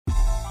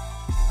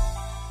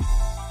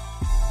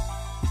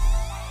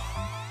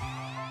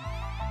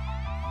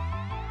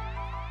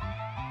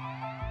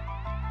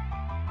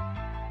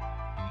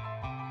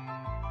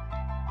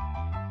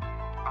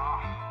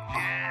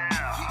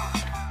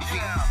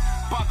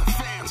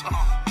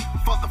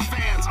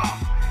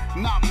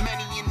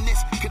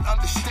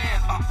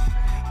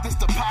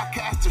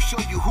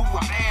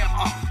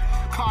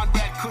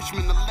Conrad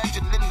Cushman, the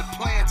legend in the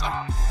plans.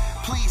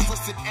 Please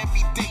listen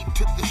every day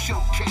to the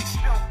showcase.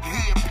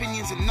 The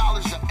opinions and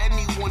knowledge that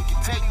anyone can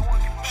take.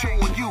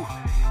 Showing you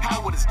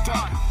how it is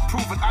done.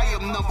 Proving I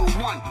am number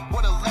one,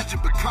 what a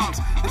legend becomes.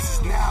 This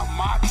is now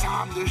my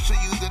time to show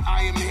you that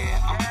I am here.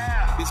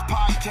 This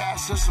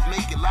podcast just to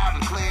make it loud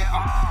and clear.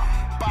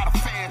 By the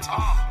fans,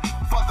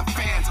 for the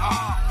fans.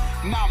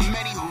 Not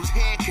many whose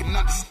head can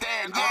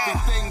understand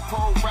everything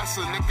pro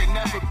wrestling. It can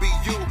never be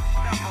you.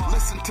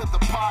 Listen to the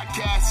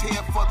podcast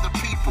here for the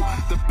people.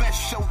 The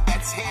best show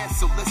that's here,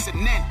 so listen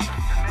in.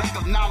 Let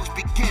the knowledge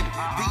begin.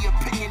 The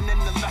opinion and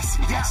the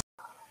lesson. Yes.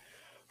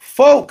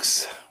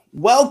 Folks,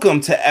 welcome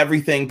to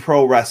Everything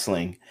Pro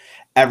Wrestling.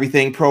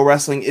 Everything Pro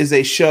Wrestling is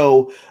a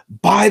show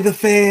by the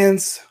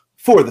fans,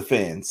 for the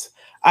fans.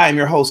 I am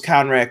your host,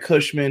 Conrad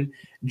Cushman.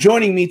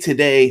 Joining me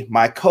today,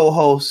 my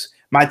co-host,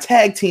 my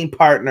tag team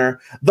partner,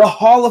 the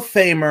Hall of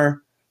Famer,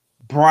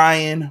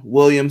 Brian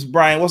Williams.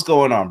 Brian, what's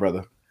going on,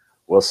 brother?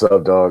 What's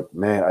up, dog?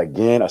 Man,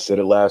 again, I said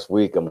it last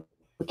week. I'm going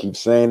to keep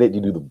saying it.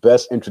 You do the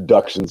best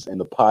introductions in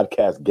the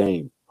podcast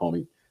game,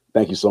 homie.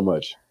 Thank you so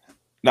much.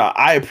 No,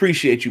 I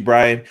appreciate you,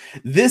 Brian.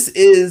 This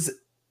is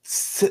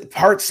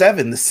part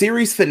 7, the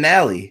series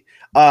finale,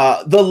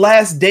 the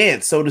last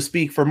dance, so to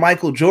speak, for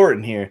Michael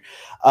Jordan here.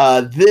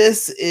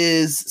 This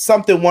is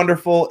something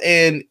wonderful,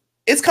 and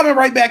it's coming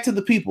right back to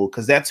the people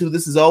because that's who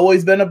this has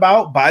always been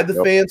about, by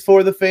the fans,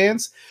 for the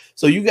fans.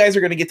 So you guys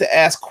are going to get to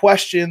ask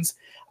questions.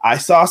 I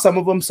saw some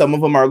of them. Some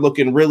of them are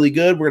looking really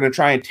good. We're going to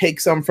try and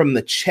take some from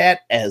the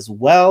chat as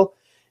well.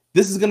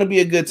 This is going to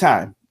be a good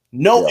time.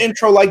 No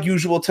intro like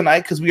usual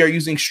tonight because we are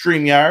using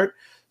StreamYard.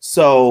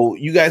 So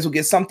you guys will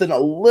get something a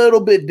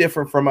little bit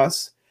different from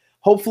us.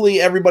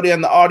 Hopefully everybody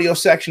on the audio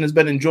section has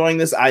been enjoying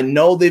this. I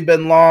know they've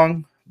been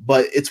long,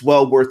 but it's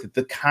well worth it.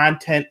 The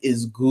content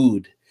is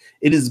good.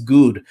 It is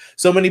good.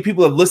 So many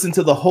people have listened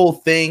to the whole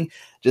thing,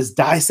 just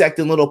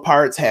dissecting little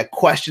parts, had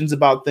questions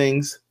about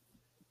things.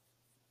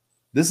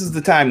 This is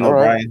the time, though,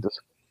 Brian.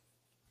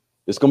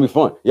 It's going to be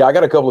fun. Yeah, I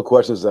got a couple of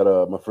questions that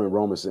my friend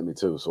Roman sent me,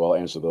 too, so I'll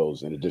answer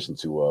those in addition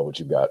to what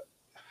you got.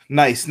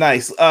 Nice,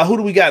 nice. Who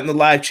do we got in the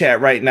live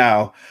chat right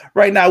now?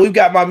 Right now, we've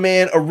got my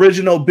man,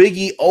 Original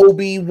Biggie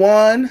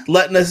Obi-Wan,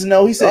 letting us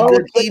know. He said,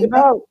 good evening.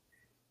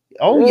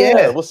 Oh,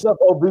 yeah. What's up,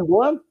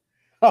 Obi-Wan?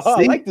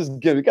 I like this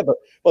game. We got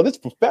this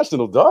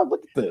professional, dog.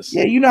 Look at this.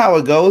 Yeah, you know how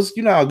it goes.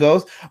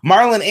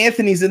 Marlon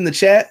Anthony's in the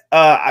chat.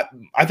 I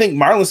think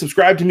Marlon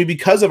subscribed to me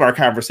because of our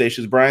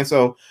conversations, Brian.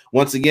 So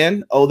once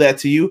again, owe that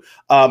to you.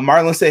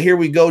 Marlon said, here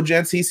we go,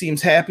 gents. He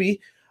seems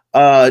happy.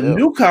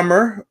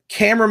 Newcomer,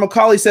 Cameron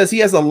McCauley says he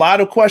has a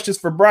lot of questions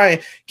for Brian.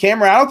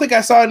 Cameron, I don't think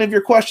I saw any of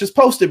your questions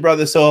posted,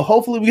 brother. So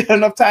hopefully we got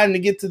enough time to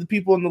get to the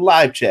people in the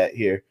live chat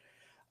here.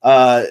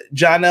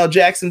 John L.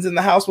 Jackson's in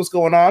the house. What's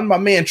going on? My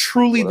man,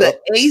 Truly the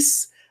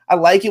Ace. I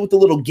like it with the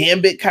little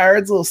gambit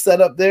cards, little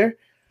setup there.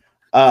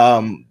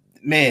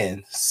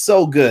 Man,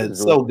 so good.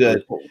 So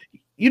good.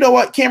 You know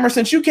what, Cameron,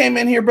 since you came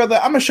in here, brother,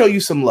 I'm going to show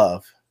you some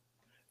love.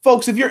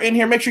 Folks, if you're in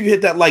here, make sure you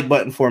hit that like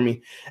button for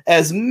me.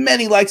 As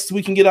many likes as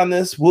we can get on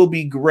this will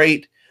be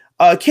great.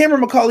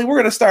 Cameron McCauley, we're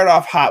going to start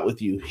off hot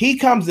with you. He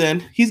comes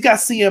in. He's got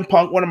CM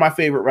Punk, one of my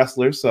favorite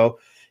wrestlers. So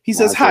he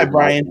says, hi,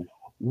 Brian.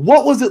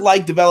 What was it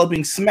like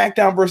developing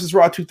SmackDown versus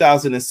Raw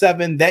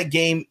 2007? That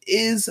game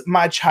is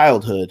my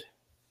childhood.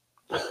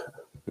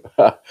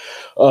 It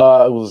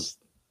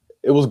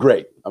was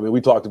great. I mean,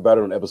 we talked about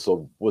it on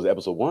episode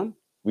 1?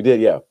 We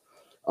did, yeah.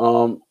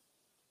 I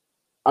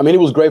mean, it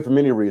was great for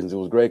many reasons. It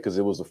was great because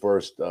it was the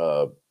first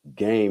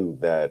game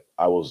that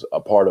I was a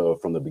part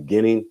of from the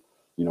beginning,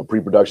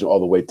 pre-production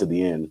all the way to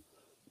the end.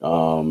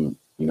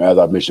 As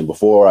I've mentioned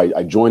before,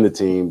 I joined the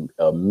team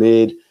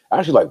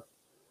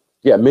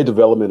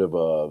mid-development of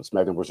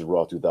SmackDown vs.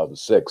 Raw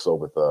 2006. So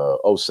with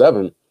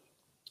 07,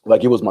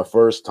 it was my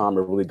first time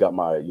I really got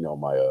my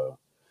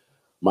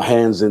my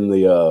hands in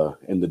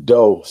the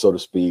dough, so to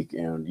speak,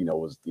 and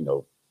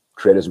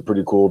created some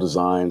pretty cool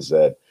designs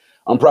that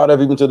I'm proud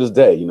of even to this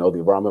day. The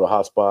environmental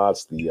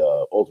hotspots, the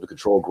ultimate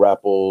control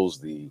grapples,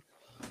 the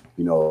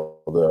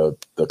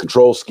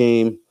control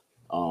scheme.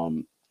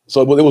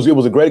 So it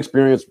was a great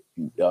experience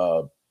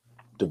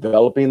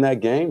developing that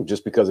game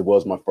just because it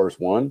was my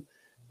first one.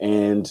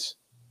 And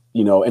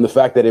the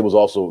fact that it was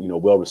also,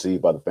 well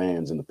received by the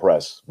fans and the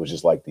press was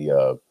just like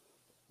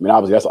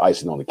obviously that's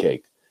icing on the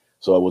cake.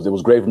 So it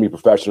was great for me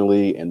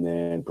professionally. And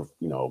then,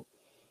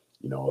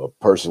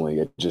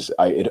 personally,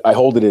 I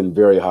hold it in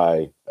very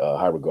high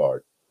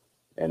regard.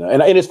 And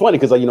it's funny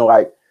because,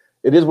 it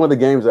is one of the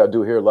games that I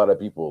do hear a lot of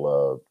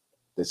people,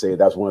 they say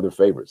that's one of their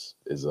favorites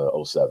is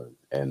 07.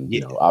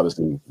 And,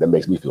 obviously that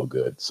makes me feel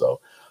good.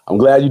 So I'm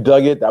glad you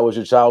dug it. That was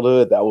your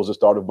childhood. That was the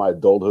start of my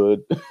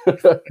adulthood.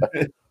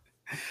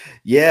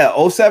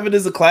 Yeah, 07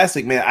 is a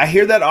classic, man. I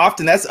hear that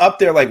often. That's up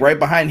there, like right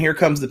behind Here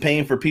Comes the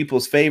Pain for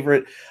people's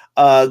favorite.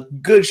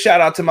 Good shout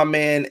out to my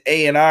man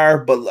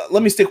A&R, but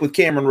let me stick with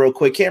Cameron real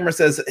quick. Cameron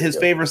says his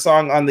favorite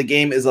song on the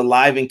game is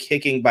Alive and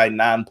Kicking by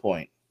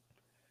Nonpoint.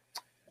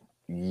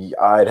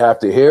 I'd have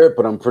to hear it,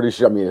 but I'm pretty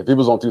sure. I mean, if it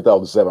was on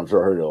 2007, I'm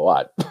sure I heard it a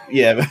lot.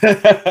 Yeah.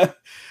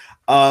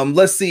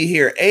 Let's see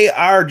here.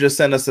 AR just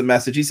sent us a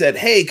message. He said,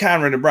 "Hey,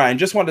 Conrad and Brian,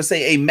 just want to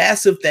say a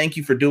massive thank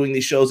you for doing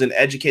these shows and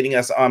educating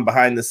us on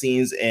behind the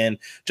scenes and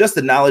just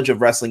the knowledge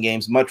of wrestling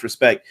games. Much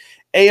respect."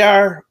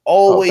 AR,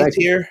 always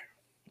here.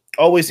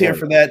 Always here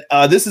for that.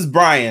 This is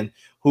Brian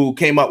who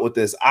came up with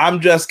this. I'm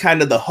just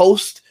kind of the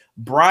host.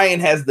 Brian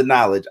has the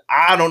knowledge.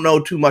 I don't know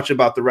too much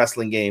about the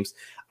wrestling games.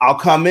 I'll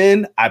come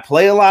in, I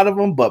play a lot of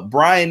them, but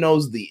Brian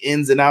knows the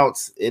ins and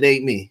outs. It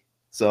ain't me.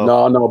 So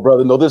no,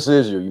 brother. No, this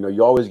is you. You know,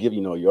 you always give,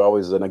 you're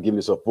always not giving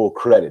yourself full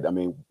credit. I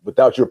mean,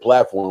 without your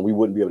platform, we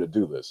wouldn't be able to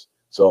do this.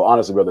 So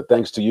honestly, brother,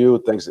 thanks to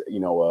you. Thanks,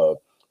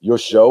 your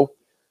show.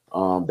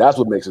 That's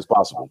what makes this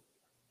possible.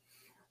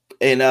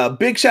 And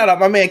big shout out,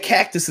 my man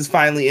Cactus is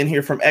finally in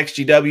here from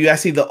XGW. I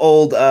see the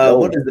old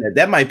what is that?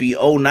 That might be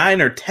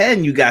 09 or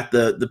 10. You got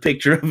the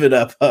picture of it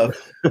up.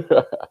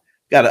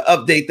 Got to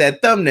update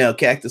that thumbnail,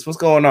 Cactus. What's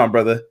going on,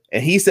 brother?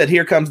 And he said,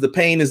 "Here Comes the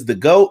Pain" is the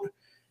GOAT.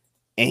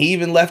 And he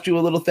even left you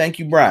a little thank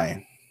you,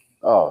 Brian.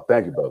 Oh,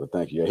 thank you, brother.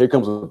 Thank you. Yeah, "Here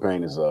Comes the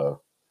Pain" is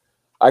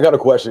I got a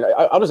question.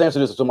 I'll just answer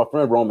this. So my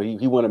friend Roman,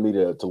 he wanted me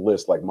to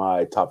list like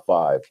my top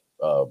 5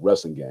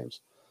 wrestling games.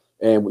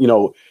 And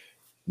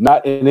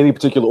not in any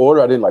particular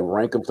order. I didn't like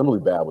rank them. I'm really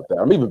bad with that.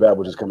 I'm even bad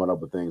with just coming up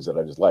with things that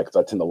I just like, because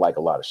I tend to like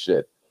a lot of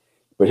shit.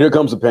 But "Here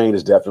Comes the Pain"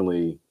 is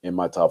definitely in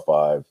my top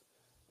 5.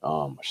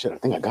 Shit, I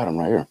think I got him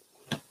right here.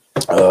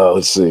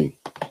 Let's see.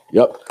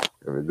 Yep,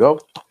 there we go.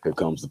 "Here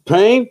Comes the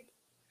Pain."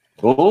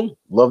 Boom.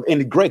 Love,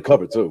 and great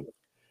cover too.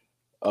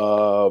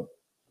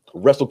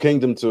 Wrestle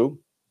Kingdom 2.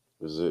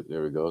 Is it?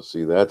 There we go.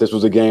 See that? This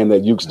was a game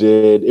that Yuke's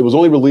did. It was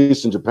only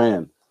released in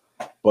Japan,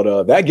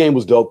 but that game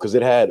was dope because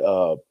it had.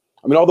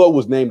 Although it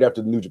was named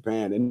after New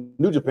Japan, and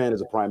New Japan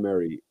is a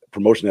primary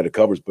promotion that it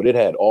covers, but it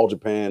had All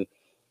Japan,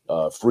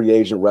 free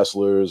agent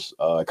wrestlers.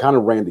 It kind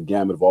of ran the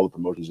gamut of all the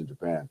promotions in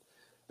Japan.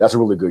 That's a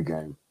really good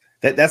game.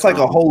 That's like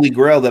a holy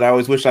grail that I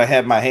always wish I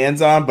had my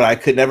hands on, but I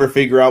could never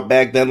figure out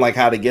back then like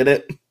how to get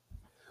it.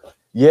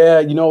 Yeah,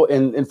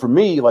 and for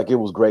me, like, it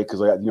was great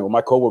because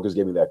my coworkers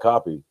gave me that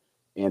copy,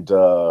 and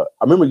I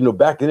remember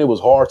back then it was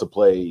hard to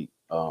play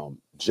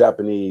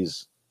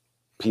Japanese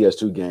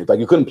PS2 games. Like,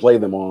 you couldn't play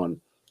them on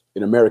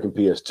an American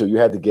PS2. You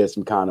had to get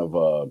some kind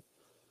of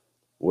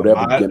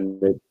whatever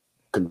gimmick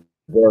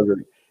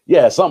converter.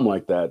 Yeah, something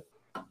like that.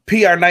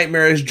 PR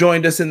Nightmare has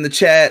joined us in the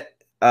chat.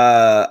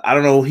 I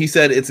don't know. He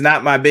said, "It's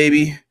not my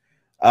baby."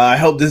 I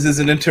hope this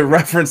isn't into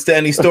reference to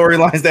any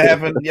storylines that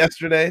happened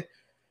yesterday.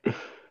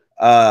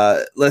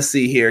 Let's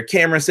see here.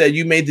 Cameron said,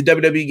 "You made the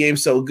WWE game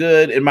so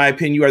good. In my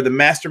opinion, you are the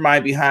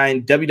mastermind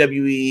behind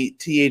WWE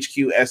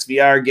THQ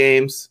SVR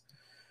games."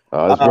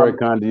 That's very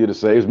kind of you to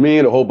say. It was me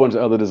and a whole bunch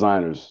of other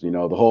designers. The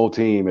whole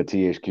team at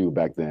THQ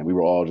back then. We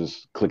were all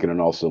just clicking on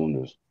all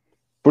cylinders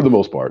for the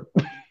most part.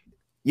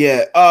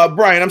 Yeah.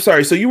 Brian, I'm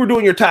sorry. So you were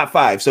doing your top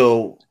 5.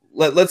 So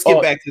let's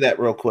get back to that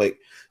real quick.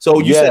 So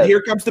you said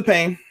 "Here Comes the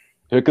Pain."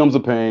 "Here Comes the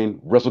Pain,"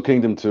 Wrestle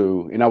Kingdom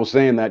 2. And I was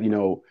saying that,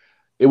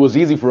 it was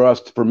easy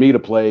for me to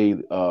play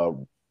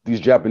these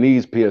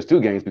Japanese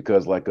PS2 games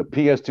because, like, a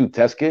PS2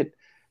 test kit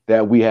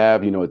that we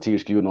have, at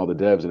THQ and all the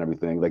devs and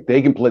everything, like,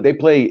 they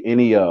play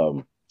any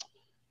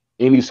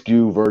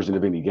SKU version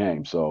of any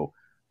game. So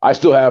I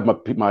still have my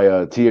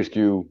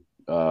THQ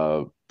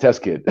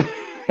test kit.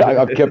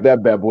 I've kept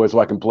that bad boy so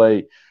I can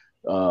play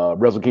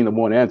Wrestle Kingdom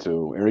 1 and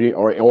 2,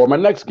 or my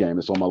next game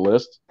that's on my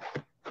list,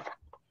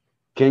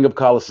 King of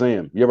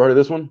Colosseum. You ever heard of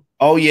this one?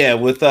 Oh yeah,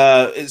 with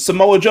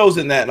Samoa Joe's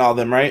in that and all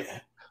them, right?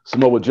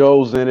 Samoa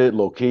Joe's in it.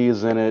 Low-Key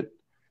is in it.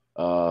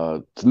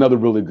 It's another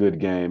really good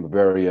game.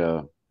 Very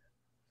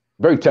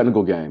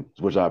technical game,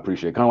 which I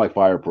appreciate. Kind of like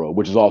Fire Pro,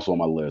 which is also on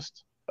my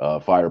list.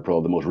 Fire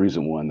Pro, the most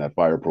recent one, that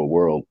Fire Pro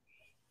World.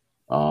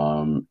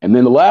 And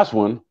then the last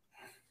one,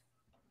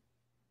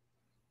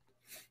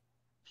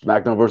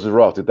 SmackDown versus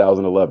Raw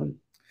 2011.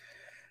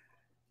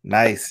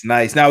 Nice. Now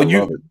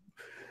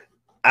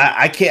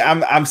I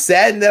can't. I'm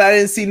saddened that I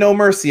didn't see No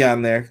Mercy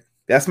on there.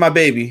 That's my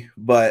baby,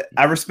 but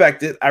I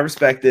respect it.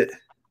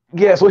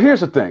 Yeah. So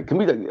here's the thing.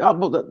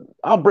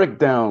 I'll break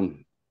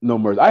down No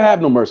Mercy. I have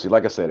No Mercy.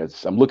 Like I said,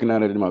 I'm looking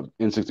at it in my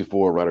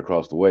N64 right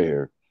across the way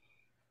here.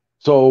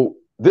 So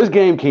this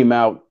game came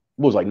out,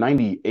 what was it, like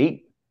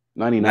 98,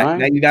 99?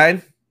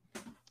 99?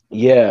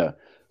 Yeah.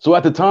 So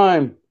at the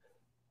time,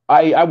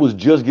 I was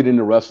just getting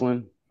into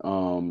wrestling.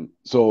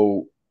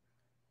 So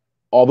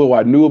although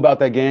I knew about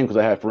that game because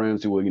I had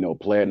friends who would,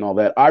 play it and all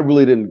that, I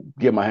really didn't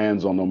get my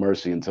hands on No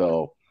Mercy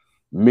until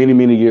many,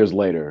 many years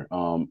later.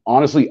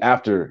 Honestly,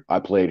 after I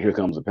played Here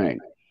Comes the Pain.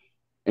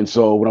 And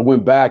so when I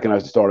went back and I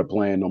started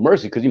playing No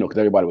Mercy, because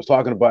everybody was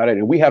talking about it,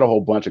 and we had a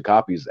whole bunch of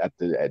copies at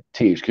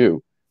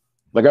THQ.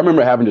 Like, I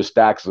remember having just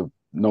stacks of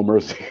No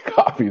Mercy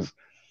copies.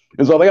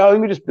 And so I was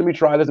like, let me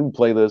try this and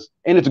play this.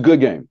 And it's a good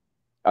game.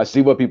 I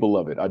see why people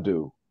love it. I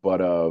do.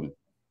 But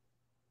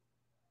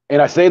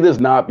and I say this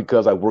not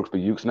because I work for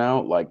Ukes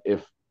now. Like,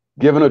 if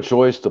given a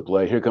choice to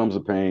play Here Comes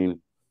the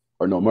Pain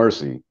or No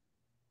Mercy,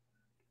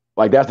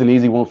 like, that's an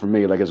easy one for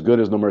me. Like, as good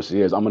as No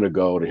Mercy is, I'm gonna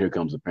go to Here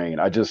Comes the Pain.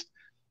 I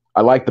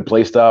like the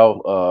play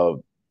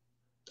style.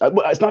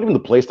 It's not even the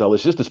play style.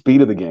 It's just the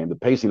speed of the game. The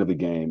pacing of the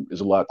game is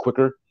a lot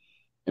quicker.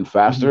 and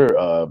faster.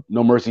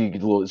 No Mercy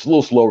gets it's a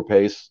little slower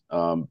pace,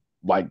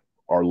 like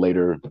the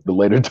later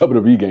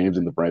WWE games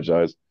in the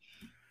franchise.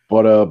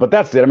 But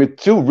that's it. I mean,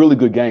 two really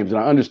good games, and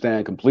I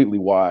understand completely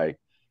why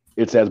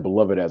it's as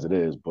beloved as it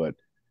is. But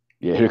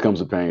yeah, Here Comes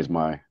the Pain is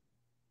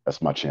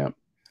that's my champ.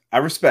 I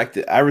respect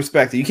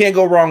it. You can't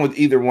go wrong with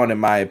either one, in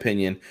my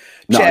opinion.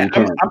 No, Chad, you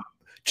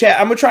can't.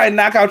 I'm gonna try and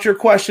knock out your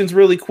questions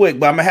really quick,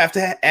 but I'm gonna have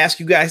to ask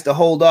you guys to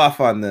hold off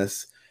on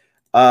this.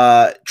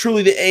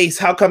 Truly the Ace,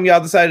 how come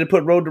y'all decided to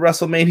put Road to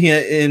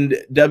WrestleMania in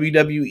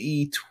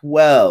WWE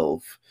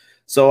 12?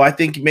 So I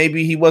think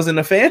maybe he wasn't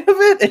a fan of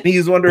it, and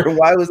he's wondering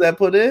why was that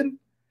put in.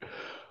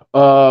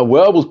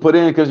 Well, it was put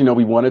in because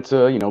we wanted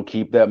to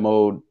keep that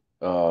mode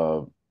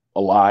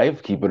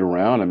alive, keep it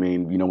around. I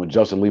mean, when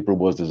Justin Leeper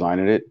was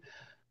designing it,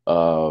 it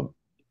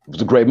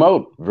was a great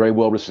mode, very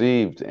well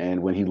received.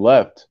 And when he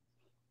left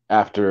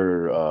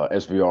after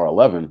SVR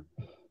 11,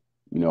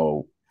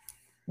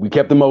 we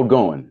kept the mode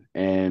going.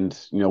 And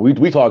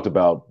we talked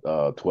about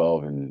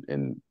 12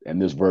 and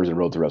this version of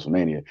Road to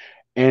WrestleMania.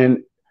 And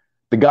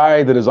the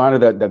guy, the designer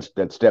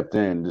that stepped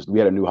in, we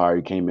had a new hire.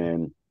 He came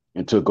in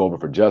and took over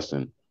for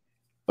Justin.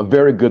 A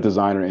very good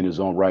designer in his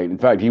own right. In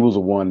fact, he was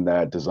the one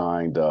that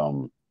designed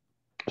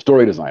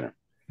story designer.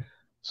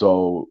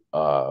 So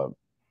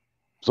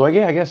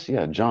yeah, I guess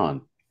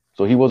John.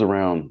 So he was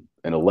around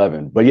in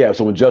 11. But yeah,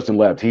 so when Justin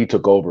left, he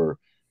took over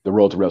the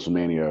Road to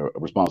WrestleMania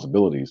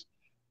responsibilities.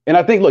 And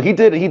I think, look, he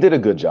did a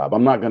good job.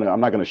 I'm not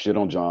gonna shit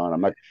on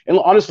John. And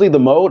honestly, the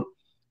mode,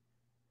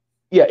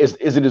 yeah, is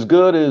it as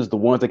good as the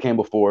ones that came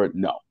before it?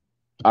 No,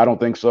 I don't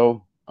think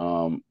so.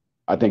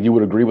 I think you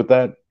would agree with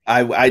that.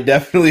 I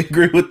definitely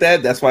agree with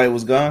that. That's why it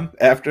was gone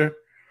after.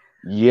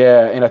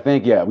 Yeah, and I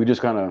think we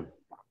just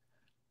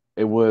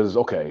it was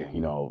okay,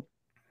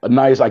 a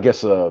nice, I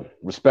guess, a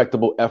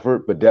respectable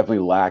effort, but definitely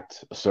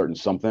lacked a certain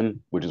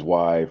something, which is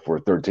why for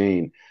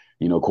 13,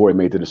 Corey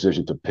made the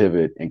decision to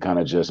pivot and kind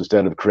of just,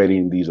 instead of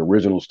creating these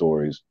original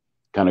stories,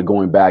 kind of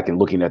going back and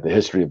looking at the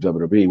history of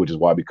WWE, which is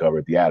why we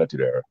covered the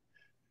Attitude Era.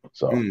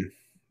 So.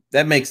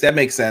 That makes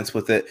sense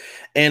with it.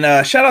 And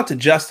shout out to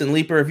Justin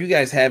Leeper. If you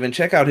guys haven't,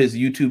 check out his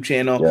YouTube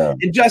channel. Yeah.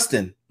 And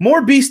Justin,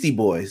 more Beastie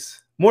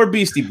Boys.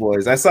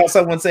 I saw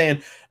someone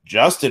saying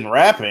Justin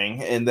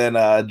rapping, and then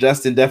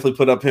Justin definitely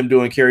put up him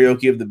doing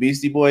karaoke of the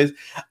Beastie Boys.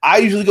 I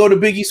usually go to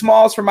Biggie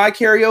Smalls for my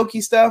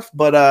karaoke stuff,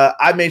 but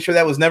I made sure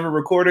that was never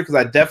recorded because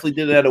I definitely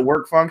did it at a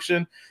work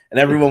function, and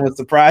everyone was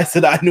surprised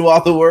that I knew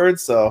all the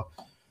words. So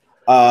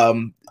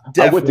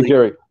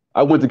definitely.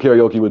 I went to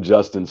karaoke with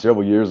Justin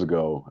several years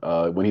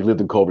ago when he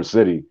lived in Culver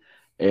City,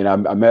 and I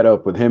met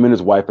up with him and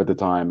his wife at the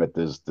time at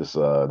this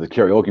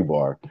karaoke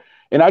bar.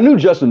 And I knew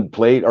Justin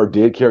played or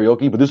did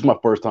karaoke, but this is my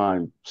first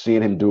time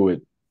seeing him do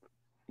it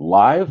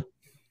live.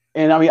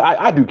 And I mean,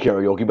 I do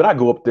karaoke, but I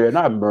go up there and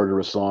I murder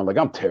a song. Like,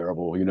 I'm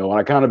terrible, and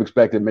I kind of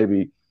expected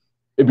maybe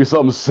it'd be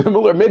something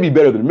similar, maybe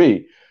better than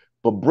me.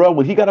 But bro,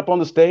 when he got up on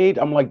the stage,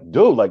 I'm like,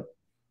 dude, like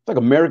it's like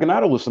American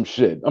Idol with some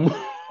shit. I'm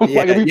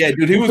yeah, like,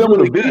 dude, he was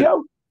really a video.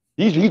 Good.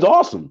 He's it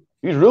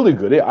really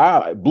good.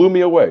 It blew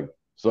me away.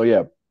 So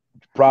yeah,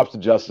 props to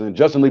Justin.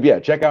 Justin Lee, yeah,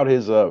 check out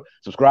his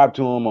subscribe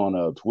to him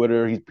on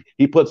Twitter.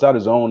 He puts out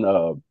his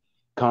own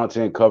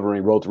content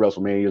covering Road to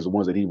WrestleMania, the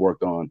ones that he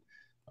worked on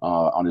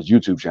his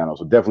YouTube channel.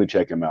 So definitely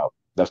check him out.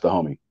 That's the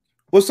homie.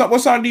 What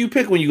song do you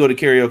pick when you go to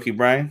karaoke,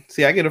 Brian?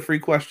 See, I get a free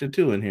question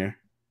too in here.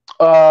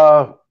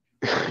 My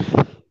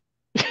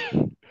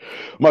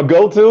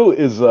go-to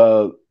is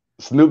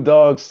Snoop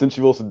Dogg's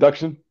Sensual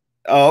Seduction.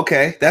 Oh,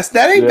 okay. That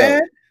ain't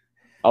bad.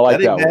 I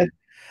like that one.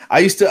 I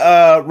used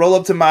to roll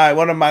up to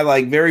one of my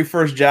like very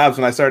first jobs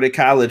when I started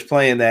college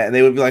playing that, and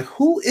they would be like,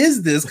 "Who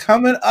is this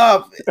coming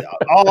up?"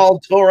 All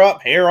tore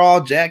up, hair all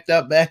jacked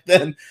up back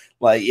then.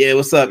 Like, yeah,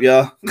 what's up,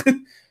 y'all?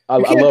 I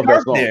love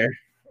that song. There.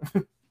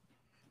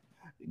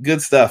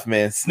 Good stuff,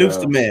 man. Snoop's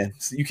the man.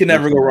 You can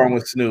never go wrong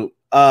with Snoop.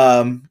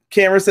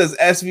 Cameron says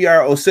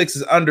SVR 06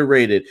 is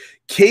underrated.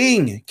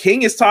 King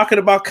is talking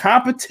about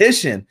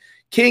competition.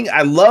 King,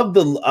 I love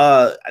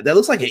that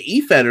looks like an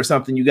EFED or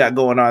something you got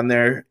going on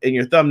there in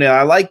your thumbnail.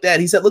 I like that.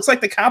 He said, looks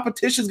like the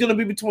competition is going to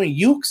be between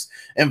Ukes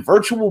and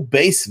Virtual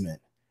Basement.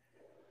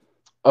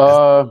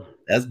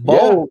 That's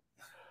bold.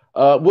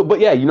 Yeah. But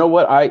yeah, you know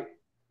what?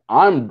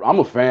 I'm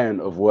a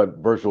fan of what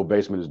Virtual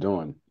Basement is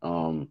doing.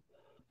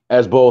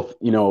 As both,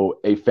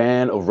 a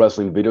fan of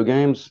wrestling video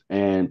games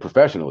and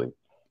professionally.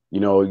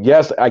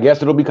 Yes, I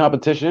guess it'll be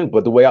competition,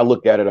 but the way I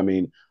look at it, I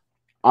mean,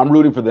 I'm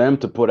rooting for them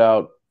to put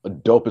out a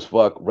dope as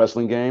fuck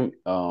wrestling game.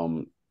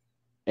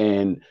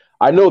 And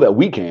I know that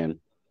we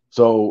can.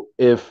 So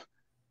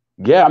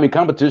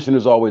competition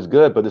is always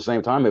good, but at the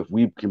same time, if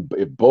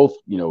both,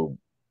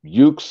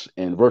 Ukes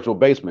and Virtual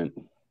Basement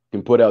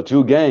can put out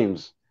two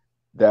games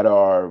that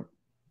are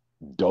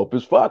dope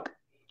as fuck,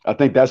 I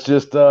think that's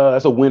just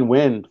that's a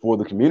win-win for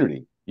the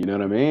community. You know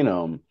what I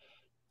mean?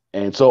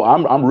 And so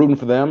I'm rooting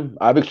for them.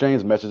 I've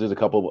exchanged messages, a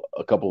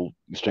couple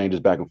exchanges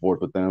back and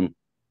forth with them.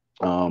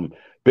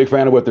 Big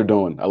fan of what they're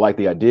doing. I like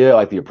the idea. I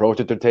like the approach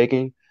that they're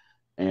taking.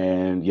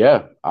 And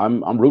yeah,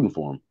 I'm rooting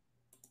for them.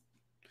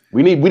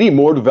 We need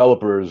more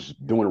developers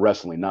doing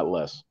wrestling, not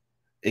less.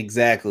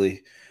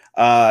 Exactly.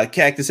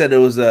 Cactus said it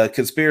was a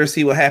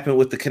conspiracy what happened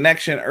with the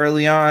connection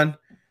early on.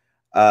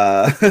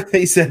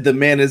 He said the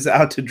man is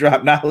out to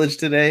drop knowledge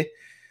today.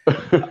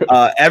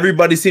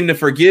 Everybody seemed to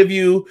forgive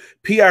you.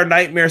 PR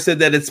Nightmare said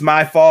that it's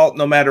my fault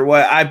no matter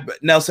what.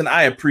 Nelson,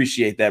 I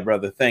appreciate that,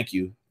 brother. Thank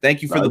you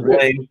for the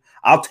blame.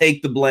 I'll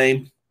take the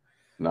blame.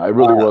 No, it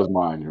really was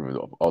mine. It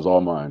was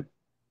all mine.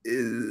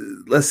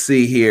 Let's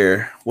see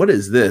here. What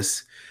is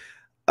this?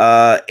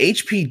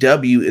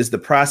 HPW is the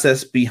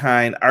process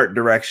behind art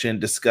direction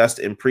discussed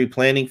in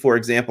pre-planning. For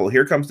example,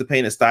 Here Comes the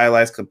Pain is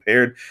stylized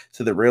compared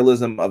to the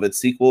realism of its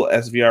sequel,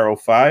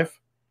 SVR05.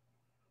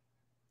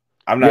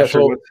 I'm not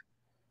sure.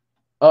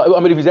 I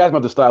mean, if he's asking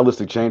about the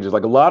stylistic changes,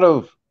 like a lot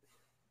of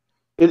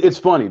it's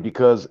funny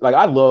because like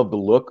I love the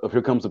look of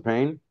Here Comes the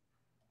Pain.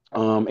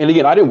 And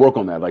again, I didn't work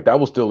on that. Like that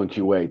was still in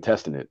QA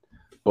testing it.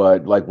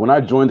 But like when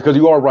I joined, because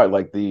you are right,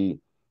 like the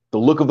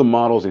look of the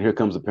models in Here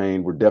Comes the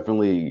Pain were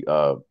definitely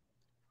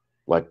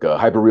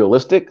hyper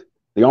realistic.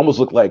 They almost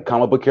look like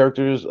comic book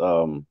characters.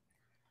 And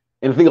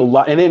I think a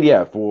lot, and then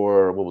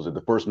for what was it,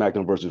 the first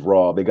SmackDown versus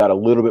Raw, they got a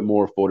little bit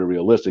more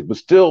photorealistic, but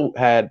still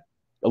had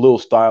a little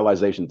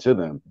stylization to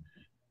them.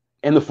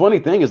 And the funny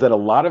thing is that a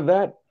lot of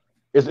that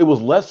it was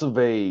less of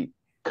a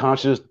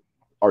conscious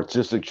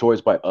artistic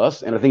choice by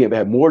us, and I think it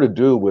had more to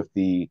do with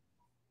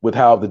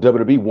how the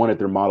WWE wanted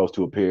their models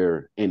to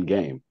appear in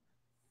game,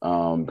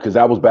 because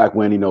that was back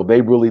when they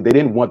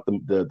didn't want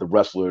the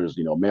wrestlers,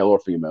 male or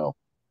female,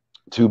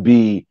 to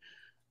be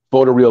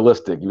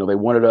photorealistic. They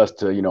wanted us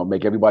to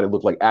make everybody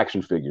look like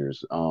action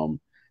figures.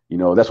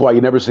 That's why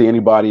you never see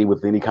anybody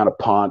with any kind of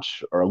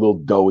paunch or a little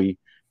doughy.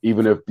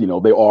 Even if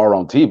they are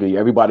on TV,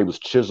 everybody was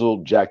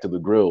chiseled, jacked to the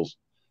grills,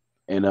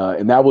 and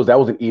that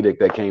was an edict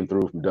that came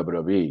through from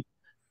WWE.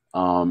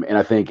 And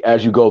I think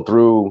as you go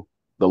through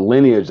the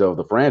lineage of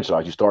the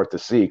franchise, you start to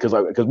see because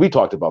we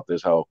talked about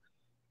this, how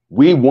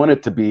we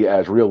wanted to be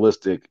as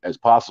realistic as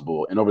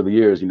possible, and over the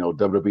years,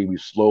 WWE, we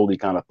slowly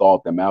kind of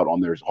thawed them out on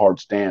their hard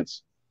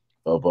stance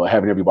of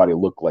having everybody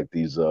look like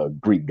these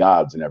Greek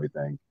gods and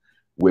everything,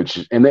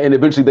 and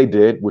eventually they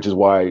did, which is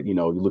why you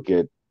look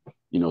at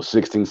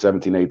 16,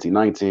 17, 18,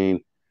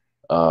 19,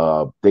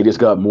 they just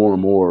got more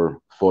and more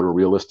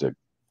photorealistic.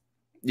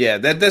 Yeah,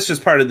 that's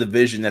just part of the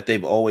vision that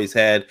they've always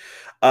had.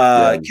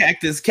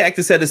 Cactus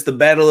said it's the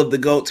battle of the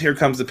GOATs. Here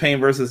Comes the Pain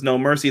versus No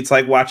Mercy. It's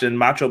like watching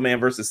Macho Man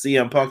versus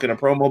CM Punk in a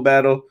promo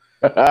battle.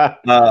 I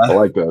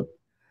like that.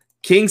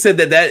 King said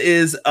that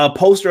is a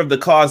poster of the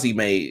cause he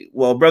made.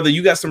 Well, brother,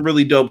 you got some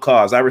really dope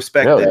cause. I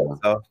respect that.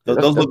 Yeah. So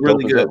those look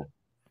really good.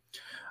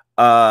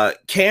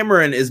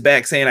 Cameron is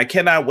back saying, I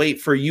cannot wait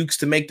for Ukes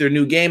to make their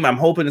new game. I'm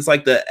hoping it's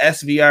like the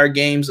SVR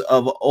games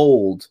of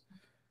old.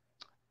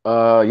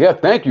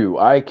 Thank you.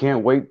 I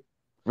can't wait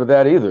for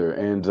that either.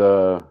 And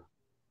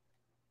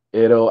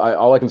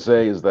all I can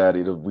say is that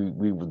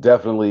we will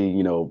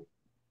definitely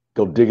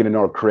go digging in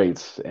our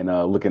crates and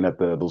looking at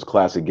those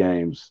classic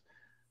games,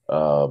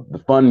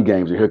 the fun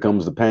games. Here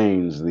Comes the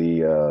Pains,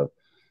 the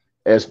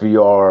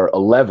SVR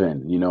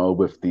 11,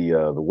 with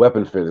the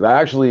weapon physics.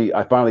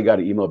 I finally got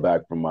an email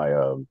back from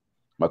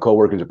my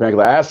coworker in Japan,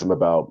 because I asked him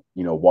about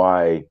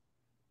why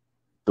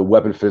the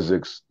weapon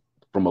physics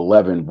from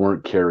 11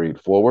 weren't carried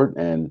forward,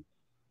 and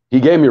he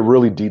gave me a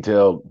really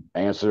detailed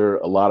answer.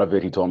 A lot of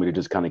it he told me to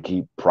just kind of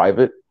keep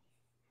private.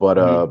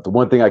 But the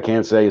one thing I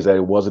can say is that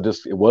it was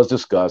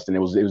discussed, and it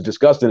was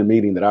discussed in a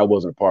meeting that I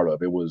wasn't a part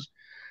of. It was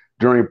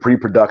during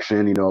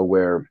pre-production,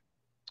 where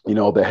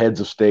the heads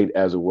of state,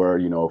 as it were,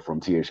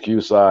 from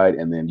THQ side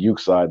and then Uke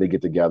side, they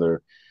get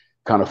together,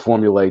 kind of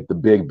formulate the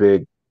big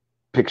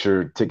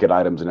picture ticket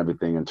items and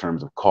everything in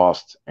terms of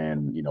cost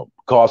and,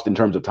 cost in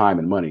terms of time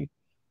and money.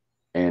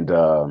 And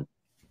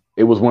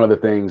it was one of the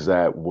things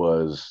that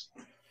was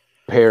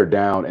pared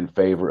down in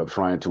favor of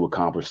trying to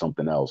accomplish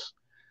something else.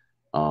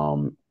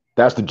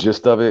 That's the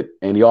gist of it.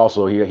 And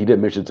he did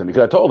mention to me,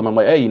 because I told him, I'm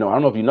like, hey, I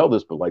don't know if you know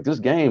this, but like this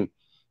game,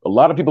 a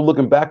lot of people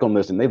looking back on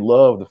this and they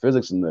love the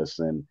physics in this.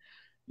 And,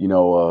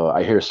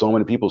 I hear so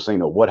many people saying,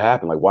 what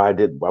happened? Like, why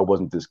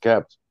wasn't this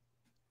kept?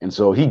 And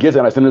so he gets it.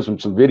 And I sent him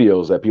some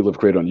videos that people have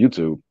created on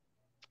YouTube.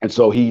 And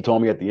so he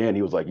told me at the end,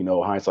 he was like,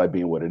 hindsight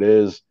being what it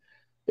is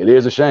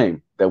a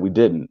shame that we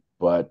didn't.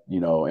 But,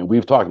 and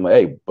we've talked, I'm like,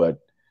 hey, but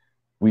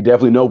we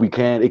definitely know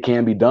it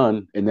can be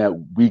done, and that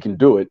we can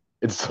do it.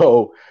 And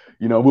so,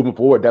 moving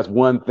forward, that's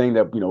one thing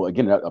that,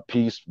 again,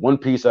 one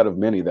piece out of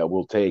many that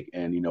we'll take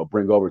and,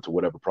 bring over to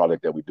whatever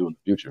product that we do in the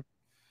future.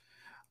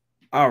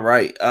 All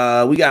right.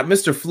 We got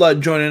Mr.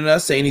 Flood joining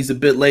us, saying he's a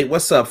bit late.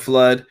 What's up,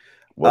 Flood?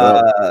 What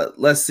up?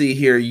 Let's see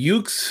here.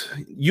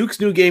 Uke's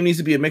new game needs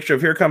to be a mixture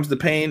of Here Comes the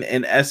Pain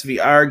and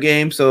SVR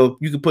game. So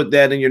you can put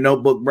that in your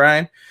notebook,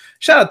 Brian.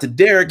 Shout out to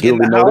Derek in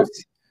the house.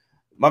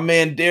 My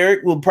man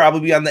Derek will probably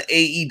be on the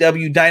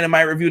AEW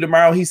Dynamite review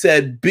tomorrow. He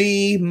said,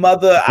 B,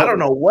 mother. I don't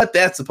know what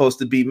that's supposed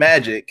to be.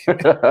 Magic.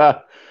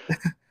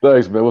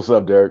 Thanks, man. What's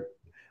up, Derek?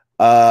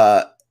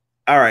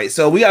 All right,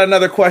 so we got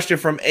another question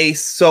from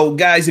Ace. So,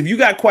 guys, if you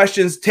got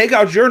questions, take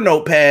out your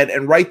notepad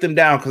and write them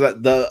down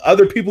because the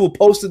other people who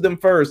posted them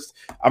first,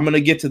 I'm going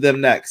to get to them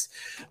next.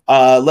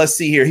 Let's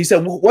see here. He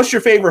said, what's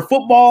your favorite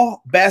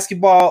football,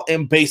 basketball,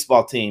 and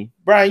baseball team?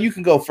 Brian, you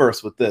can go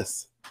first with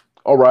this.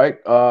 All right.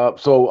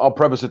 So I'll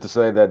preface it to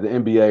say that the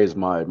NBA is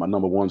my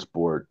number one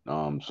sport.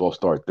 So I'll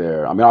start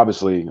there. I mean,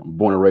 obviously, I'm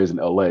born and raised in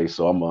LA,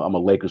 so I'm a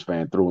Lakers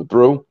fan through and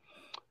through.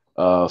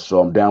 So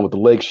I'm down with the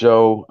Lake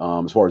Show.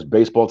 As far as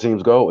baseball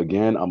teams go,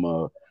 again, I'm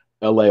a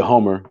LA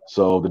homer.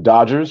 So the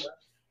Dodgers,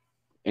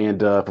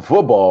 and for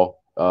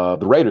football, the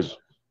Raiders.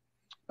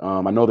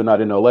 I know they're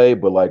not in LA,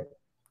 but like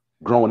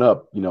growing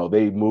up,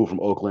 they moved from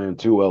Oakland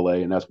to LA,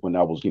 and that's when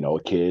I was,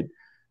 a kid,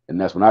 and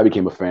that's when I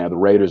became a fan of the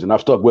Raiders, and I've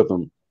stuck with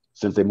them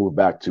since they moved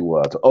back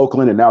to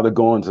Oakland, and now they're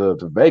going to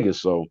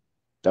Vegas. So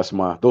those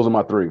are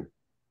my three.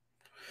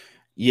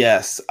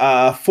 Yes.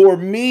 For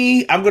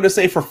me, I'm going to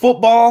say for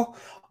football,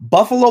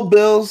 Buffalo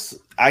Bills.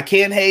 I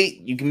can't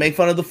hate. You can make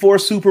fun of the 4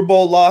 Super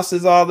Bowl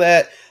losses, all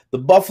that. The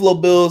Buffalo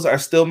Bills are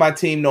still my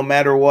team no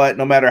matter what.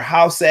 No matter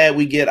how sad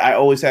we get, I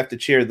always have to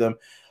cheer them.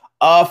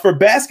 For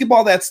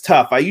basketball, that's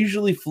tough. I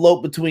usually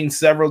float between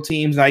several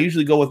teams, and I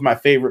usually go with my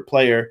favorite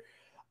player.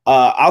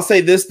 I'll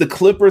say this. The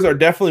Clippers are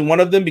definitely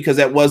one of them because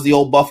that was the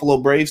old Buffalo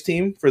Braves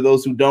team, for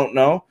those who don't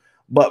know.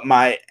 But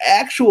my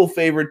actual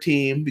favorite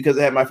team, because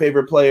I have my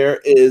favorite player,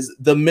 is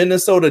the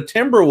Minnesota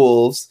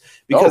Timberwolves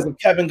because of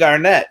Kevin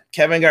Garnett.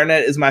 Kevin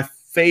Garnett is my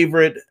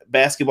favorite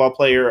basketball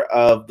player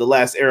of the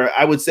last era.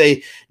 I would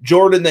say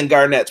Jordan, then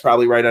Garnett's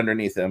probably right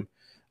underneath him.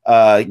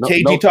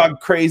 KG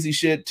talked crazy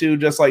shit too,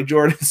 just like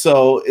Jordan.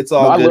 So it's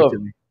all good to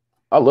me.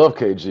 I love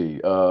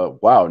KG.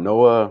 Wow,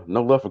 no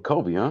love for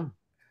Kobe, huh?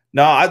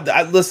 No,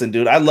 I listen,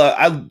 dude.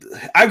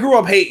 I grew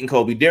up hating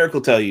Kobe. Derek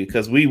will tell you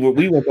because we went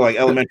to like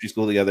elementary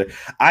school together.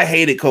 I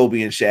hated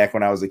Kobe and Shaq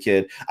when I was a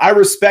kid. I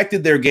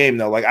respected their game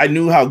though. Like I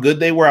knew how good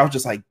they were. I was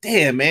just like,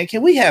 damn, man,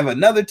 can we have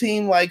another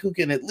team like who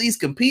can at least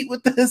compete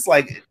with this?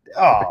 Like,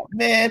 oh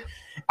man.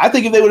 I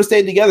think if they would have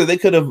stayed together, they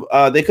could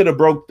have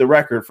broke the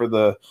record for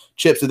the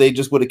chips if they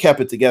just would have kept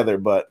it together.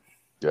 But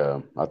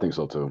yeah, I think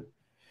so too.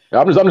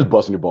 I'm just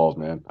busting your balls,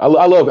 man. I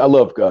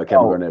love Kevin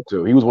Garnett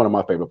too. He was one of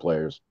my favorite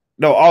players.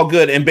 No, all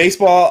good. In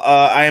baseball,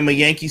 I am a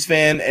Yankees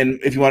fan, and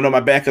if you want to know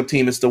my backup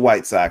team, it's the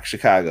White Sox,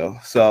 Chicago.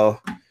 So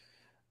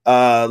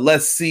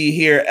let's see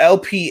here.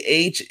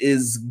 LPH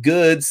is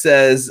good,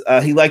 says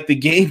he liked the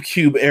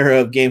GameCube era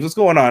of games. What's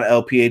going on,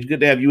 LPH? Good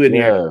to have you in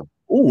here.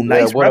 Ooh,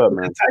 nice rep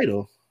with the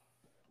title.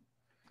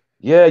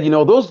 Yeah,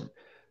 those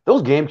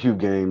GameCube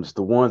games,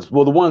 the ones,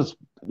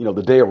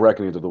 the Day of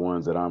Reckoning are the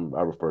ones that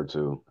I refer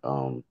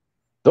to.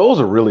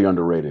 Those are really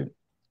underrated.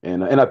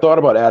 And I thought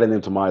about adding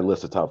them to my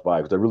list of top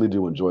 5 because I really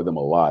do enjoy them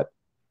a lot.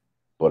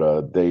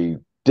 But they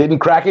didn't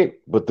crack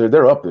it, but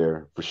they're up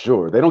there for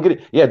sure. They don't get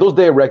it. Yeah, those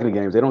Day of Reckoning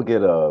games, they don't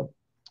get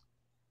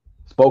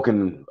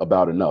spoken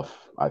about enough,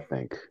 I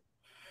think.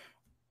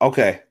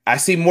 Okay. I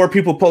see more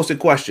people posted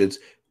questions.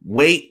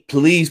 Wait,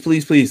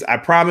 please. I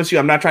promise you,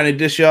 I'm not trying to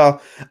dish y'all.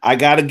 I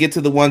got to get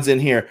to the ones in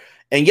here.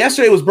 And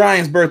yesterday was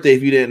Brian's birthday,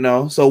 if you didn't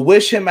know. So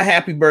wish him a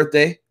happy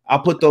birthday.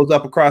 I'll put those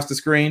up across the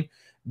screen.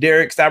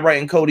 Derek, stop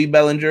writing Cody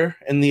Bellinger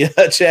in the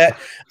chat.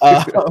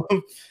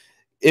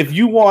 If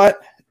you want,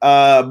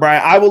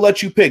 Brian, I will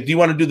let you pick. Do you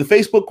want to do the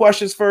Facebook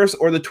questions first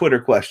or the Twitter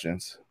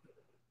questions?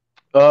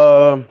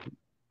 Let's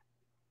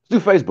do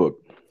Facebook.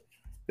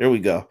 There we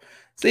go.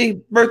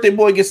 See, birthday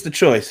boy gets the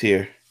choice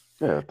here.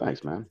 Yeah,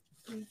 thanks, man.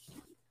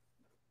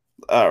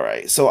 All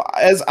right. So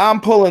as I'm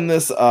pulling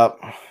this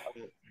up,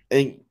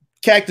 and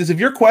Cactus,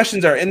 if your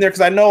questions are in there, because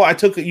I know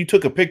you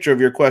took a picture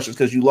of your questions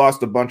because you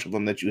lost a bunch of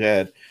them that you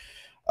had.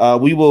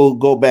 We will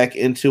go back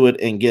into it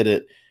and get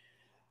it.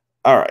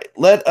 All right.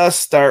 Let us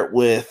start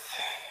with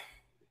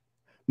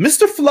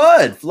Mr.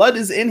 Flood. Flood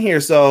is in here.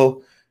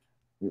 So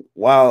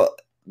while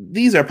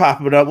these are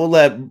popping up, we'll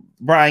let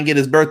Brian get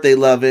his birthday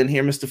love in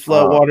here. Mr.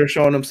 Floodwater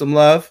showing him some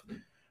love.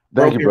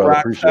 Thank you, brother.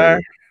 Appreciate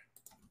it.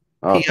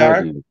 PR.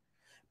 Thank you.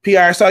 PR,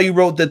 I saw you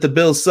wrote that the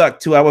Bills suck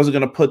too. I wasn't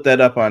going to put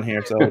that up on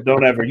here. So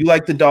don't ever. You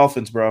like the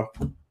Dolphins, bro.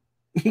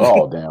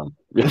 Oh, damn.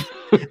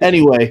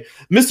 Anyway,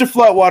 Mr.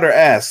 Floodwater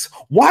asks,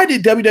 why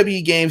did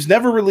WWE games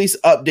never release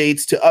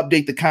updates to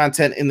update the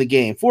content in the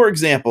game? For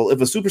example,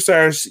 if a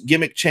superstar's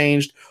gimmick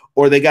changed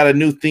or they got a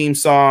new theme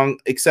song,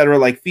 etc.,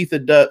 like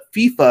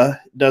FIFA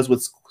does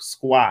with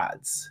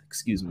squads.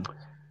 Excuse me.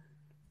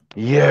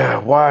 Yeah,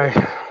 why?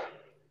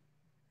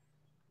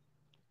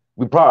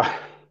 We probably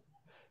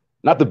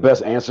not the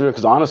best answer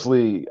because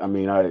honestly, I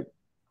mean,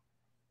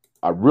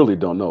 I really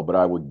don't know, but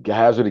I would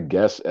hazard a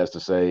guess as to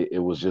say it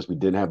was just we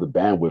didn't have the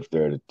bandwidth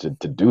there to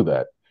do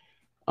that.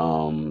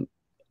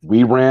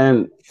 We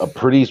ran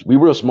we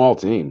were a small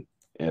team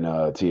in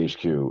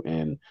THQ,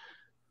 and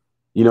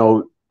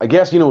I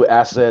guess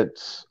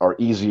assets are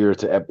easier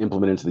to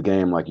implement into the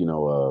game, like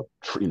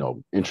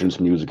entrance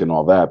music and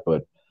all that.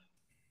 But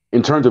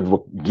in terms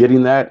of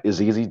getting that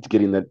is easy.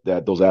 Getting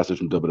that those assets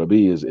from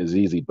WWE is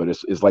easy, but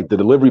it's like the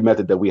delivery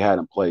method that we had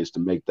in place to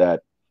make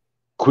that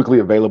quickly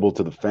available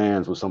to the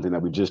fans was something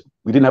that we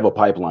didn't have a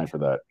pipeline for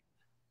that.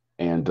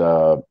 And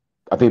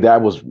I think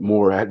that was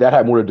more that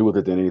had more to do with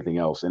it than anything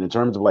else. And in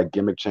terms of like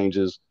gimmick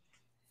changes,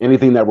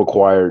 anything that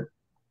required,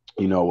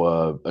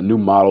 a new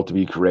model to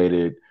be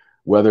created,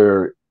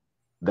 whether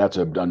that's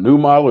a new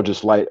model or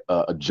just slight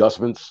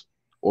adjustments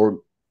or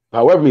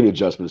however many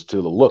adjustments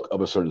to the look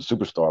of a certain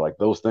superstar, like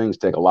those things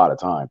take a lot of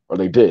time, or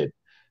they did,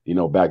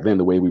 back then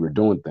the way we were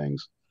doing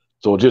things.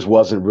 So it just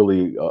wasn't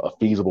really a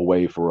feasible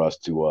way for us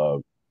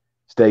to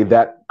stay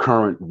that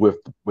current with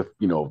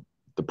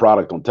the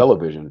product on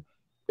television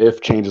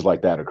if changes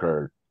like that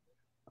occurred.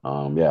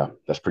 Yeah,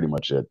 that's pretty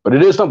much it. But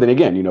it is something,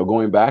 again,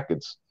 going back,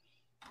 it's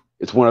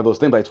one of those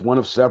things. Like, it's one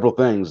of several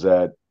things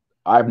that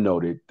I've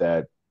noted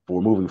that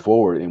for moving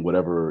forward in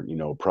whatever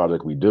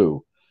project we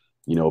do,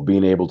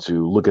 being able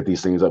to look at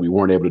these things that we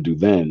weren't able to do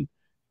then,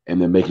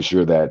 and then making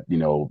sure that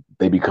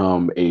they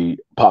become a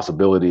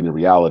possibility and a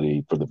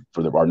reality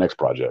for our next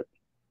project.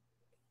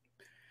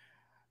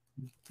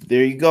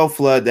 There you go,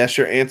 Flood. That's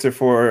your answer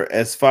for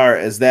as far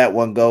as that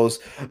one goes.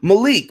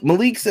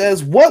 Malik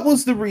says, what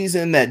was the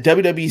reason that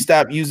WWE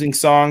stopped using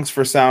songs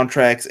for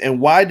soundtracks,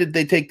 and why did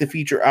they take the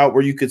feature out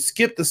where you could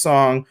skip the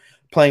song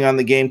playing on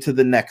the game to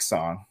the next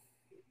song?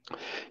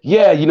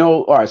 Yeah,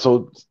 all right.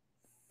 So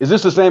is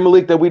this the same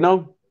Malik that we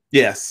know?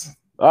 Yes.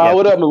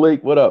 What up,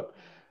 Malik? What up?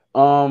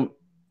 I'm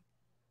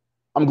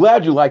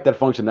glad you like that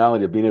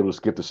functionality of being able to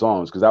skip the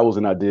songs, because that was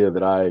an idea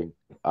that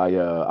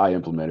I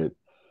implemented.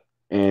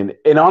 And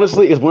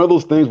honestly, it's one of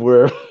those things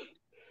where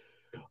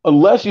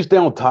unless you stay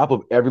on top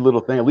of every little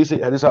thing, at least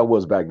that's how it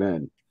was back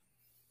then.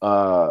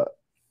 And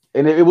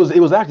it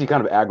was actually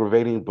kind of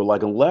aggravating, but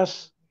like,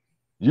 unless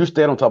you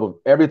stayed on top of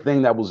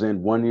everything that was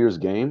in one year's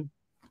game,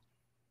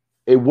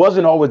 it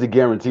wasn't always a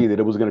guarantee that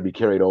it was going to be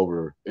carried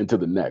over into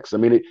the next. I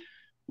mean,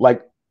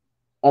 like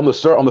on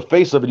the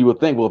face of it, you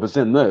would think, well, if it's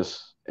in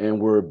this and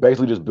we're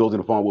basically just building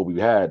upon what we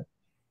had,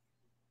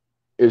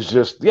 it's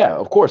just, yeah,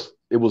 of course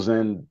it was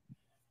in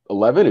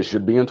 11, it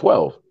should be in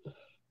 12.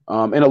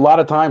 And a lot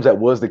of times that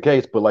was the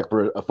case, but like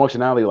for a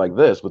functionality like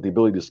this with the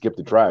ability to skip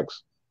the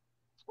tracks,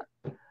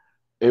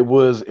 it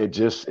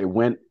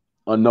went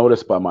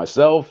unnoticed by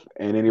myself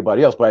and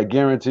anybody else. But I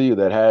guarantee you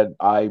that had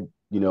I,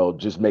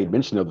 just made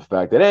mention of the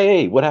fact that,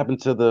 hey, what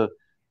happened to the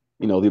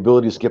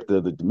ability to skip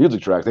the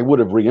music tracks, they would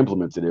have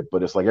re-implemented it.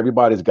 But it's like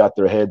everybody's got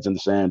their heads in the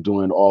sand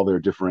doing all their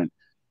different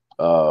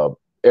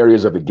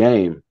areas of the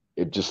game.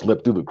 It just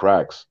slipped through the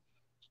cracks.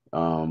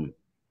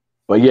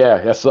 But yeah,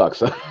 that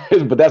sucks.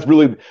 But that's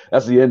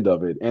the end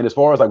of it. And as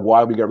far as like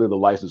why we got rid of the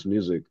licensed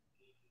music,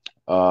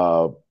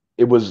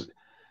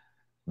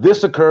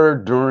 this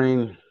occurred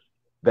during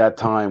that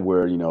time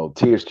where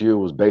THQ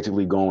was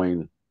basically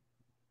going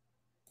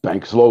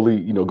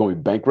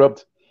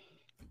bankrupt.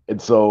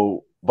 And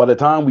so by the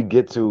time we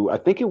get to, I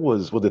think it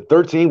was it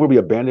 13 where we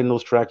abandoned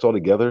those tracks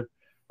altogether,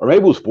 or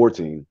maybe it was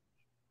 14,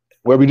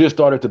 where we just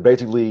started to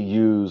basically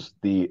use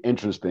the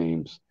entrance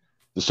themes,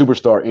 the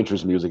superstar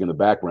entrance music in the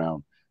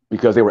background,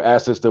 because they were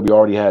assets that we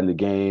already had in the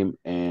game.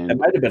 And it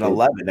might have been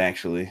 11,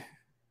 actually.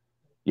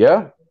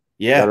 Yeah?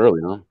 Yeah. That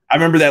early, huh? I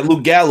remember that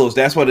Luke Gallows.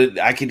 That's what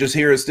I can just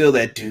hear it still,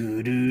 that do.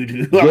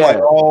 I'm Yeah.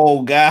 like,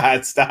 oh,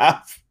 God,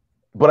 stop.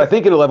 But I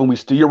think in 11,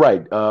 you're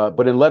right.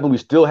 But in 11, we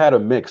still had a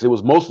mix. It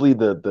was mostly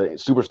the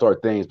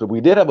superstar things, but we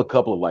did have a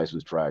couple of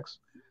licensed tracks.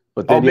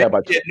 But then,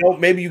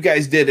 maybe you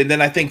guys did. And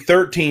then I think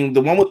 13,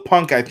 the one with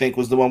Punk, I think,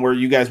 was the one where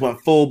you guys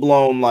went full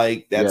blown,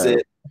 like, that's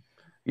it.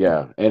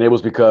 Yeah, and it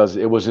was because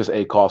it was just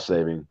a cost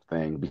saving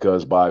thing.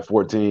 Because by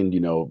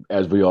 14,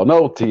 as we all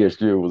know,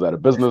 THQ was out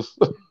of business.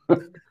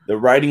 The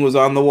writing was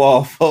on the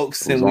wall,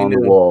 folks. It was on the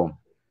wall.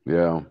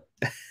 Yeah.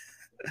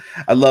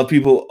 I love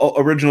people.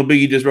 Original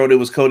Biggie just wrote it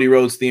was Cody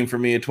Rhodes' theme for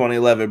me in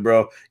 2011,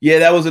 bro. Yeah,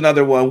 that was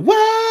another one.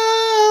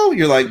 Wow,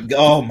 you're like,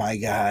 oh my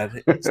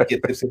God,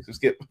 skip.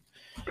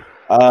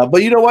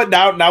 But you know what?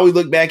 Now we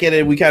look back at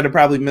it, we kind of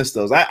probably missed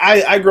those.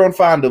 I grown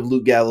fond of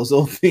Luke Gallows'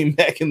 old theme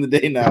back in the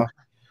day. Now,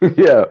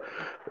 yeah.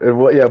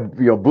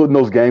 Booting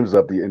those games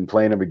up and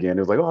playing them again.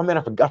 It was like, oh man,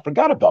 I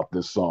forgot about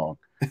this song.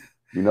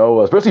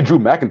 Especially Drew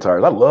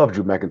McIntyre's. I love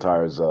Drew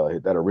McIntyre's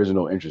that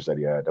original interest that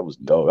he had. That was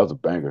dope. That was a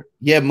banger.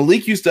 Yeah,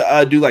 Malik used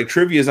to do like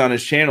trivias on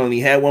his channel, and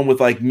he had one with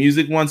like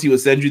music once. He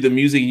would send you the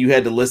music, and you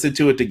had to listen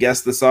to it to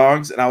guess the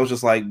songs. And I was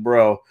just like,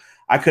 bro,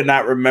 I could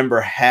not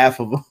remember half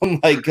of them,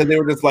 like because they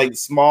were just like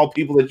small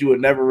people that you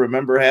would never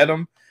remember had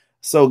them.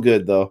 So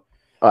good though.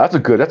 That's a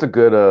good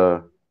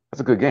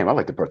game. I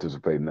like to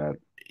participate in that.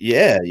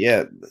 Yeah.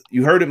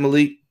 You heard it,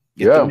 Malik.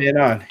 Get the man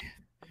on.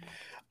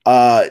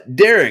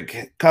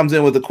 Derek comes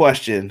in with a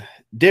question.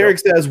 Derek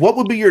says, what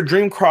would be your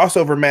dream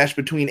crossover match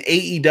between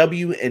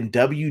AEW and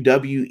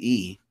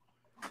WWE?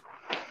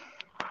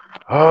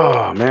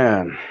 Oh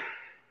man.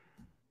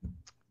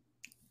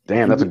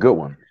 Damn, that's a good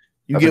one.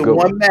 You get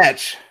one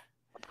match.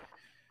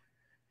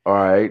 All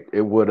right.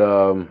 It would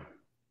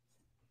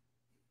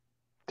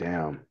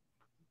damn.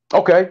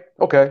 Okay.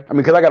 I mean,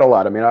 because I got a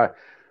lot. I mean, I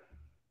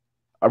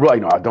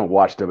really I don't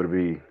watch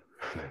WWE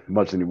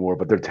much anymore,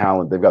 but their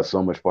talent, they've got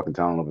so much fucking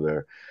talent over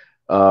there.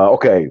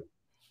 Okay,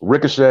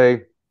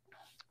 Ricochet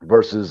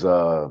versus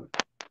oh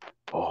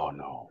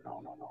no.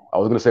 I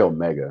was gonna say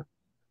Omega.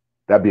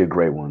 That'd be a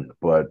great one,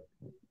 but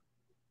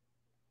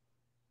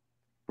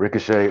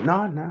Ricochet.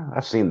 No,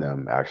 I've seen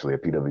them actually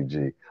at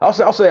PWG.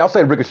 I'll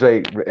say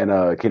Ricochet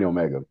and Kenny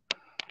Omega.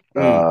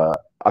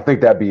 I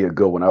think that'd be a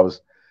good one. I was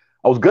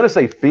gonna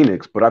say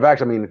Phoenix, but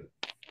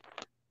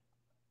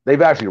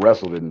they've actually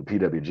wrestled in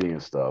PWG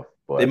and stuff.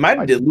 But they might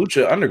have did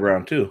Lucha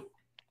Underground too.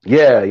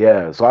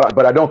 Yeah. So,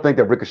 but I don't think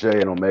that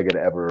Ricochet and Omega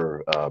had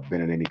ever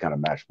been in any kind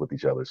of match with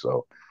each other.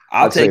 So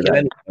I'll take it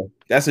anyway.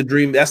 That's a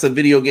dream. That's a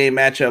video game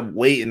matchup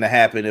waiting to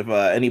happen if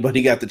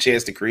anybody got the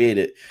chance to create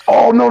it.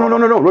 Oh no!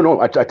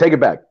 I take it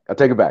back.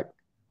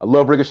 I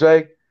love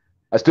Ricochet.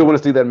 I still want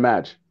to see that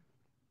match.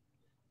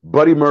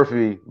 Buddy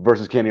Murphy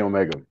versus Kenny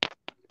Omega.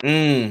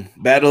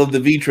 Battle of the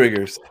V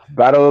Triggers.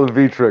 Battle of the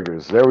V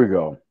Triggers. There we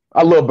go.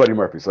 I love Buddy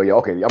Murphy. So yeah,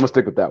 okay, I'm gonna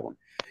stick with that one.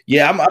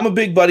 Yeah, I'm a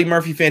big Buddy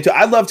Murphy fan too.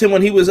 I loved him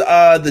when he was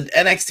the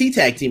NXT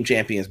Tag Team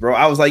Champions, bro.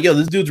 I was like, yo,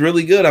 this dude's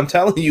really good. I'm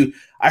telling you.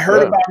 I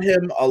heard about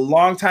him a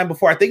long time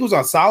before. I think it was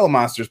on Solid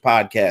Monsters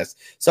podcast.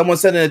 Someone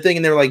said in a thing,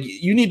 and they were like,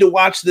 you need to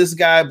watch this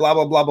guy, blah,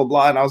 blah, blah, blah,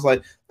 blah. And I was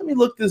like, let me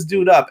look this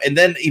dude up. And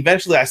then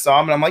eventually I saw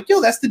him, and I'm like,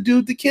 yo, that's the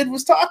dude the kid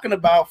was talking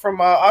about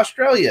from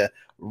Australia.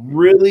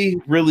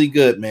 Really, really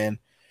good, man.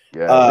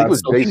 Yeah, I think it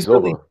was Jay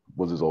Silva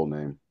was his old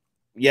name.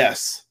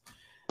 Yes.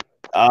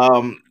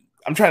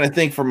 I'm trying to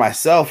think for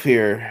myself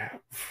here.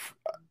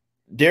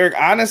 Derek,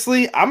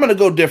 honestly, I'm going to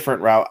go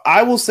different route.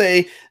 I will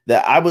say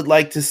that I would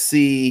like to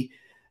see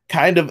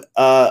kind of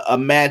a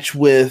match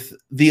with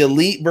the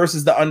Elite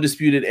versus the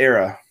Undisputed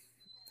Era.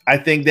 I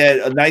think that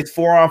a nice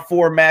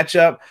 4-on-4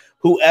 matchup,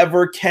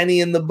 whoever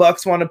Kenny and the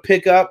Bucks want to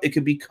pick up, it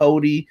could be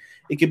Cody,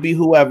 it could be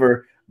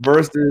whoever,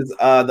 versus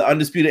the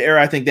Undisputed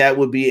Era. I think that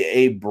would be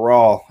a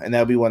brawl, and that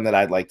would be one that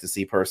I'd like to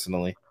see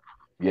personally.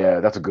 Yeah,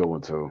 that's a good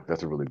one too.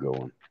 That's a really good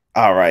one.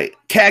 All right.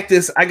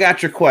 Cactus, I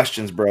got your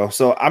questions, bro.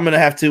 So I'm going to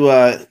have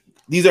to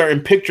these are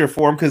in picture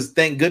form because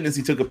thank goodness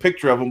he took a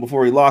picture of them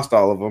before he lost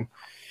all of them.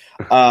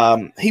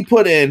 He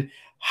put in,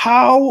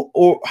 how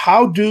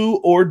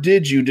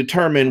did you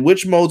determine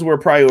which modes were a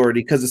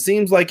priority? Because it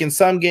seems like in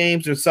some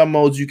games or some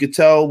modes you could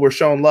tell we're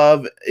showing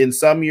love in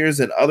some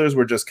years and others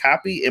were just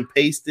copy and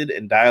pasted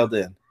and dialed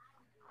in.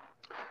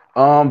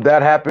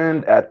 That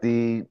happened at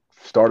the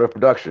start of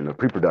production, of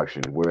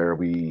pre-production, where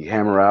we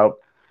hammer out,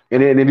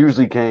 and it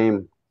usually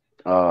came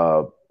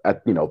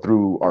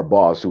through our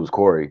boss, who was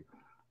Corey.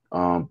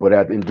 But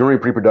during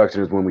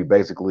pre-production is when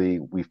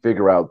we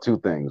figure out two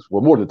things.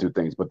 Well, more than two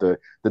things, but the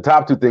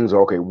top two things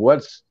are, okay,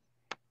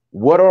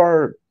 what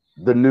are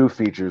the new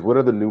features? What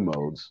are the new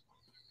modes?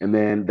 And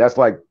then that's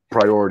like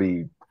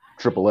priority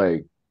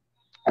AAA.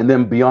 And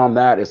then beyond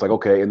that, it's like,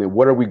 okay, and then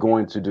what are we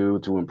going to do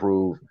to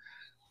improve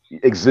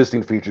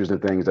existing features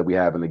and things that we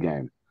have in the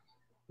game?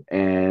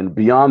 And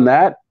beyond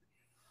that,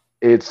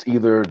 it's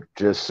either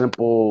just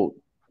simple,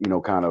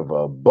 kind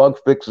of bug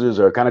fixes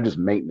or kind of just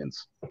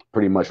maintenance,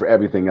 pretty much, for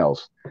everything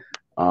else.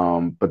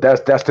 But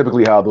that's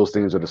typically how those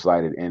things are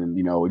decided. And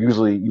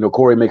usually,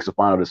 Corey makes the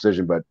final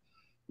decision, but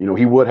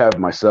he would have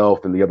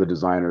myself and the other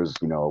designers.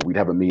 We'd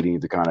have a meeting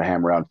to kind of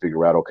hammer out and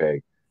figure out,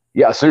 okay,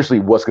 yeah, essentially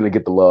what's going to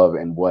get the love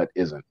and what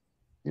isn't.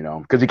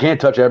 Because you can't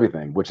touch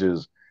everything, which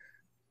is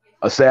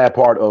a sad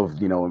part of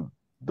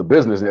the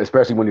business,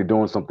 especially when you're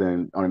doing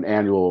something on an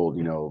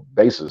annual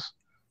basis.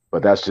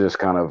 But that's just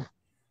kind of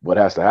what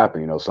has to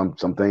happen.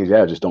 Some things,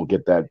 just don't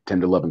get that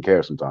tender love and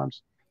care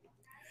sometimes.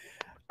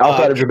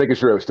 Outside of just making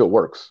sure it still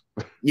works.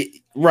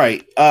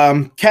 Right.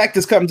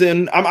 Cactus comes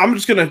in. I'm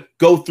just going to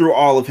go through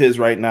all of his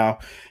right now.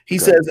 He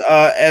says,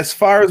 as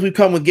far as we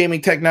come with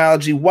gaming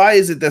technology, why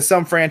is it that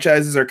some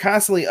franchises are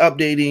constantly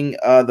updating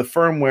the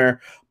firmware,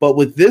 but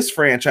with this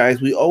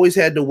franchise, we always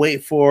had to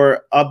wait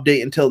for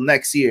update until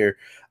next year?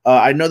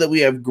 I know that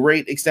we have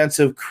great,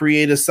 extensive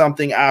creative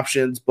something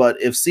options,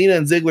 but if Cena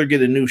and Ziggler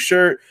get a new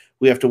shirt,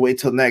 we have to wait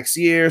till next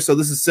year. So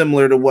this is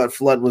similar to what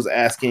Flood was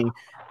asking,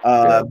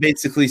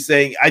 basically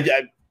saying,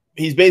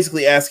 he's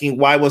basically asking,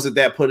 why wasn't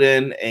that put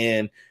in?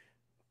 And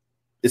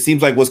it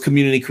seems like was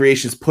community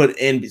creations put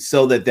in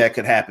so that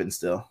could happen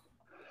still.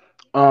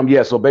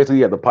 So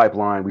basically, the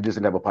pipeline, we just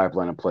didn't have a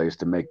pipeline in place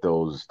to make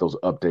those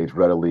updates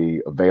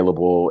readily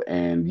available.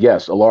 And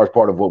yes, a large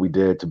part of what we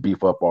did to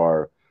beef up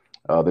our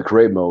the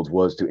create modes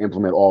was to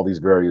implement all these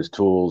various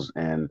tools.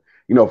 And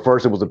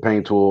first it was the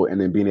paint tool,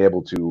 and then being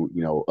able to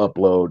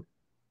upload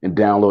and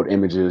download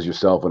images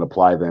yourself and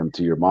apply them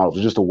to your models.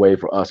 It's just a way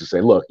for us to say,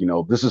 look,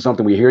 this is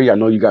something we hear you. I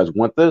know you guys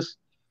want this.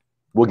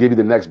 We'll give you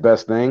the next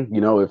best thing.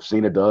 If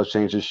Cena does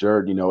change his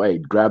shirt, hey,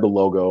 grab the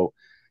logo,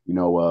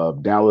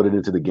 download it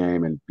into the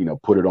game and,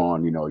 put it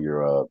on,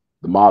 your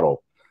the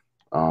model.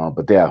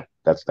 But yeah,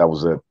 that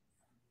was it.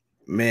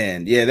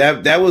 Man, yeah,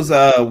 that was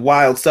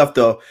wild stuff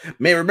though.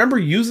 Man, remember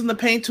using the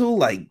paint tool?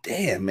 Like,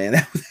 damn, man,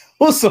 that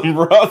was some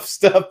rough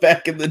stuff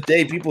back in the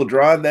day. People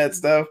drawing that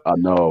stuff. I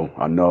know.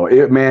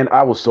 Man,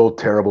 I was so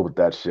terrible with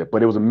that shit,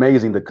 but it was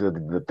amazing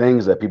the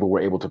things that people were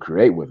able to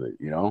create with it.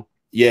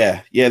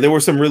 Yeah, there were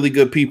some really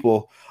good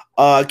people.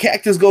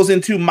 Cactus goes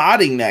into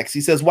modding next.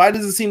 He says, why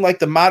does it seem like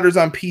the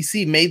modders on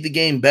PC made the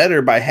game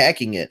better by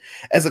hacking it?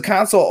 As a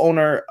console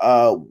owner,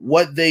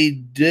 what they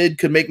did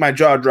could make my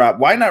jaw drop.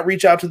 Why not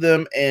reach out to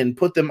them and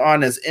put them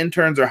on as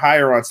interns or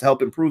hire-ons to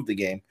help improve the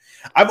game?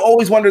 I've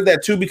always wondered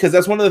that too, because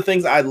that's one of the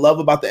things I love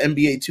about the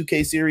NBA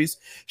 2K series.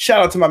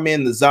 Shout out to my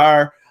man, the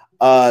Czar.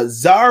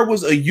 Czar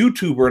was a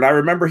YouTuber, and I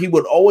remember he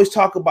would always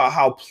talk about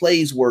how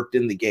plays worked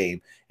in the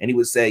game. And he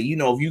would say, you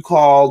know, if you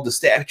call the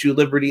Statue of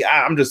Liberty,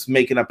 I'm just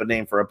making up a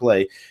name for a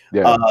play.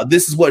 Yeah.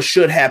 This is what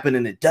should happen,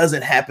 and it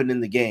doesn't happen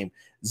in the game.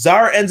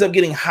 Czar ends up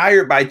getting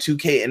hired by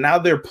 2K, and now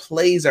their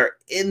plays are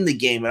in the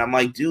game. And I'm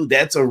like, dude,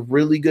 that's a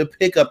really good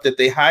pickup that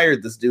they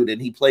hired this dude.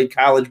 And he played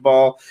college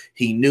ball.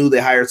 He knew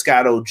they hired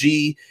Scott OG.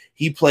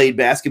 He played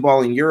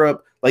basketball in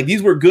Europe. Like,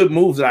 these were good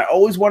moves. And I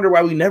always wonder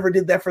why we never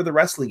did that for the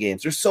wrestling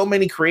games. There's so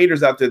many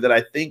creators out there that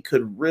I think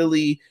could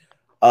really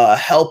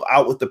help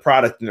out with the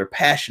product, and they're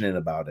passionate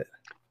about it.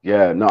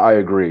 Yeah, no, I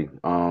agree.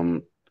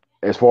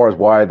 As far as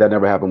why that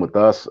never happened with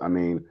us, I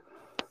mean,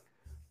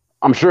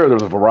 I'm sure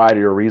there's a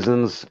variety of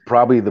reasons.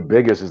 Probably the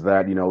biggest is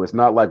that, you know, it's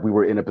not like we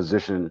were in a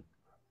position,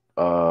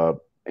 and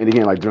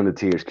again, like during the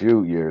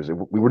THQ years,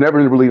 we were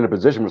never really in a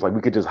position where it's like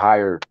we could just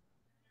hire,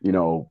 you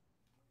know,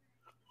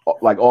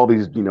 like all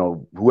these, you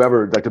know,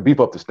 whoever, like to beef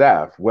up the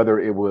staff, whether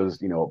it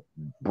was, you know,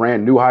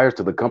 brand new hires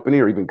to the company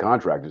or even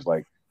contractors.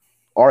 Like,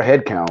 our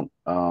headcount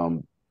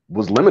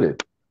was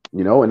limited.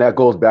 You know, and that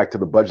goes back to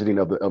the budgeting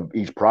of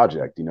each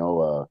project. You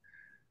know,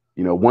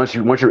 once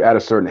you're at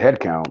a certain head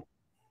count,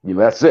 you know,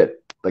 that's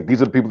it. Like,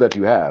 these are the people that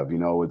you have. You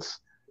know,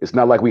 it's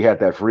not like we had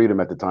that freedom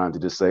at the time to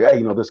just say, hey,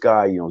 you know, this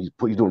guy, you know,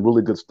 he's doing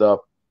really good stuff.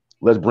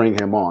 Let's bring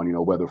him on. You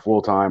know, whether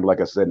full time, like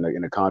I said,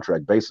 in a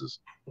contract basis.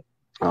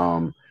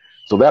 So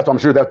I'm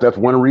sure that's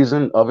one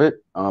reason of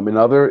it.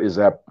 Another is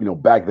that, you know,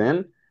 back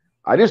then,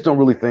 I just don't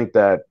really think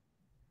that,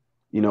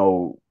 you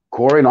know,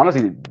 Corey and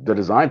honestly the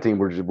design team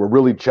were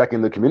really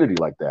checking the community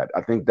like that.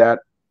 I think that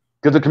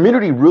because the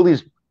community really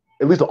is,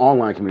 at least the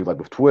online community, like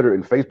with Twitter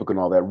and Facebook and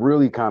all that,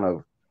 really kind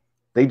of,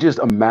 they just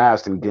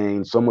amassed and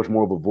gained so much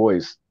more of a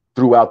voice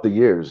throughout the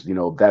years, you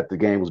know, that the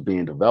game was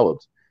being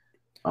developed.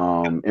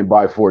 And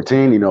by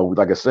 14, you know,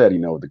 like I said, you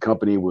know, the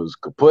company was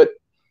kaput,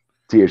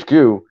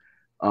 THQ.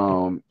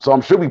 So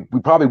I'm sure we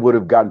probably would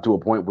have gotten to a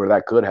point where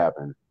that could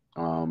happen.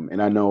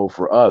 And I know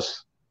for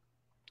us,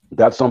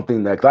 that's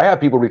something that, 'cause I have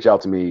people reach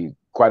out to me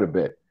quite a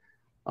bit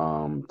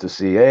to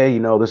see, hey, you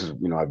know, this is,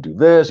 you know, I do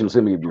this, you know,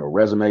 send me, you know,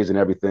 resumes and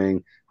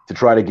everything to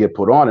try to get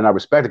put on. And I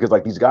respect it because,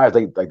 like, these guys,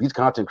 these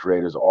content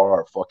creators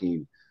are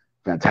fucking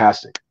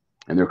fantastic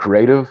and they're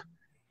creative.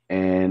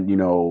 And, you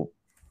know,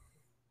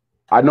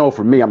 I know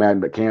for me, I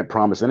mean, I can't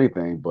promise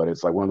anything, but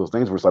it's like one of those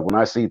things where it's like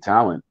when I see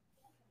talent,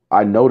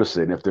 I notice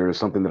it. And if there is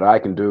something that I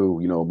can do,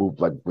 you know, move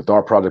like with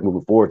our project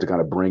moving forward to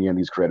kind of bring in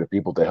these creative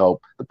people to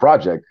help the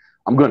project,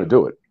 I'm going to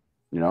do it,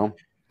 you know,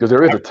 because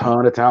there is a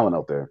ton of talent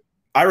out there.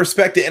 I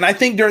respect it. And I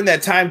think during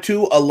that time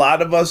too, a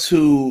lot of us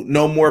who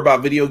know more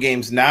about video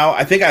games now,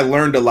 I think I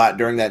learned a lot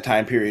during that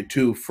time period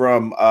too,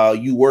 from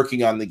you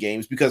working on the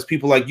games, because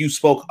people like you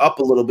spoke up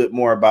a little bit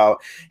more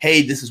about,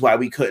 hey, this is why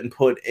we couldn't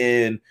put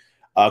in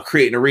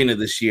Create an Arena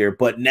this year,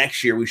 but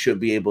next year we should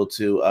be able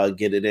to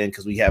get it in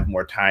because we have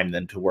more time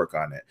then to work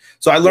on it.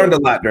 So I learned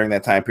a lot during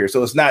that time period.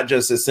 So it's not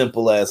just as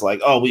simple as like,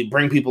 oh, we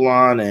bring people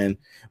on, and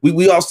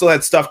we also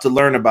had stuff to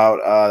learn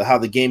about how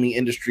the gaming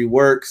industry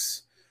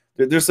works.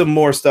 There's some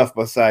more stuff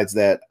besides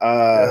that.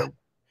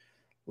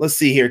 Let's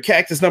see here.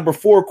 Cactus number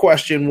 4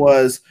 question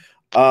was,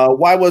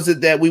 why was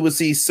it that we would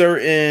see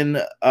certain,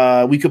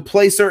 we could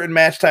play certain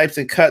match types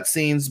and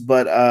cutscenes,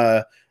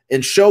 but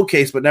in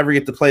Showcase, but never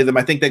get to play them?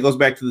 I think that goes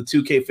back to the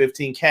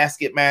 2K15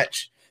 casket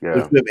match,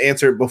 which we have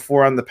answered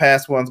before on the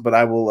past ones, but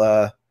I will,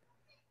 I'll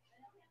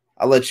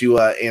let you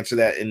answer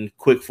that in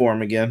quick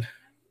form again.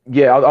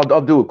 Yeah,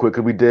 I'll do it quick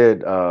because we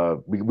did.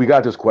 We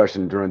got this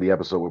question during the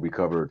episode where we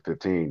covered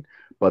 15.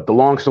 But the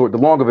long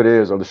of it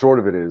is, or the short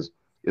of it is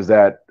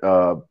that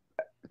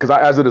because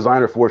as a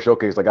designer for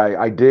Showcase, like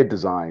I did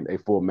design a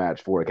full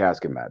match for a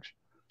casket match,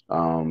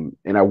 and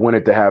I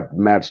wanted to have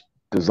match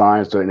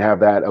designs and have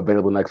that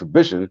available in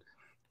exhibition,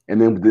 and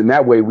then in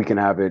that way we can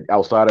have it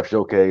outside of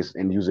Showcase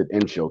and use it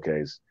in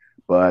Showcase.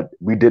 But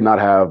we did not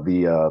have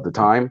the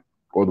time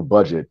or the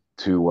budget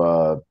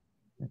to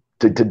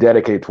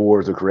dedicate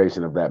towards the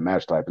creation of that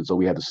match type, and so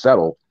we had to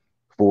settle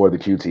for the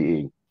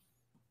QTE.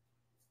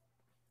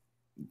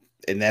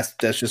 And that's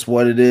just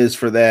what it is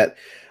for that.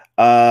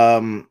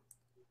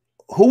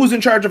 Who was in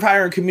charge of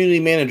hiring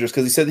community managers?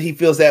 Because he said that he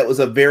feels that was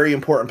a very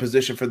important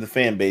position for the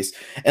fan base.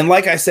 And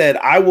like I said,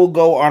 I will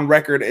go on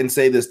record and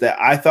say this,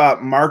 that I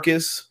thought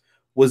Marcus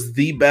was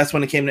the best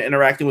when it came to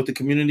interacting with the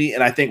community.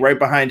 And I think right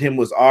behind him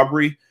was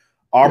Aubrey.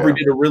 Aubrey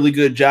did a really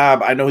good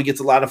job. I know he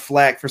gets a lot of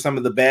flack for some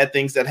of the bad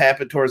things that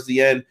happened towards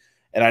the end.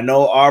 And I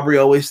know Aubrey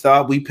always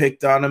thought we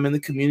picked on him in the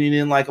community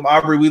and like him.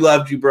 Aubrey, we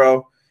loved you,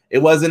 bro. It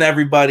wasn't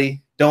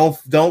everybody.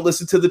 Don't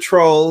listen to the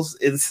trolls.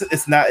 It's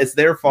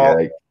their fault.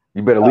 Yeah,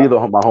 you better leave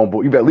my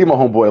homeboy. You better leave my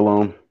homeboy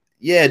alone.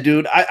 Yeah,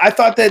 dude. I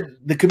thought that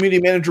the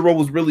community manager role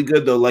was really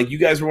good though. Like you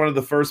guys were one of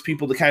the first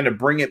people to kind of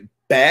bring it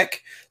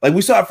back. Like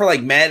we saw it for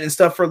like Madden and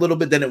stuff for a little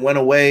bit, then it went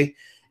away.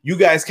 You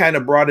guys kind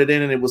of brought it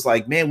in, and it was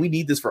like, man, we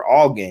need this for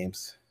all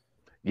games.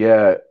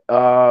 Yeah,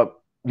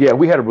 yeah,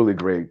 we had really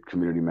great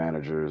community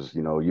managers.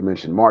 You know, you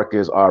mentioned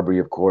Marcus, Aubrey,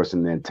 of course,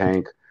 and then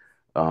Tank.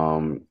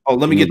 Oh,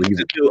 let me get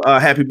to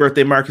happy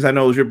birthday, Marcus. I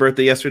know it was your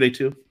birthday yesterday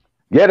too.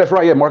 Yeah, that's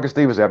right. Yeah, Marcus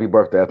Stevens, happy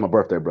birthday. That's my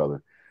birthday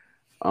brother.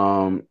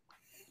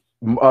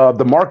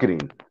 The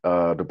marketing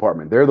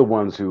department, they're the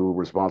ones who were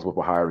responsible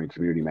for hiring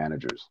community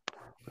managers.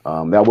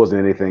 That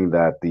wasn't anything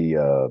that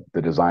the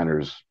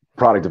designers,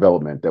 product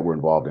development that were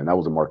involved in. That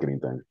was a marketing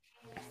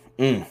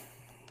thing.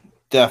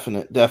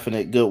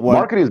 Definite good one.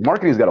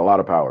 Marketing's got a lot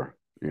of power.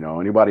 You know,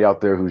 anybody out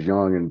there who's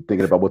young and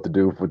thinking about what to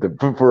do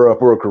for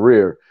a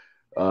career,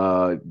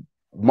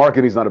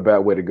 marketing's not a bad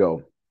way to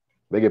go.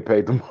 They get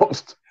paid the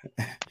most.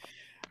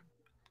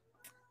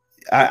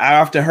 I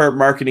often heard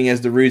marketing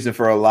as the reason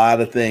for a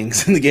lot of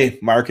things in the game.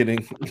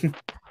 Marketing.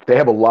 They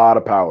have a lot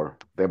of power.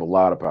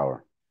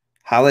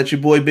 Holla at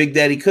your boy Big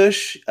Daddy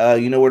Kush.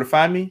 You know where to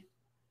find me.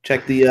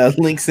 Check the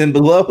links in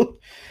below.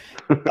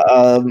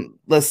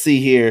 Let's see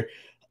here.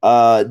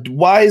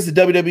 Why is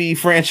the WWE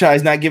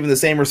franchise not given the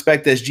same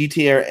respect as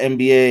GTA or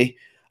NBA?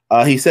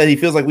 He said he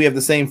feels like we have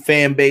the same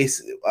fan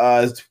base.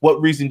 What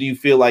reason do you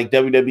feel like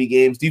WWE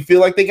games? Do you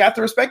feel like they got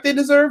the respect they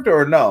deserved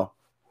or no?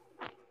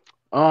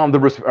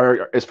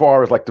 As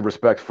far as like the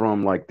respect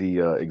from like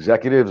the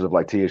executives of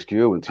like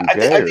THQ and 2K.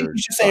 I think you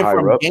should say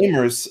from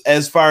gamers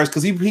as far as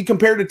because he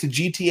compared it to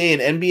GTA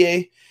and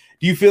NBA.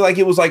 Do you feel like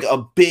it was like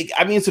a big?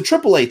 I mean, it's a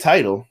AAA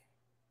title.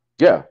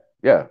 Yeah.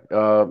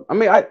 I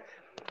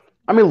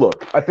mean,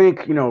 look, I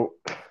think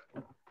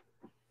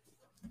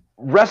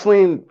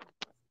wrestling.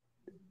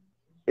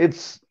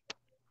 It's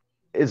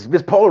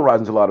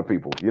polarizing to a lot of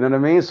people. You know what I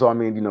mean? So I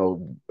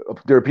mean,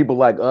 there are people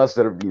like us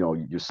that are,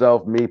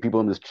 yourself, me, people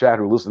in this chat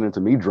who are listening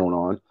to me drone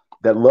on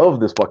that love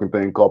this fucking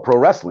thing called pro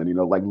wrestling.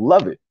 Like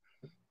love it.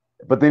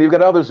 But then you've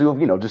got others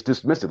who just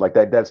dismiss it. Like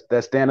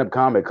that stand-up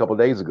comic a couple of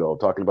days ago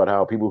talking about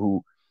how people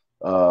who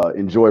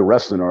enjoy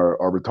wrestling are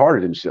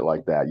retarded and shit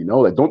like that.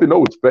 Like don't they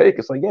know it's fake?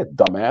 It's like, yeah,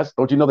 dumbass.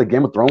 Don't you know that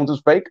Game of Thrones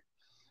is fake?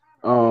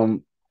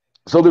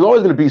 So there's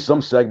always going to be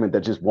some segment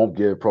that just won't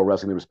give pro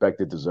wrestling the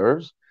respect it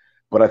deserves.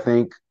 But I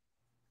think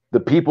the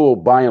people,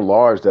 by and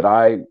large, that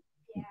I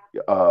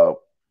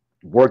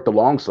worked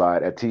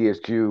alongside at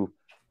THQ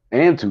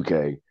and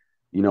 2K,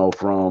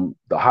 from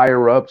the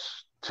higher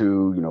ups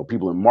to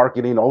people in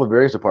marketing, all the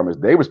various departments,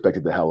 they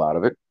respected the hell out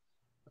of it.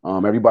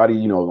 Everybody,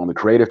 on the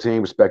creative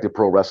team respected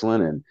pro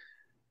wrestling, and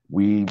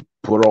we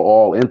put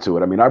all into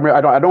it. I mean, I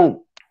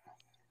don't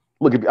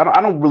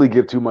really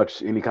give too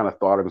much any kind of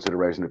thought or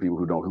consideration to people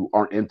who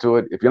aren't into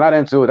it. If you're not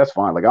into it, that's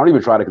fine. Like I don't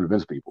even try to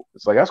convince people.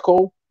 It's like that's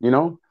cool,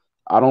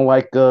 I don't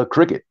like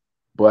cricket,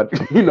 but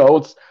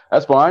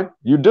that's fine.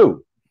 You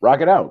do rock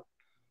it out.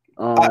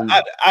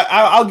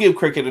 I'll give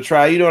cricket a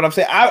try. You know what I'm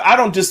saying? I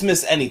don't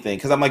dismiss anything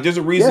because I'm like, there's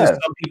a reason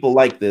some people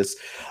like this.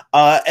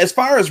 As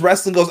far as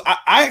wrestling goes, I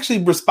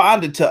actually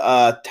responded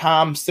to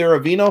Tom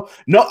Saravino.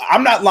 No,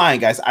 I'm not lying,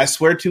 guys. I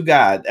swear to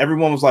God,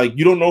 everyone was like,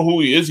 you don't know who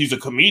he is. He's a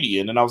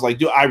comedian. And I was like,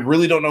 dude, I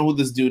really don't know who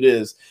this dude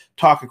is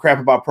talking crap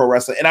about pro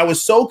wrestling. And I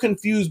was so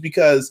confused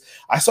because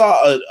I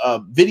saw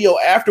a video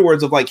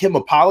afterwards of like him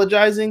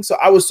apologizing. So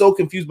I was so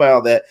confused by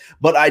all that.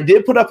 But I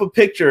did put up a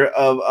picture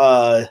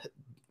of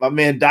my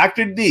man,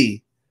 Dr.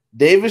 D,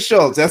 David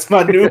Schultz. That's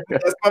my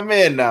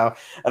man now.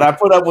 And I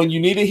put up When You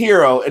Need a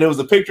Hero, and it was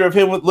a picture of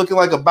him looking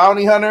like a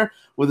bounty hunter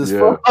with his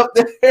phone up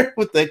there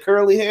with that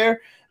curly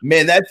hair.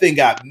 Man, that thing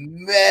got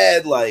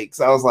mad likes.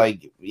 I was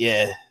like,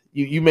 yeah,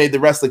 you made the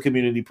wrestling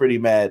community pretty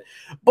mad.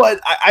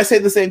 But I say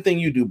the same thing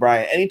you do,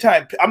 Brian.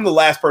 Anytime I'm the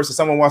last person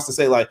someone wants to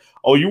say like,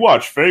 oh, you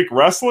watch fake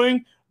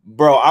wrestling?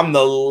 Bro, I'm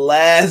the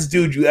last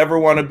dude you ever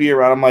want to be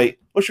around. I'm like,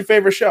 what's your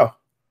favorite show?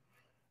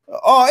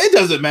 Oh, it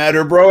doesn't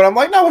matter, bro. And I'm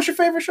like, no, what's your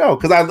favorite show?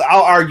 Because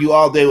I'll argue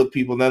all day with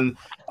people. And then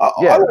I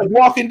like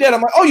Walking Dead.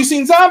 I'm like, oh, you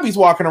seen zombies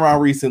walking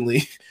around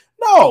recently?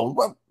 No.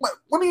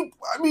 What do you?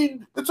 I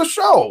mean, it's a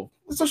show.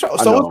 It's a show.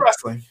 So it's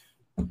wrestling.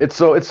 It's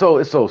so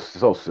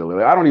silly.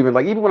 Like, I don't even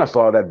like. Even when I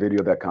saw that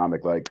video of that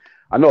comic, like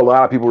I know a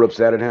lot of people were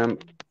upset at him.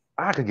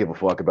 I could give a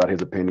fuck about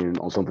his opinion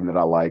on something that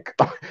I like.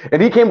 And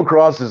he came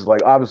across as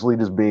like obviously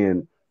just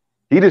being.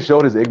 He just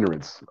showed his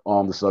ignorance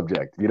on the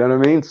subject. You know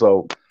what I mean?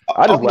 So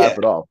I just laugh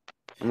it off.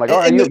 I'm like, all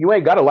right, you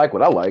ain't got to like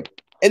what I like.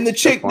 And the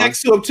chick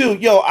next to him, too.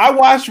 Yo, I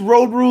watched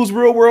Road Rules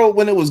Real World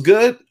when it was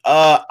good.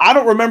 I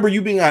don't remember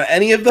you being on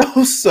any of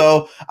those,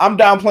 so I'm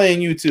downplaying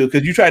you, too,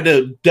 because you tried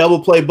to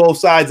double play both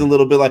sides a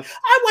little bit. Like,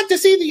 I went to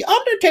see The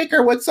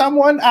Undertaker with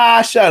someone.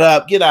 Shut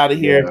up. Get out of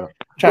here.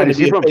 Yeah.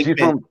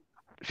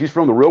 She's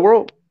from the Real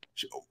World?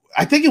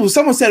 I think it was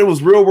someone said it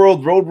was Real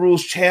World Road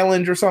Rules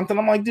Challenge or something.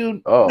 I'm like,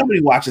 dude,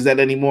 nobody watches that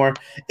anymore.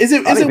 Is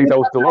it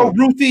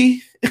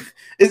Ruthie?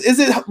 Is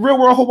it Real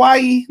World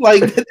Hawaii?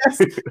 Like,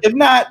 if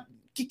not,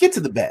 get to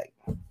the bag.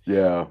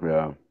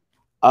 Yeah.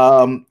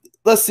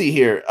 Let's see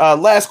here.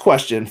 Last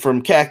question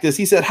from Cactus.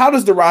 He said, how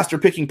does the roster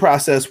picking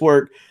process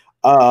work?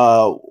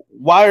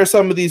 why are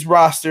some of these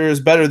rosters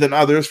better than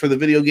others for the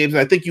video games?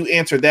 And I think you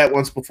answered that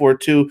once before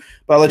too,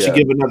 but I'll let you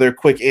give another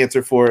quick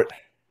answer for it.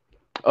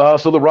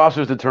 So the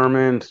roster is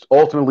determined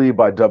ultimately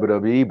by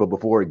WWE, but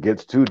before it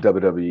gets to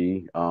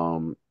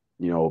WWE,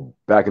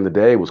 back in the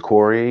day it was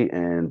Corey,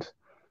 and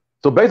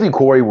so basically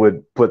Corey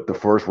would put the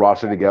first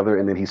roster together,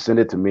 and then he send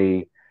it to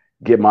me,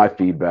 get my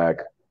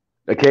feedback.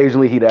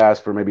 Occasionally he'd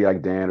ask for maybe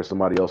like Dan or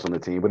somebody else on the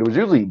team, but it was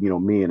usually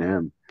me and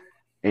him,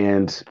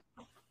 and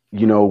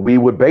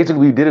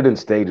we did it in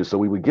stages. So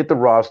we would get the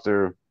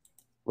roster,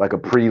 like a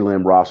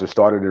prelim roster,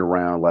 started it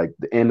around like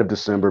the end of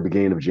December,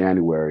 beginning of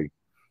January.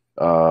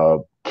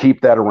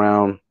 Keep that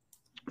around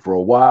for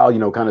a while,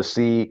 kind of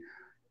see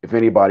if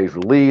anybody's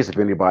released, if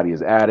anybody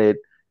is added,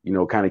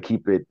 kind of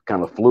keep it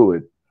kind of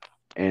fluid.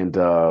 And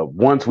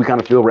once we kind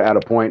of feel we're at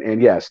a point,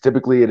 and yes,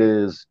 typically it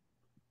is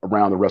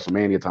around the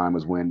WrestleMania time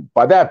is when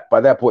by that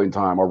point in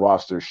time, our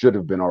roster should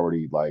have been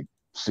already like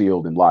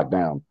sealed and locked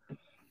down.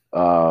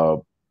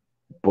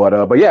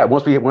 But yeah,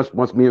 once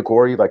me and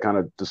Corey like kind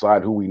of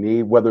decide who we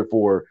need, whether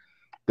for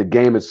the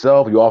game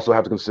itself, you also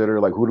have to consider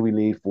like who do we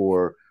need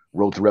for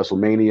Road to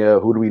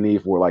WrestleMania, who do we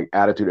need for like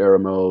Attitude Era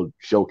Mode,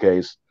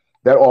 Showcase.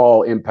 That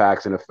all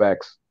impacts and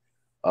affects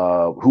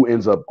who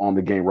ends up on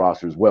the game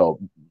roster as well,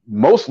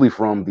 mostly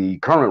from the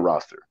current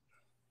roster,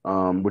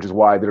 which is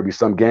why there'll be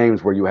some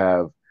games where you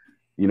have,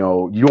 you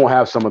don't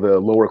have some of the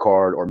lower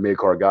card or mid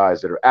card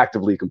guys that are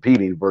actively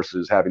competing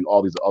versus having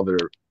all these other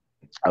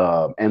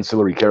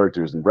ancillary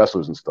characters and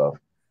wrestlers and stuff.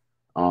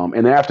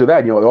 And after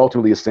that, it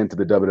ultimately is sent to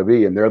the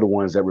WWE, and they're the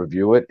ones that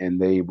review it, and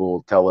they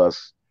will tell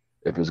us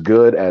if it's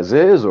good as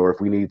is, or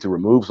if we need to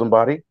remove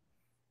somebody,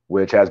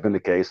 which has been the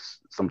case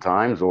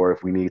sometimes, or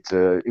if we need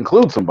to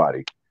include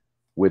somebody,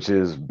 which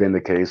has been the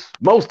case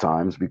most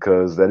times,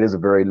 because that is a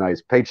very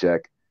nice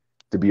paycheck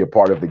to be a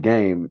part of the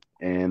game.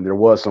 And there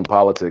was some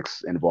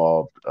politics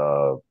involved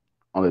on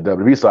the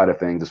WWE side of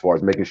things, as far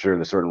as making sure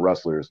that certain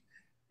wrestlers,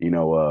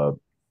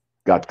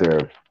 got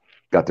their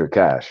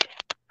cash.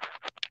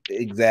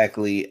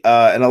 Exactly.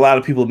 And a lot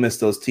of people miss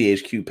those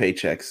THQ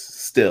paychecks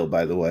still,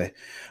 by the way.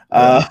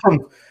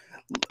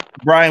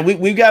 Brian,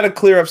 we've got to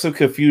clear up some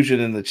confusion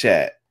in the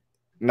chat.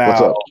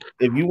 Now,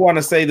 if you want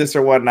to say this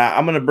or whatnot,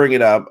 I'm going to bring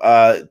it up.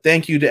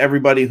 Thank you to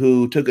everybody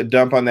who took a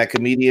dump on that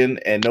comedian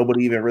and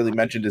nobody even really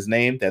mentioned his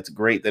name. That's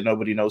great that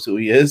nobody knows who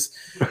he is.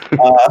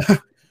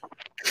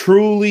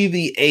 Truly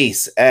the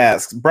Ace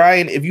asks,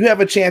 Brian, if you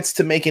have a chance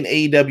to make an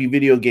AEW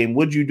video game,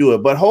 would you do it?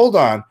 But hold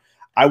on.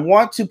 I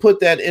want to put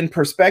that in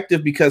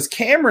perspective because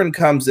Cameron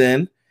comes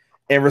in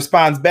and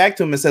responds back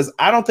to him and says,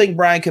 I don't think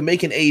Brian can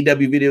make an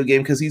AEW video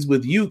game because he's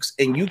with Ukes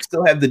and Ukes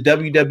still have the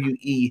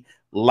WWE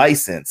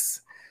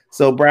license.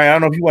 So, Brian, I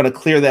don't know if you want to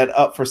clear that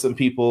up for some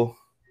people.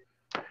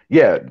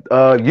 Yeah,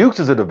 Ukes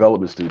is a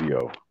development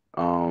studio.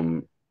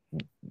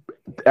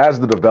 As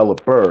the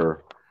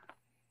developer,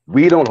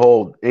 we don't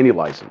hold any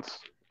license.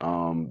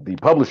 The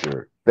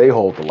publisher, they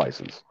hold the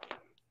license.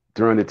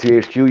 During the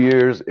THQ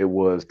years, it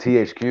was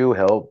THQ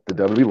held the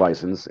WWE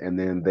license, and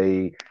then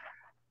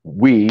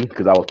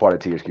because I was part of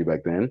THQ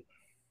back then,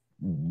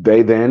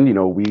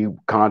 we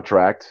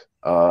contract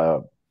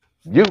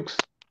Ukes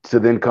to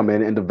then come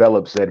in and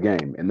develop said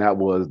game. And that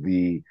was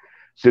the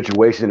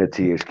situation at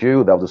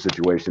THQ. That was the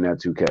situation at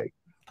 2K.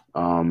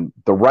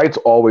 The rights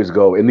always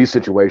go, in these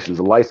situations,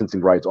 the licensing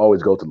rights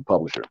always go to the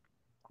publisher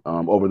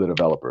over the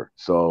developer.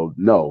 So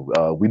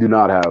no, we do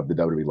not have the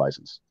WWE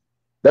license.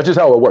 That's just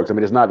how it works. I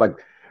mean, it's not like,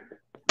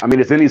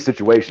 it's any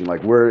situation.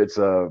 Like we're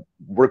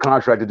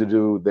contracted to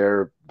do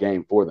their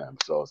game for them.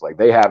 So it's like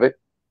they have it,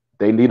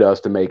 they need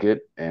us to make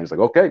it, and it's like,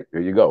 okay,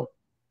 here you go.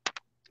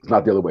 It's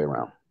not the other way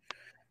around.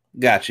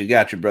 Got you,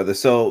 brother.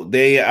 So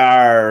they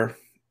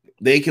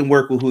can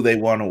work with who they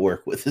want to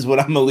work with, is what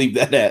I'm gonna leave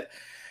that at.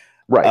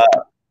 Right.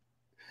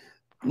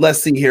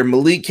 Let's see here.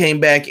 Malik came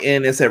back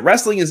in and said,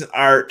 "Wrestling is an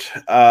art.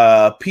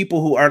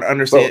 People who aren't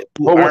understand."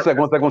 One sec.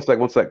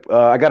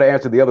 I got to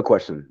answer the other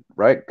question,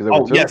 right?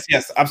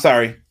 Yes. I'm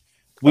sorry.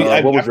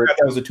 I forgot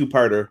that was a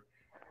two-parter.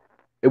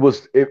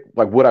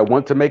 Would I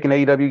want to make an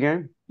AEW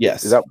game?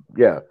 Yes.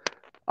 Yeah.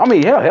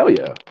 Hell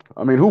yeah.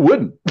 Who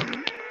wouldn't?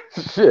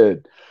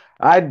 Shit.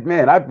 I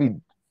very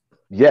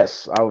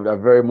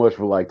much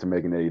would like to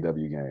make an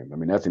AEW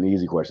game. That's an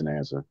easy question to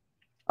answer.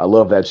 I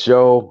love that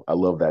show. I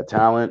love that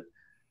talent.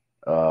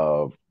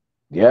 And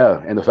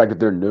the fact that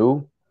they're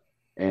new,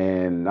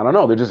 and I don't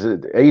know,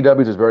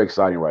 AEW is just very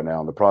exciting right now,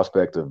 and the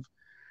prospect of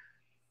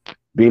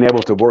being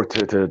able to work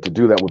to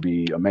do that would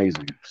be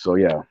amazing. So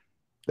yeah,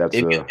 that's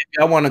if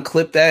y'all want to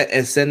clip that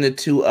and send it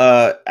to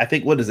I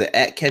think what is it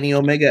at Kenny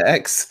Omega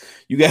X,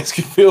 you guys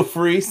can feel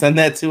free, send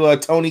that to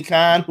Tony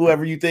Khan,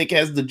 whoever you think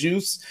has the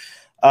juice.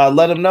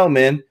 Let them know,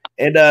 man,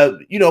 and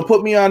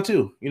put me on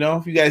too.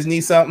 If you guys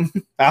need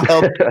something, I'll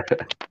help.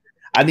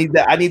 I need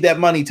that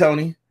money,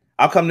 Tony.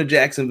 I'll come to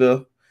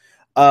Jacksonville.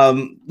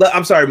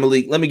 I'm sorry,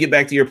 Malik. Let me get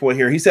back to your point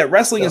here. He said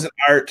wrestling is an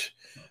art.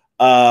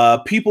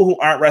 People who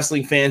aren't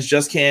wrestling fans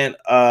just can't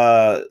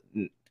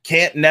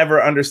can't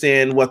never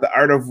understand what the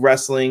art of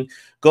wrestling.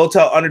 Go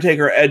tell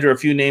Undertaker or Edge or a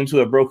few names who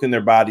have broken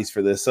their bodies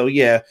for this. So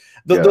yeah,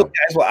 those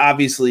guys will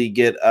obviously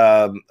get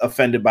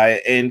offended by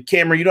it. And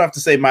Cameron, you don't have to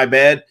say my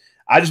bad.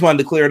 I just wanted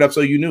to clear it up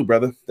so you knew,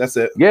 brother. That's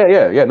it.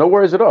 Yeah. No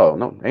worries at all.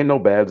 No, ain't no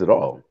bads at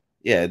all.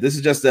 Yeah, this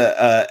is just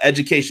a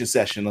education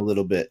session a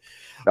little bit.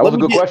 That was a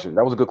good question.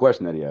 That was a good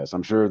question that he asked.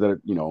 I'm sure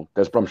that,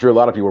 I'm sure a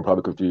lot of people are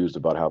probably confused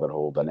about how that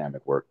whole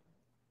dynamic worked.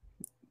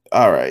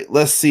 All right,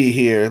 let's see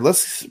here.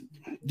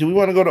 Do we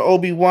want to go to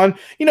Obi-Wan?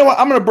 You know what?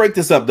 I'm going to break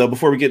this up, though,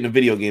 before we get into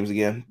video games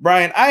again.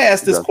 Brian, I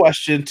asked this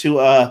question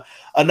to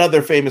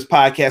another famous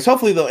podcast.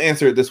 Hopefully they'll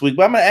answer it this week,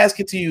 but I'm going to ask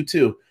it to you,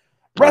 too.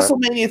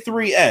 WrestleMania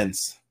 3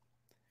 ends.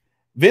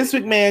 Vince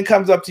McMahon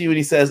comes up to you and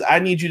he says, I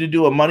need you to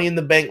do a Money in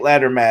the Bank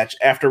ladder match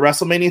after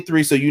WrestleMania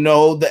 3, so you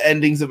know the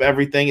endings of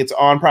everything. It's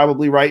on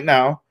probably right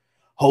now.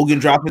 Hogan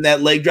dropping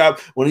that leg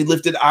drop when he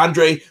lifted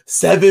Andre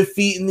 7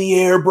 feet in the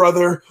air,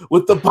 brother,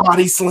 with the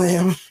body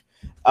slam.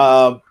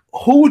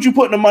 Who would you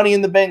put in a Money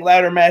in the Bank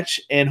ladder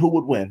match, and who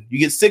would win? You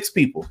get 6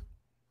 people.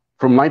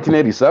 From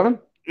 1987?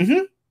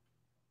 Mm-hmm.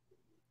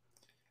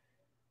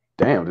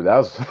 Damn, dude, that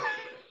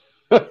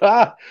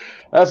was...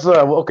 That's,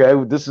 okay,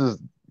 this is...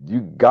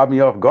 You got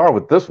me off guard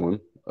with this one.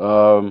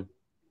 Damn.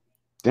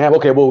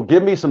 Okay. Well,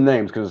 give me some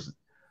names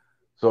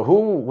so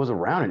who was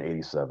around in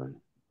 '87?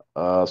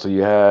 So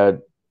you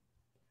had.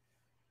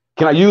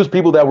 Can I use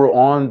people that were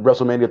on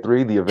WrestleMania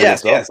 3, the event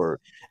itself? Yes.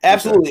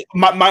 Absolutely.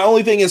 Okay. My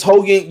only thing is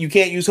Hogan. You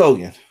can't use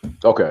Hogan.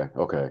 Okay.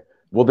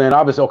 Well, then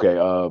obviously,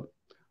 okay.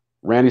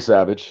 Randy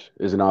Savage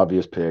is an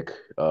obvious pick.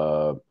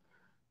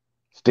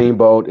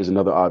 Steamboat is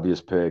another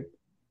obvious pick.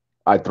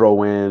 I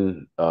throw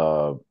in.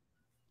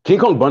 King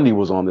Kong Bundy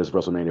was on this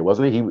WrestleMania,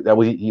 wasn't he?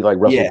 He like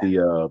wrestled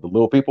the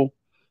little people.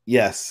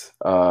 Yes.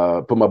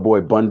 Put my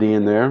boy Bundy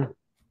in there.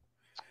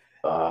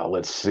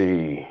 Let's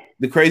see.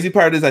 The crazy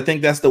part is I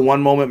think that's the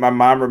one moment my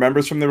mom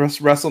remembers from the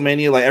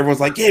WrestleMania. Like everyone's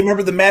like, "Yeah,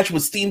 remember the match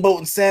with Steamboat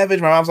and Savage?"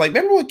 My mom's like,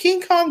 "Remember when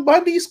King Kong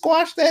Bundy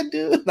squashed that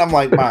dude?" And I'm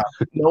like, "Mom,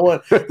 no one.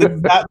 This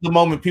is not the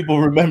moment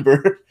people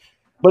remember."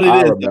 But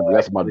I remember.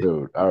 That's my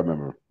dude. I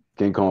remember.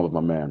 King Kong was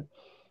my man.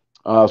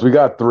 So we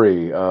got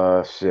 3.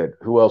 Shit.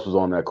 Who else was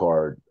on that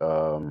card?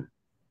 Who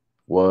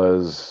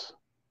else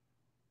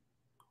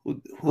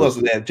was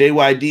that?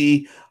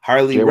 JYD,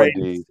 Harley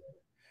Race.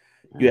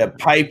 You had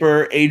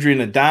Piper,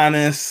 Adrian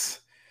Adonis,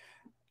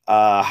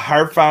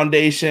 Heart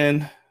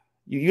Foundation.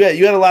 You had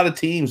a lot of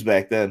teams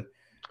back then.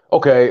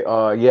 Okay.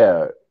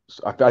 Yeah.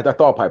 I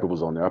thought Piper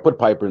was on there. I put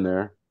Piper in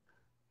there.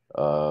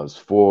 It's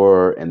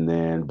 4, and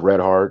then Bret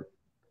Hart.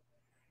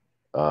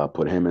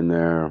 Put him in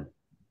there.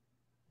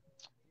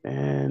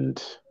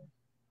 And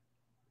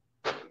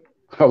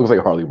I was like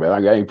Harley Race.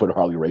 I ain't put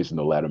Harley Race in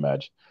the ladder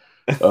match.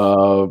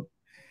 I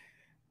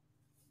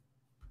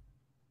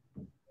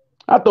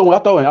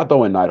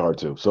throw in Neidhart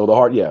too. So the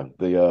Hart,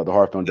 the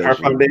Hart Foundation. Hart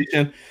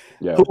Foundation.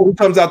 Yeah. Who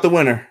comes out the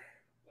winner?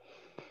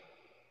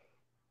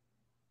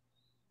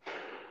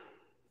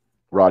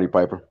 Roddy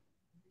Piper.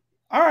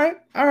 All right.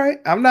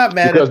 I'm not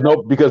mad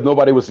because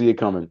nobody would see it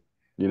coming.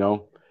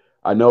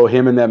 I know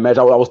him in that match.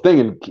 I was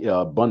thinking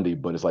Bundy,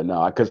 but it's like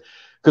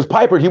because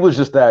Piper, he was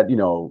just that,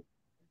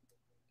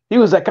 he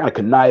was that kind of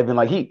conniving.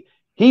 Like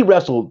he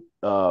wrestled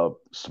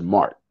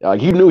smart.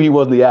 He knew he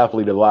wasn't the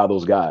athlete of a lot of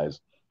those guys,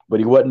 but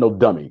he wasn't no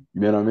dummy.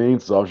 You know what I mean?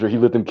 So I'm sure he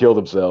let them kill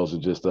themselves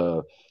and just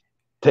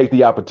take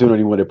the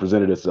opportunity when it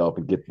presented itself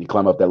and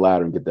climb up that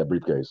ladder and get that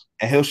briefcase.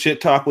 And he'll shit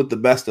talk with the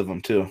best of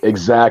them too.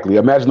 Exactly.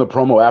 Imagine the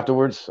promo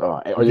afterwards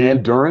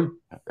and during.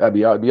 That'd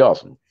be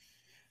awesome.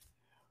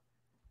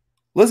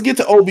 Let's get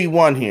to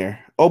Obi-Wan here.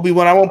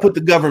 Obi-Wan, I won't put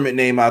the government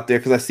name out there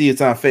because I see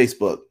it's on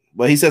Facebook.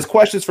 But he says,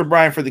 questions for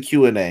Brian for the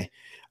Q&A.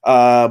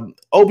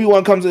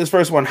 Obi-Wan comes in his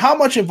first one. How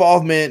much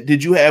involvement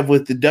did you have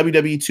with the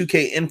WWE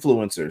 2K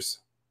influencers?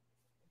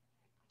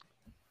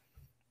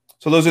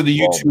 So those are the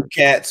YouTube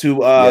cats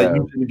who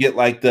usually get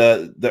like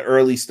the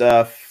early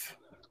stuff.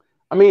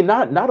 I mean,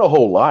 not a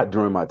whole lot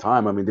during my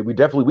time. I mean,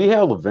 we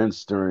held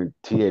events during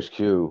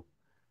THQ.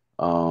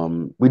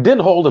 We didn't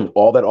hold them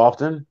all that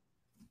often,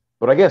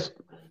 but I guess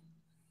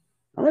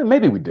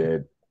maybe we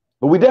did.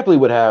 But we definitely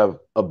would have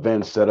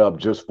events set up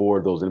just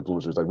for those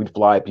influencers. Like we'd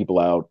fly people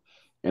out,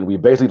 and we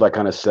basically like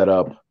kind of set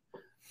up,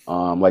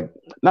 like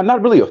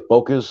not really a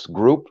focus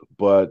group,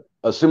 but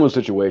a similar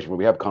situation where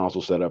we have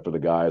consoles set up for the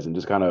guys and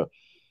just kind of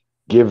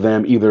give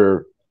them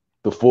either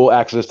the full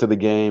access to the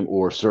game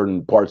or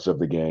certain parts of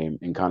the game,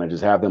 and kind of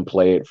just have them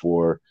play it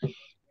for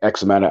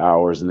X amount of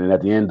hours. And then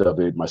at the end of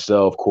it,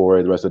 myself,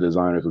 Corey, the rest of the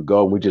designers would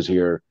go and we just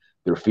hear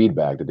their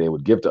feedback that they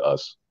would give to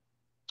us.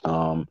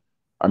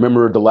 I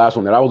remember the last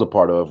one that I was a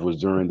part of was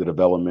during the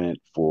development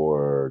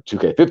for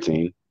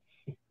 2K15.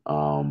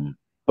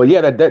 But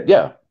yeah,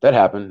 that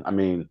happened. I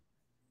mean,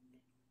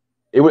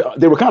 they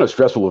were kind of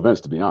stressful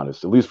events, to be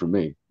honest, at least for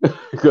me,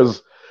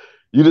 because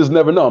you just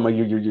never know. I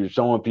mean, you're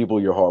showing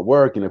people your hard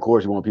work, and of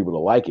course, you want people to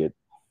like it.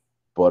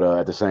 But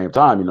at the same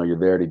time, you're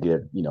there to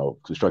get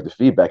constructive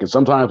feedback, and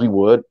sometimes we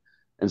would,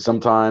 and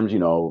sometimes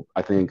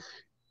I think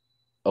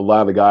a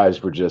lot of the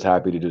guys were just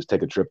happy to just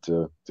take a trip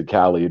to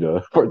Cali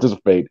to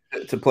participate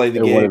to play the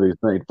in game. one of these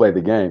things, play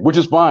the game, which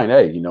is fine.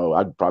 Hey,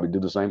 I'd probably do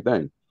the same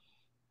thing.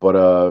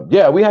 But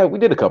yeah, we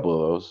did a couple of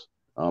those.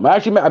 I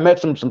met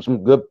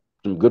some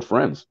good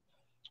friends.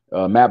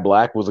 Matt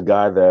Black was a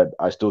guy that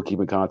I still keep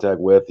in contact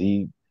with.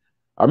 I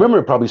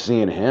remember probably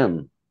seeing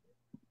him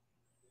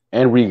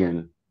and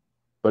Regan,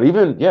 but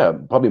even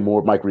probably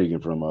more Mike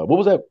Regan from what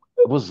was that?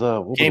 It was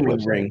what Gaming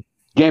was Ring.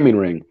 Gaming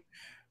Ring.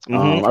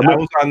 I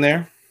was on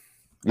there.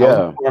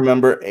 Yeah, I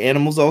remember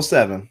Animals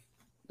 07.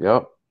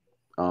 Yep.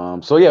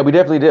 So yeah, we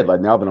definitely did.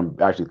 Like now that I'm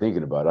actually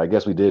thinking about it, I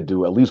guess we did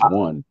do at least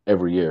one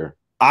every year.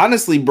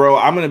 Honestly, bro,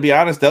 I'm going to be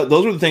honest.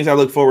 Those were the things I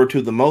look forward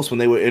to the most when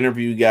they would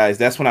interview you guys.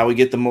 That's when I would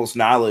get the most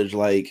knowledge.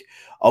 Like,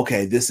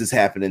 okay, this is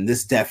happening.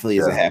 This definitely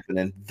isn't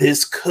happening.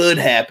 This could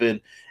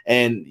happen.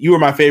 And you were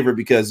my favorite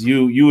because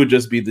you would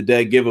just be the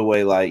dead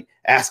giveaway. Like,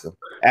 ask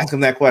him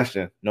that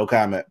question. No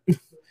comment.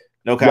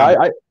 No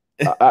comment.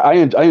 Yeah,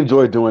 I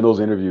enjoy doing those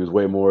interviews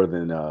way more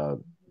than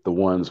the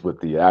ones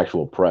with the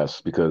actual press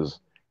because,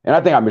 and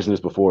I think I mentioned this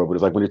before, but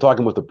it's like when you're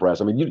talking with the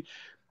press, I mean,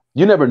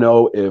 you never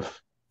know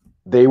if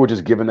they were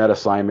just given that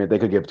assignment. They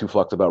could give two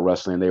fucks about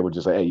wrestling. They would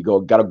just say, hey,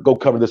 gotta go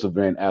cover this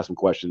event, ask some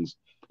questions.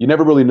 You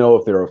never really know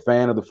if they're a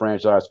fan of the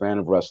franchise, fan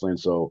of wrestling.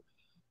 So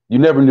you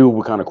never knew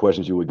what kind of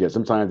questions you would get.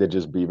 Sometimes they'd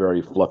just be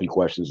very fluffy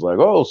questions like,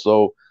 oh,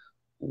 so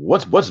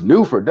what's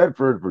new for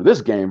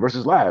this game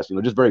versus last?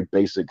 Just very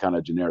basic kind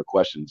of generic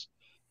questions.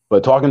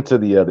 But talking to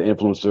the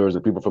influencers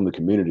and people from the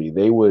community,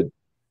 they would,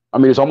 I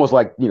mean, it's almost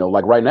like,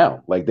 like right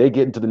now, like they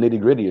get into the nitty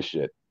gritty of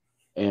shit.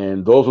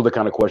 And those were the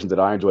kind of questions that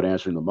I enjoyed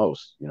answering the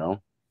most,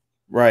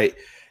 Right.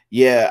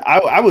 Yeah.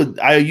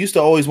 I used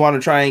to always want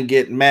to try and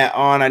get Matt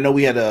on. I know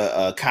we had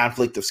a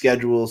conflict of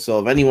schedule. So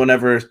if anyone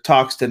ever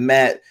talks to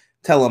Matt,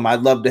 tell him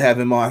I'd love to have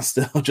him on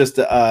still just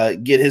to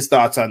get his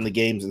thoughts on the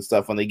games and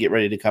stuff when they get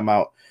ready to come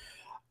out.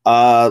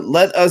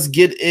 Let us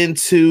get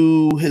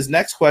into his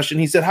next question.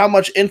 He said, how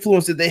much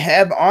influence did they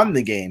have on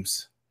the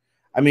games?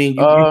 I mean, you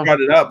brought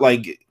it up.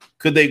 Like,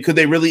 could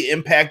they really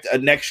impact a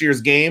next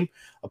year's game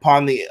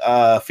upon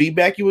the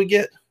feedback you would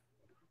get?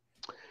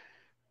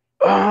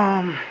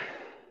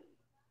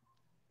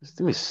 Let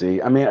me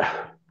see. I mean,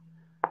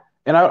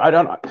 and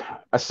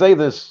I say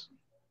this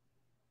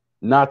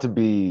not to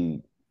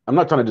be, I'm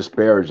not trying to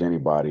disparage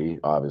anybody,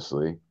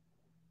 obviously,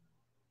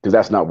 because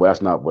that's not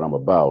what I'm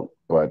about.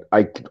 But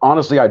I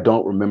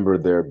don't remember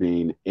there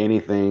being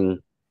anything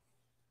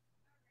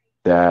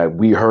that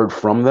we heard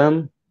from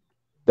them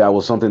that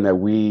was something that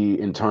we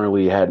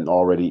internally hadn't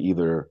already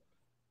either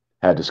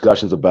had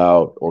discussions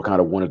about or kind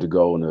of wanted to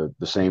go in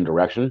the same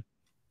direction.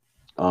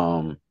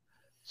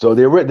 So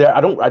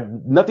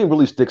nothing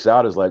really sticks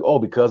out as like, oh,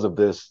 because of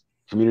this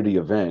community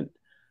event,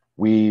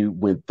 we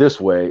went this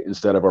way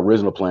instead of our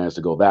original plans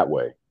to go that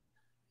way.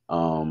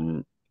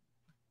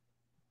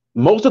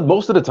 Most of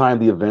the time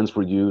the events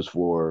were used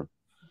for,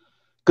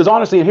 because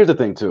honestly, and here's the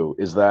thing too,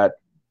 is that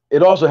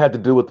it also had to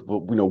do with,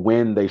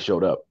 when they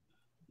showed up.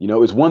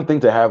 It's one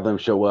thing to have them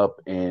show up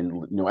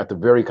and, at the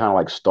very kind of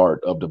like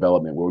start of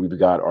development where we've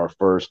got our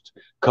first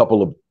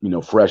couple of,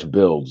 fresh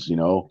builds,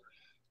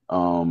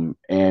 and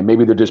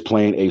maybe they're just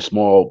playing a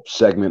small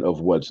segment of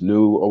what's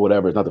new or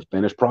whatever. It's not the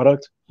finished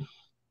product.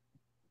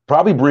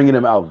 Probably bringing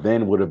them out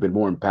then would have been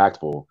more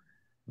impactful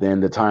than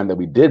the time that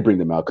we did bring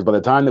them out. Because by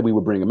the time that we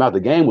would bring them out, the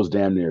game was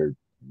damn near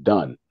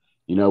done.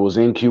 It was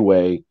in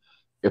QA.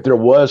 If there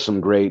was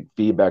some great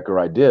feedback or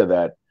idea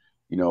that,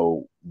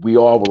 we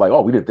all were like,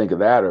 oh, we didn't think of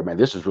that, or man,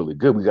 this is really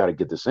good. We got to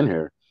get this in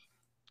here.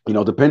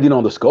 Depending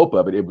on the scope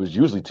of it, it was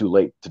usually too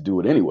late to do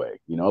it anyway,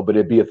 but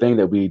it'd be a thing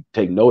that we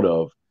take note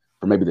of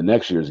for maybe the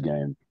next year's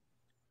game.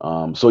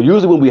 So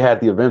usually when we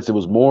had the events, it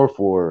was more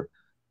for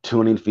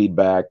tuning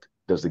feedback.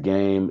 Does the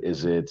game,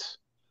 is it,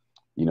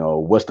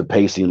 what's the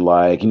pacing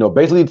like?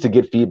 Basically to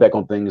get feedback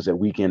on things that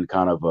we can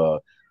kind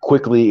of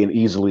quickly and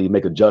easily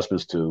make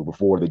adjustments to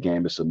before the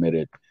game is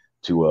submitted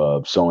to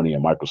Sony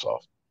and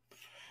Microsoft.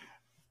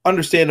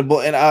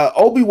 Understandable. And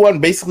Obi-Wan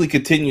basically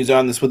continues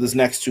on this with his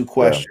next two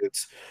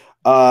questions.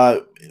 Yeah.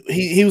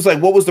 He was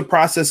like, what was the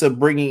process of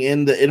bringing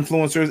in the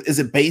influencers? Is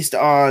it based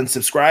on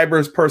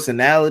subscribers'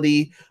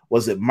 personality?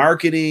 Was it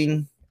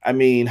marketing? I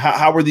mean,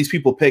 how were these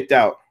people picked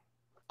out?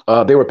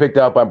 They were picked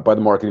out by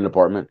the marketing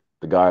department,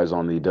 the guys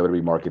on the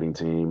WWE marketing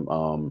team,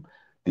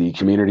 the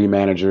community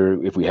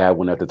manager, if we had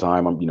one at the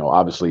time.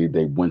 Obviously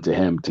they went to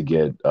him to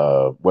get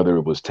whether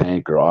it was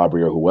Tank or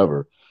Aubrey or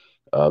whoever.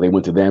 They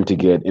went to them to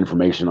get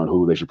information on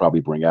who they should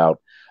probably bring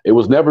out. It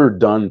was never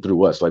done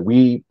through us. Like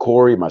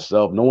Corey,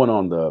 myself, no one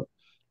on the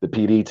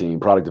PD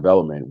team, product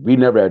development, we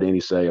never had any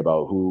say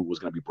about who was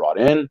going to be brought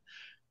in.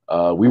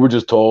 We were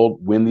just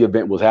told when the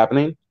event was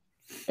happening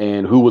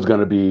and who was going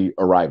to be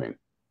arriving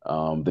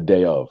the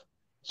day of.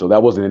 So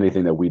that wasn't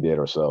anything that we did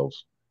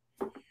ourselves.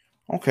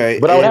 Okay.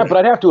 But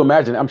I'd have to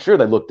imagine, I'm sure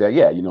they looked at,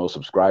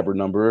 subscriber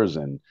numbers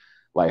and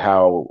like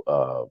how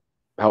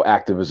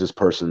active is this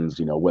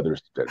person's, whether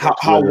it's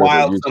how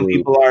wild some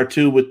people are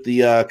too with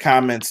the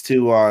comments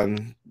too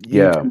on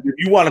Yeah. If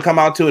you want to come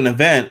out to an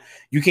event,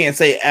 you can't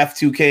say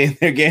F2K in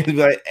their game and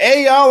be like,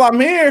 hey, y'all, I'm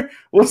here.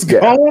 What's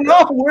going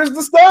on? Where's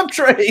the sub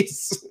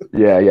trace?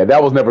 Yeah.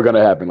 That was never going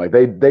to happen. Like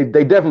they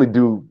definitely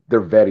do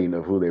their vetting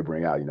of who they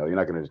bring out. You know, you're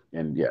not going to,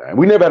 and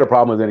we never had a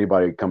problem with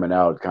anybody coming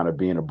out kind of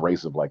being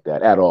abrasive like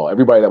that at all.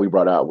 Everybody that we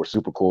brought out were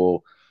super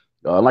cool.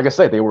 Like I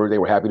said, they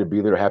were happy to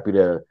be there, happy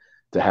to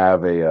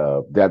have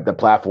the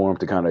platform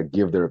to kind of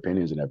give their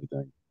opinions and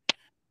everything.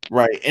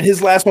 Right. And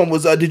his last one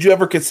was, did you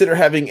ever consider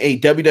having a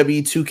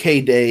WWE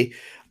 2K day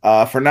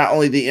for not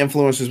only the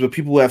influencers, but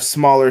people who have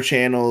smaller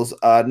channels,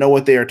 know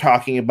what they are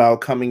talking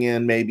about, coming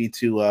in maybe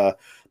to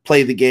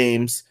play the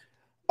games?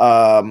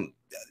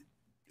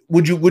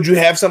 Would you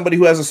have somebody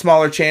who has a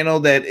smaller channel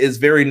that is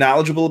very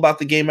knowledgeable about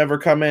the game ever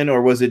come in,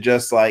 or was it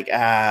just like,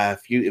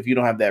 if you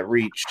don't have that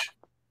reach?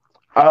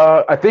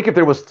 I think if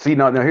there was,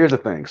 now here's the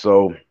thing.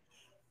 So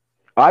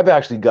I've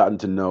actually gotten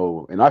to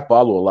know, and I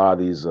follow a lot of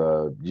these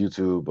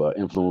YouTube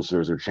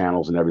influencers or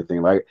channels and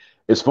everything. Like,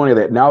 it's funny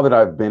that now that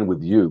I've been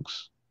with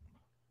Ukes,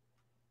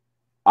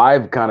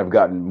 I've kind of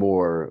gotten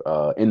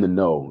more in the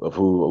know of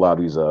who a lot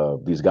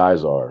of these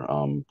guys are,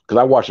 because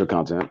I watch their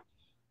content.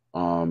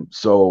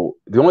 So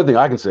the only thing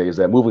I can say is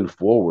that moving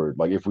forward,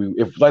 like if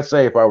let's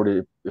say if I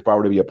were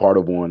to be a part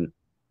of one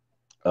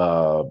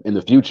in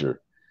the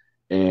future,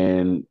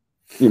 and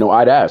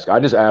I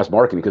just ask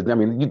marketing, because I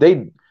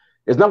mean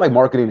it's not like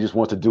marketing just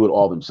wants to do it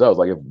all themselves.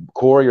 Like if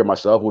Corey or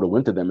myself would have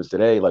went to them and said,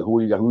 hey, like who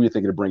are you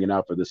thinking of bringing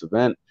out for this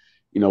event?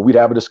 We'd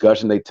have a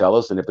discussion. They'd tell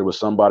us, and if there was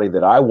somebody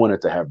that I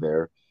wanted to have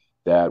there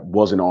that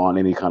wasn't on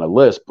any kind of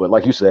list, but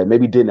like you said,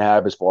 maybe didn't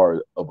have as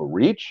far of a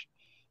reach,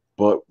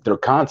 but their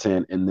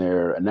content and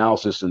their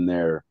analysis and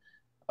their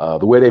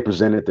the way they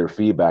presented their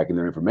feedback and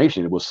their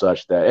information, it was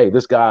such that, hey,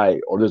 this guy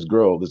or this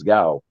girl, this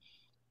gal,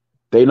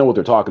 they know what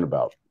they're talking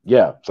about.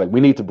 Yeah, it's like we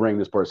need to bring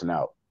this person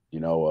out.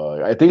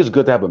 I think it's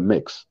good to have a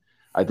mix.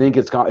 I think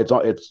it's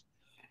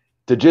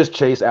to just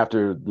chase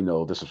after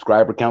the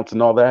subscriber counts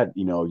and all that.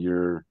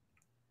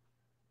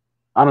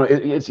 I don't know.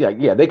 It's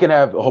they can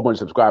have a whole bunch of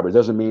subscribers.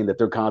 Doesn't mean that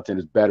their content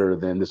is better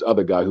than this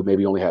other guy who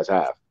maybe only has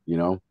half.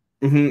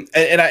 Mm-hmm.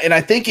 And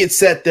I think it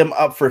set them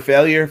up for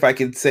failure, if I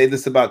could say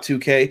this about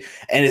 2K.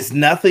 And it's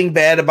nothing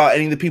bad about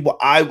any of the people.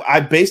 I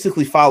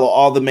basically follow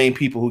all the main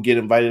people who get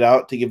invited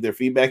out to give their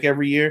feedback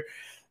every year.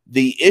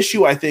 The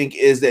issue, I think,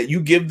 is that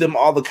you give them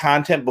all the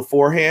content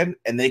beforehand,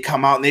 and they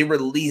come out and they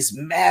release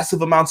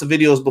massive amounts of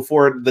videos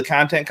before the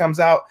content comes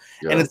out.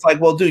 Yeah. And it's like,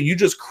 well, dude, you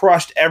just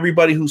crushed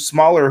everybody who's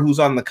smaller, who's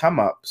on the come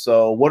up.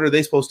 So what are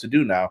they supposed to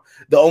do now?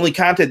 The only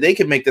content they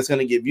can make that's going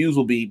to get views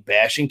will be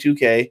bashing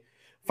 2K,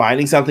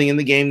 finding something in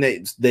the game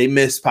that they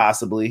missed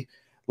possibly.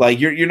 Like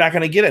you're not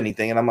going to get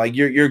anything. And I'm like,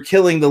 you're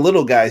killing the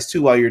little guys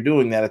too while you're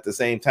doing that at the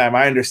same time.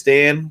 I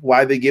understand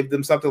why they give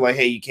them something like,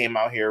 hey, you came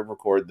out here,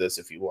 record this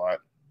if you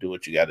want. Do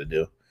what you got to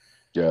do.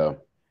 Yeah.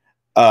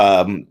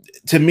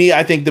 To me,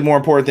 I think the more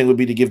important thing would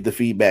be to give the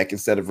feedback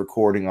instead of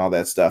recording all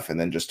that stuff and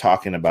then just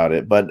talking about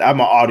it. But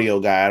I'm an audio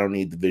guy. I don't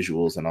need the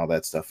visuals and all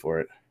that stuff for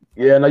it.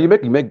 Yeah, no, you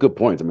make good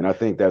points. I mean, I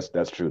think that's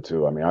true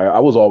too. I mean,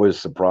 I was always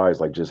surprised,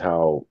 like just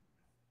how,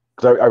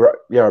 because I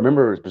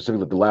remember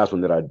specifically the last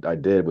one that I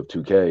did with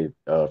 2K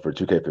for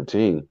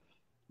 2K15,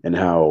 and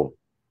how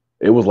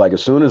it was like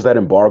as soon as that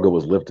embargo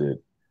was lifted,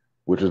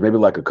 which was maybe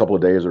like a couple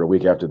of days or a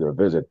week after their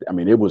visit. I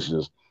mean, it was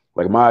just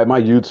like my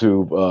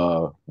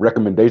YouTube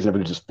recommendation of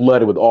it just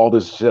flooded with all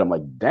this shit. I'm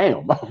like,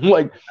 damn. I'm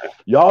like,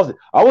 y'all.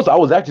 I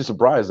was actually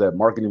surprised that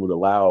marketing would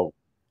allow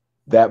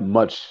that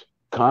much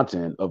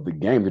content of the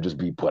game to just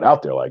be put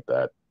out there like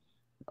that.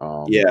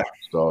 Yeah.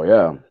 So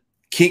yeah.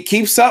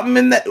 Keep something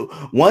in that.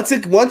 Once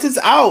it's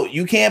out,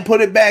 you can't put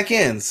it back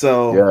in.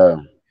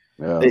 So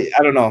yeah.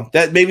 I don't know.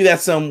 Maybe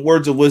that's some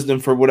words of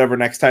wisdom for whatever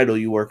next title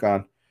you work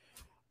on.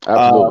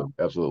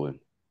 Absolutely.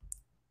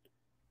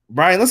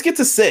 Brian, let's get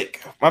to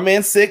Sick. My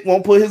man Sick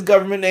won't put his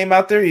government name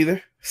out there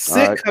either.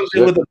 Sick comes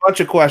in with a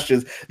bunch of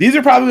questions. These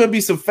are probably going to be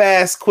some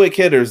fast, quick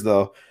hitters,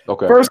 though.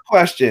 Okay. First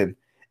question.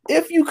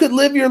 If you could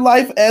live your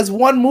life as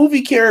one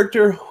movie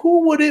character,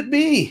 who would it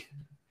be?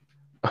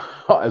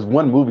 As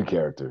one movie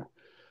character?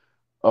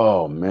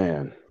 Oh,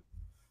 man.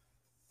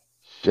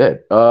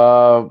 Shit.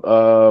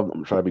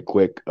 I'm trying to be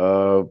quick.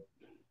 Like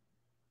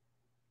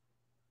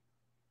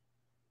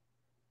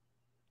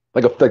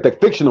a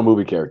fictional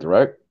movie character,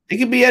 right? It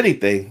could be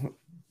anything.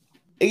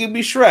 It could be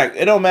Shrek.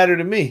 It don't matter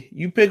to me.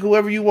 You pick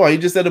whoever you want. You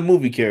just said a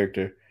movie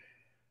character.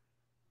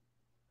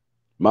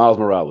 Miles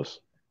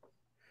Morales.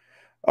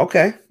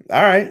 Okay.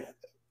 All right.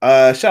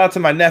 Shout out to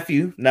my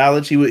nephew,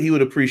 Knowledge. He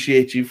would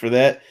appreciate you for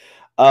that.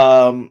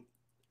 I'm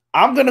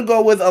gonna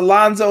go with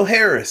Alonzo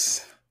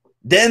Harris.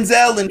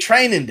 Denzel in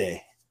Training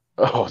Day.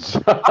 Oh,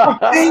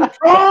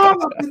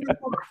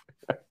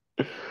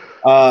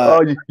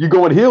 you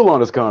going heel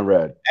on us,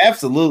 Conrad?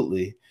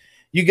 Absolutely.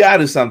 You got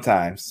to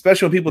sometimes,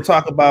 especially when people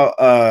talk about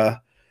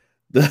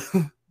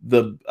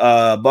the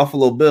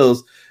Buffalo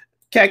Bills.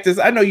 Cactus,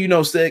 I know you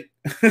know Sick.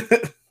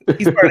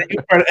 he's part of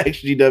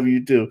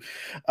XGW too.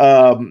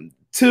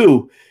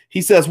 2,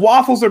 he says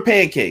waffles or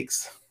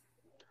pancakes?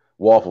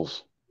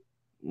 Waffles.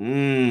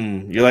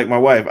 You're like my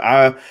wife.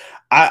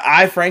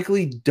 I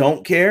frankly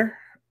don't care.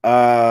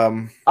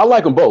 I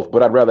like them both,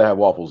 but I'd rather have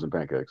waffles than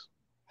pancakes.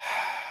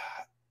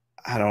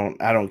 I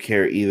don't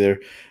care either.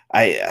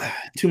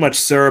 Too much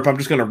syrup. I'm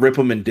just gonna rip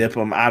them and dip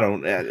them.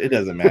 It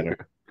doesn't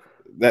matter.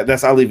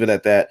 I'll leave it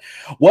at that.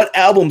 What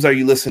albums are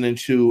you listening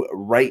to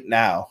right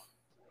now?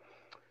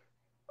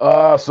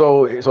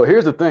 So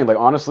here's the thing. Like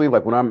honestly,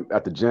 like when I'm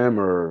at the gym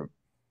or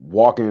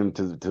walking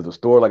to the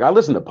store, like I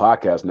listen to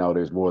podcasts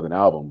nowadays more than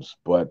albums.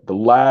 But the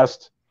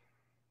last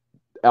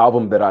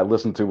album that I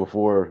listened to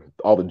before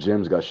all the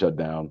gyms got shut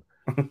down,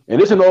 and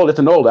it's an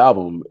old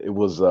album. It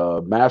was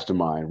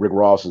Mastermind, Rick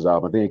Ross's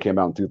album. I think it came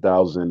out in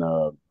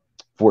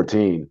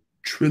 2014.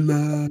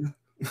 Trilla.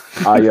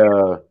 I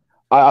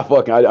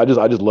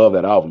just love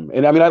that album.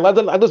 And I mean I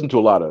listened to a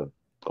lot of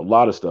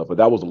stuff, but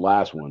that was the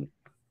last one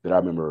that I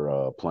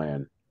remember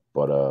playing.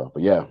 But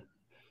yeah.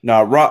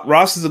 No,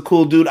 Ross is a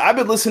cool dude. I've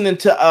been listening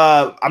to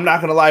I'm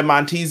not gonna lie,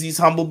 Monteezy's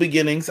Humble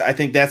Beginnings. I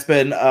think that's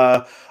been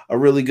a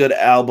really good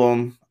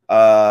album.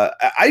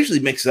 I usually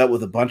mix it up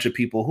with a bunch of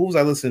people. Who was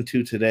I listening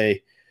to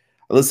today?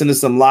 I listened to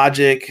some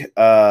Logic,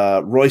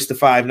 Royce da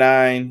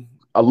 5'9".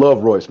 I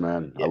love Royce,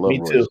 man. Yeah, I love me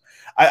Royce. too.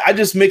 I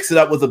just mix it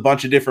up with a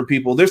bunch of different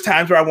people. There's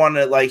times where I want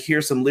to like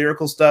hear some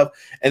lyrical stuff,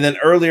 and then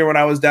earlier when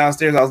I was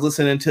downstairs, I was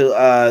listening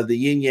to the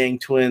Yin Yang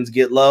Twins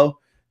Get Low,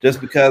 just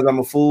because I'm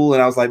a fool,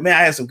 and I was like, man,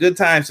 I had some good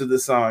times with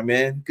this song,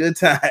 man. Good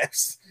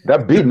times.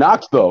 That beat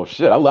knocks though.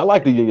 Shit, I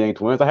like the Yin Yang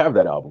Twins. I have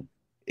that album.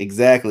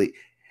 Exactly.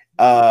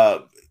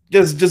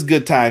 Just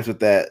good times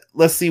with that.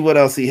 Let's see what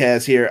else he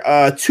has here.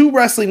 2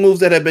 wrestling moves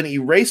that have been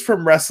erased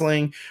from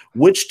wrestling.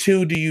 Which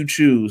 2 do you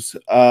choose?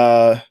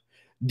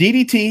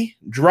 DDT,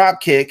 drop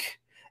kick,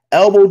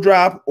 elbow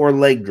drop, or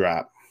leg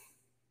drop.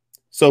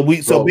 So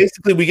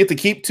basically we get to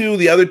keep 2.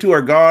 The other 2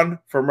 are gone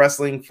from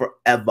wrestling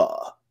forever.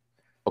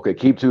 Okay,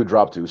 keep 2,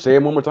 drop 2. Say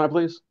it one more time,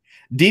 please.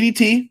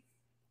 DDT,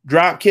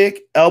 drop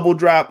kick, elbow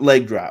drop,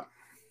 leg drop.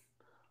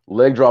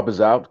 Leg drop is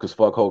out because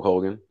fuck Hulk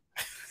Hogan.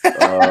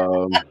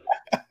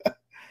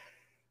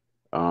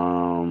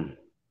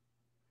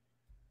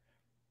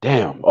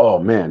 Damn. Oh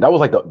man, that was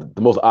like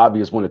the most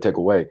obvious one to take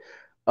away.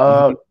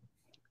 Well,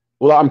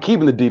 I'm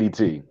keeping the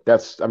DDT.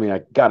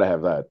 I gotta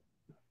have that.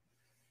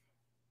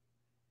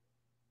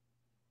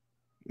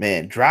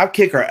 Man, drop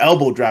kick or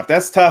elbow drop?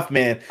 That's tough,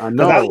 man. I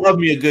know. I love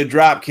me a good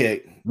drop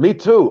kick. Me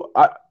too.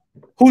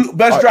 Who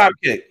best drop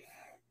kick?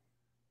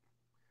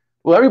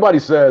 Well, everybody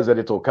says that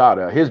it's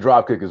Okada. His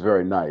drop kick is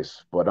very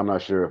nice, but I'm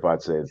not sure if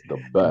I'd say it's the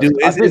best.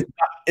 Dude,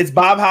 it's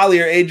Bob Holly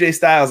or AJ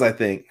Styles, I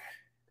think.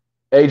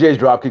 AJ's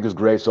drop kick is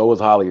great. So was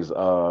Holly's.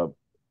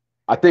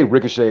 I think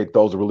Ricochet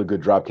throws a really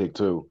good drop kick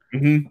too.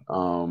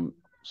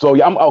 So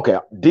yeah, I'm okay.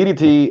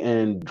 DDT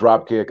and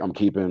drop kick, I'm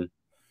keeping.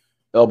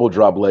 Elbow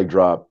drop, leg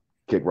drop,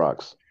 kick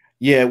rocks.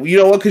 Yeah, you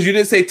know what? Because you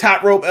didn't say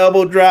top rope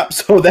elbow drop,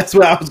 so that's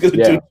what I was going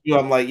to do.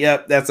 I'm like,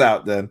 yep, that's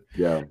out then.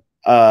 Yeah.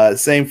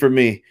 Same for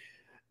me.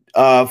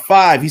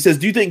 5. He says,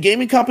 do you think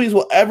gaming companies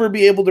will ever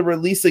be able to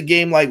release a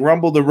game like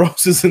Rumble the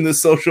Roses in this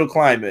social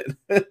climate?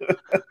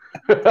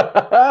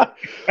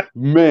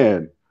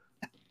 Man.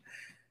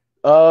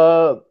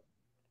 Honestly,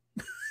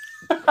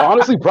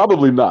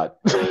 probably not.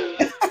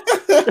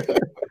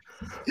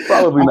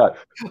 Probably not.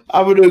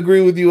 I'm going to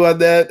agree with you on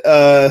that.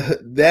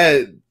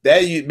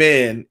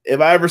 Man,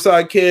 if I ever saw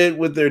a kid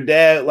with their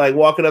dad like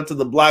walking up to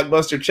the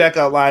Blockbuster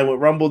checkout line with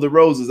Rumble the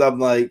Roses, I'm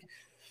like,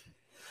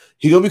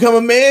 he gonna become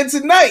a man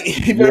tonight.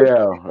 Keep that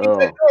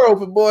door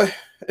open, boy.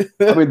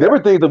 I mean, there were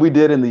things that we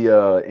did in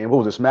the in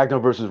what was it,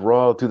 SmackDown versus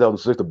Raw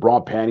 2006, the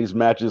Braun panties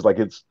matches. Like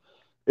it's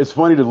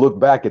funny to look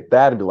back at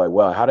that and be like,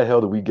 wow, how the hell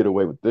did we get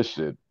away with this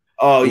shit?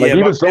 Oh like, yeah,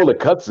 even so the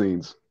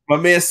cutscenes. My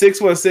man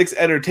 616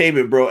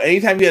 Entertainment, bro.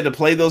 Anytime you had to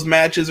play those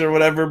matches or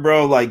whatever,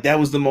 bro, like that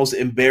was the most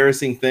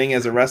embarrassing thing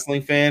as a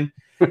wrestling fan.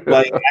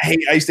 Like I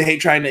used to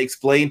hate trying to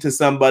explain to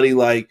somebody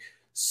like,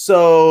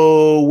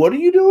 so what are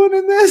you doing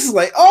in this?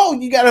 Like, oh,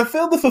 you gotta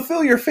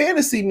fulfill your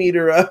fantasy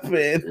meter up,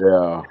 man.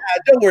 Yeah.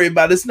 Don't worry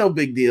about it. It's no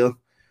big deal.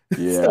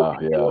 Yeah,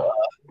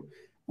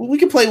 We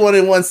can play one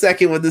in 1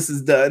 second when this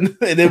is done.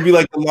 And it'll be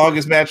like the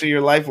longest match of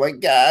your life.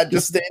 Like, God,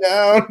 just stay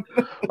down.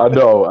 I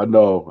know.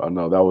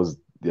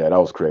 That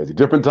was crazy.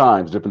 Different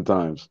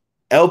times.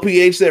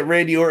 LPH said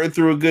Randy Orton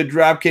threw a good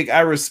drop kick. I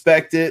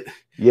respect it.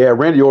 Yeah,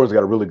 Randy Orton's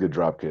got a really good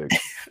drop kick.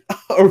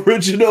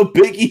 Original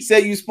Biggie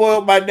said you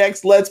spoiled my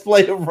next Let's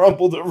Play of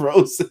Rumble the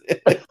Roses.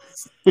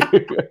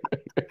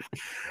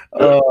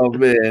 Oh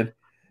man,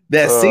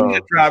 that Cena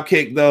drop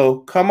kick though.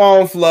 Come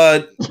on,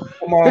 Flood.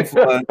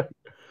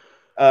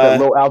 That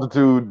low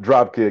altitude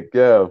drop kick.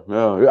 Yeah.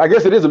 I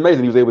guess it is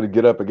amazing he was able to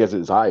get up. I guess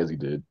as high as he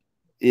did.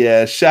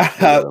 Yeah,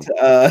 shout out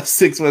to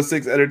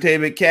 616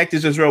 Entertainment.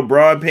 Cactus just wrote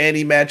bra and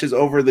panty matches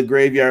over the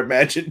graveyard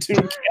match in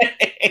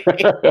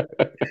 2K.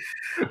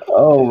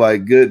 Oh my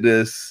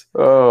goodness.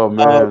 Oh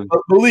man.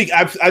 Malik,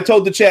 I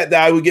told the chat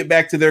that I would get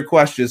back to their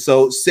questions.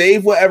 So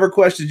save whatever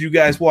questions you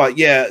guys want.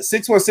 Yeah,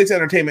 616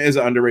 Entertainment is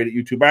an underrated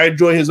YouTuber. I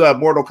enjoy his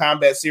Mortal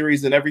Kombat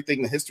series and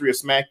everything, the history of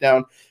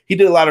SmackDown. He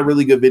did a lot of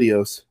really good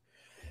videos.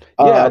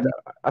 Yeah,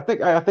 I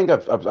think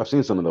I've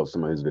seen some of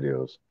his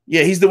videos.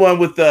 Yeah, he's the one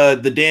with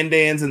the Dan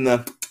Dans and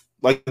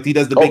Like he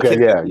does the big Okay,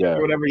 kid yeah.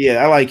 or whatever.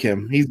 Yeah, I like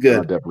him. He's I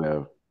good. definitely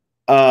have.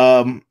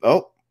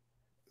 Oh,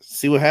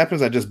 see what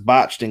happens. I just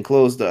botched and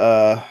closed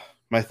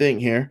my thing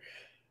here.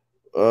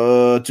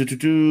 Where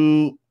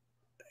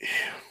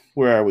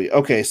are we?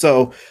 Okay,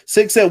 so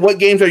Six said, what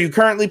games are you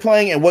currently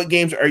playing, and what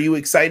games are you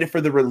excited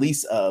for the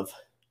release of?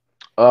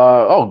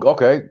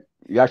 Okay.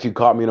 You actually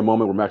caught me in a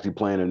moment where I'm actually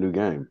playing a new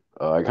game.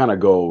 I kind of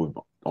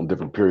go on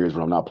different periods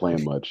when I'm not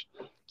playing much.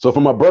 So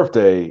for my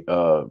birthday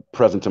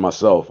present to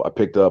myself, I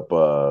picked up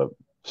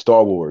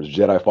Star Wars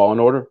Jedi Fallen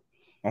Order.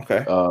 Okay.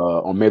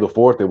 On May the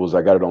 4th,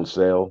 I got it on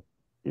sale.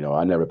 You know,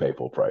 I never pay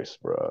full price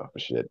for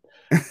shit.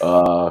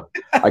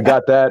 I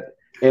got that,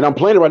 and I'm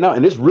playing it right now,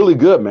 and it's really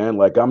good, man.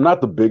 Like, I'm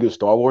not the biggest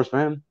Star Wars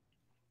fan.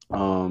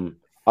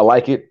 I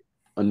like it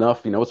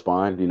enough, you know, it's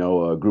fine. You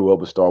know, grew up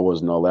with Star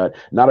Wars and all that.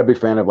 Not a big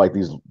fan of like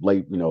these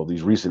late, you know,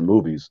 these recent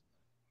movies,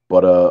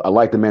 but I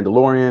like The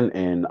Mandalorian,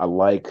 and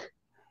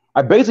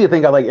I basically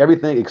think I like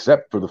everything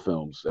except for the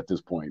films at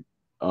this point.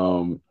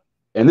 And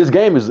this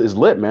game is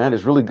lit, man.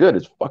 It's really good.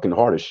 It's fucking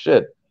hard as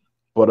shit,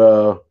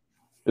 but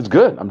it's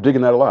good. I'm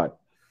digging that a lot.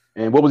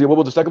 And what was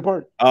the second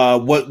part?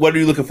 What are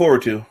you looking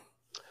forward to?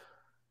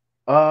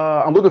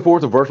 I'm looking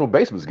forward to Virtual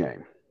Basement's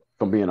game,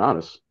 if I'm being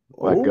honest.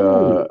 Like,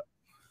 Ooh.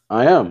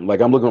 I am.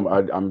 Like, I'm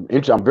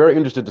very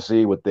interested to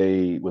see what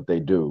they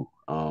do.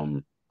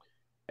 And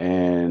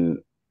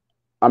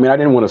I mean, I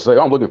didn't want to say,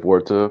 oh, I'm looking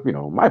forward to, you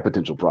know, my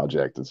potential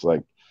project. It's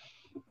like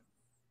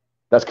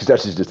that's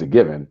just a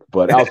given.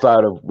 But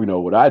outside of, you know,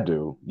 what I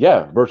do,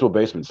 yeah, Virtual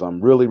Basement. So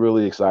I'm really,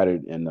 really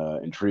excited and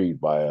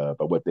intrigued by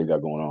what they've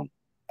got going on.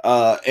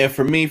 And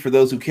for me, for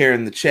those who care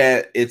in the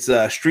chat, it's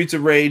Streets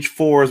of Rage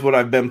 4 is what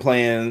I've been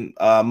playing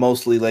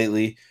mostly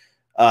lately.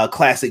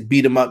 Classic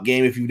beat 'em up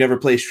game. If you've never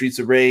played Streets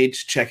of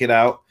Rage, check it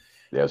out.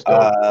 Yes.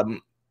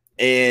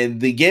 And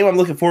the game I'm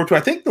looking forward to, I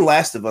think The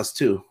Last of Us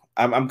too.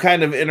 I'm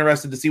kind of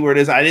interested to see where it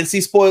is. I didn't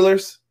see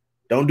spoilers.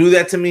 Don't do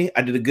that to me.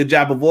 I did a good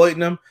job avoiding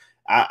them.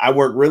 I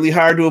work really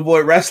hard to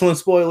avoid wrestling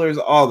spoilers,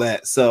 all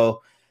that.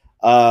 So,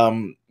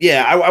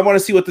 yeah, I want to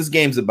see what this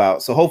game's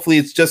about. So hopefully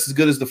it's just as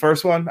good as the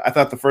first one. I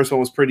thought the first one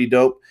was pretty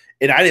dope.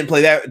 And I didn't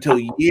play that until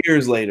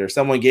years later.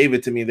 Someone gave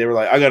it to me. They were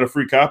like, I got a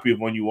free copy of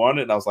one you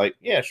wanted. And I was like,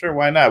 yeah, sure,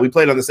 why not? We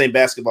played on the same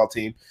basketball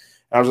team.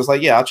 And I was just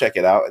like, yeah, I'll check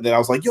it out. And then I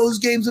was like, yo, this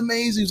game's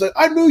amazing. He's like,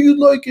 I knew you'd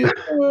like it.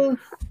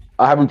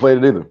 I haven't played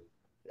it either.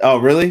 Oh,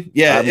 really?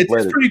 Yeah, it's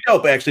pretty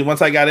dope, actually.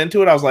 Once I got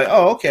into it, I was like,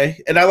 oh,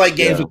 okay. And I like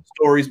games with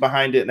stories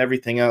behind it and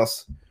everything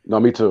else.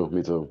 No, me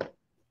too.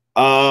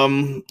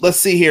 Let's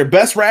see here.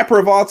 Best rapper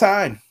of all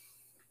time.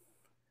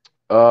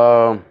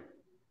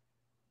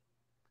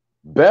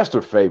 Best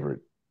or favorite?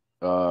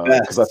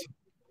 Best.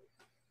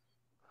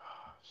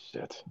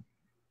 Shit.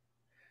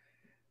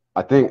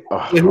 I think.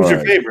 Who's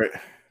your favorite?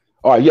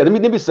 All right, yeah. Let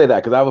me say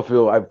that because I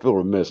feel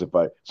remiss if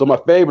I. So my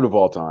favorite of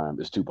all time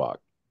is Tupac.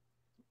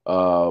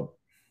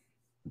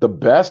 The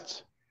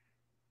best,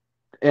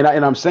 and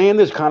I'm saying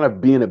this kind of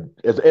being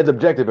as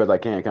objective as I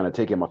can, kind of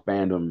taking my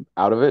fandom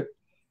out of it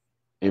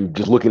and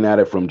just looking at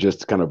it from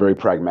just kind of very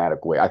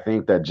pragmatic way. I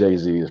think that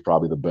Jay-Z is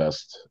probably the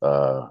best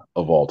of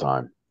all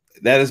time.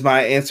 That is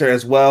my answer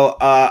as well.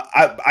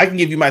 I can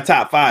give you my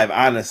top 5,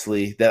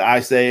 honestly, that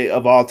I say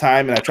of all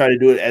time, and I try to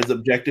do it as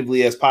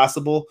objectively as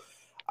possible.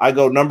 I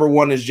go number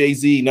 1 is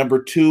Jay-Z,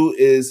 number 2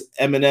 is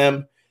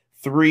Eminem,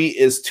 3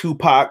 is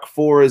Tupac,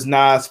 4 is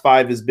Nas,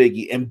 5 is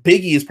Biggie. And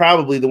Biggie is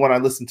probably the one I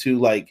listen to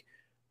like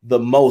the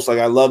most. Like,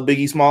 I love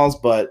Biggie Smalls,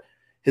 but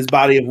his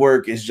body of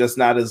work is just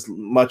not as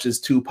much as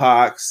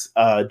Tupac's.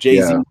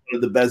 Jay-Z, one of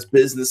the best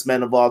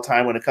businessmen of all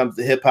time when it comes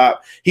to hip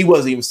hop. He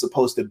wasn't even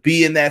supposed to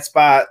be in that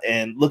spot,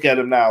 and look at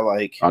him now.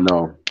 Like, I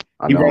know.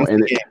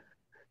 And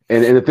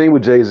the thing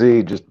with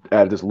Jay-Z, just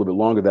add this a little bit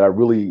longer, that I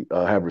really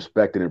have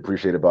respected and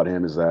appreciate about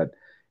him is that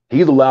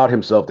he's allowed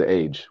himself to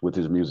age with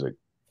his music.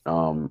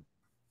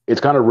 It's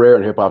kind of rare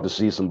in hip hop to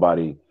see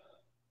somebody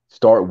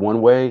start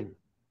one way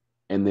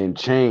and then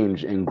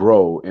change and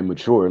grow and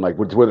mature, and like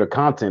where their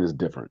content is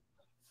different.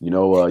 You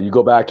know, you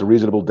go back to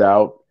Reasonable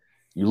Doubt,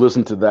 you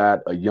listen to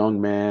that, a young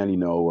man, you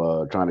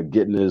know, trying to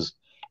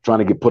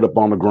get put up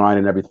on the grind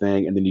and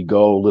everything, and then you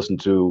go listen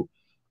to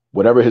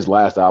whatever his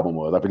last album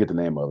was. I forget the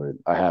name of it.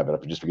 I have it.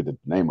 I just forget the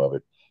name of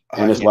it.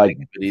 And it's like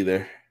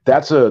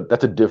that's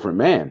a different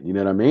man. You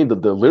know what I mean? The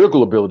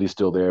lyrical ability is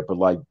still there, but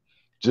like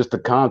just the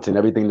content,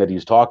 everything that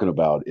he's talking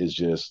about is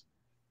just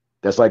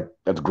that's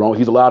grown.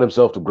 He's allowed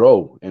himself to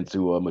grow and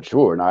to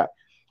mature.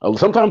 And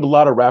sometimes a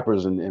lot of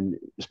rappers and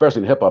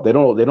especially in hip hop, they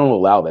don't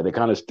allow that. They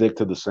kind of stick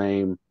to the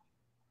same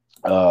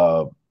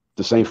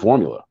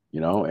formula,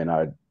 you know.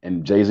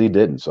 And Jay-Z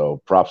didn't,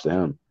 so props to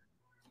him.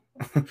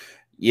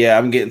 Yeah,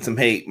 I'm getting some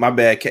hate. My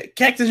bad,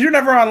 Cactus. You're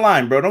never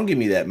online, bro. Don't give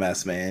me that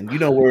mess, man. You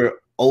know we're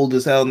old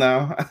as hell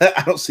now.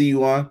 I don't see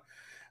you on.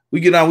 We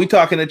get on. We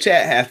talk in the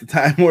chat half the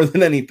time more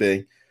than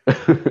anything.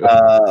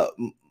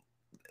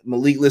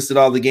 Malik listed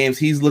all the games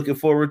he's looking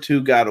forward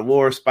to. God of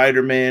War,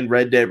 Spider-Man,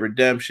 Red Dead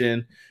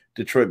Redemption,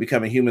 Detroit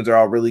Becoming Humans are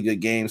all really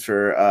good games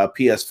for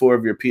PS4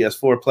 if you're a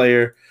PS4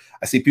 player.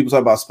 I see people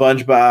talk about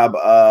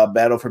SpongeBob,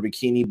 Battle for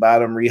Bikini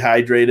Bottom,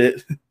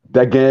 Rehydrated.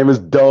 That game is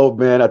dope,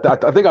 man. I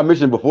think I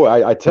mentioned before.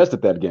 I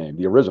tested that game,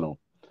 the original.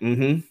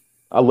 Mm-hmm.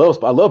 I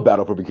love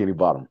Battle for Bikini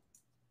Bottom.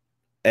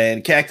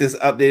 And Cactus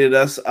updated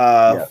us.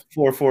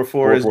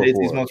 444 is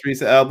Jay-Z's most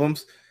recent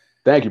albums.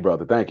 Thank you,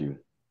 brother. Thank you.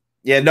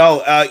 Yeah,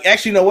 no.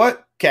 Actually, you know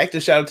what?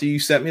 Cactus, shout out to you.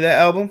 Sent me that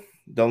album.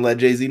 Don't let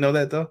Jay-Z know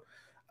that though.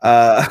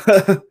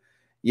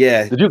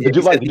 Yeah. Did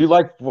you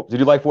like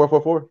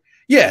 444?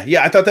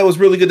 Yeah, I thought that was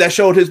really good. That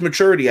showed his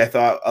maturity, I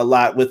thought, a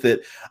lot with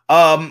it.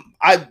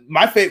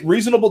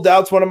 Reasonable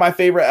Doubt's one of my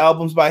favorite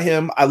albums by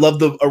him. I love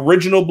the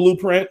original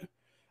Blueprint.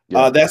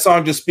 Yeah. That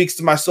song just speaks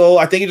to my soul.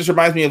 I think it just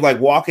reminds me of like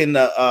walking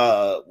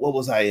what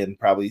was I in?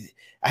 Probably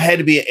I had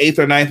to be in 8th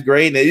or 9th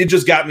grade, and it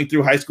just got me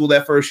through high school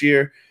that first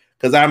year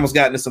because I almost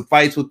got into some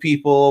fights with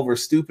people over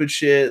stupid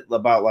shit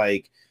about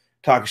like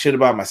talking shit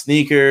about my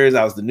sneakers.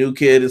 I was the new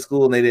kid in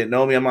school and they didn't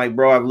know me. I'm like,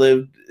 bro, I've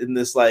lived in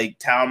this like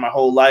town my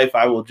whole life.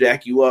 I will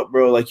jack you up,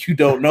 bro. Like you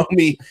don't know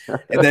me.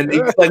 And then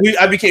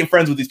I became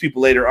friends with these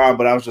people later on,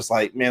 but I was just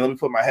like, man, let me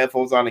put my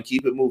headphones on and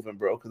keep it moving,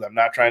 bro. Cause I'm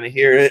not trying to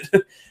hear it.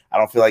 I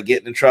don't feel like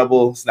getting in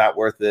trouble. It's not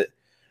worth it.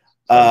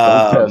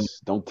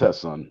 Don't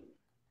test, son.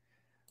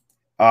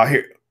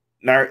 Here,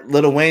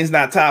 Lil Wayne's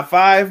not top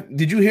 5.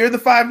 Did you hear the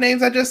 5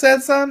 names I just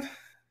said, son?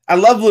 I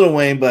love Lil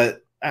Wayne, but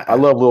I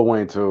love Lil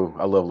Wayne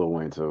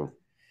too.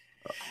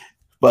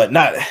 But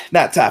not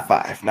top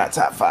 5. Not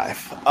top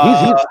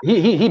 5.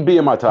 He'd be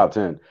in my top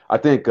 10. I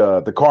think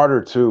the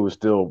Carter 2 is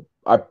still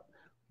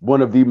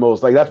one of the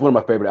most like that's one of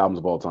my favorite albums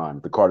of all time.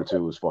 The Carter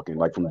 2 is fucking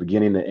like from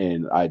beginning to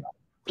end.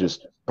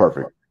 Just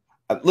perfect.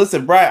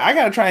 Listen, Brian, I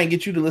gotta try and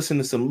get you to listen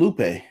to some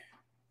Lupe.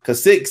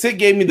 Because Sick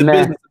gave me the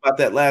business about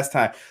that last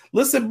time.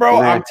 Listen,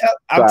 bro, I'm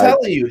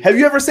telling you. Have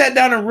you ever sat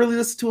down and really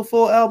listened to a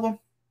full album?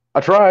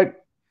 I tried.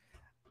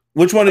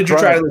 Which one did you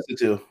try to listen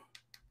to?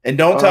 And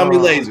don't tell me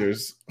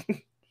Lasers.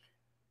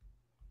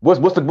 What's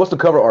the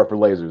cover art for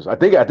Lasers? I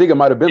think it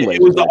might have been Lasers.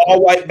 It was the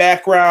all white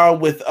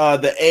background with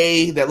the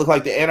A that looked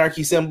like the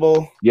anarchy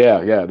symbol.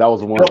 Yeah, that was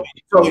the one.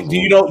 So do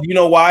you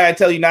know why I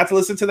tell you not to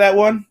listen to that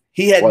one?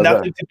 He had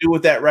nothing to do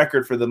with that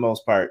record for the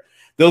most part.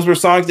 Those were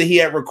songs that he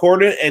had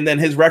recorded, and then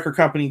his record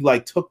company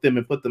like took them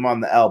and put them on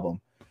the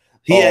album.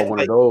 He had one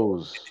of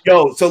those.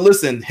 So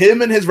listen,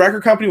 him and his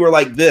record company were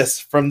like this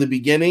from the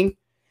beginning.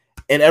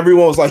 And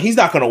everyone was like, he's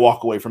not going to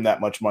walk away from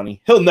that much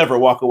money. He'll never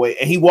walk away.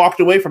 And he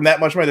walked away from that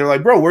much money. They're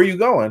like, bro, where are you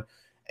going?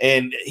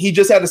 And he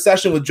just had a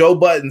session with Joe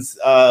Buttons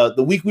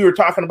the week we were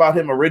talking about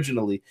him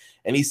originally.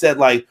 And he said,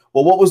 like,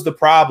 well, what was the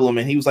problem?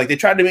 And he was like, they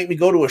tried to make me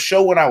go to a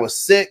show when I was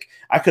sick.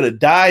 I could have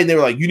died. And they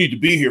were like, you need to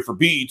be here for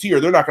BET or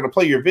they're not going to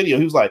play your video.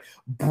 He was like,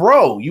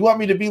 bro, you want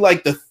me to be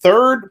like the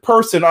 3rd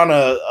person on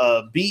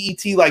a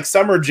BET like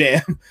summer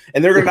jam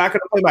and they're not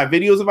going to play my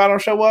videos if I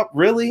don't show up?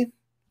 Really?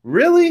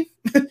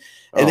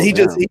 And he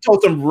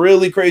told some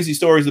really crazy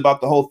stories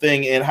about the whole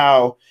thing and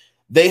how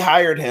they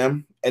hired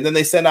him and then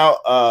they sent out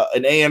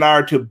an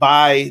A&R to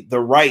buy the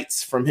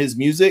rights from his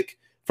music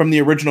from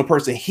the original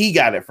person he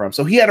got it from.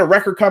 So he had a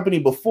record company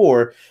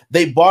before.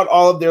 They bought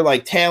all of their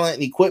like talent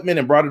and equipment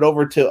and brought it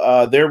over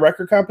to their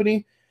record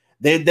company.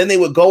 Then they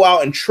would go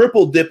out and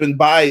triple dip and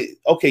buy.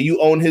 Okay, you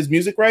own his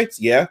music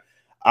rights? Yeah,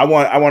 I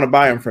want to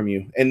buy them from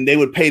you. And they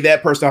would pay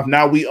that person off.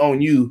 Now we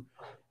own you.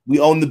 We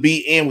own the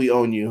beat and we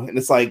own you. And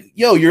it's like,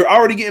 yo, you're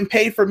already getting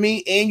paid for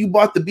me and you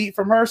bought the beat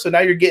from her. So now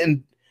you're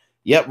getting,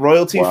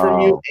 royalty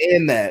from you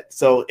and that.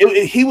 So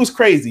he was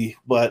crazy,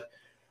 but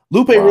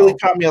Lupe really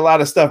taught me a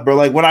lot of stuff, bro.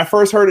 Like when I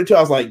first heard it too,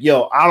 I was like,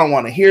 yo, I don't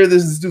want to hear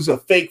this. This dude's a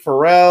fake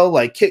Pharrell,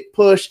 like Kick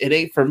Push. It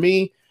ain't for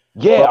me.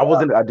 Yeah,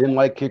 but, I didn't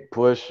like Kick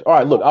Push. All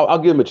right, look, I'll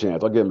give him a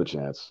chance.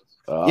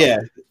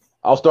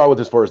 I'll start with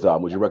his first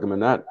album. Would you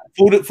recommend that?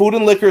 Food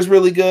and Liquor is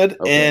really good.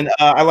 Okay. And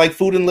I like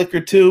Food and Liquor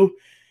too.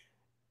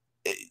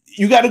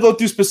 You got to go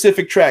through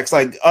specific tracks,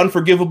 like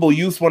Unforgivable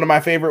Youth, one of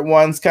my favorite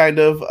ones, kind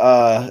of.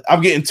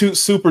 I'm getting too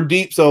super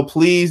deep, so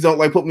please don't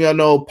like put me on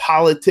no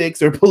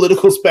politics or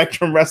political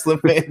spectrum wrestling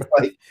fans.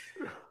 Like,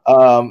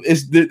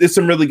 there's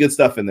some really good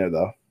stuff in there,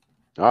 though.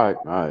 All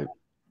right.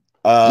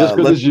 Just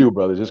because it's you,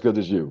 brother. Just because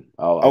it's you.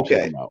 I'll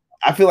check them out.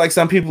 I feel like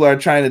some people are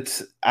trying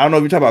to. I don't know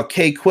if you're talking about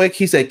K Quick.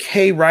 He said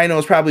K Rhino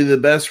is probably the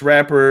best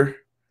rapper.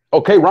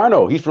 Oh, K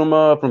Rhino. He's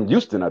from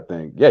Houston, I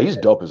think. Yeah, he's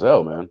dope as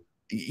hell, man.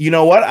 You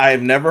know what?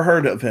 I've never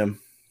heard of him,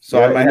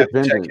 so I might have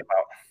to check him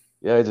out.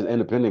 Yeah, he's an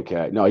independent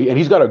cat. No, and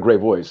he's got a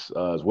great voice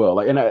as well.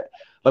 Like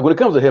when it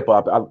comes to hip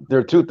hop, there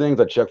are 2 things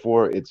I check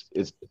for. It's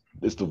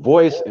the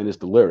voice and it's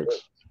the lyrics.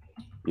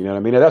 You know what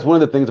I mean? And that's one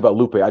of the things about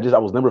Lupe. I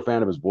was never a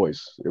fan of his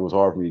voice. It was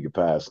hard for me to get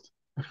past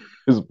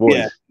his voice.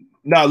 Yeah.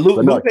 No,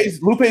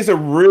 Lupe's a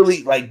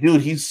really like, dude,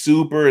 he's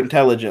super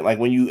intelligent. Like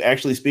when you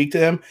actually speak to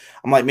him,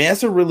 I'm like, man,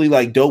 that's a really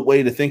like dope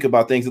way to think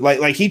about things.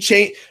 Like he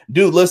changed,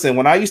 dude. Listen,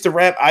 when I used to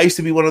rap, I used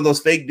to be one of those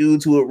fake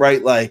dudes who would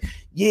write like,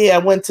 yeah, I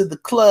went to the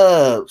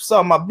club,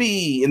 saw my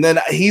B, and then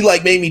he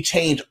like made me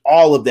change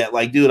all of that.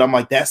 Like, dude, I'm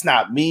like, that's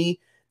not me.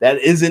 That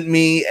isn't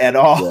me at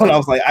all. Yeah. And I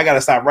was like, I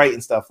gotta stop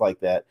writing stuff like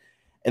that.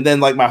 And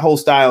then like my whole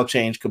style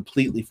changed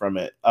completely from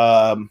it.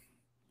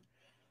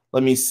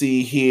 Let me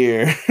see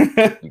here.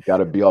 You got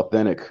to be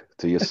authentic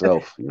to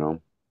yourself, you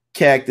know?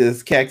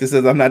 Cactus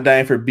says, I'm not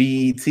dying for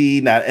BET,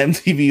 not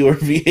MTV or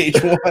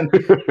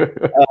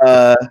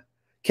VH1.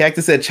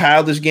 Cactus said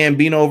Childish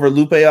Gambino over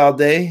Lupe all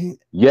day.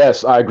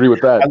 Yes, I agree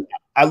with that.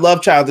 I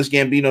love Childish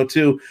Gambino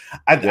too.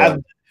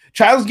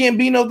 Childish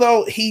Gambino,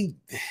 though, he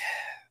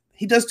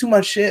does too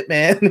much shit,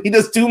 man. He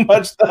does too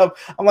much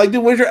stuff. I'm like,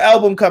 dude, where's your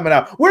album coming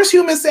out? Where's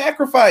Human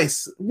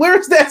Sacrifice?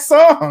 Where's that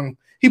song?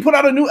 He put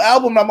out a new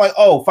album, and I'm like,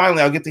 oh,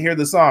 finally, I'll get to hear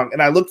the song.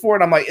 And I looked for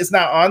it, I'm like, it's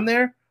not on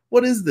there?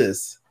 What is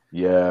this?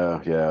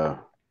 Yeah.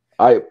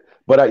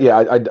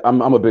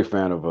 I'm a big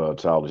fan of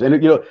Childish, and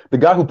the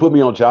guy who put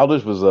me on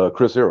Childish was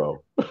Chris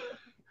Hero.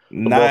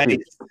 Nice,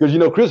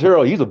 because Chris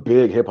Hero, he's a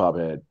big hip hop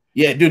head.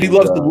 Yeah, dude, he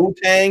loves the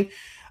Wu-Tang.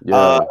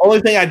 Yeah. Only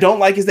thing I don't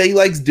like is that he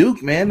likes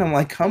Duke, man. I'm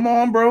like, come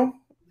on, bro.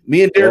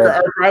 Me and Derek are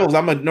arch rivals.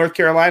 I'm a North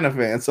Carolina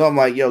fan, so I'm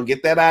like, yo,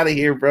 get that out of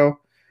here, bro.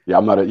 Yeah,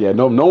 I'm not.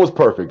 No one's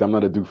perfect. I'm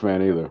not a Duke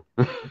fan either.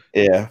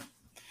 Yeah.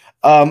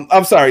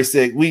 I'm sorry,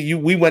 Sig.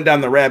 We went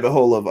down the rabbit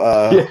hole of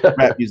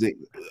rap music.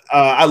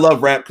 I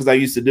love rap because I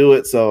used to do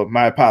it, so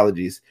my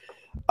apologies.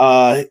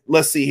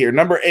 Let's see here.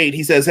 Number 8,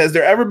 he says, has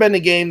there ever been a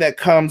game that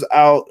comes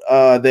out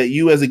that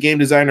you as a game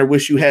designer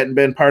wish you hadn't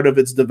been part of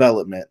its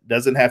development?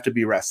 Doesn't have to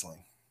be wrestling.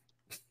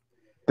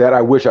 That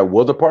I wish I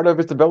was a part of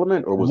its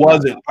development, or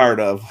wasn't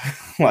part of.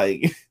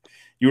 Like,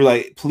 you were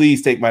like,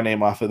 please take my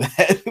name off of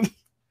that.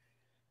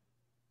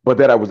 But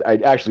that I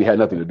actually had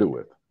nothing to do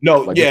with.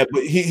 No, like, yeah,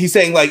 but he's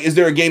saying, like, is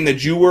there a game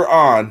that you were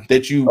on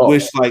that you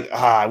wish, like,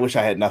 I wish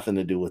I had nothing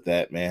to do with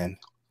that, man?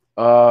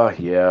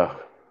 Yeah.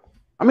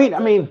 I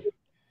mean,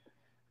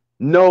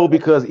 no,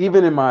 because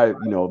even in my,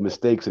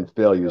 mistakes and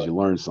failures, you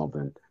learn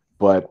something.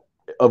 But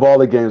of all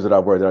the games that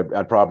I've worked,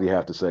 I'd probably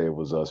have to say it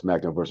was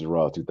SmackDown versus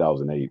Raw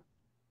 2008.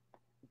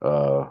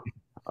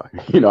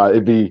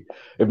 It'd be,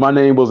 if my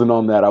name wasn't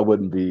on that, I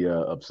wouldn't be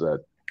upset.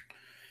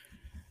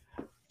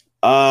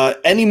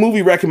 Any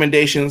movie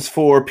recommendations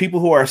for people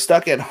who are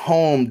stuck at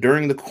home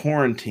during the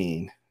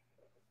quarantine?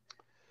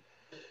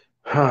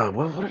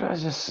 What did I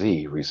just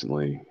see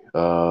recently?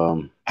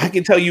 I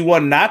can tell you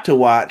one not to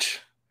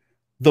watch.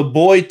 The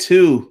Boy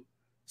 2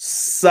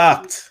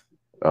 sucked.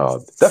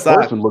 That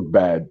first one looked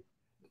bad.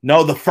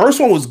 No, the first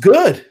one was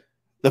good.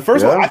 The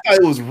first one, I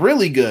thought it was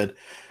really good.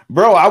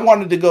 Bro, I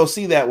wanted to go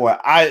see that one.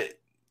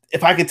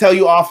 If I could tell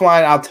you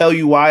offline, I'll tell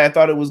you why I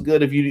thought it was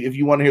good if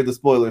you want to hear the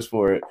spoilers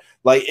for it.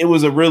 Like, it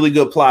was a really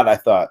good plot, I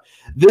thought.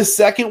 This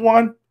second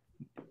one,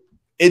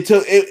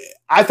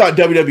 I thought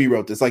WWE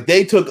wrote this. Like,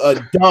 they took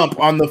a dump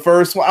on the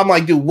first one. I'm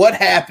like, dude, what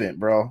happened,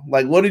 bro?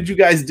 Like, what did you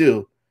guys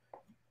do?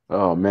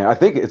 Oh man, I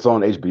think it's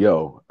on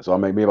HBO. So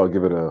maybe I'll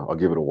give it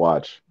a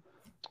watch.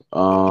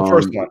 The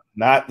first one,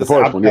 not the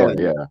first one.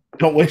 Yeah.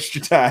 Don't waste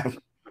your time.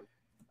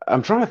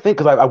 I'm trying to think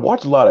because I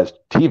watch a lot of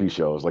TV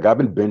shows. Like, I've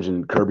been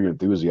binging Curb Your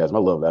Enthusiasm. I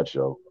love that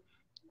show.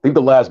 I think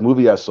the last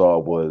movie I saw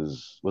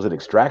was it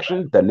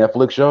Extraction, that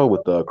Netflix show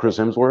with Chris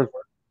Hemsworth.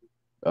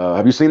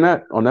 Have you seen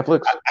that on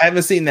Netflix? I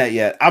haven't seen that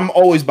yet. I'm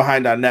always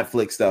behind on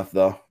Netflix stuff,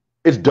 though.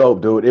 It's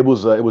dope, dude. It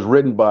was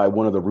written by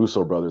one of the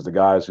Russo brothers, the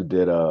guys who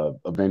did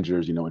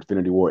Avengers,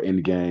 Infinity War,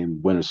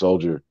 Endgame, Winter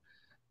Soldier,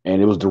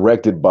 and it was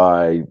directed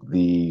by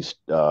the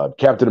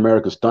Captain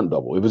America stunt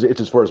double. It's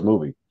his first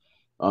movie.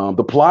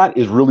 The plot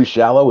is really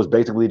shallow. It's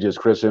basically just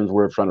Chris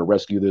Hemsworth trying to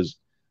rescue this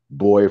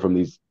boy from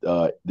this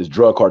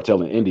drug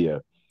cartel in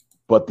India.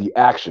 But the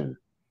action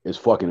is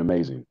fucking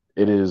amazing.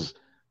 It is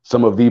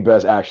some of the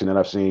best action that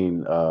I've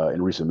seen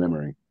in recent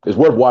memory. It's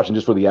worth watching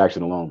just for the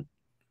action alone.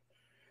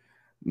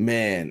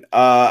 Man,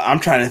 I'm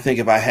trying to think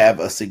if I have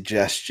a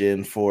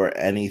suggestion for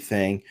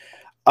anything.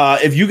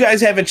 If you guys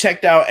haven't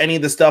checked out any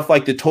of the stuff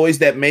like The Toys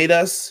That Made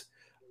Us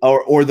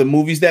or the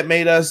movies that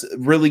made us,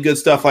 really good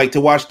stuff, like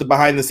to watch the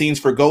behind the scenes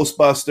for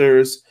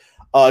Ghostbusters,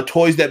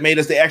 Toys That Made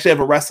Us. They actually have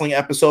a wrestling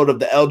episode of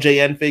the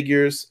LJN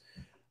figures.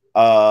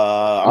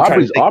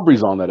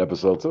 Aubrey's on that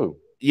episode too.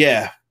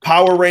 Yeah.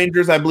 Power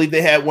Rangers, I believe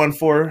they had one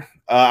for.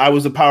 I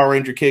was a Power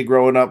Ranger kid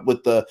growing up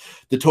with the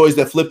toys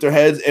that flipped their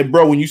heads. And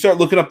bro, when you start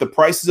looking up the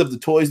prices of the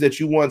toys that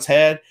you once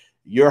had,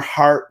 your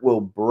heart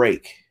will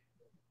break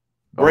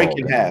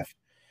in half.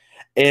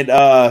 And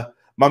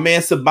my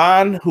man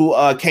Saban, who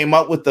came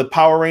up with the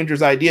Power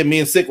Rangers idea, me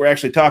and Sick were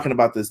actually talking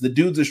about this. The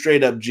dude's a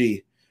straight up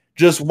G.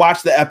 Just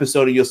watch the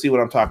episode and you'll see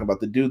what I'm talking about.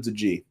 The dude's a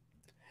G.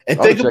 And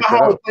think about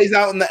how it plays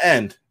out in the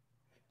end.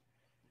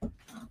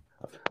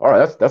 All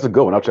right, that's a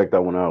good one. I'll check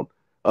that one out.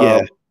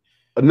 Yeah.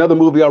 Another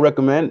movie I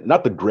recommend,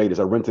 not the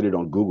greatest. I rented it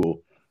on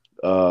Google.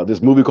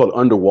 This movie called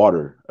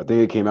Underwater. I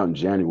think it came out in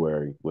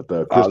January with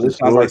Kristen this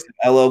sounds Stewart. like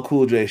some LL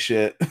Cool J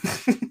shit.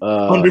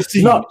 Under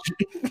Siege. No,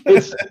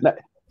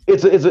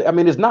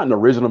 it's not an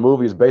original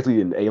movie. It's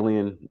basically an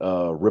Alien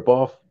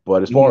ripoff.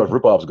 But as far as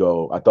ripoffs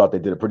go, I thought they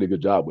did a pretty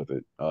good job with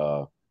it.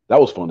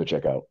 That was fun to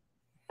check out.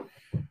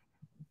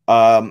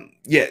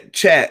 Yeah,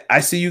 chat.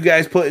 I see you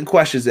guys putting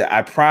questions in.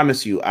 I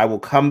promise you, I will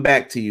come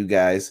back to you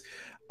guys.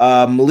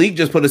 Malik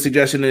just put a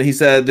suggestion and he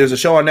said there's a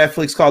show on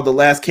Netflix called The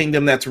Last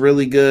Kingdom that's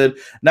really good.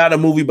 Not a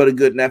movie, but a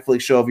good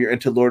Netflix show if you're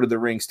into Lord of the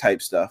Rings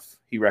type stuff.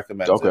 He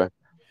recommends it.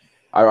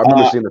 I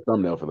remember seeing the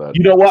thumbnail for that.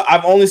 You know what?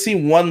 I've only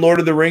seen one Lord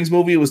of the Rings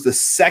movie. It was the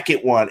second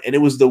one, and it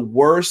was the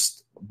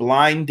worst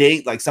blind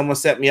date. Like someone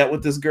set me up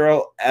with this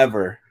girl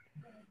ever.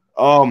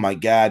 Oh my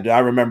God. I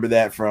remember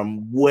that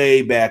from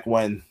way back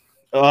when.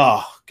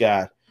 Oh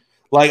God.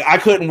 Like I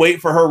couldn't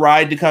wait for her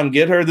ride to come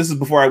get her. This is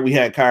before we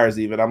had cars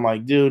even. I'm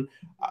like, dude,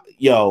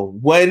 yo,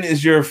 when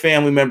is your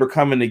family member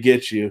coming to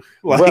get you?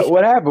 Like,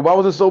 what happened? Why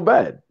was it so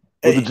bad?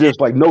 Was it just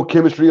like no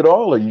chemistry at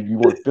all? Or you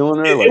weren't feeling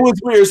her? It was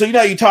weird. So, you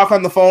know, you talk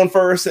on the phone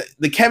first.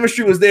 The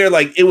chemistry was there.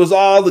 Like, it was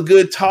all the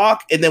good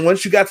talk. And then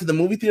once you got to the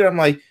movie theater, I'm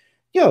like,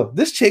 yo,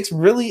 this chick's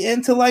really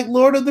into, like,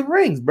 Lord of the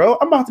Rings, bro.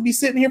 I'm about to be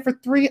sitting here for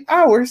 3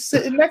 hours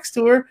sitting next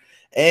to her.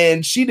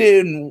 And she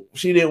didn't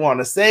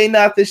want to say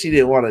nothing. She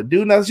didn't want to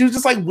do nothing. She was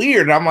just, like,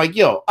 weird. And I'm like,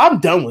 yo, I'm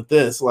done with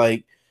this.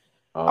 Like,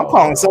 I'm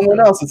calling someone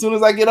else as soon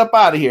as I get up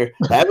out of here.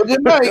 Have a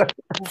good night.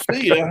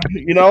 See ya.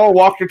 You know,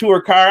 walked her to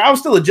her car. I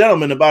was still a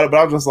gentleman about it, but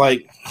I was just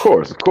like, of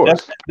course.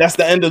 That's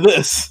the end of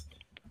this.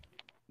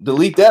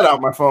 Delete that out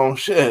my phone.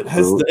 Shit,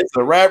 it's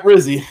a rap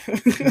Rizzy.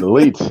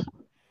 Delete.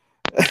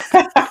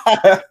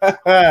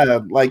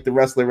 Like the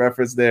wrestler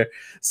reference there.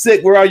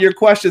 Sick, where are your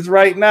questions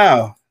right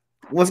now?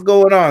 What's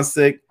going on,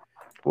 Sick?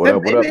 What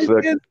up,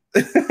 Sick?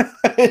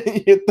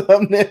 Your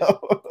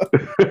thumbnail.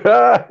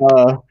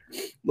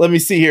 Let me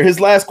see here.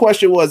 His last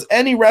question was,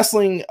 any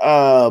wrestling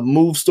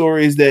move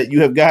stories that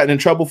you have gotten in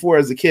trouble for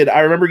as a kid? I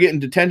remember getting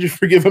detention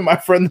for giving my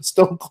friend the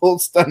Stone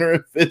Cold Stunner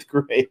in 5th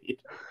grade.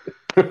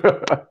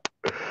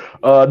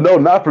 No,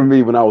 not for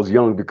me when I was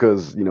young,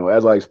 because, you know,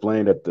 as I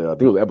explained at I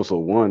think it was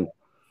episode 1,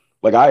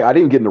 like I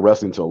didn't get into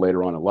wrestling until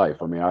later on in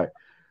life. I mean,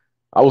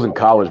 I was in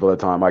college by the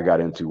time I got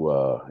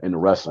into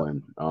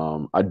wrestling.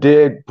 I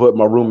did put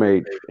my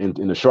roommate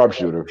in the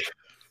sharpshooter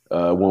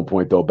at one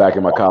point, though, back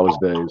in my college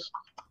days.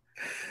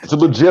 It's a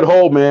legit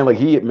hold, man. Like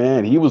he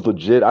was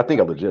legit. I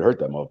think I legit hurt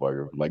that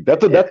motherfucker. Like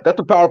that's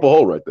a powerful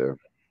hold right there.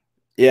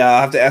 Yeah,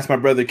 I'll have to ask my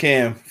brother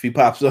Cam if he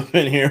pops up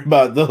in here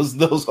about those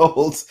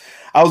holds.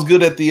 I was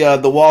good at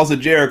the walls of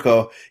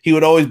Jericho. He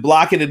would always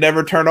block it and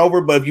never turn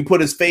over. But if you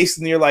put his face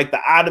near like the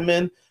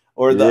ottoman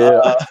or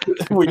the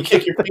where you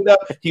kick your feet up,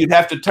 he'd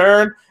have to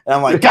turn. And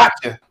I'm like,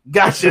 gotcha.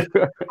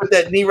 Put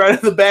that knee right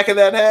in the back of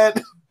that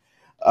head.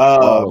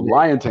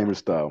 Lion tamer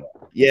style.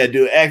 Yeah,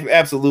 dude,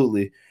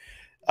 absolutely.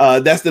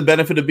 That's the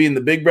benefit of being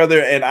the big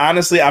brother. And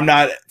honestly, I'm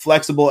not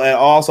flexible at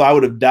all. So I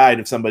would have died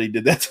if somebody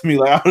did that to me.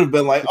 Like I would have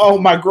been like, oh,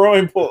 my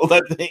groin pulled.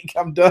 I think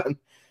I'm done.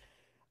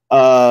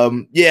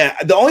 Yeah,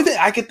 the only thing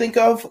I could think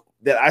of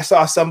that I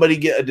saw somebody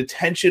get a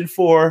detention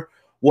for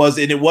was,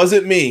 and it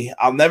wasn't me.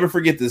 I'll never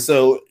forget this.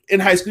 So in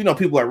high school, you know,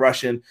 people are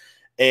rushing,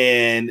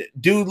 and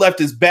dude left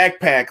his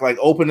backpack like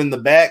open in the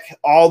back.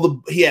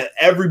 He had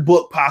every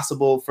book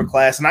possible for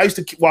class. And I used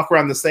to walk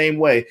around the same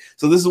way.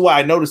 So this is why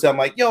I noticed that. I'm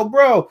like, yo,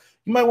 bro,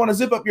 you might want to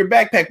zip up your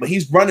backpack, but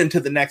he's running to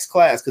the next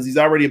class because he's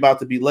already about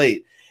to be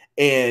late.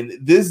 And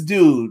this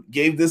dude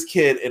gave this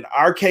kid an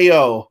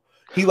RKO.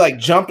 He like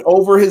jumped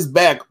over his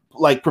back,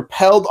 like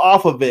propelled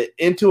off of it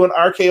into an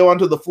RKO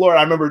onto the floor.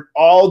 I remember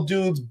all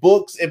dude's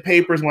books and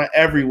papers went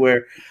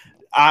everywhere.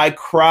 I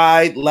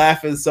cried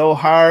laughing so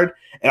hard,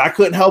 and I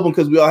couldn't help him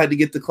because we all had to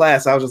get to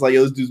class. I was just like,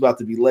 yo, this dude's about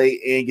to be late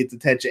and get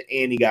detention,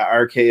 and he got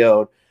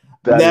RKO'd.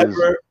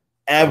 Never,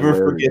 ever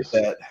forget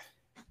that.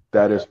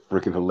 That is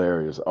freaking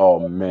hilarious.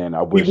 Oh man,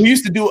 I wish we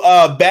used to do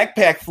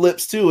backpack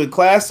flips too in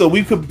class. So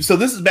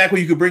this is back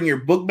when you could bring your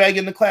book bag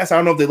into class. I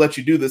don't know if they let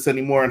you do this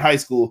anymore in high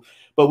school,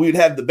 but we would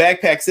have the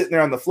backpack sitting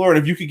there on the floor.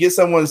 And if you could get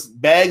someone's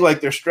bag,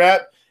 like their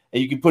strap,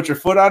 and you could put your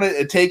foot on it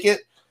and take it,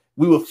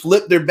 we would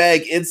flip their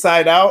bag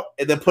inside out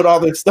and then put all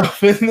their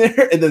stuff in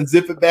there and then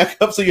zip it back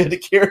up. So you had to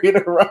carry it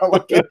around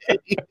like an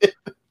idiot.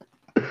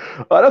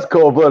 Oh, that's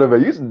cold-blooded,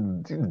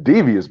 man. You're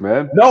devious,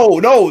 man. No,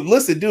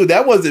 listen, dude,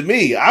 that wasn't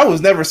me. I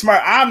was never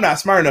smart. I'm not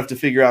smart enough to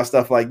figure out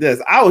stuff like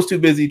this. I was too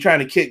busy trying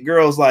to kick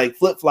girls like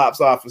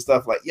flip-flops off and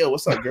stuff like, yo,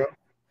 what's up, girl?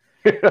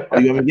 You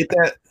want me to get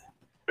that?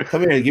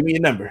 Come here, give me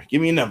your number.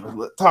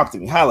 Talk to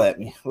me. Holla at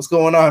me. What's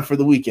going on for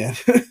the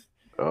weekend?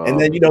 And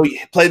then, you know,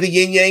 play the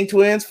Yin Yang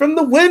Twins from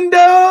the window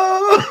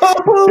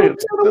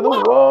to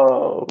the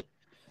wall.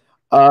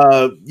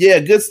 Yeah,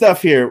 good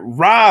stuff here.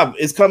 Rob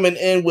is coming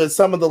in with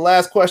some of the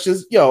last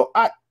questions. Yo,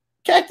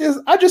 Cactus,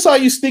 I just saw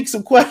you sneak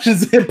some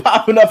questions in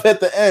popping up at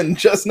the end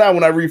just now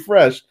when I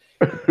refreshed.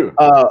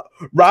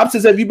 Rob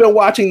says, have you been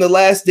watching The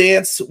Last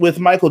Dance with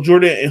Michael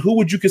Jordan, and who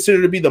would you consider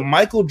to be the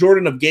Michael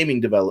Jordan of gaming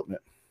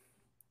development?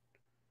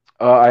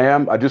 I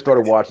am. I just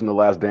started watching The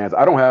Last Dance.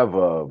 I don't have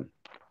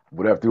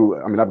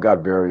I've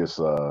got various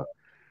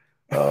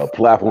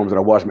platforms that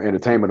I watch my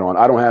entertainment on.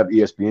 I don't have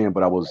ESPN,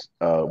 but I was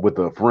with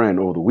a friend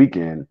over the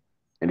weekend,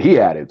 and he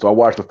had it. So I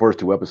watched the first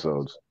 2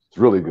 episodes. It's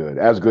really good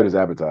as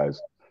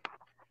advertised.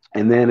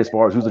 And then as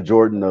far as who's the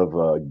Jordan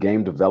of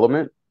game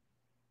development,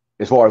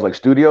 as far as like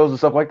studios and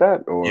stuff like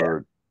that,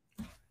 or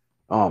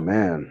oh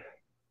man,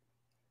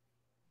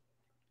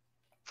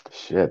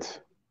 shit.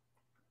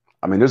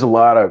 I mean, there's a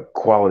lot of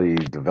quality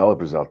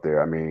developers out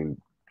there. I mean,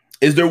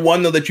 is there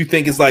one though that you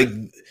think is like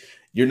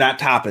you're not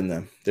topping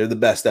them? They're the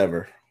best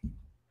ever.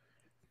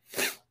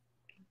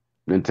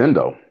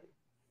 Nintendo.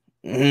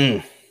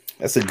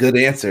 That's a good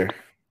answer.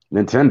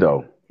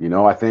 Nintendo. You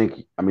know, I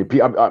mean,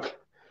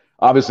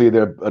 obviously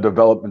they're a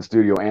development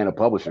studio and a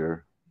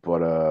publisher,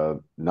 but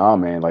nah,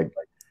 man, like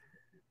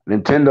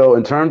Nintendo,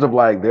 in terms of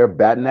like their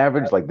batting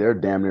average, like they're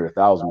damn near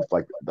 1,000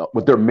 with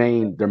with their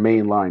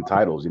main line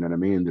titles. You know what I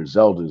mean? Their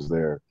Zeldas,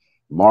 their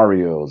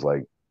Mario's.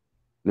 Like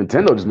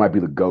Nintendo just might be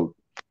the GOAT.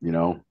 You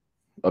know,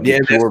 of Yeah,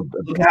 just pure.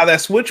 look how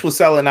that Switch was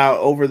selling out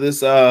over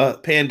this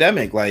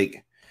pandemic.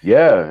 Like,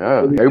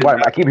 Yeah.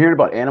 Everybody, I keep hearing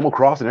about Animal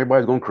Crossing.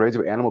 Everybody's going crazy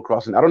with Animal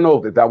Crossing. I don't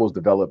know if that was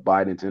developed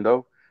by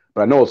Nintendo,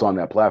 but I know it's on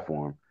that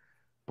platform.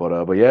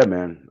 But yeah,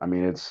 man. I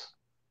mean,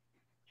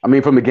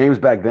 from the games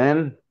back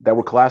then that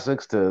were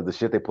classics to the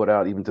shit they put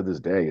out even to this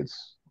day,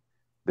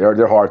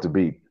 they're hard to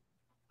beat,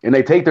 and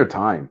they take their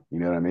time. You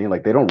know what I mean?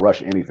 Like they don't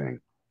rush anything.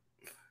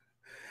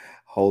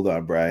 hold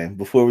on, Brian.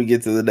 Before we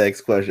get to the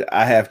next question,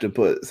 I have to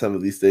put some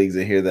of these things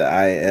in here that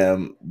I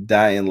am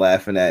dying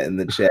laughing at in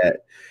the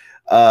chat.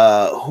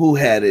 Who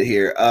had it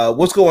here?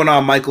 What's going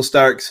on, Michael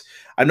Starks?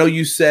 I know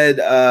you said,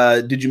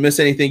 did you miss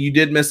anything? You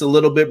did miss a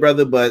little bit,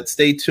 brother, but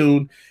stay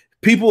tuned.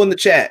 People in the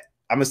chat,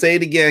 I'm going to say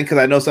it again because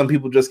I know some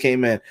people just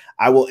came in.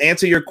 I will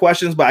answer your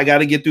questions, but I got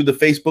to get through the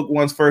Facebook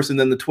ones first and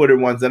then the Twitter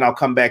ones. Then I'll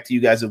come back to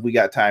you guys if we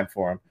got time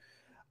for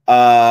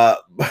them.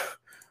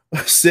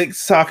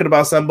 Six talking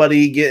about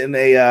somebody getting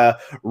a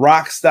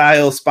rock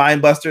style spine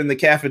buster in the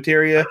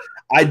cafeteria.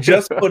 I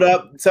just put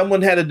up,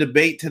 someone had a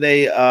debate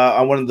today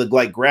on one of the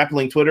like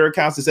grappling Twitter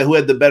accounts that said who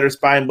had the better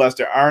spine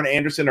buster, Arn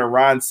Anderson or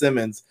Ron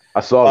Simmons.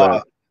 I saw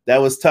that. That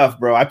was tough,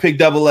 bro. I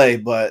picked AA,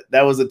 but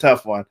that was a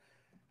tough one.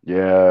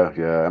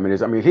 Yeah. I mean,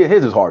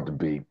 his is hard to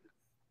beat.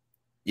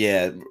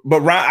 Yeah,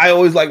 but I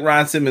always like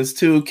Ron Simmons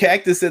too.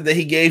 Cactus said that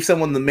he gave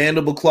someone the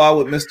mandible claw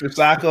with Mr.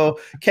 Sacco.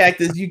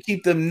 Cactus, you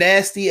keep them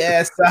nasty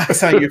ass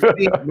socks on your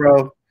feet,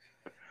 bro.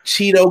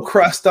 Cheeto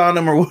crust on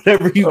them or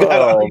whatever you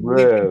got on.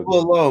 Leave people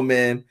alone,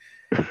 man.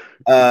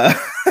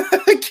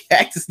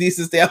 Cactus needs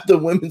to stay out the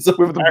women's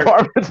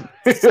apartments.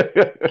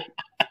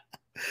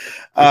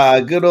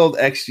 Good old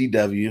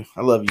XGW.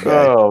 I love you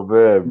guys. Oh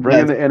man,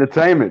 bringing the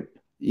entertainment.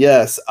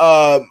 Yes.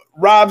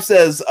 Rob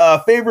says,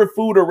 favorite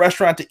food or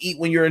restaurant to eat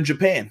when you're in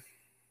Japan?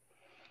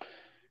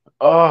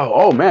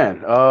 Oh man.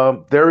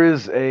 There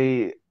is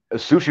a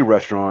sushi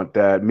restaurant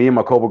that me and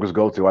my coworkers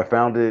go to. I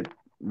found it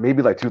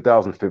maybe like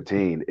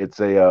 2015. It's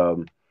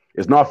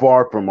not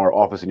far from our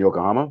office in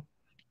Yokohama.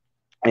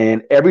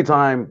 And every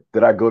time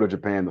that I go to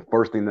Japan, the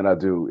first thing that I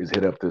do is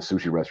hit up this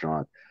sushi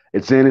restaurant.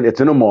 It's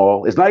in a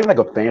mall. It's not even like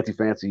a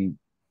fancy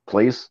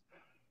place.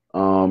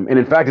 And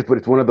in fact,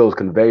 it's one of those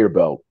conveyor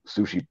belt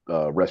sushi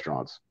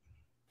restaurants.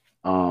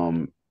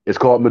 It's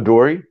called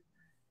Midori,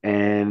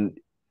 and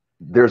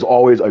there's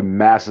always a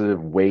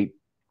massive wait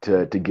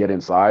to get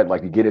inside.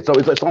 Like you get it, so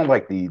it's on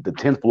like the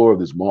 10th floor of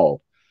this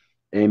mall,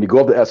 and you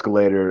go up the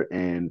escalator,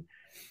 and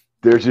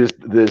there's just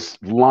this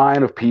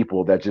line of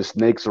people that just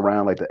snakes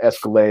around like the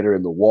escalator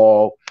and the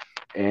wall,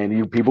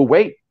 and people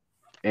wait.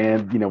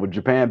 And with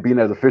Japan being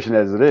as efficient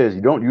as it is,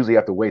 you don't usually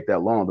have to wait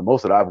that long. The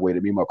most that I've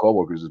waited, me and my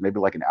coworkers, is maybe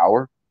like an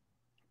hour.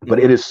 But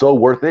it is so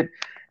worth it.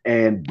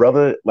 And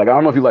brother, like I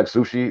don't know if you like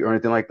sushi or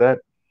anything like that.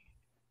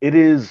 It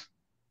is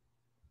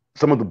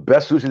some of the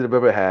best sushi that I've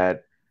ever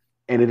had,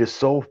 and it is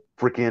so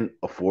freaking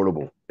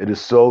affordable. It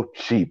is so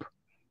cheap.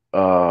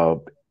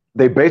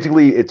 They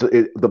basically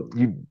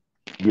you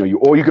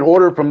can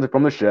order from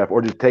the chef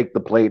or just take the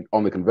plate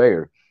on the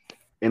conveyor,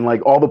 and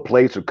like all the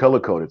plates are color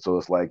coded. So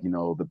it's like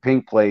the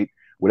pink plate,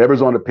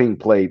 whatever's on the pink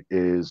plate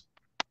is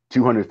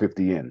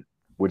 250 yen,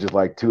 which is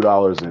like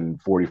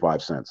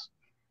 $2.45.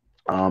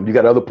 You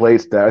got other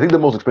plates that I think the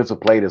most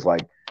expensive plate is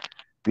like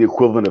the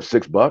equivalent of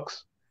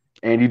 $6,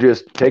 and you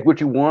just take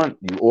what you want,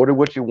 you order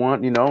what you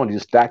want, and you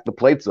just stack the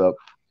plates up,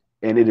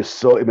 and it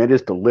is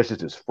it's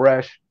delicious, it's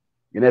fresh,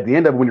 and at the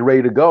end of it, when you're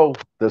ready to go,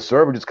 the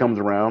server just comes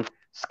around,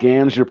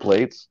 scans your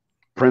plates,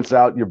 prints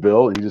out your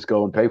bill, and you just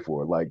go and pay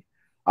for it. Like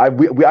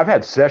I've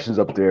had sessions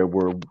up there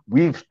where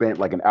we've spent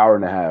like an hour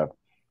and a half,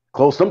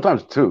 close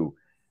sometimes 2,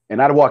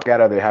 and I'd walk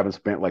out of there having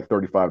spent like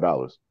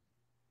 $35.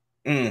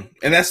 And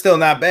that's still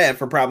not bad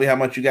for probably how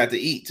much you got to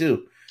eat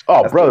too.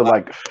 Oh, that's brother,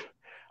 like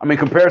I mean,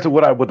 compared to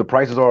what the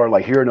prices are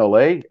like here in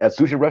LA at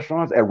sushi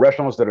restaurants, at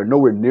restaurants that are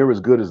nowhere near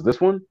as good as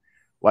this one,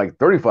 like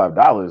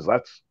 $35,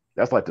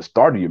 that's like the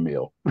start of your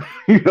meal.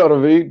 You know what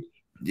I mean?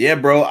 Yeah,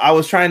 bro.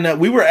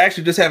 We were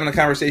actually just having a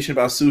conversation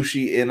about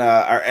sushi in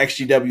our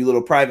XGW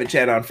little private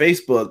chat on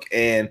Facebook,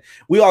 and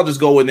we all just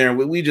go in there and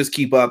we just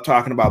keep up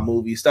talking about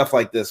movies, stuff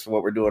like this for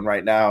what we're doing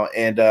right now.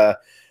 And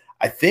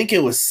I think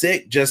it was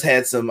Sick just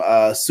had some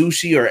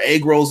sushi or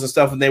egg rolls and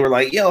stuff, and they were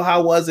like, yo,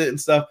 how was it and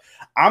stuff.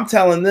 I'm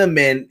telling them,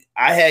 man,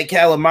 I had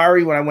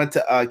calamari when I went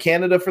to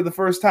Canada for the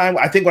first time.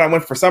 I think when I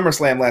went for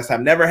SummerSlam last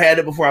time, never had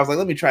it before. I was like,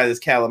 let me try this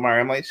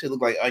calamari. I'm like, shit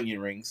look like onion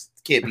rings.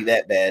 Can't be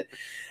that bad.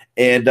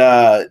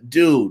 And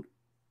dude,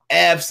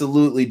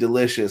 absolutely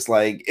delicious.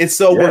 Like it's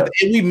so worth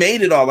it. And we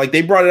made it all. Like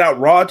they brought it out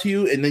raw to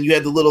you, and then you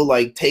had the little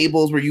like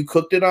tables where you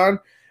cooked it on.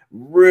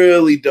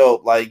 Really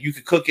dope. Like you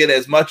could cook it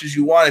as much as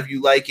you want if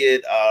you like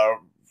it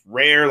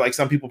rare. Like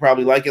some people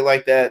probably like it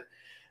like that.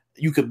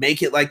 You could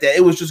make it like that.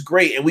 It was just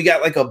great. And we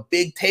got like a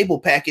big table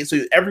packet.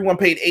 So everyone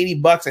paid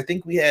 $80. I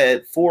think we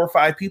had 4 or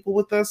 5 people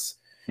with us.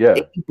 Yeah.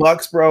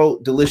 $80, bro.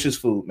 Delicious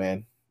food,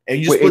 man. And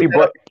you just Wait,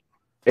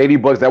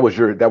 $80, that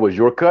was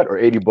your cut, or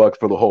 $80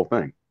 for the whole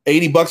thing?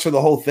 $80 for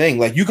the whole thing.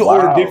 Like you could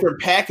order different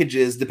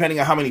packages depending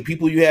on how many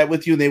people you had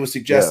with you. And they would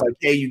suggest like,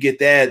 hey, you get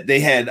that. They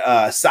had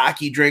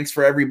sake drinks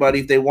for everybody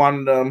if they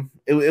wanted them.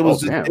 It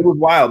was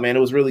wild, man.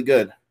 It was really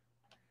good.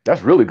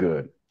 That's really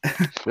good.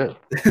 Shit.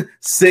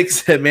 6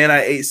 said, man,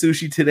 I ate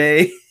sushi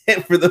today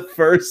for the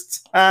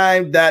first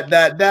time. ...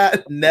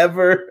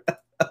 Never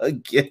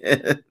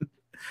again.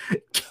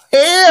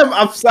 Cam,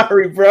 I'm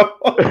sorry, bro.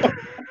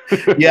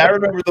 Yeah, I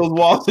remember those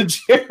walls of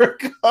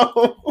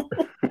Jericho.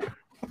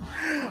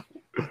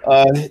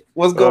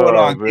 What's going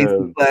on,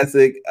 Casey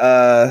Classic?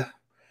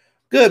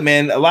 Good,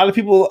 man. A lot of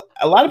people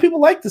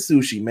like the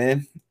sushi,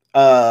 man.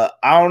 I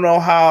don't know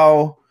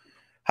how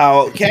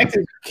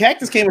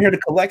Cactus came here to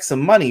collect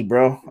some money,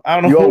 bro. I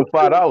don't know. You owe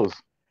 $5.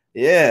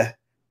 Yeah,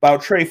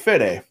 about Trey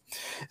Fede.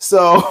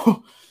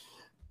 So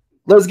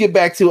let's get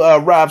back to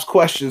Rob's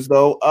questions,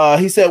 though.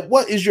 He said,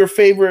 what is your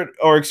favorite,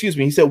 or excuse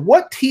me, he said,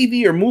 what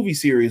TV or movie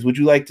series would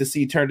you like to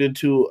see turned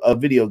into a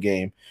video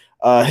game?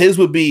 His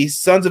would be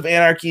Sons of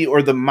Anarchy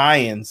or The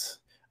Mayans.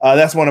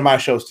 That's one of my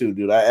shows too,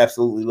 dude. I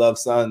absolutely love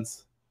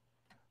Sons.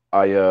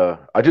 I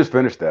just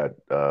finished that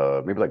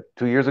maybe like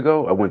 2 years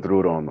ago. I went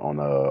through it on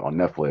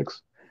Netflix.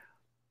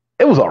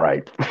 It was all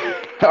right.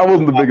 I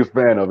wasn't the biggest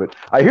fan of it.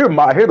 I hear The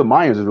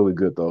Mayans is really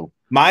good though.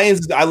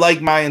 Mayans, I like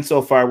Mayans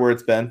so far where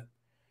it's been.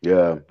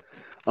 Yeah.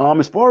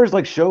 As far as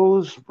like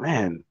shows,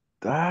 man,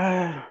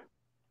 does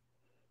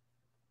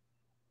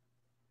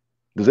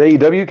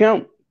AEW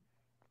count?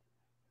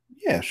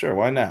 Yeah, sure.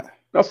 Why not?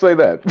 I'll say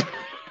that.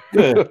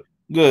 Good.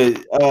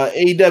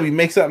 AEW,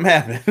 make something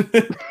happen.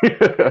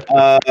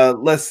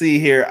 Let's see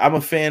here. I'm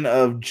a fan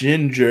of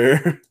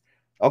Ginger.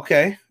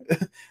 Okay.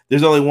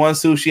 There's only one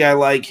sushi I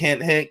like.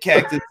 Hint, hint,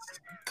 Cactus.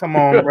 Come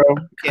on, bro.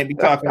 Can't be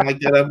talking like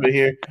that up in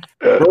here.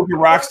 Broken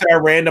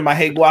Rockstar Random. I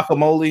hate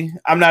guacamole.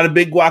 I'm not a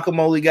big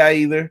guacamole guy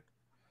either.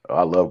 Oh,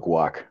 I love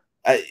guac.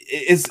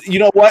 It's, you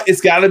know what?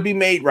 It's got to be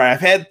made right. I've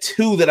had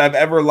 2 that I've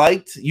ever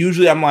liked.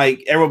 Usually I'm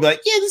like, everyone will be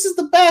like, yeah, this is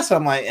the best.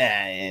 I'm like,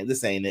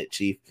 this ain't it,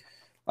 Chief.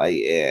 Like,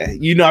 yeah,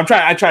 you know,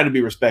 I try to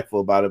be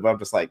respectful about it, but I'm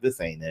just like,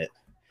 this ain't it.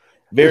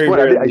 Very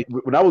rarely.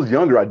 When I was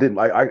younger, I didn't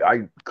like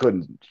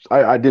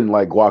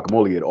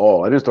guacamole at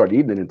all. I didn't start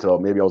eating it until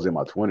maybe I was in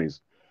my 20s.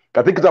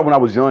 I think because when I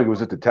was young, it was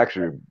just the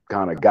texture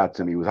kind of got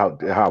to me. It was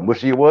how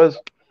mushy it was.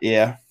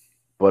 Yeah.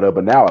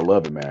 But now I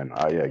love it, man.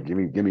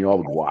 Give me all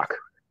the guac.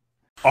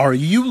 Are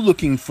you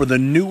looking for the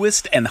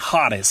newest and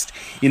hottest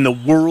in the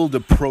world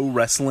of pro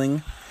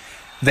wrestling?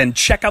 Then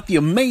check out the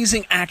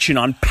amazing action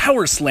on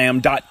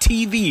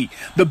Powerslam.tv,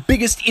 the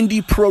biggest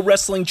indie pro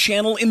wrestling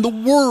channel in the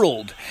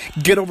world.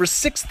 Get over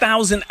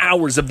 6,000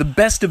 hours of the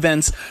best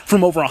events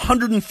from over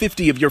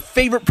 150 of your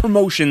favorite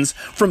promotions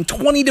from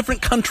 20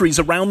 different countries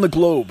around the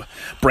globe.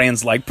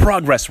 Brands like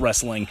Progress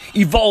Wrestling,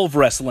 Evolve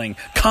Wrestling,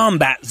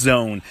 Combat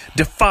Zone,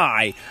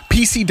 Defy,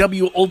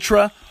 PCW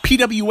Ultra,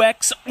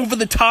 PWX, Over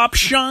the Top,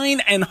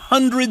 Shine, and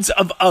hundreds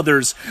of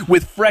others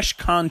with fresh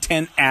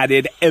content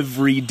added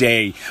every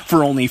day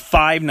for only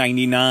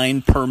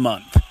 $5.99 per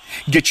month.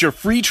 Get your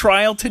free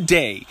trial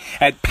today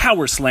at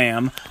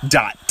Powerslam.tv.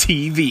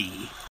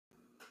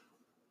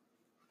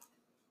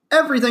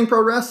 Everything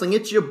Pro Wrestling,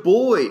 it's your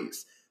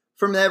boys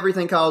from the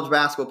Everything College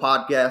Basketball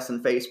Podcast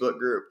and Facebook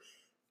group.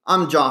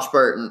 I'm Josh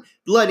Burton,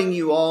 letting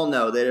you all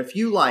know that if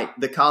you like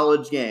the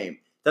college game,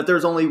 that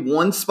there's only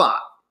one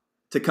spot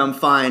to come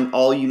find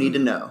all you need to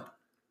know.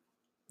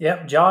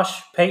 Yep,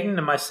 Josh, Peyton,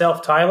 and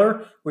myself,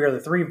 Tyler. We are the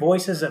 3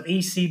 voices of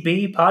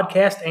ECB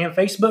podcast and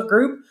Facebook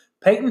group.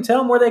 Peyton, tell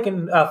them where they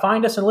can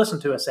find us and listen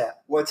to us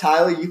at. Well,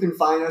 Tyler, you can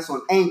find us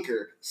on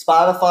Anchor,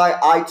 Spotify,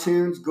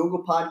 iTunes,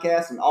 Google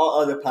Podcasts, and all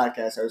other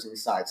podcast hosting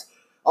sites.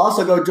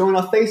 Also, go join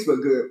our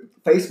Facebook group,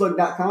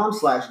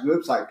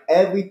 facebook.com/groups like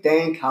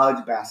Everything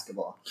College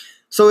Basketball.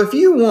 So if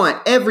you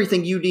want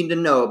everything you need to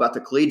know about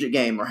the collegiate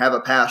game or have a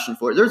passion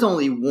for it, there's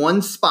only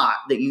one spot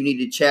that you need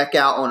to check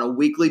out on a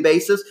weekly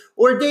basis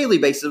or a daily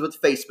basis with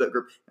the Facebook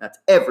group. That's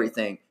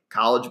Everything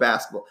College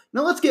Basketball.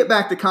 Now let's get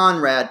back to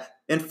Conrad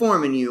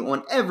informing you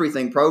on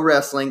everything pro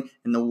wrestling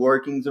and the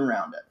workings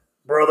around it.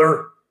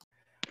 Brother.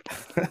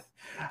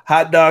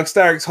 Hot Dog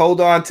Starks, hold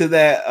on to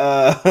that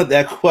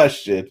that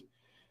question.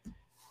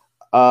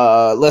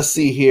 Let's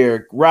see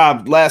here.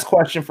 Rob, last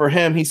question for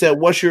him. He said,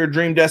 what's your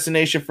dream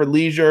destination for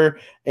leisure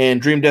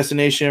and dream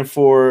destination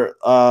for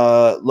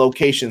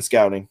location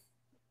scouting?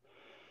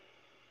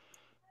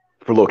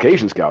 For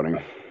location scouting?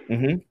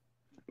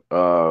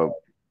 Mm-hmm.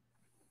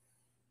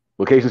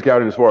 Location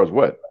scouting as far as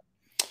what?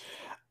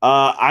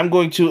 I'm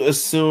going to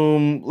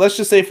assume, let's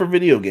just say for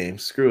video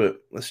games. Screw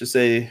it. Let's just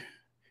say,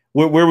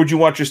 where would you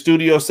want your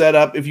studio set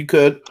up if you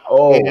could?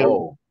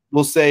 Oh.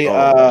 We'll say,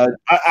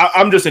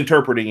 I'm just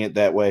interpreting it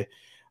that way.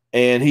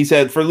 And he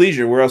said, for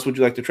leisure, where else would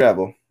you like to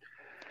travel?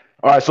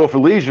 All right, so for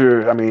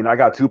leisure, I mean, I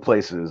got 2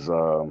 places,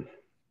 and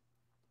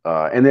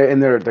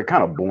they're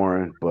kind of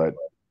boring, but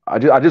I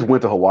just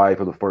went to Hawaii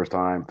for the first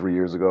time 3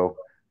 years ago,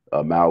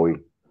 Maui,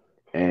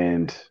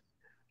 and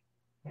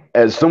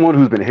as someone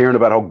who's been hearing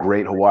about how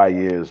great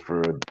Hawaii is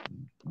for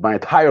my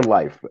entire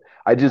life,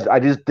 I just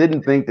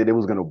didn't think that it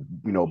was gonna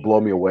blow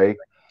me away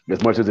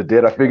as much as it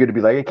did. I figured it'd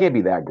be like it can't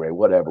be that great,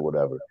 whatever.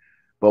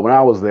 But when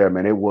I was there,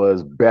 man, it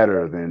was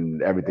better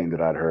than everything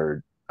that I'd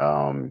heard.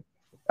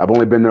 I've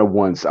only been there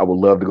once. I would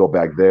love to go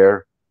back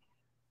there.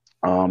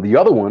 The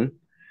other one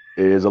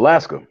is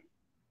Alaska.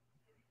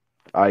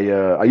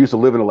 I used to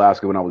live in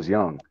Alaska when I was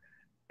young,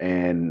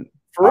 and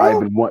I've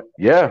been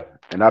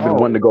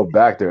wanting to go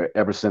back there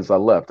ever since I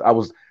left.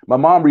 My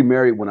mom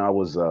remarried when I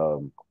was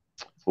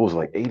what was it,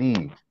 like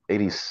 80,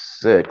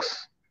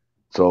 86.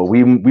 So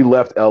we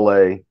left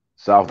LA,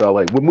 South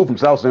LA. We moved from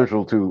South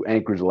Central to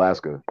Anchorage,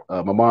 Alaska.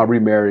 My mom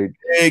remarried.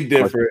 Big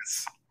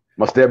difference.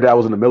 My stepdad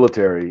was in the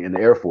military, in the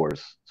Air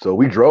Force. So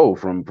we drove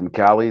from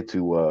Cali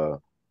to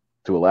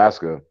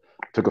Alaska,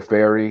 took a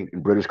ferry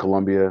in British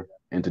Columbia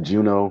into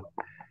Juneau.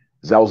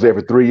 So I was there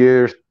for 3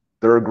 years,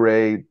 3rd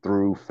grade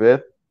through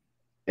 5th,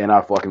 and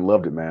I fucking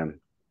loved it, man.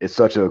 It's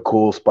such a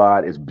cool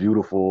spot. It's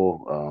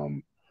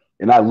beautiful.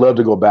 And I'd love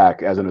to go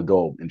back as an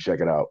adult and check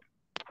it out.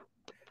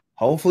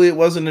 Hopefully it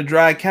wasn't a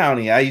dry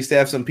county. I used to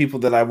have some people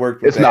that I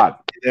worked with. It's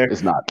not.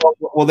 It's not.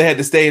 Well, they had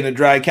to stay in the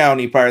dry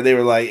county part. They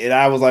were like, and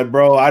I was like,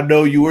 bro, I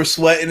know you were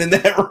sweating in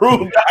that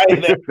room.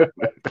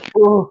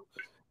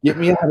 Get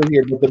me out of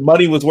here. But the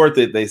money was worth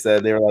it, they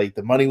said. They were like,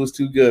 the money was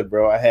too good,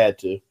 bro. I had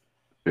to.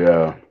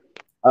 Yeah.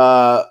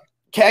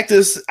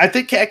 Cactus, I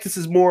think Cactus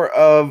is more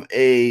of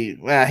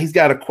he's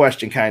got a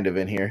question kind of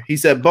in here. He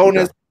said,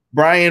 bonus, okay.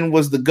 Brian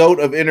was the GOAT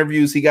of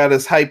interviews. He got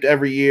us hyped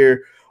every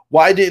year.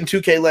 Why didn't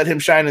 2K let him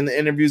shine in the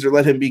interviews or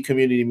let him be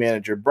community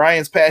manager?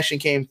 Brian's passion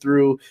came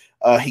through.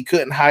 He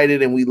couldn't hide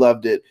it, and we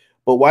loved it.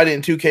 But why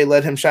didn't 2K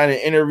let him shine in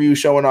interviews,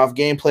 showing off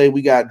gameplay?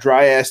 We got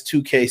dry-ass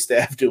 2K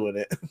staff doing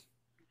it.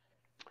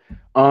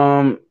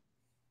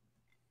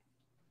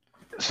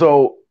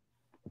 So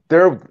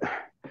the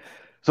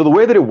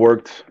way that it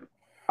worked,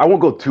 I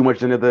won't go too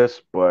much into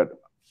this, but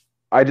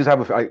I just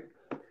have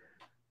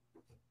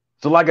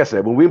so like I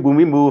said, when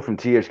we moved from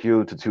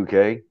THQ to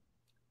 2K,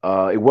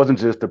 it wasn't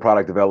just the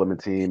product development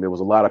team. It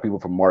was a lot of people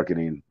from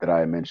marketing that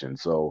I had mentioned.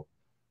 So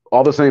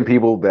all the same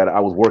people that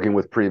I was working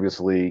with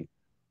previously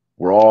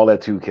were all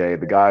at 2K.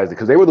 The guys,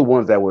 because they were the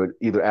ones that would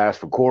either ask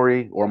for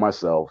Corey or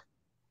myself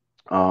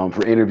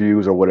for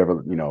interviews or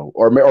whatever,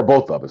 or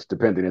both of us,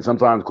 depending. And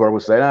sometimes Corey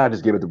would say,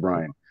 just give it to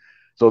Brian.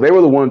 So they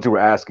were the ones who were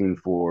asking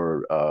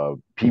for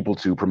people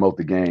to promote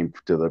the game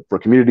for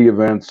community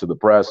events, to the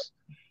press.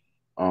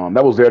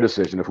 That was their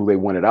decision of who they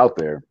wanted out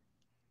there.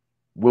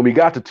 When we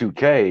got to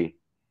 2K,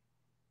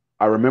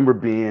 I remember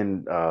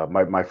being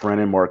my friend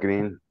in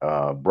marketing,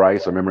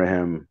 Bryce. I remember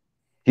him.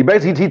 He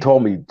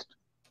told me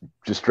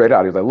just straight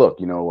out. He was like, "Look,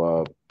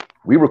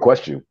 we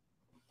request you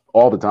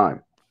all the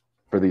time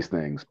for these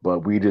things,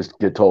 but we just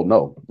get told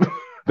no,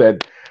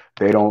 that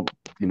they don't.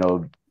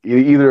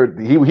 Either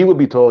he would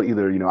be told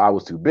either I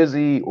was too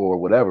busy or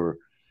whatever."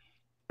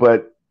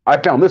 But I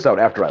found this out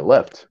after I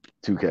left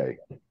 2K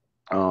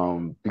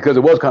because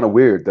it was kind of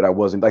weird that I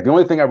wasn't like the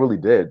only thing I really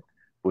did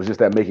was just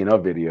that making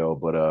of video,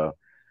 but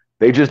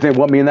they just didn't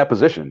want me in that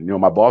position.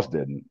 My boss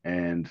didn't,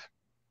 and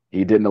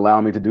he didn't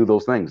allow me to do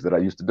those things that I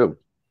used to do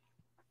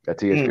at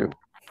THQ.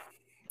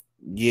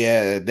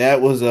 Yeah,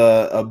 that was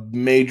a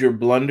major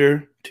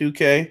blunder,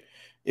 2K,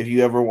 if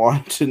you ever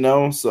want to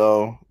know.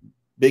 So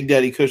Big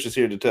Daddy Kush is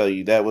here to tell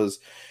you that was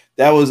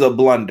a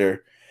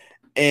blunder.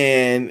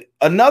 And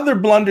another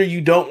blunder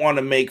you don't want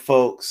to make,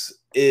 folks,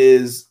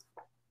 is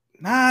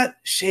not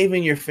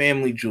shaving your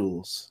family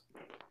jewels.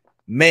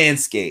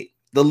 Manscaped,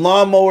 the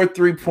Lawnmower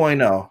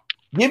 3.0.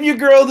 Give your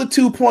girl the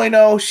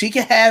 2.0. She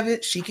can have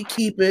it. She can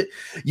keep it.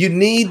 You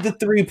need the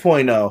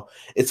 3.0.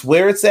 It's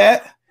where it's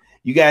at.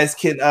 You guys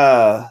can,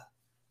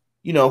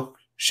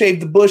 shave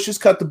the bushes,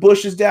 cut the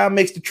bushes down,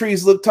 makes the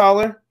trees look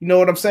taller. You know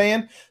what I'm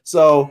saying?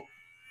 So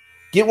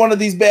get one of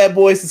these bad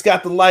boys that's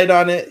got the light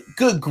on it.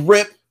 Good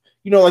grip.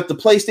 Like the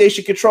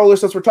PlayStation controller,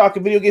 since we're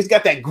talking video games,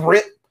 got that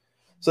grip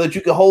so that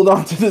you can hold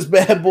on to this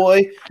bad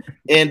boy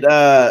and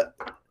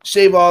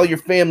shave all your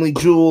family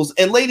jewels.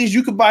 And ladies,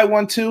 you could buy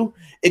one too.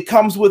 It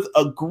comes with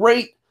a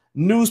great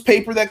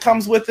newspaper that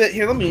comes with it.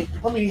 Here, let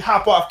me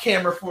hop off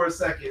camera for a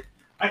second.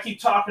 I keep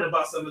talking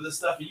about some of this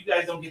stuff and you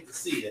guys don't get to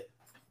see it.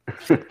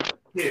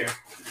 Here.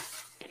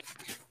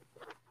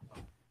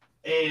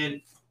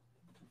 And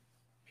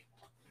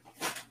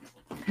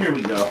here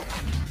we go.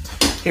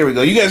 You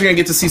guys are going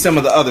to get to see some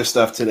of the other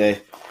stuff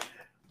today.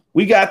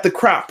 We got the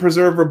Crop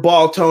Preserver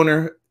Ball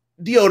Toner.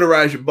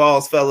 Deodorize your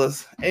balls,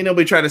 fellas. Ain't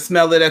nobody trying to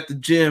smell it at the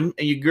gym,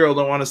 and your girl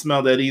don't want to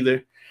smell that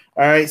either.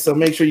 All right, so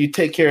make sure you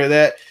take care of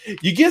that.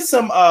 You get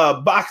some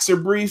boxer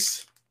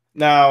briefs.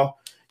 Now,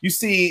 you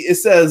see it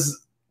says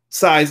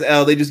size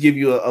L. They just give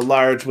you a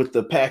large with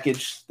the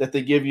package that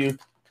they give you.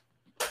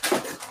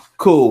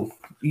 Cool.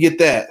 You get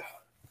that.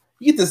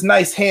 You get this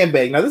nice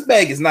handbag. Now, this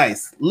bag is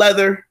nice.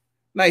 Leather,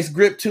 nice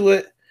grip to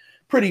it.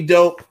 Pretty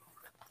dope.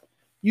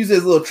 Use it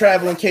as a little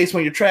traveling case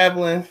when you're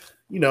traveling.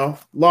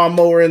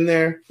 lawnmower in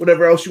there,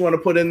 whatever else you want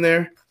to put in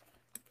there.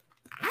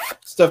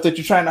 Stuff that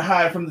you're trying to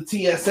hide from the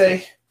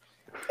TSA.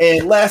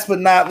 And last but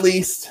not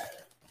least,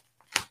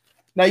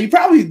 now you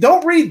probably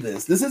don't read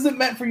this. This isn't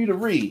meant for you to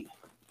read.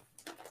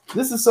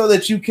 This is so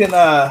that you can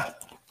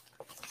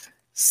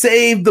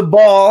save the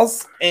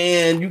balls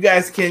and you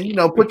guys can,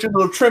 put your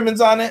little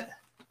trimmings on it,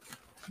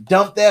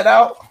 dump that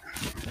out,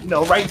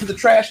 right into the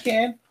trash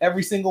can,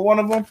 every single one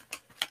of them.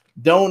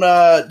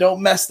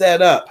 Don't mess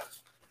that up.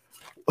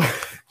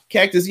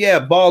 Cactus,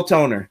 ball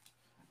toner.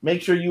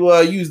 Make sure you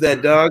use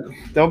that, dog.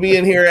 Don't be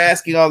in here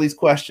asking all these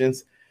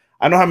questions.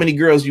 I know how many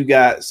girls you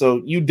got,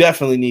 so you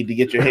definitely need to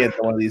get your hands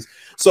on one of these.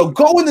 So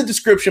go in the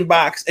description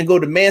box and go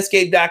to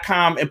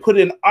manscaped.com and put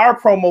in our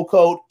promo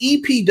code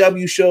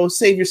EPW Show.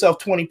 Save yourself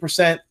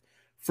 20%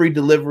 free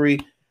delivery.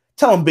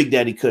 Tell them Big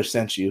Daddy Kush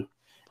sent you.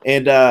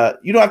 And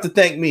you don't have to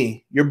thank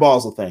me. Your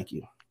balls will thank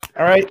you.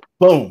 All right?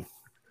 Boom.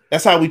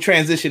 That's how we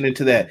transition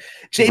into that.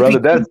 JP,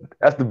 brother,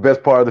 that's the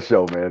best part of the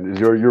show, man, is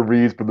your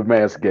reads for the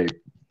Manscaped.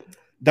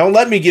 Don't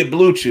let me get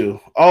Blue Chew.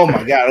 Oh,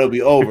 my God, it'll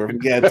be over. We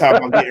got to talk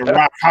about getting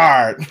rock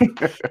hard.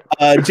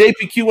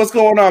 JPQ, what's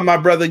going on, my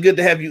brother? Good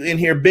to have you in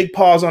here. Big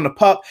paws on the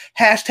pup.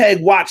 Hashtag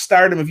watch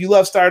Stardom. If you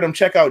love Stardom,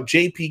 check out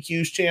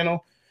JPQ's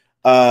channel.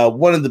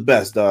 One of the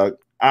best, dog.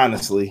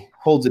 Honestly.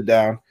 Holds it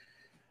down.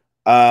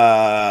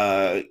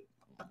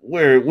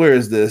 Where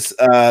is this?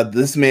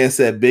 This man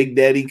said Big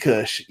Daddy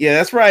Kush. Yeah,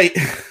 that's right.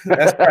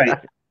 That's right.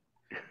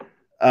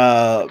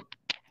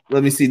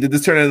 Let me see. Did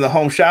this turn into the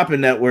Home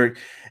Shopping Network?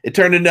 It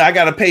turned into I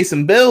gotta pay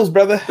some bills,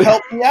 brother.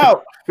 Help me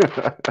out.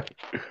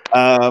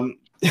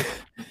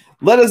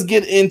 Let us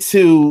get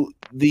into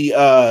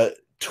the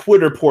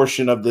Twitter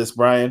portion of this,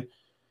 Brian.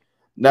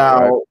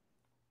 Now,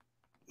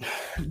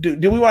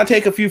 do we want to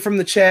take a few from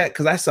the chat?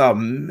 Because I saw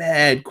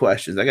mad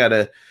questions. I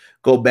gotta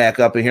go back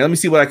up in here. Let me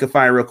see what I can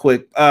find real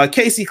quick.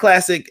 Casey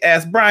Classic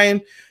asked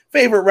Brian,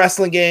 favorite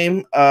wrestling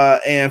game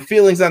and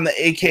feelings on the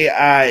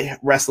AKI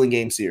wrestling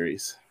game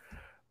series.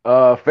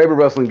 Favorite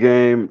wrestling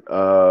game.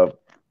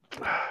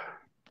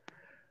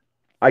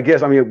 I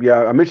guess I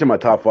mentioned my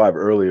top 5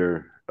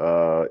 earlier.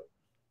 I'll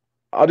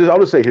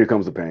just say Here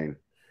Comes the Pain.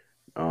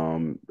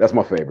 That's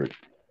my favorite.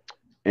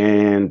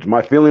 And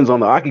my feelings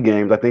on the Aki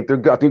games, I think they're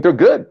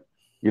good.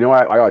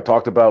 I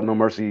talked about No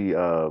Mercy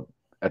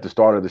at the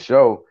start of the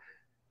show.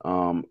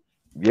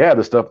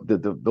 The stuff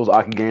those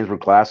Aki games were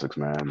classics,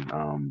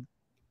 man.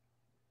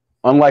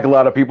 Unlike a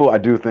lot of people, I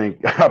do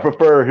think I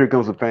prefer Here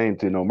Comes the Pain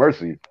to No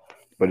Mercy,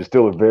 but it's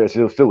still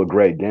a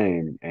great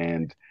game.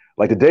 And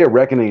like the Day of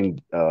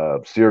Reckoning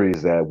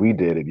series that we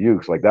did at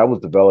Ukes, like that was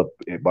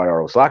developed by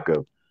our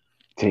Osaka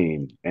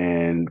team,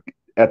 and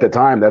at the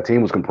time that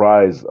team was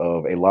comprised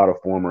of a lot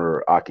of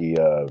former Aki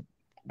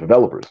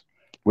developers,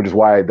 which is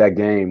why that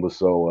game was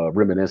so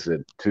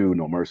reminiscent to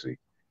No Mercy.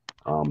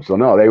 So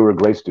no, they were a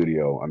great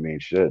studio. I mean,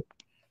 shit.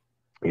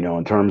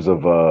 In terms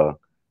of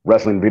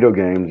wrestling video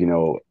games,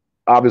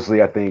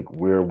 obviously I think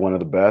we're one of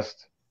the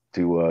best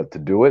to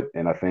do it,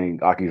 and I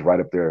think Aki's right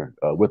up there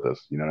with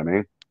us. You know what I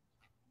mean?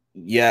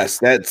 Yes,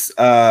 that's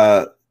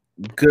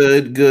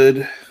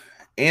good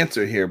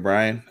answer here,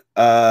 Brian.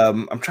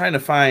 I'm trying to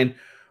find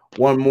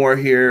one more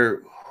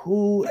here.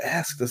 Who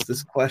asked us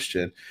this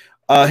question?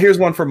 Here's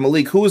one from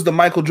Malik. Who is the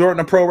Michael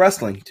Jordan of pro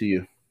wrestling to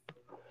you?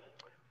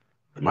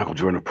 Michael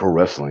Jordan of pro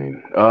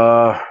wrestling.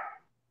 The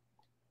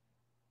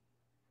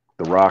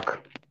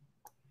Rock.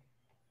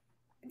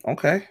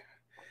 Okay.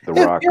 The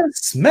Rock.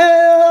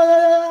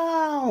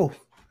 Smell.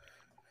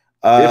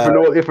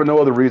 If for no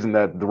other reason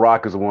that The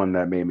Rock is the one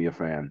that made me a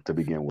fan to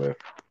begin with,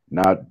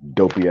 not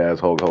dopey ass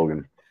Hulk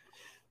Hogan.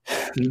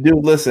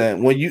 Dude,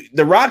 listen,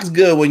 The Rock's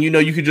good when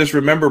you could just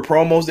remember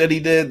promos that he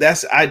did.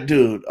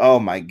 Dude, oh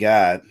my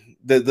God.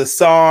 The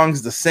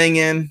songs, the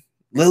singing,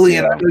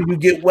 Lillian, I know you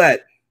get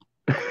wet.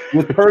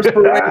 With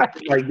perspiration.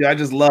 Like, I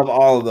just love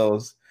all of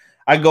those.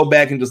 I go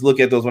back and just look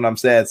at those when I'm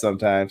sad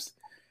sometimes.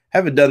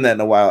 Haven't done that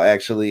in a while,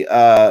 actually.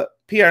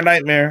 PR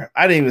Nightmare,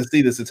 I didn't even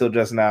see this until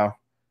just now.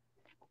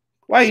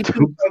 Why you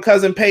shooting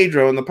cousin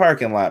Pedro in the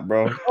parking lot,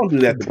 bro? Don't do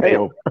that to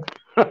Pedro.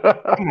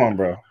 Come on,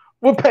 bro.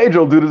 What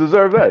Pedro do to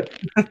deserve that?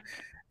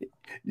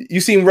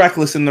 You seem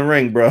reckless in the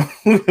ring, bro.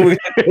 Truly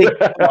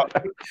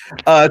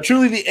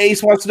the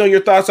Ace wants to know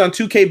your thoughts on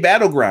 2K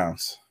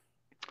Battlegrounds.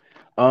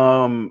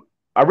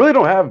 I really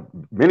don't have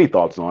many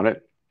thoughts on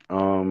it.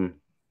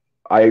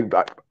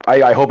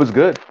 I hope it's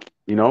good,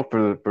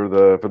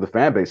 for the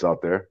fan base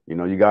out there.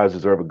 You guys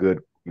deserve a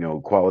good,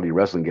 quality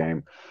wrestling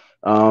game.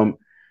 I'm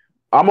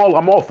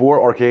all for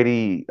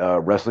arcadey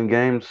wrestling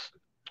games,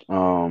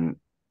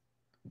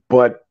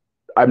 but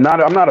I'm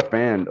not a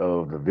fan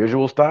of the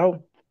visual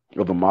style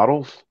of the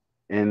models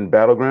in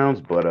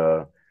Battlegrounds.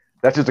 But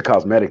that's just a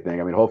cosmetic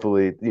thing. I mean,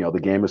 hopefully, the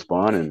game is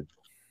fun, and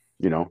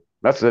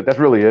that's it. That's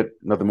really it.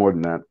 Nothing more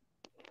than that.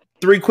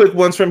 3 quick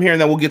ones from here, and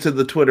then we'll get to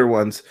the Twitter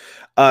ones.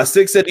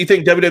 Six said, "Do you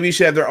think WWE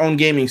should have their own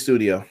gaming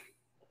studio?"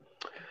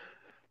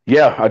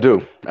 Yeah, I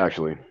do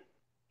actually.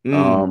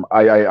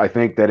 I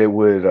think that it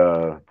would.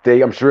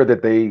 I'm sure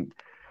that they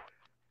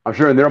I'm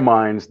sure in their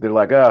minds they're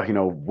like,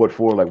 what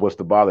for? Like, what's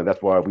the bother?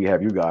 That's why we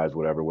have you guys,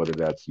 whatever. Whether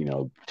that's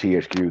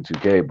THQ,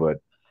 2K, but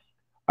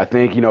I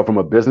think from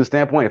a business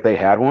standpoint, if they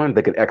had one,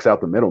 they could X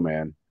out the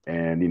middleman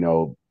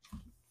and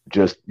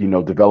just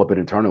develop it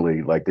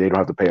internally. Like they don't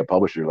have to pay a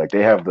publisher. Like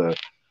they have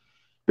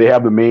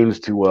the means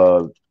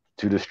to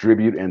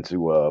distribute and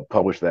to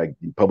publish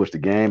the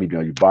game.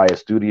 You buy a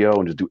studio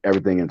and just do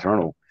everything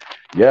internal.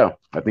 Yeah,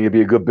 I think it'd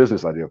be a good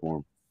business idea for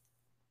them.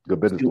 Good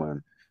business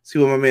plan. See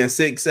what my man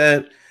Sig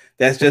said.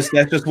 That's just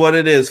what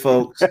it is,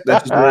 folks.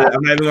 That's just what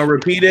I'm not even gonna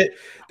repeat it.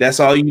 That's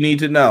all you need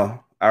to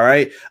know. All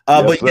right.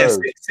 But yes,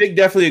 Sig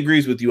definitely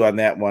agrees with you on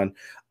that one.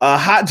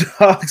 Hot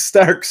Dog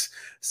Starks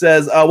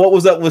says, what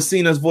was up with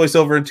Cena's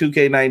voiceover in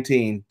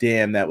 2K19?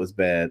 Damn, that was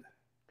bad.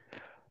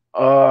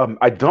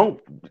 I don't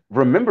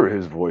remember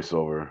his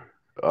voiceover.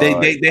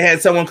 They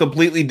had someone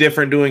completely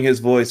different doing his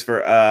voice for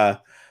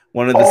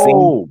one of the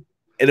scenes,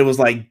 and it was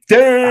like,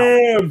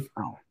 damn.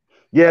 Oh.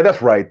 Yeah,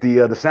 that's right.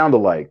 The sound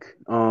alike.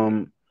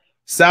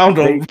 Sound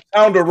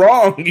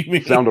wrong. You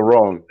mean? Sound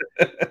wrong.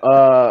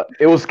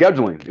 It was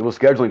scheduling. It was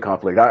scheduling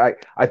conflict.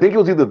 I think it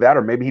was either that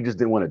or maybe he just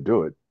didn't want to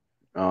do it.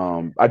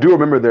 I do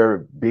remember there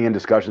being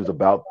discussions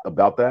about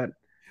that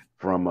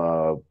from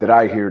that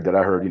I heard.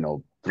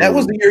 That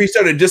was the year he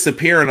started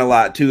disappearing a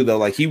lot too, though.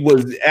 Like he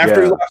was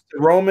after he lost to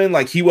Roman,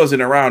 like he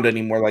wasn't around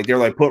anymore. Like they're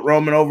like, put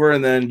Roman over,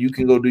 and then you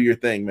can go do your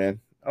thing,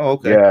 man. Oh,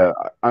 okay. Yeah,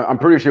 I'm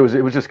pretty sure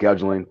it was just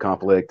scheduling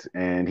conflict,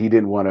 and he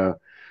didn't want to.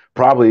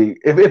 Probably,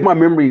 if my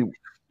memory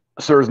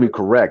serves me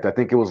correct, I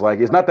think it was like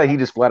it's not that he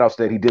just flat out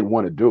said he didn't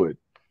want to do it,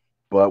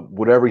 but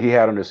whatever he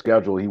had on his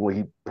schedule, he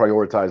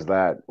prioritized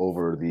that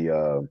over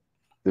the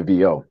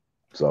VO.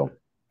 So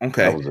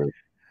okay. That was it.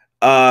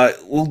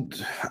 Well,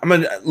 I'm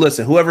gonna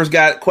listen. Whoever's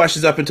got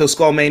questions up until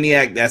Skull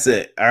Maniac, that's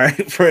it. All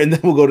right, and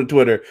then we'll go to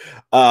Twitter.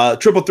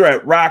 Triple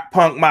threat: Rock,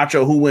 Punk,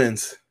 Macho. Who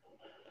wins?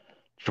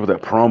 With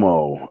that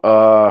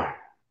promo.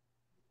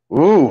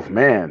 Ooh,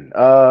 man.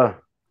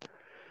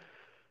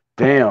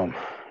 Damn.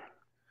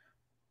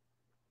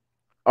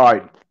 All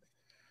right.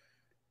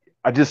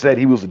 I just said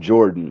he was a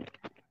Jordan,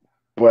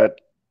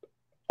 but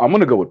I'm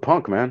gonna go with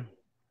Punk, man.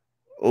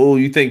 Oh,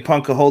 you think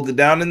Punk could hold it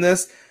down in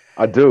this?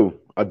 I do.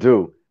 I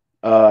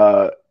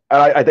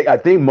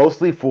think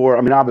mostly for,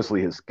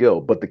 obviously his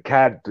skill, but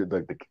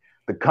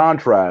the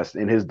contrast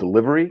in his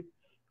delivery,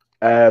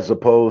 as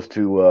opposed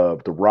to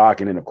The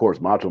Rock and then of course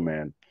Macho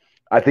Man.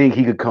 I think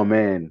he could come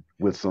in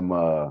with some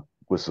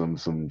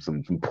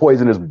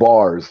poisonous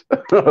bars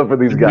for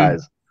these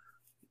guys.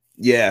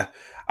 Yeah,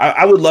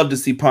 I would love to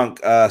see Punk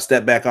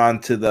step back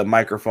onto the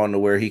microphone to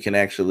where he can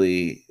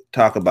actually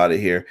talk about it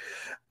here.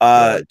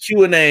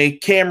 Q&A.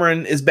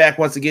 Cameron is back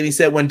once again. He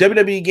said, when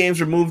WWE games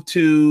were moved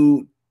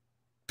to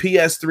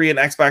PS3 and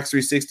Xbox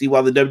 360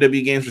 while the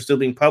WWE games were still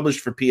being published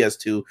for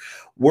PS2,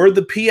 were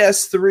the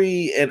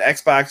PS3 and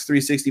Xbox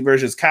 360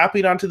 versions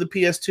copied onto the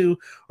PS2,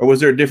 or was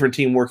there a different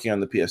team working on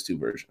the PS2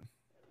 version?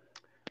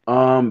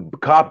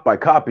 By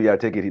copy, I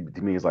take it he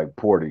means like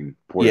porting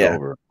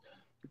over.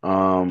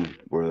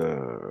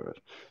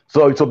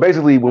 So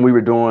basically when we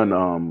were doing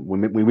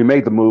when we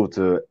made the move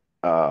to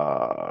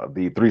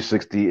the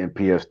 360 and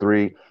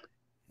PS3,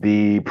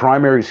 the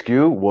primary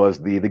SKU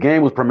was the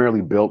game was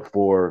primarily built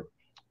for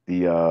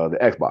the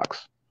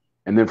Xbox,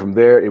 and then from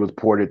there it was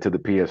ported to the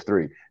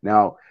PS3.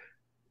 Now,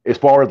 as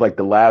far as like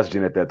the last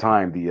gen at that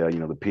time, the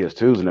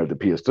PS2s and the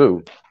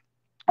PS2,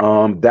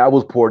 that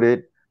was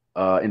ported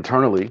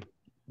internally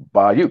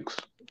by Ukes.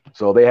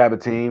 So they have a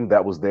team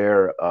that was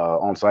there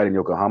on site in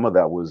Yokohama.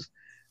 That was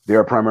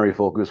their primary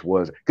focus,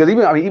 was because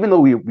even though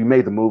we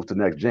made the move to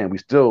next gen, we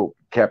still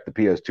kept the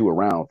PS2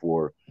 around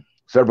for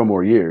several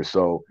more years.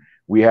 So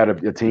we had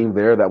a team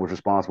there that was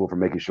responsible for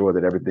making sure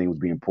that everything was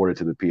being ported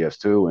to the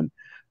PS2 and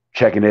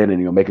checking in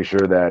and making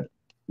sure that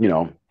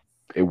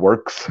it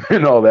works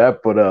and all that.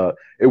 But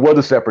it was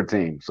a separate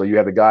team. So you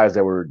had the guys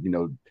that were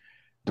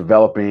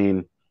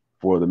developing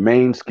for the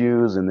main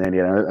SKUs, and then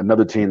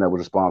another team that was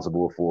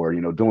responsible for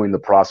doing the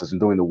process and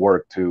doing the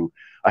work to,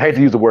 I hate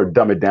to use the word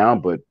dumb it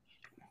down, but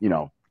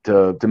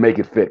to make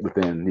it fit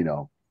within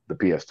the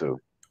PS2.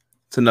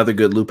 It's another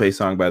good Lupe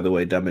song, by the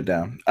way, Dumb It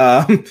Down.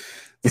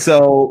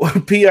 So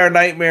PR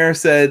Nightmare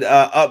said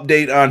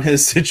update on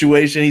his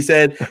situation. He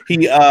said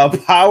he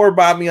power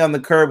bombed me on the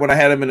curb when I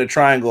had him in a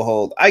triangle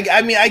hold.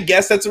 I mean, I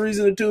guess that's a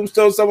reason to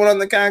tombstone someone on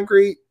the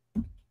concrete.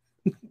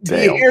 Do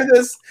you hear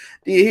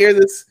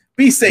this?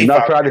 Be safe.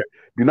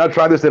 Do not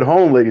try this at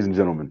home, ladies and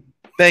gentlemen.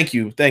 Thank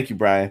you,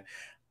 Brian.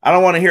 I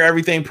don't want to hear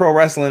everything pro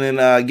wrestling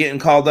and getting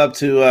called up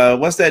to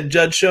what's that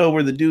Judge show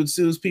where the dude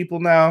sues people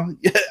now?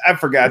 I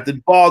forgot,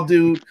 the bald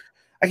dude.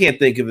 I can't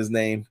think of his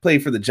name.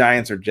 Played for the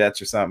Giants or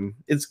Jets or something.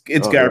 It's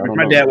garbage.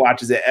 My dad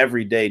watches it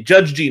every day.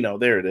 Judge Gino,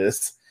 there it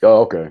is.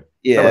 Oh, okay.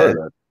 Yeah.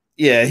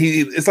 Yeah,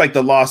 it's like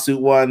the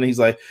lawsuit one. He's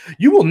like,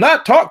 you will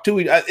not talk to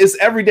it. It's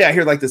every day. I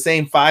hear like the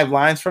same 5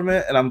 lines from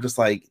it, and I'm just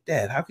like,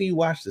 Dad, how can you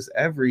watch this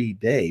every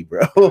day,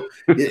 bro?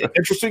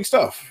 Interesting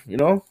stuff,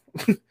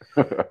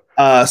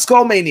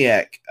 Skull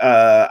Maniac.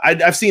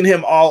 I've seen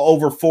him all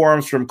over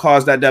forums from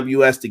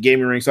Cause.ws to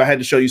Gaming Ring, so I had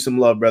to show you some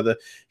love, brother.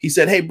 He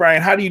said, "Hey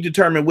Brian, how do you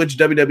determine which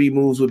WWE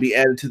moves would be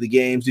added to the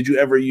games? Did you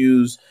ever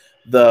use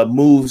the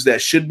moves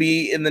that should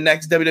be in the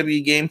next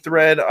WWE game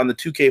thread on the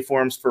 2K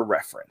forums for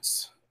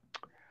reference?"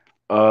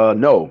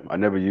 No, I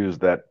never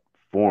used that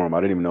forum.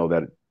 I didn't even know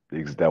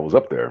that was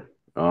up there.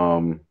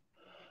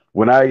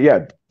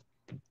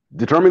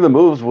 Determining the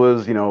moves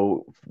was,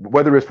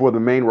 whether it's for the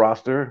main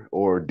roster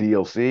or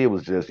DLC, it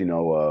was just,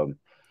 you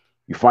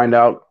find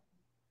out,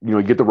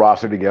 you get the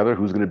roster together,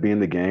 who's going to be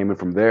in the game. And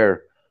from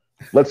there,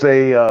 let's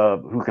say,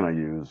 who can I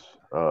use?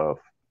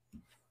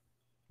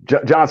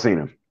 John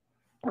Cena.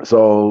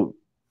 So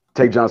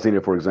take John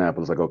Cena, for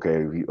example. It's like,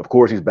 okay, of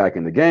course he's back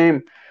in the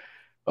game.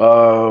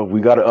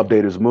 We got to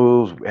update his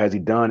moves. Has he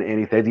done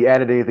anything? Has he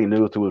added anything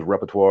new to his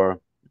repertoire?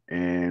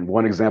 And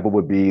one example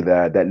would be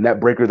that net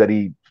breaker that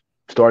he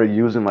started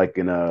using like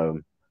in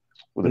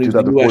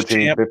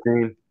 2014,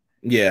 15.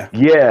 Yeah.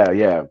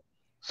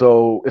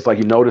 So it's like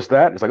you notice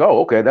that. It's like,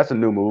 oh, okay, that's a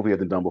new move he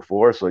hasn't done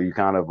before. So you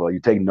kind of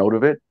you take note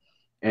of it.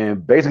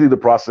 And basically the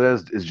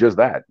process is just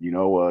that.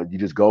 You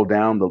just go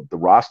down the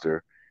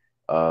roster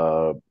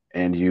and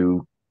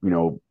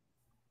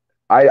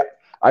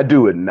I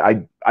do it, and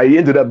I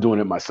ended up doing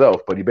it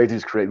myself, but you basically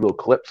just create little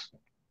clips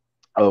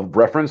of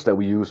reference that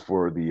we use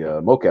for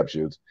the mocap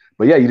shoots.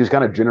 But yeah, you just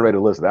kind of generate a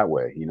list that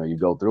way. You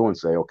go through and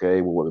say,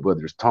 okay, well,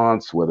 whether it's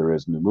taunts, whether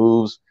it's new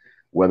moves,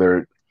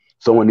 whether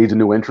someone needs a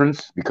new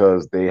entrance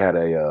because they had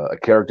a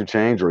character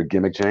change or a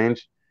gimmick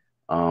change,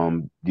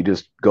 you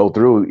just go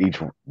through each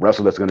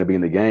wrestler that's going to be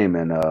in the game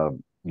and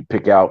you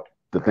pick out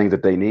the things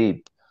that they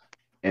need,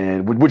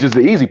 and which is the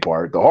easy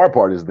part. The hard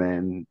part is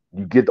then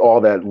you get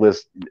all that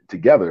list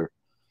together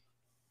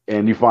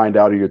and you find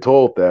out, or you're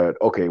told that,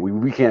 okay,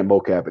 we can't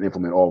mocap and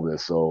implement all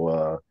this.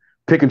 So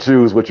pick and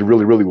choose what you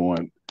really, really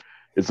want.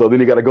 And so then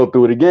you got to go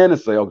through it again and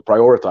say, okay,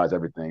 prioritize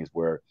everything.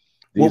 Where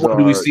what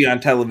do we see on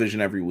television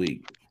every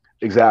week?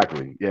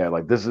 Exactly. Yeah.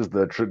 Like this is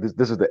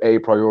the A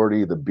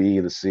priority, the B,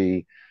 the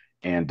C.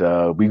 And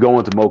we go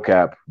into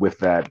mocap with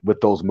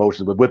those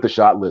motions, but with the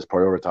shot list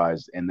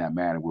prioritized in that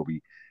manner where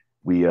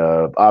we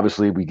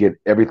obviously we get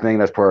everything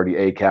that's priority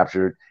A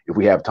captured. If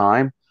we have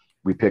time,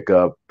 we pick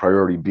up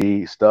priority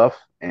B stuff,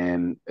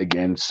 and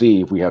again,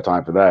 C if we have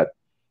time for that.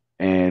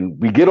 And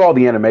we get all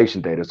the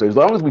animation data. So as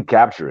long as we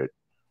capture it,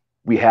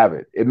 we have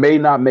it. It may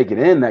not make it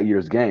in that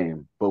year's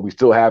game, but we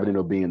still have it and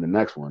it'll be in the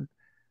next one.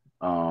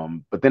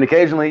 But then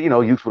occasionally,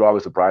 youth would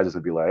always surprise us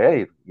and be like,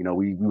 hey,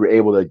 we were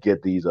able to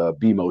get these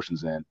B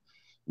motions in.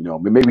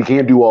 Maybe we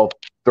can't do all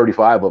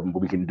 35 of them,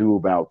 but we can do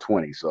about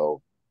 20.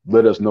 So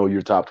let us know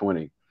your top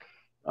 20.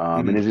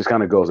 And it just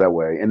kind of goes that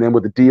way. And then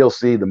with the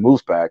DLC, the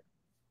Moose Pack,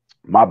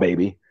 my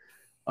baby,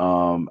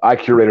 I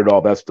curated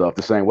all that stuff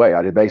the same way.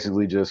 I did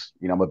basically just,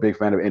 I'm a big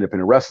fan of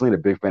independent wrestling, a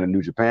big fan of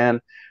New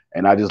Japan. And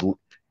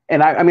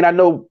I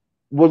know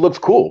what looks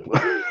cool.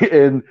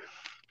 And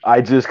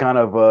I just kind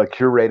of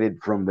curated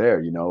from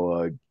there,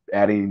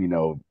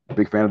 adding,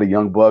 big fan of the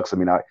Young Bucks.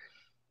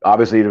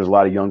 Obviously there's a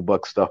lot of Young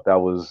Bucks stuff that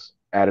was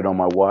added on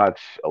my watch,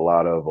 a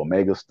lot of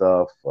Omega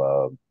stuff,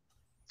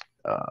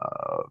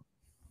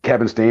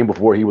 Kevin Steen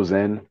before he was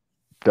in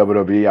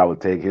WWE, I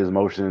would take his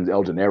motions,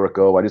 El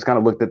Generico. I just kind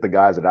of looked at the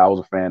guys that I was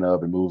a fan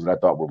of and moves that I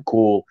thought were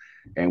cool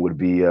and would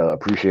be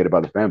appreciated by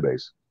the fan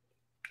base.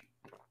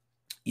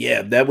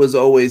 Yeah, that was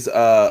always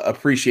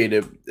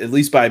appreciated, at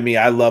least by me.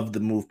 I love the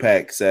move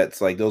pack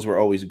sets. Like those were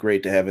always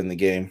great to have in the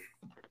game,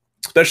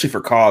 especially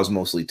for Cause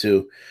mostly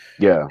too.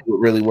 Yeah, it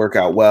would really work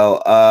out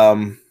well.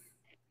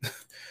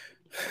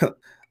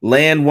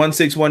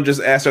 Land161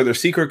 just asked, are there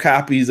secret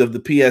copies of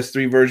the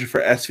PS3 version for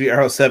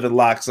SVR07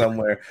 locked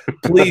somewhere?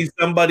 Please,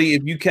 somebody,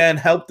 if you can,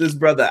 help this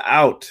brother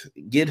out.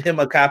 Get him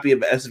a copy of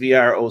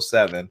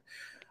SVR07.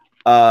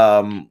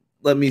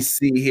 Let me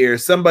see here.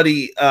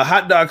 Somebody,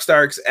 Hot Dog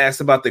Starks asked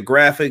about the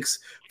graphics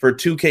for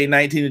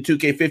 2K19 and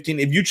 2K15.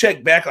 If you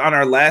check back on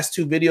our last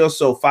two videos,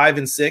 so 5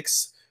 and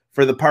 6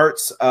 for the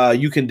parts,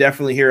 you can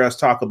definitely hear us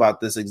talk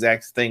about this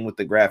exact thing with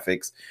the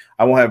graphics.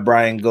 I won't have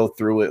Brian go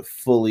through it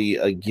fully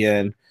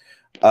again.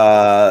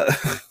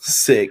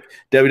 Sick.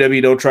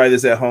 WWE, don't try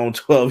this at home.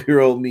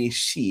 12-year-old me.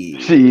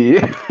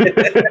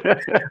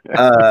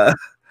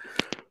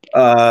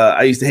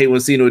 I used to hate when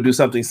Cena would do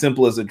something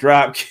simple as a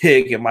drop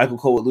kick and Michael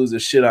Cole would lose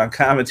his shit on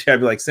commentary. I'd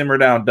be like, simmer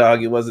down,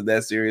 dog. It wasn't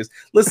that serious.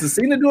 Listen,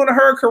 Cena doing a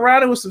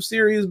hurricanrana was some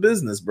serious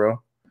business,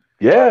 bro.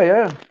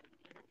 Yeah.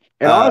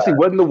 And honestly,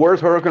 wasn't the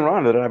worst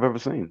hurricanrana that I've ever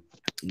seen.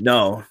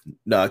 No,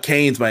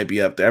 Kane's might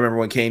be up there. I remember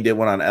when Kane did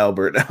one on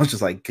Albert. I was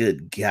just like,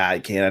 good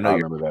God, Kane. I know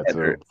you remember that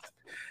too.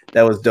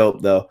 That was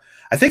dope, though.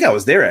 I think I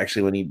was there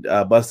actually when he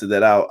busted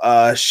that out.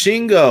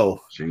 Shingo.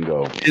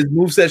 His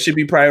moveset should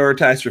be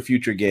prioritized for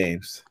future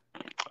games.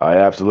 I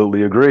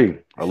absolutely agree.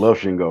 I love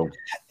Shingo.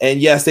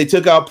 And yes, they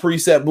took out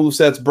preset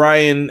movesets.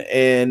 Brian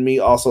and me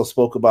also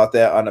spoke about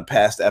that on a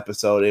past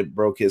episode. It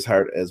broke his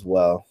heart as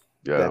well.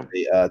 Yeah. that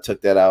they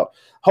took that out.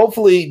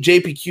 Hopefully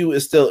JPQ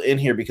is still in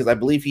here because I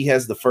believe he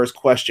has the first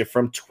question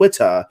from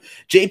Twitter.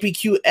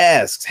 JPQ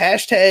asks,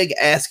 hashtag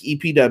ask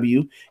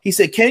EPW. He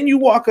said, can you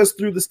walk us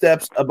through the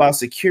steps about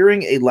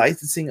securing a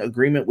licensing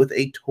agreement with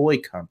a toy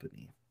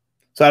company?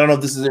 So I don't know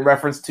if this is in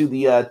reference to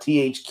the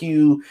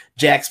THQ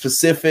Jack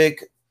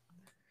Specific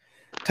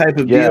type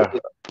of deal.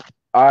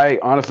 I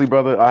honestly,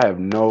 brother, I have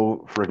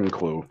no freaking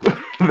clue.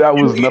 That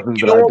was nothing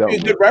that I what would dealt be a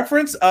with. good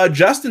reference?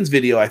 Justin's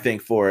video, I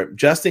think, for it.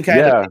 Justin kind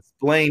of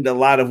explained a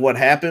lot of what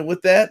happened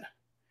with that.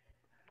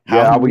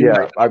 I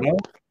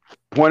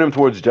point him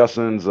towards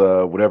Justin's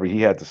whatever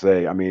he had to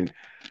say. I mean,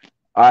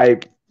 I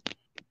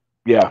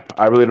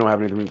really don't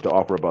have anything to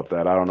offer about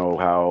that. I don't know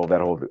how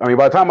that whole. I mean,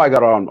 by the time I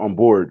got on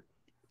board,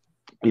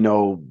 you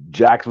know,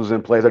 Jax was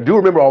in place. I do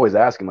remember always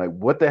asking, like,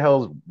 what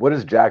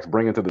is Jax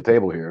bringing to the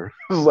table here?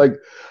 It was like,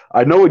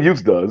 I know what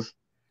Ukes does.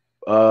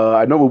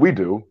 I know what we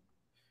do.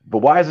 But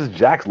why is this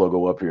Jax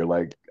logo up here?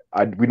 Like,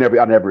 I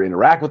never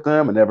interact with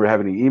them. I never have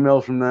any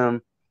emails from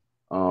them.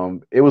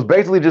 It was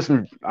basically just,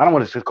 I don't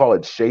want to just call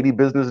it shady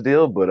business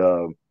deal, but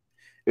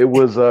it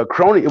was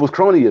crony. It was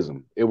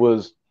cronyism. It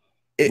was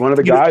one of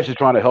the guys just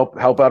trying to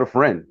help out a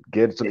friend,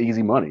 get some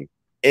easy money.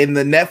 In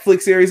the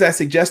Netflix series I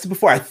suggested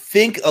before, I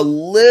think a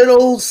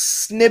little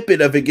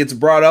snippet of it gets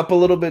brought up a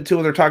little bit too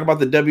when they're talking about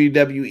the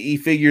WWE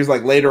figures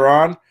like later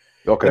on.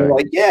 Okay. And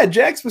like, yeah,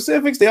 Jack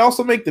Specifics, they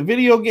also make the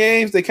video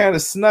games. They kind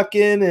of snuck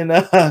in and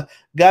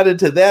got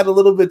into that a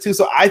little bit too.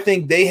 So I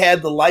think they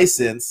had the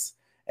license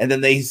and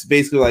then they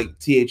basically like,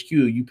 THQ,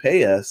 you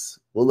pay us,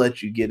 we'll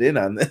let you get in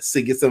on this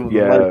and get some of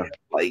the money.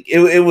 Like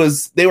it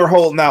was, they were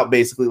holding out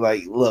basically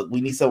like, look, we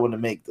need someone to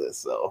make this.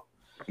 So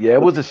yeah,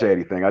 it was a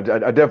shady thing. I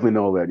definitely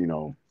know that, you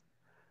know,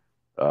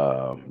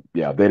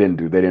 they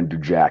didn't do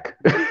Jack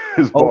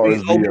as far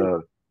as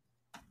the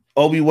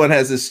Obi-Wan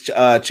has his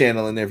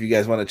channel in there if you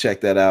guys want to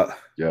check that out.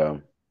 Yeah.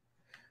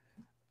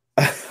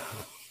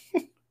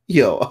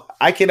 Yo,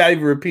 I cannot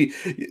even repeat.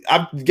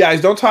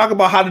 Guys, don't talk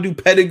about how to do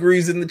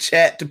pedigrees in the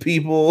chat to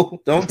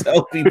people. Don't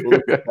tell people.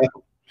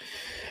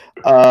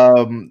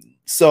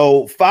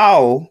 So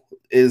Foul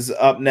is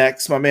up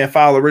next. My man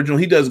Foul Original.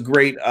 He does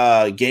great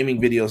gaming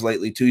videos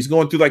lately too. He's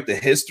going through like the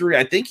history.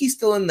 I think he's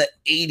still in the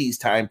 80s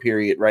time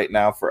period right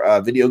now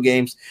for video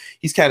games.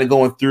 He's kind of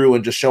going through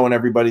and just showing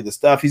everybody the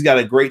stuff. He's got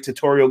a great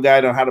tutorial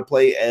guide on how to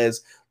play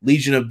as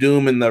Legion of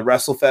Doom and the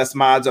WrestleFest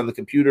mods on the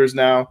computers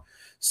now.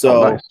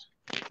 So nice.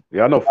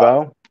 Yeah, I know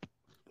Foul.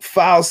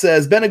 Foul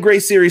says, been a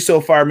great series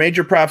so far.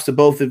 Major props to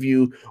both of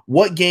you.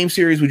 What game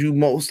series would you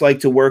most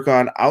like to work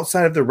on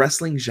outside of the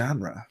wrestling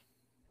genre?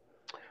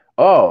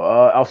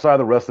 Outside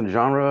the wrestling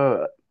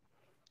genre,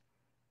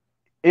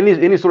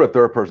 any sort of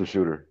third-person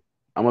shooter.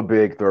 I'm a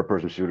big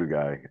third-person shooter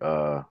guy.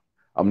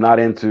 I'm not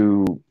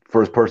into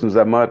first persons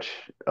that much,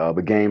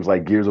 but games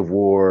like Gears of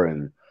War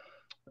and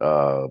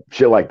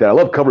shit like that. I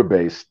love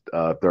cover-based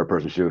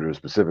third-person shooters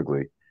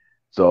specifically.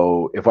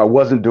 So if I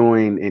wasn't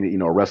doing any,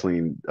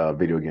 wrestling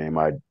video game,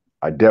 I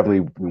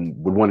definitely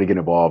would want to get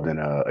involved in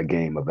a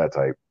game of that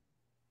type.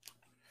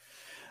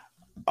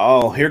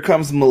 Oh, here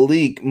comes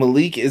Malik.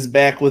 Malik is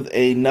back with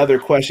another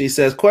question. He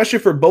says,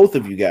 question for both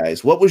of you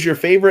guys. What was your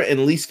favorite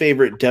and least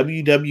favorite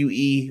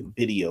WWE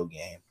video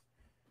game?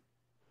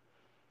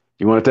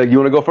 You want to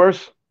go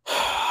first?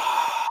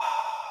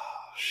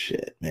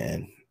 Shit,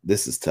 man.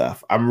 This is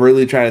tough. I'm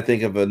really trying to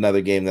think of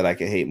another game that I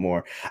can hate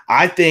more.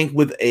 I think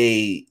with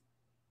a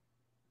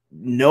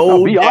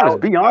be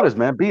honest,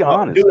 man. Be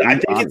honest. Dude, I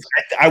think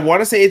I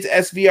want to say it's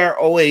SVR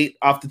 08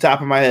 off the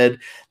top of my head.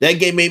 That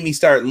game made me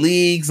start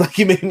leagues. Like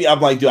I'm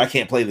like, dude, I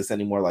can't play this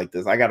anymore like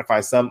this. I got to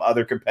find some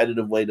other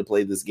competitive way to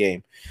play this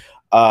game.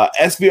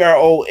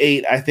 SVR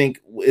 08, I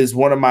think, is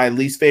one of my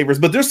least favorites,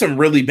 but there's some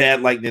really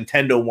bad like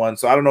Nintendo ones.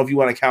 So I don't know if you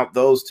want to count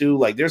those too.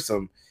 Like there's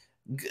some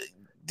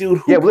dude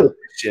who put this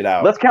shit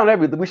out. Let's count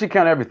everything. We should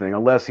count everything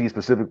unless he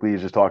specifically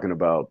is just talking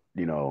about,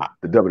 the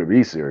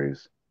WWE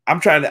series. I'm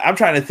trying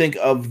to think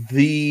of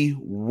the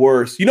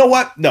worst. You know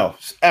what? No,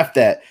 F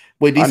that.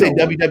 Wait, did you say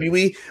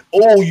WWE?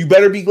 Oh, you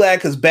better be glad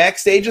because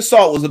Backstage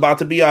Assault was about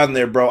to be on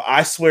there, bro.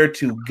 I swear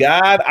to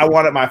God, I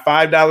wanted my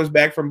 $5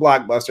 back from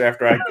Blockbuster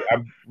after I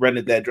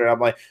rented that joint.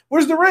 I'm like,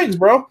 where's the rings,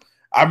 bro?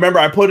 I remember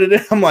I put it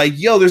in. I'm like,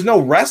 yo, there's no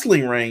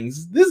wrestling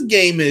rings. This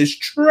game is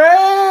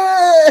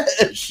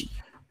trash.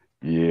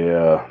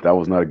 Yeah, that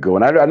was not a good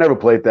one. I never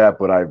played that,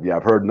 but I've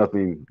heard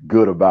nothing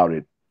good about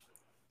it.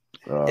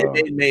 It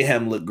made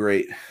Mayhem look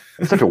great.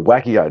 It's such a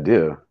wacky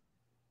idea.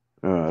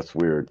 That's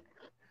weird.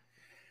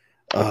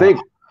 I think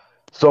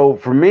so.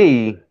 For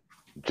me,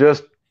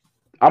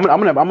 I'm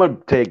gonna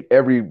take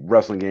every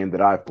wrestling game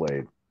that I've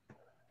played.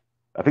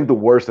 I think the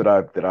worst that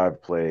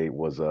I've played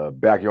was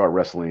Backyard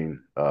Wrestling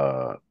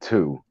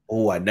 2.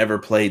 Oh, I never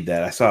played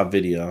that. I saw a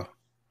video.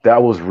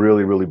 That was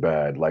really, really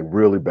bad. Like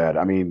really bad.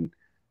 I mean,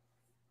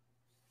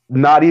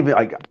 not even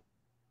like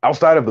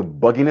outside of the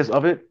bugginess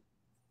of it.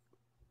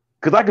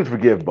 Because I can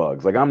forgive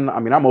bugs. Like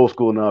I'm old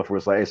school enough where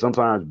it's like, hey,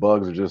 sometimes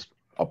bugs are just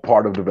a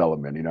part of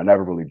development. I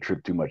never really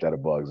trip too much out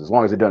of bugs as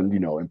long as it doesn't,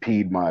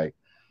 impede my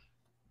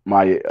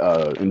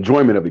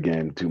enjoyment of the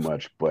game too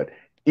much. But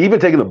even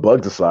taking the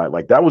bugs aside,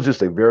 like that was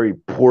just a very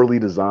poorly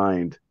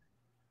designed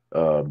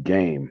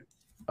game.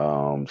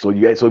 So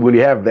when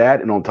you have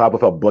that, and on top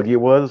of how buggy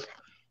it was,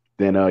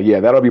 then yeah,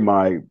 that'll be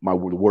the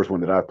worst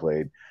one that I've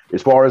played.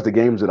 As far as the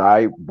games that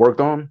I worked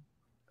on,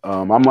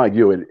 I'm like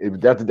you.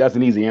 That's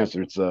an easy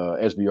answer. It's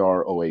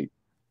SVR 08.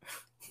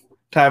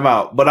 Time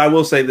out. But I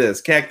will say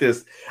this,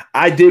 Cactus,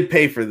 I did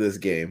pay for this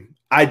game.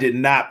 I did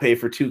not pay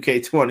for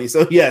 2K20.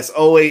 So yes,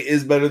 08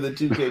 is better than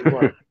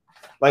 2K20.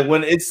 Like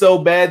when it's so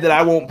bad that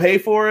I won't pay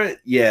for it,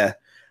 yeah.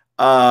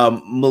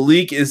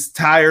 Malik is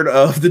tired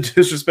of the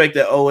disrespect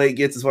that 08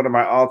 gets. It's one of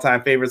my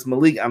all-time favorites.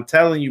 Malik, I'm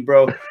telling you,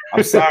 bro,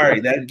 I'm sorry.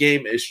 That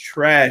game is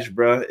trash,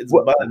 bro. It's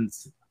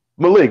buttons.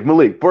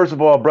 Malik, first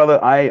of all, brother,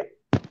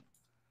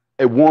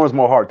 it warms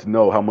my heart to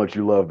know how much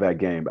you love that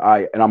game.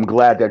 And I'm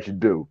glad that you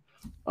do.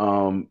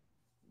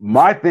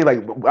 My thing,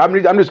 like,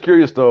 I'm just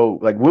curious though,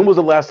 like, when was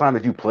the last time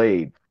that you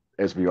played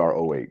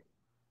SVR 08?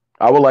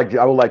 I would like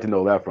to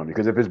know that from you,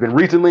 because if it's been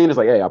recently and it's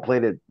like, hey, I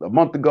played it a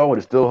month ago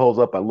and it still holds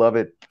up, I love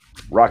it.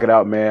 Rock it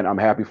out, man. I'm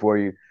happy for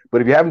you.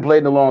 But if you haven't played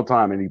in a long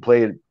time and you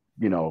played it,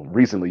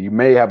 recently, you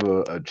may have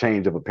a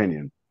change of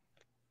opinion.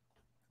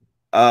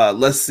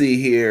 Let's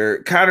see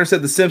here. Connor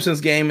said the Simpsons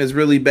game is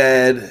really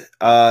bad.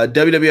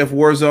 WWF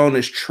Warzone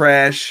is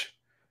trash.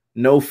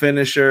 No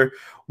finisher.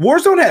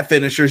 Warzone had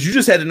finishers. You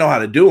just had to know how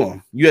to do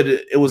them.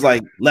 It was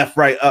like left,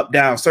 right, up,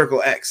 down,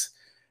 circle, X.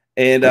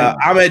 And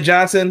Ahmed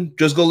Johnson,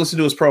 just go listen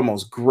to his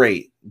promos.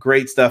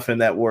 Great stuff in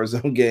that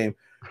Warzone game.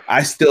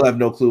 I still have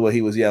no clue what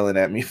he was yelling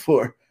at me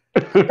for.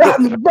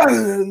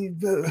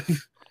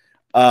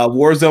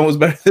 Warzone was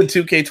better than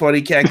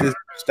 2K20. Cactus,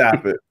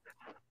 stop it.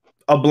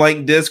 A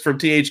blank disc from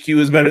THQ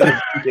is better than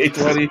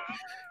 2K20.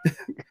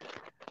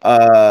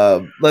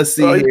 Let's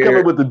see. He's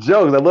coming with the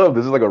jokes. I love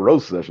this. It's like a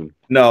roast session.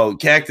 No,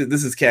 Cactus.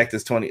 This is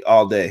Cactus 20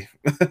 all day.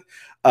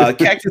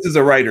 Cactus is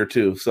a writer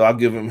too, so I'll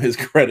give him his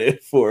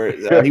credit for it.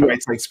 He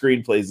writes like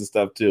screenplays and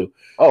stuff too.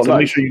 So nice.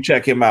 Make sure you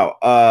check him out.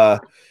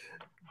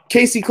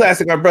 KC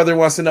Classic, my brother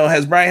wants to know: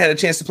 has Brian had a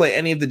chance to play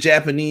any of the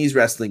Japanese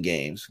wrestling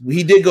games?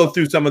 He did go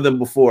through some of them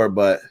before,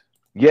 but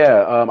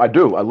yeah, I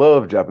do. I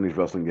love Japanese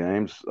wrestling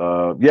games.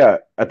 Yeah,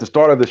 at the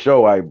start of the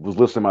show, I was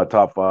listing my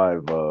top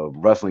 5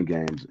 wrestling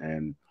games,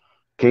 and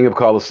King of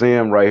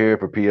Colosseum right here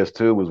for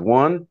PS2 was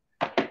one,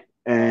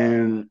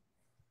 and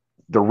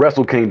the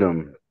Wrestle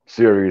Kingdom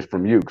series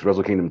from Ukes,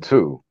 Wrestle Kingdom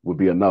 2 would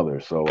be another.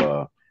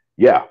 So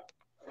yeah,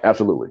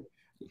 absolutely.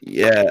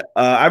 Yeah,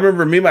 I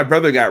remember me and my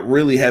brother got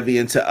really heavy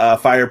into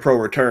Fire Pro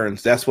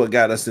Returns. That's what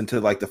got us into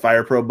like the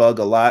Fire Pro bug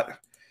a lot.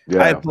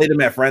 Yeah. I had played them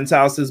at friends'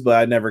 houses,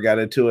 but I never got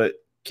into it.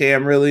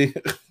 Cam, really?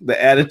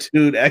 The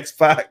Attitude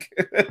X-Pac.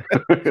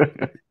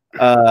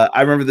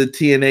 I remember the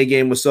TNA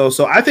game was so.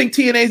 I think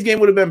TNA's game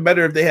would have been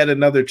better if they had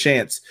another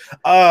chance.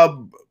 Yeah,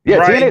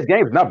 Brian, TNA's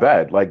game is not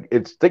bad. Like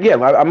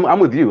I'm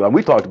with you.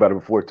 We talked about it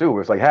before too.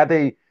 Where it's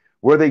like,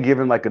 were they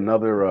given like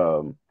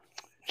another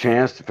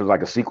chance for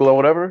like a sequel or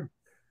whatever?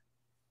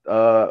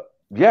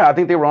 Yeah, I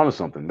think they were onto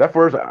something. That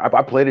first,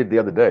 I played it the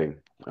other day.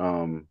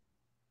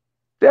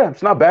 Yeah,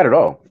 it's not bad at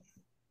all.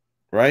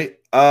 Right.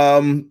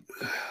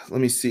 Let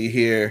me see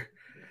here.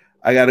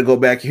 I got to go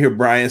back here.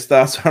 Brian's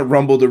thoughts on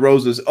Rumble the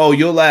Roses. Oh,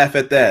 you'll laugh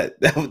at that.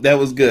 That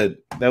was good.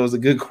 That was a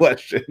good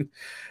question.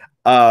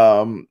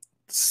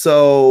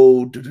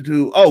 So,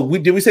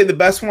 did we say the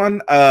best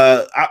one?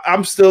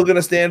 I'm still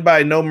gonna stand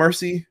by No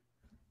Mercy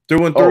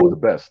through and through. Oh, the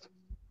best.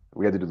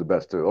 We had to do the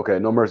best too. Okay,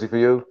 No Mercy for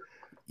you.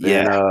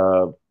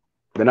 Yeah.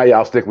 Then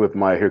I'll stick with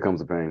my Here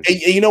Comes the Pain.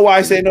 And you know why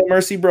I say No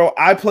Mercy, bro?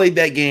 I played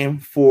that game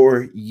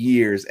for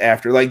years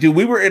after. Like, dude,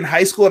 we were in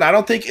high school, and I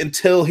don't think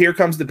until Here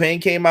Comes the Pain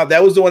came out,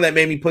 that was the one that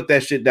made me put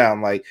that shit down.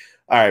 Like,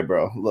 all right,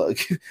 bro, look,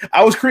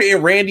 I was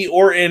creating Randy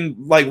Orton,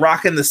 like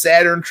rocking the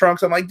Saturn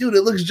trunks. I'm like, dude,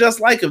 it looks just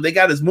like him. They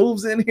got his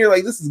moves in here.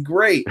 Like, this is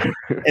great.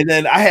 And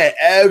then I had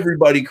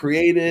everybody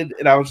created,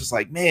 and I was just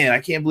like, man, I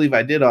can't believe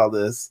I did all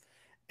this.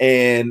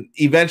 And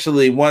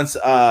eventually, once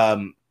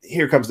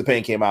Here Comes the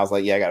Pain came out, I was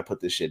like, yeah, I got to put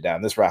this shit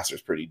down. This roster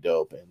is pretty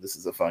dope, and this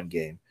is a fun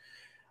game.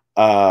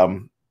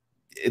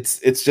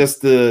 It's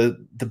just the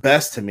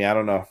best to me. I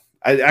don't know.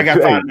 I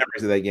got fond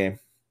memories of that game.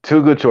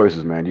 Two good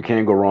choices, man. You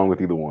can't go wrong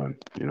with either one,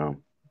 you know.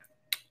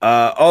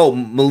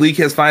 Malik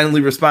has finally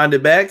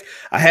responded back.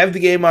 I have the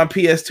game on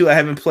PS2. I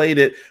haven't played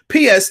it.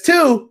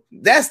 PS2,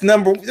 that's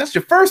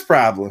your first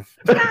problem.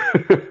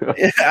 I've been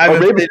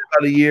playing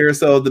about a year.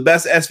 So the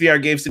best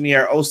SVR games to me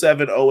are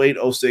 07, 08,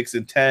 06,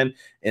 and 10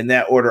 in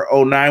that order.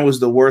 09 was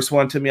the worst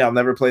one to me. I'll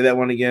never play that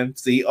one again.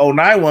 See,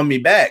 09 won me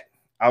back.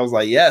 I was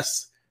like,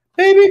 yes,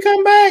 baby,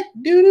 come back.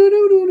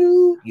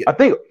 Yeah. I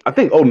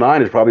think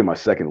 09 is probably my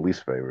second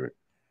least favorite.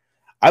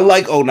 I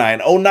like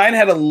 09. 09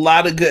 had a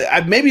lot of good.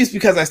 Maybe it's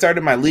because I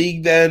started my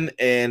league then,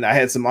 and I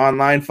had some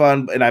online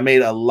fun, and I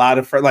made a lot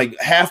of friends. Like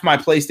half my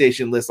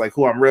PlayStation list, like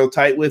who I'm real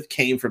tight with,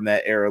 came from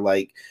that era.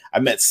 Like I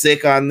met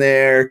Sick on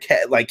there.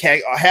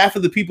 Half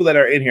of the people that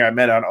are in here I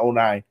met on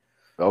 09.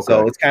 Okay.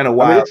 So it's kind of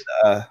wild.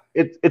 I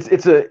mean,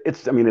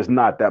 it's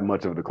not that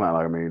much of a decline.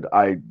 Like,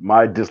 I mean,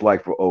 my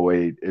dislike for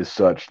 08 is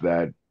such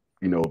that,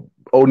 you know,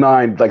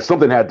 09, like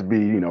something had to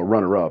be,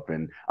 runner up.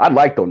 And I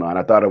liked 09.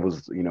 I thought it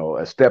was,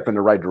 a step in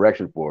the right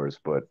direction for us.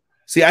 But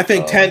see, I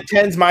think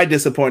 10's my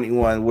disappointing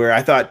one, where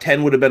I thought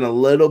 10 would have been a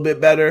little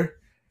bit better,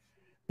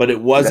 but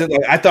it wasn't.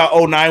 Like, I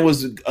thought 09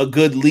 was a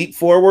good leap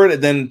forward,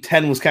 and then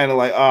 10 was kind of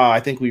like, oh, I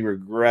think we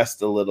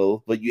regressed a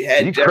little. But you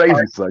had You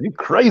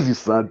crazy,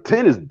 son.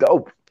 10 is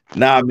dope.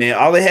 Nah, man.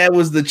 All they had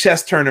was the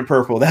chest turning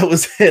purple. That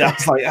was it. I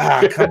was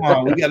like, come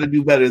on, we got to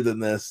do better than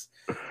this.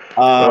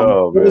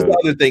 What was the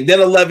other thing? Then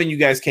 11, you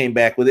guys came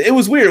back with it. It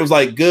was weird. It was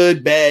like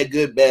good, bad,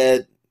 good,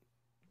 bad.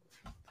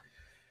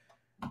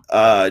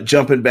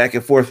 Jumping back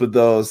and forth with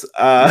those.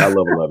 I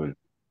love 11.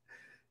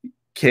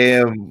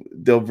 Cam,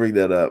 don't bring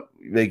that up.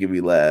 You're making me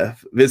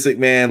laugh. Vince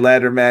McMahon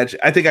ladder match.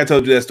 I think I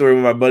told you that story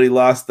when my buddy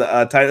lost the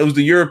title. It was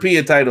the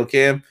European title,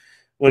 Cam.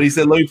 When he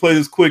said, let me play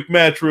this quick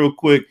match real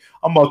quick.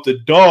 I'm about to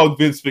dog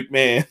Vince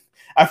McMahon.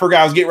 I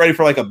forgot I was getting ready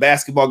for like a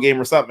basketball game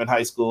or something in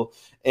high school.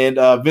 And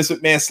Vince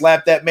McMahon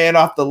slapped that man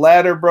off the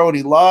ladder, bro, and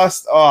he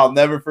lost. Oh, I'll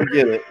never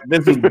forget it.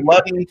 Vince was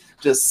bloody,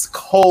 just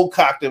cold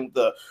cocked him with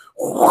the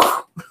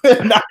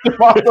knocked him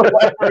off the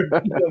ladder.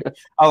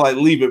 I was like,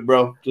 leave it,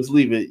 bro. Just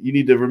leave it. You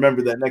need to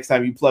remember that next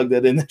time you plug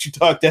that in, that you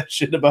talk that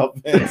shit about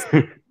Vince.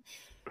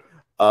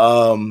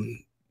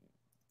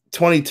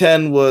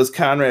 2010 was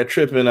Conrad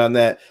tripping on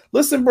that.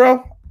 Listen,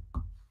 bro.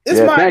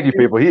 Thank you,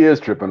 people. He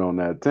is tripping on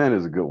that. 10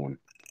 is a good one.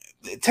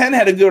 10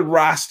 had a good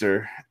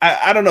roster.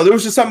 I don't know. There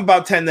was just something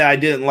about 10 that I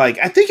didn't like.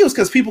 I think it was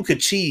because people could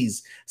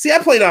cheese. See, I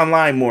played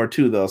online more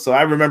too, though. So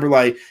I remember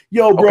like,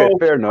 yo, bro, okay,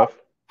 fair enough.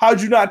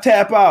 How'd you not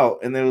tap out?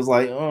 And then it was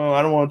like, oh,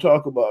 I don't want to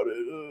talk about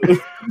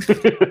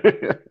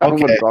it. I don't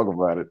want to talk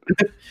about it.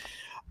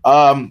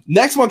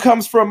 Next one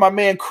comes from my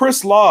man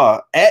Chris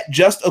Law at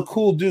Just a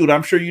Cool Dude.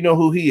 I'm sure you know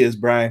who he is,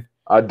 Brian.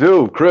 I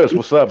do. Chris,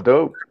 what's up,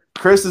 dope?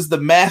 Chris is the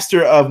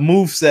master of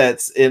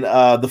movesets in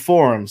the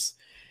forums.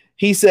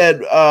 He said,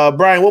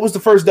 Brian, what was the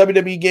first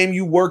WWE game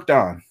you worked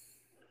on?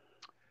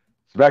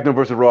 SmackDown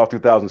vs. Raw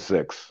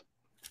 2006.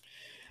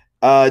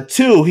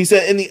 2, he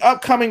said, in the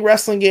upcoming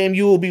wrestling game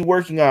you will be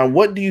working on,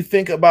 what do you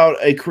think about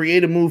a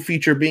creative move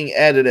feature being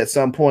added at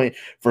some point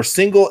for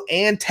single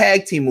and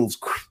tag team moves?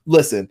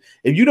 Listen,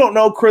 if you don't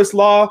know Chris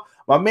Law,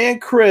 my man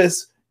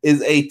Chris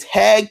is a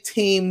tag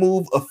team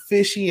move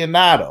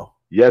aficionado.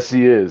 Yes,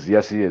 he is.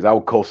 Yes, he is. I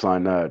would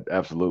co-sign that.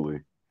 Absolutely.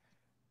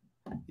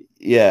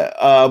 Yeah.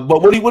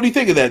 But what do you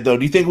think of that, though?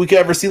 Do you think we could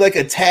ever see like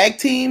a tag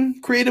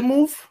team creative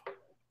move?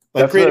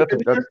 Like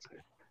it's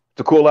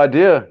a cool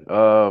idea.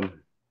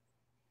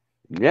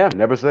 Yeah,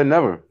 never say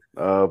never.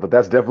 But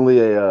that's definitely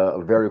a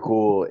very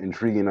cool,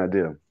 intriguing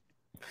idea.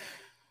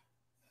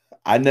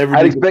 I'd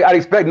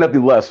expect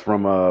nothing less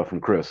from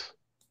Chris.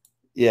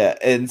 Yeah,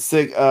 and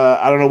sick.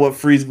 I don't know what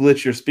freeze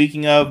glitch you're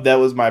speaking of. That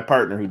was my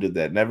partner who did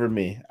that, never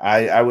me.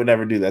 I would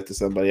never do that to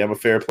somebody. I'm a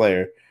fair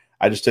player.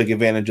 I just took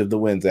advantage of the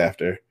wins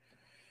after.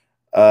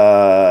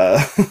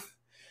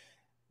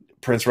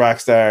 Prince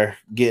Rockstar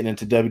getting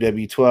into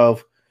WWE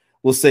 12.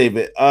 We'll save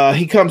it.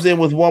 He comes in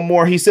with one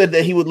more. He said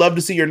that he would love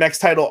to see your next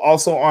title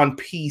also on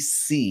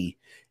PC,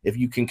 if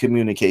you can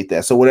communicate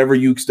that. So whatever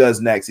Ukes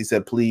does next, he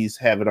said, please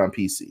have it on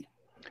PC.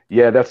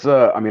 Yeah, that's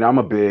I mean, I'm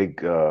a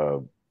big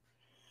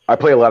I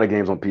play a lot of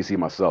games on PC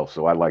myself,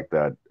 so I like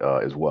that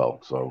as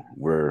well. So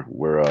we're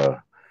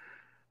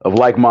of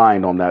like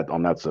mind on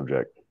that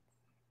subject.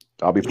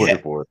 I'll be pushing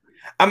for it.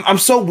 I'm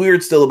so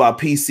weird still about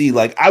PC.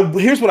 Like,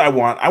 here's what I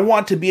want. I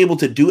want to be able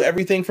to do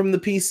everything from the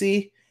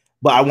PC,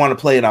 but I want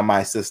to play it on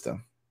my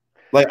system.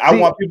 Like, I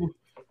want people.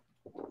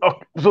 Oh,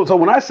 so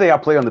when I say I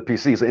play on the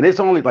PC, and it's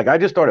only like I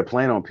just started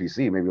playing on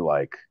PC maybe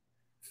like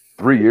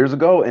 3 years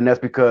ago, and that's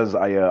because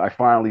I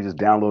finally just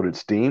downloaded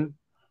Steam.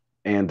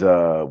 And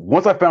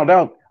once I found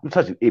out, I'm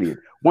such an idiot.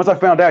 Once I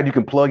found out you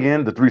can plug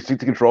in the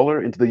 360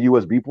 controller into the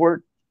USB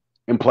port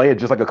and play it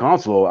just like a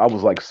console, I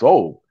was like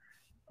sold.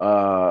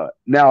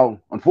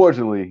 Now,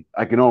 unfortunately,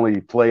 I can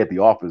only play at the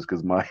office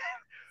because my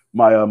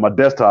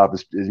desktop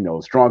is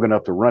strong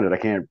enough to run it. I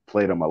can't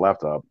play it on my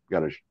laptop.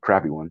 Got a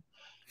crappy one,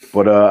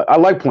 but I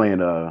like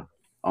playing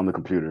on the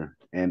computer.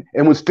 And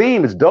with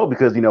Steam, it's dope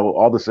because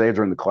all the saves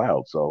are in the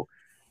cloud, so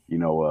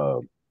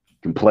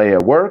can play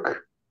at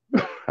work.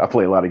 I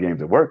play a lot of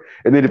games at work,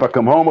 and then if I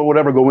come home or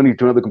whatever, go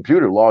into another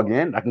computer, log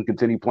in, I can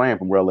continue playing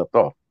from where I left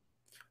off.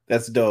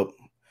 That's dope.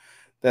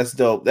 That's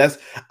dope.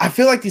 I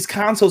feel like these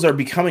consoles are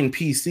becoming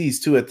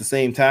PCs too at the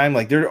same time.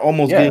 Like they're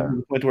almost getting to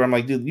the point where I'm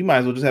like, dude, you might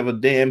as well just have a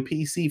damn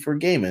PC for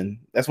gaming.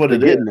 That's what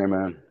it is. Getting there,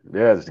 man.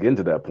 Yeah, it's getting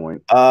to that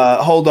point.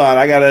 Hold on,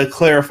 I gotta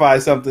clarify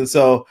something.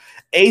 So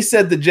A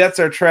said the Jets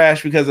are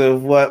trash because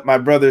of what my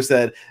brother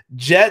said.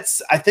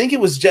 Jets, I think it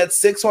was Jets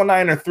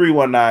 619 or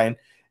 319.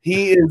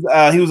 He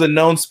was a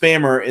known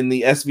spammer in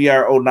the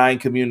SVR 09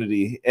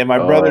 community, and my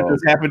brother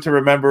just happened to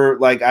remember.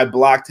 Like I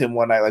blocked him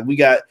one night. Like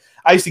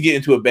I used to get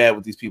into it bad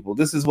with these people.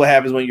 This is what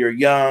happens when you're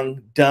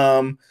young,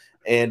 dumb,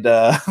 and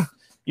got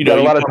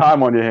a lot of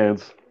time on your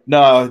hands.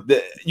 No,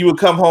 you would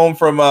come home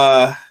from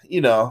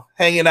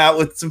hanging out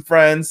with some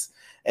friends,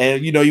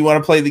 and you want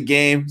to play the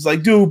game. It's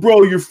like, dude,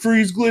 bro, you're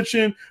freeze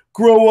glitching.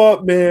 Grow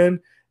up, man.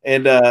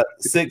 And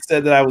Six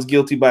said that I was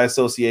guilty by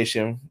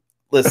association.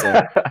 Listen,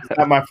 it's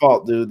not my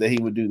fault, dude, that he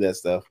would do that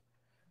stuff.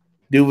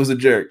 Dude was a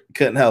jerk.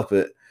 Couldn't help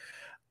it.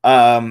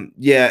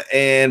 Yeah,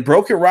 and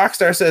Broken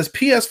Rockstar says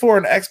PS4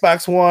 and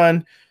Xbox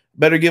One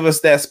better give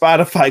us that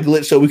Spotify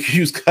glitch so we can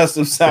use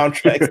custom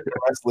soundtracks in the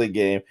wrestling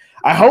game.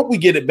 I hope we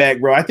get it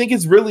back, bro. I think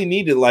it's really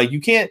needed. Like,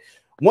 you can't.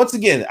 Once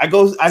again,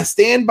 I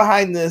stand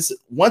behind this.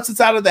 Once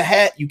it's out of the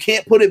hat, you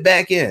can't put it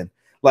back in.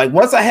 Like,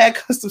 once I had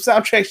custom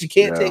soundtracks, you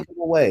can't take them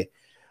away.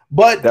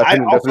 But that's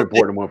an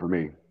important one for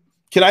me.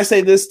 Can I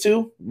say this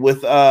too?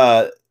 With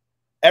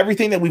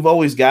everything that we've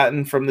always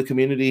gotten from the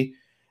community,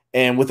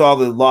 and with all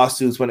the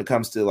lawsuits when it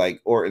comes to like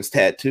Orton's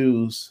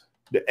tattoos,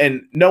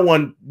 and no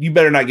one, you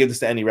better not give this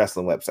to any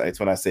wrestling websites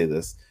when I say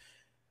this.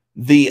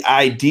 The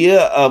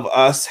idea of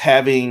us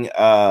having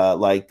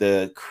like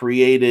the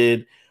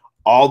created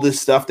all this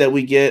stuff that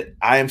we get,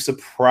 I am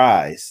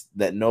surprised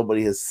that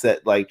nobody has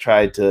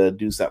tried to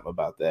do something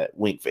about that.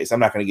 Wink face. I'm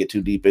not going to get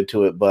too deep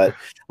into it, but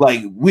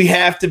like, we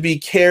have to be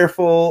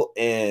careful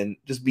and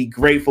just be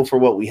grateful for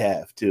what we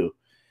have too.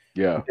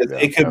 Yeah,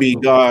 it could be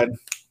gone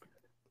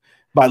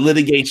by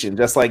litigation,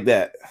 just like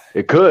that.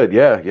 It could.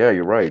 Yeah,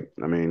 you're right.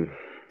 I mean,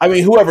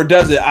 whoever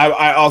does it,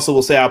 I also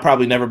will say I'll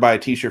probably never buy a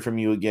t-shirt from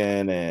you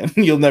again, and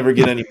you'll never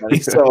get any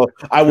money. So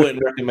I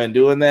wouldn't recommend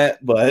doing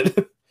that,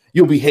 but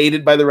you'll be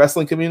hated by the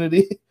wrestling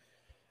community.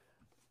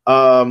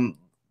 Malik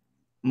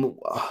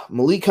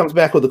comes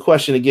back with a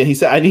question again. He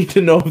said, I need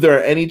to know if there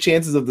are any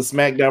chances of the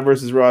SmackDown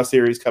versus Raw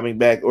series coming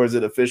back, or is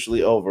it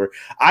officially over?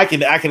 I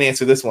can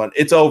answer this one.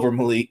 It's over,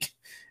 Malik.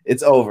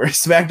 It's over.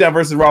 SmackDown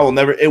versus Raw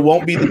it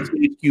won't be the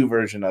THQ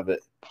version of it.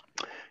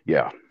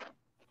 Yeah,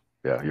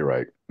 you're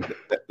right.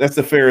 That's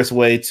the fairest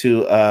way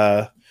to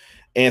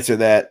answer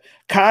that.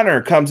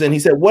 Connor comes in. He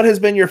said, what has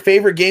been your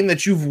favorite game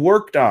that you've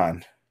worked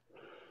on?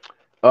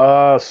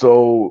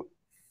 So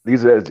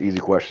these are an easy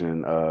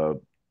question.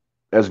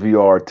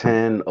 SVR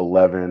 10,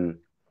 11,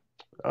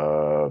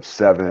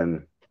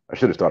 7. I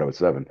should have started with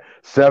 7.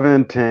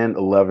 7, 10,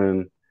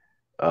 11,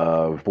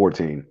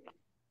 14.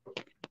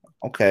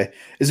 Okay.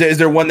 Is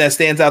there one that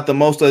stands out the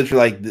most that you're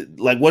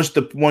like what's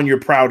the one you're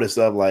proudest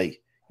of? Like,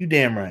 you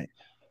damn right.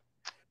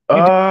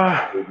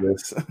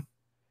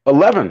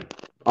 11,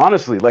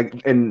 honestly. Like,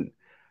 and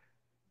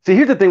see,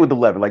 here's the thing with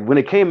 11. Like, when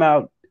it came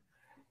out,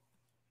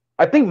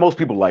 I think most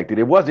people liked it.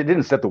 It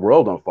didn't set the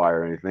world on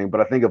fire or anything,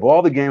 but I think of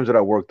all the games that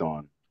I worked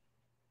on,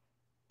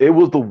 it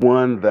was the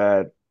one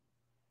that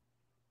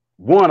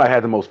I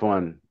had the most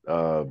fun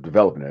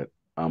developing it,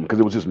 because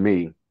it was just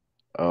me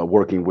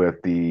working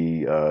with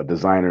the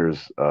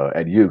designers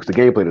at Ukes, the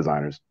gameplay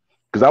designers,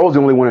 because I was the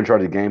only one in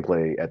charge of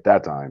gameplay at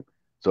that time.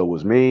 So it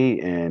was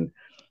me and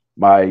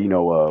my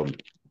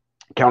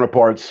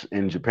counterparts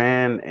in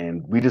Japan,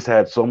 and we just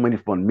had so many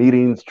fun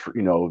meetings,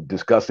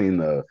 discussing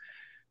the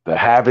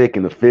havoc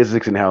and the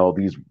physics and how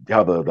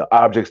the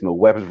objects and the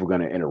weapons were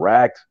going to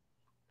interact,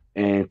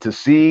 and to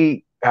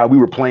see how we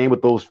were playing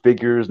with those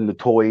figures and the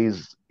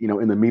toys,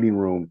 in the meeting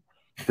room,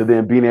 to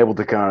then being able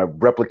to kind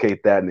of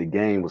replicate that in the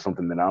game was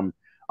something that I'm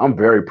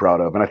very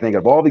proud of. And I think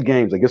of all the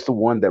games, I guess the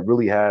one that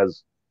really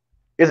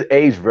it's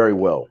aged very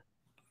well.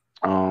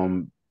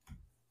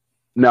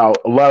 Now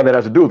a lot of that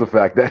has to do with the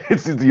fact that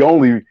it's the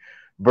only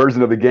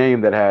version of the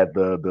game that had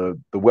the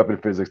weapon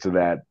physics to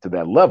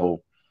that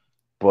level.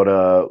 But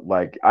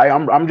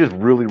I'm just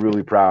really,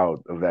 really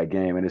proud of that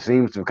game, and it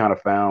seems to have kind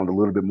of found a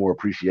little bit more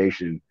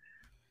appreciation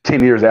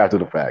 10 years after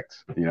the fact.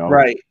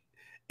 Right?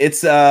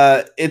 It's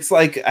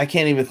like I'm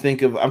trying to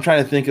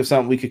think of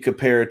something we could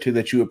compare it to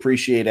that you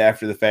appreciate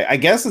after the fact. I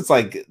guess it's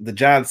like the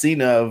John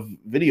Cena of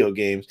video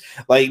games.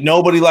 Like,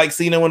 nobody liked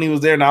Cena when he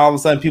was there, and all of a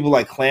sudden people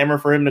like clamor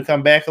for him to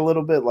come back a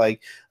little bit.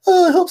 Like,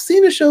 oh, I hope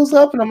Cena shows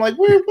up, and I'm like,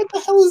 what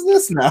the hell is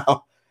this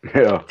now?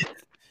 Yeah.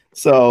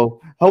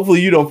 So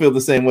hopefully you don't feel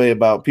the same way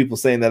about people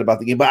saying that about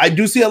the game. But I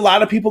do see a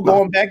lot of people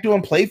going back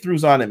doing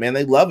playthroughs on it, man.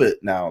 They love it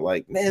now.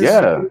 Like, man, this is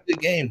a really good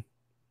game.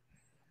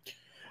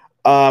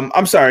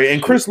 I'm sorry.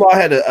 And Chris Law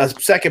had a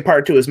second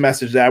part to his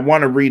message that I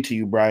want to read to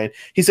you, Brian.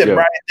 He said,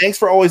 Brian, thanks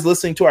for always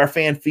listening to our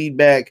fan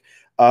feedback,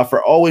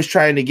 for always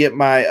trying to get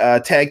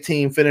my tag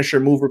team finisher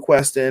move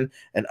request in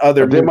and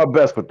other. I did my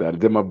best with that. I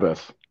did my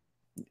best.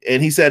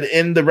 And he said,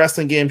 in the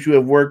wrestling games you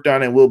have worked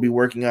on and will be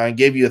working on,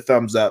 gave you a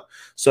thumbs up.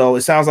 So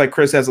it sounds like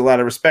Chris has a lot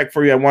of respect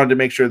for you. I wanted to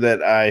make sure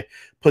that I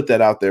put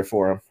that out there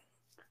for him.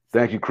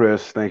 Thank you,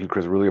 Chris.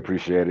 Really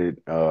appreciate it.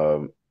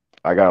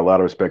 I got a lot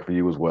of respect for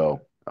you as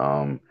well.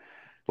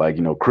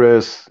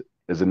 Chris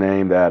is a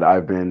name that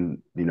I've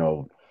been,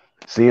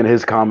 seeing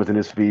his comments in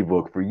his feed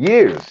book for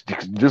years,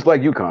 just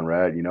like you,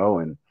 Conrad,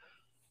 and,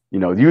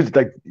 you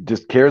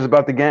just cares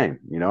about the game,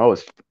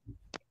 it's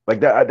like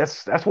that.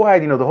 That's why,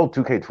 the whole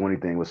 2K20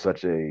 thing was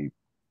such a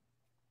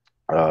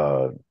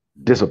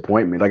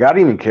disappointment. Like, I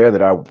didn't even care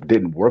that I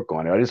didn't work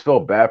on it. I just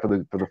felt bad for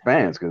the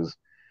fans, because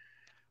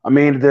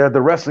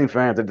the wrestling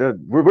fans,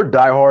 we're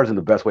diehards in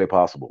the best way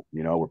possible.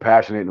 We're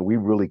passionate and we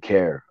really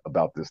care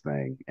about this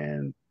thing,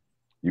 and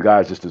you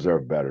guys just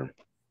deserve better.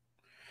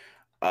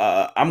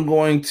 I'm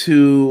going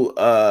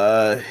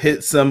to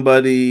hit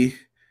somebody.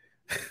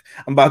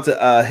 I'm about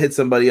to hit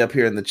somebody up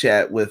here in the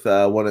chat with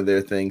one of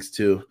their things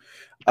too.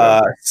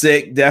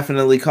 Sick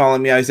definitely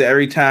calling me. I said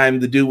every time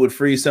the dude would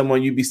free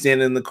someone, you'd be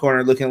standing in the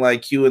corner looking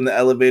like Q in the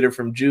elevator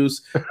from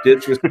Juice.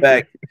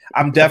 Disrespect.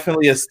 I'm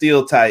definitely a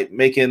steel type,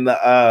 making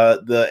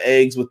the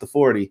eggs with the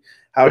 40.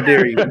 How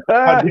dare you?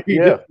 How dare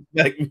you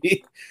disrespect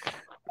me?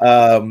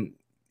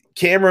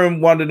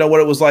 Cameron wanted to know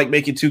what it was like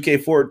making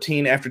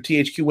 2K14 after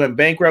THQ went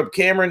bankrupt.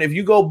 Cameron, if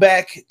you go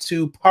back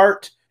to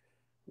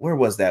where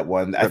was that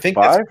one? I think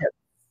 5?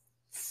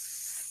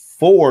 That's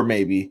 4,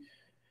 maybe.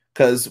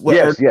 Because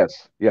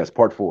yes,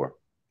 part 4.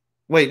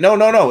 Wait,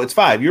 no, it's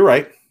 5. You're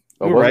right.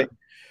 You're right.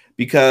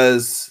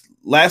 Because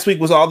last week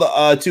was all the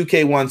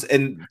 2K ones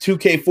and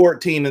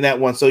 2K14 and that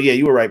one. So yeah,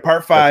 you were right.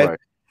 Part 5. Right.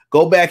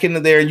 Go back into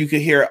there and you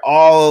can hear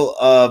all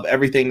of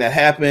everything that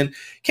happened.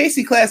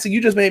 Casey Classic, you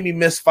just made me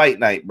miss Fight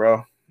Night,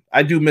 bro.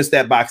 I do miss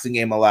that boxing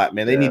game a lot,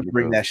 man. They need to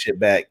bring that shit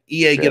back.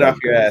 EA, get off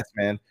your ass,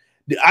 man.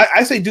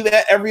 I say do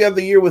that every other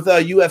year with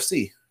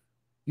UFC.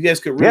 You guys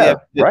could really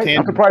right.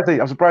 I'm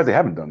surprised they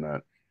haven't done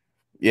that.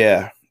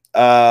 Yeah.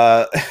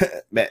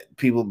 Man,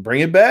 people bring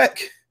it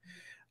back.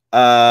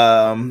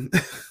 I'll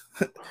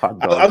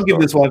give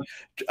this one.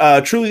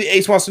 Truly the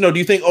Ace wants to know, do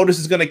you think Otis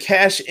is going to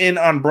cash in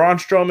on Braun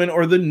Strowman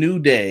or the New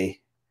Day?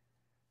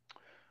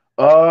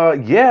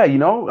 Yeah,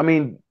 I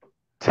mean,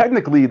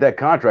 technically that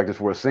contract is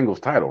for a singles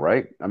title,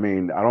 right? I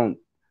mean,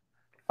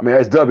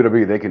 it's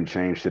WWE, they can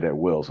change shit at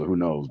will, so who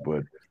knows,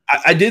 but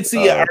I did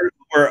see an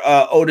article where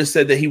Otis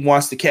said that he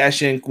wants to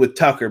cash in with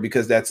Tucker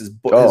because that's his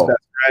best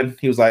friend.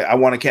 He was like, I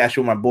want to cash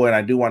in with my boy, and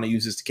I do want to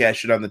use this to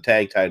cash it on the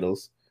tag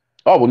titles.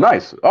 Oh, well,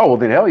 nice. Oh, well,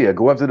 then hell yeah,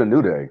 go after the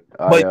New Day.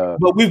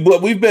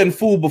 But we've been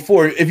fooled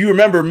before. If you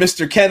remember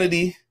Mr.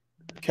 Kennedy,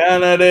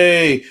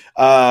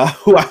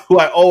 who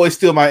I always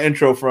steal my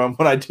intro from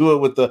when I do it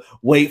with the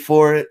wait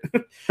for it.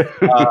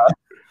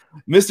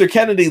 Mr.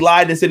 Kennedy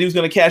lied and said he was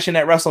going to cash in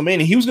at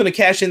WrestleMania. He was going to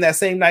cash in that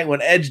same night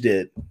when Edge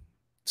did.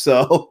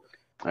 So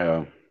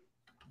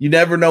you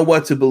never know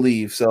what to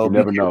believe. So you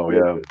never know.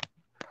 Yeah.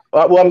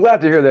 Well, I'm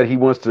glad to hear that he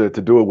wants to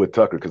do it with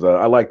Tucker because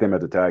I like them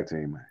as a tag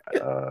team.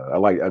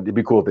 It'd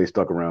be cool if they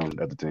stuck around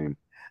as a team.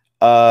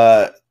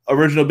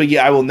 Original Biggie,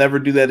 I will never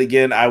do that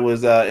again. I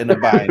was in a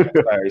bind.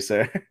 Sorry,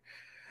 sir.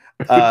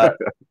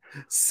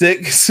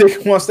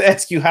 Sick wants to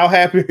ask you, how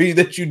happy are you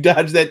that you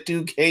dodged that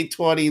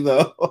 2K20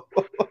 though?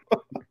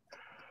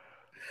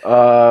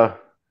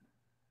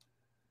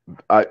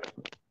 I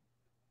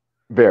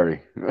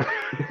very.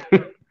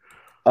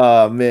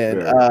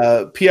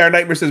 Man. PR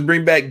Nightmare says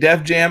bring back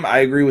Def Jam. I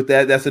agree with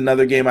that. That's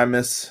another game I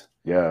miss.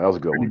 Yeah, that was a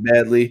good one.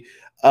 Badly.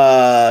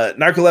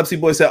 Narcolepsy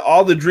Boy said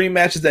all the dream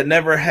matches that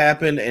never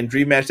happened and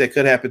dream match that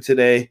could happen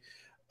today.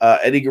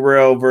 Eddie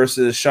Guerrero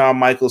versus Shawn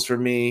Michaels for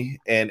me,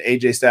 and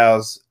AJ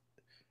Styles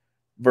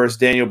versus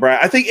Daniel Bryan.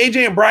 I think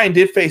AJ and Bryan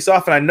did face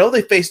off, and I know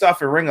they faced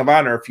off in Ring of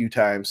Honor a few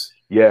times.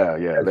 Yeah,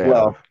 they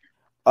have.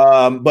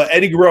 But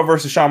Eddie Guerrero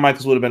versus Shawn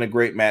Michaels would have been a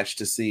great match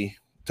to see.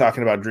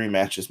 Talking about dream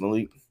matches,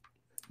 Malik.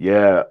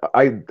 Yeah,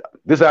 I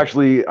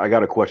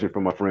got a question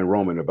from my friend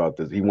Roman about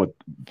this. He wants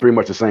pretty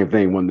much the same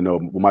thing. Wanted to know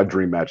what my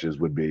dream matches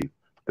would be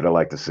that I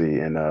like to see,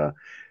 and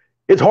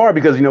it's hard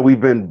because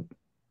we've been.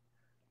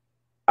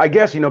 I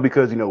guess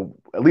because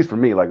at least for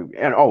me, like,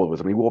 and all of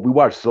us. I mean, we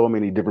watch so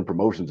many different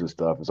promotions and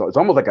stuff, so it's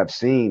almost like I've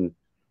seen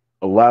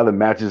a lot of the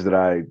matches that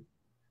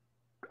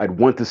I'd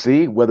want to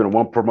see, whether in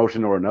one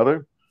promotion or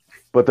another.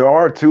 But there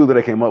are two that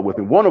I came up with,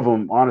 and one of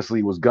them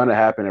honestly was gonna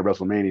happen at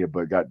WrestleMania,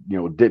 but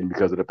didn't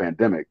because of the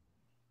pandemic.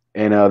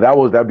 And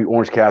that'd be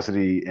Orange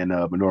Cassidy and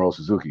Minoru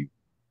Suzuki.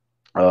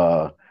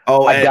 I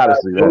gotta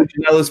see that.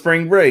 Janela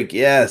Spring Break,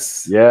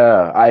 yes.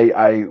 Yeah,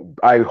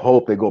 I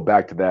hope they go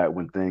back to that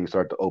when things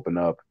start to open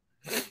up.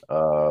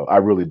 I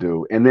really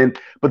do.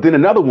 But then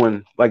another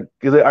one, like,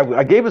 because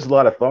I gave this a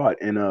lot of thought,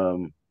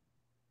 and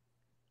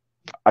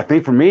I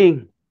think for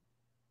me,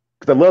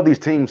 because I love these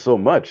teams so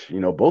much,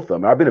 both of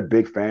them. I've been a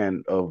big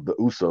fan of the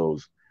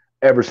Usos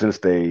ever since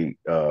they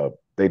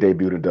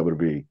debuted in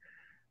WWE.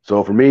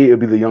 So for me,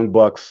 it'd be the Young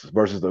Bucks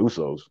versus the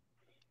Usos,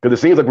 because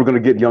it seems like we're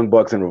going to get Young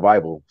Bucks and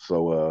Revival.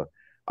 So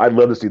I'd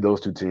love to see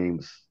those two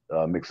teams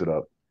mix it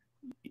up.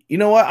 You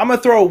know what? I'm going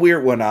to throw a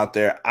weird one out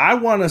there. I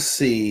want to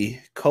see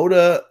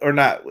Coda, or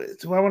not.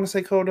 Do I want to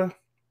say Coda?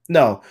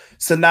 No,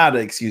 Sonata,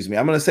 excuse me.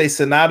 I'm going to say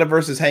Sonata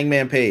versus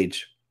Hangman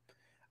Page.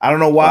 I don't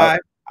know why.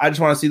 I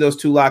just want to see those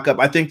two lock up.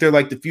 I think they're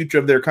like the future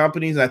of their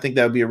companies, and I think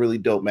that would be a really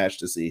dope match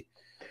to see.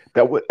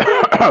 That would,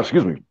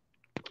 excuse me.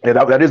 Yeah,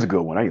 that is a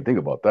good one. I didn't think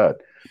about that.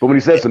 But when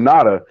he said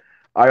Sonata,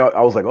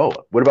 I was like, oh,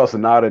 what about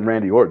Sonata and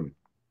Randy Orton?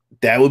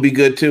 That would be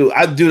good too.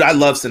 I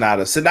love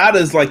Sonata. Sonata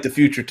is like the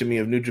future to me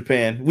of New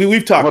Japan.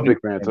 We've talked. I'm a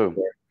big fan too.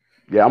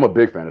 Yeah, I'm a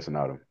big fan of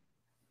Sonata.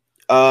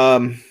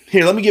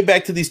 Here, let me get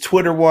back to these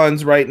Twitter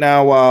ones right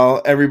now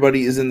while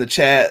everybody is in the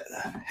chat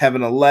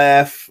having a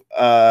laugh,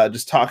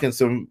 just talking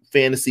some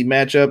fantasy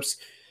matchups.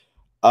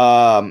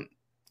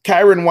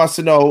 Kyron wants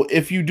to know,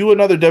 if you do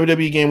another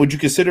WWE game, would you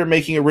consider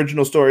making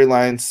original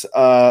storylines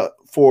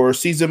for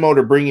season mode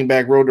or bringing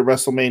back Road to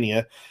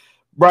WrestleMania?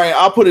 Brian,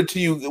 I'll put it to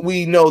you.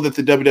 We know that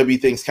the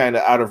WWE thing's kind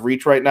of out of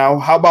reach right now.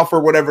 How about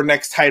for whatever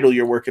next title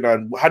you're working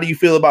on? How do you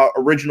feel about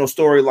original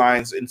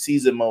storylines and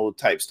season mode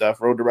type stuff?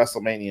 Road to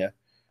WrestleMania.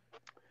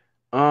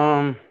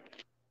 When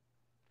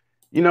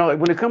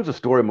it comes to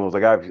story modes,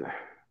 like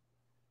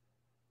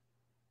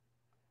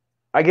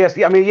I guess,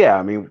 yeah.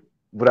 I mean,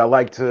 would I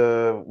like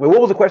to? Wait, what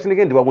was the question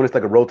again? Do I want it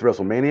like a Road to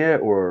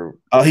WrestleMania or?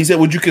 He said,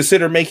 would you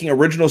consider making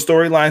original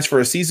storylines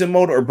for a season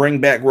mode or bring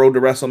back Road to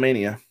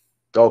WrestleMania?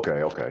 Okay.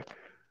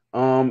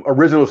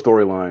 Original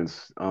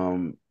storylines.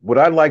 What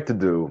I'd like to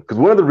do, because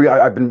one of the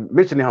I've been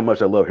mentioning how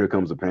much I love Here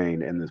Comes the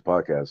Pain in this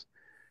podcast,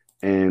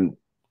 and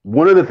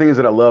one of the things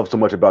that I love so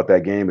much about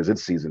that game is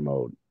its season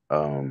mode.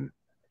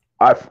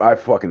 I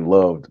fucking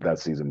loved that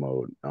season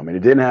mode. I mean,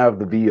 it didn't have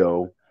the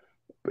VO.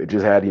 It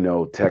just had,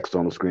 text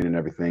on the screen and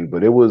everything.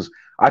 But it was,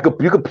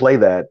 you could play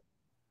that.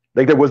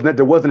 Like there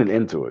wasn't an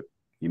end to it,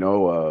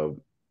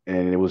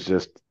 and it was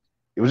just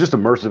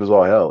immersive as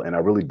all hell. And I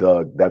really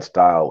dug that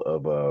style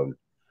of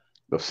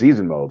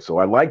season mode. So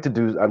I'd like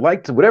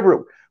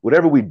to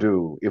whatever we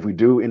do, if we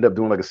do end up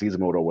doing like a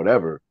season mode or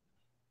whatever,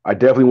 I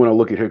definitely want to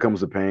look at Here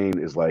Comes the Pain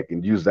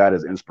and use that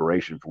as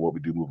inspiration for what we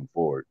do moving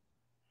forward.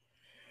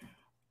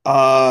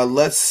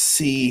 Let's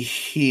see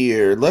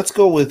here. Let's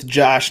go with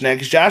Josh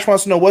next. Josh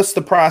wants to know, what's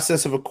the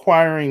process of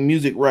acquiring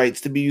music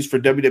rights to be used for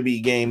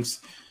WWE games?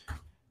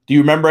 Do you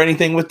remember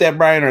anything with that,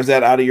 Brian, or is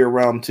that out of your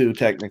realm too,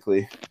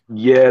 technically?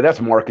 Yeah,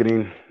 that's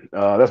marketing.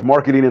 That's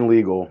marketing and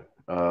legal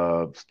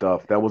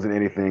stuff. That wasn't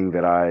anything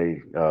that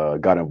I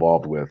got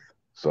involved with.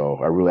 So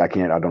I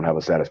don't have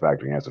a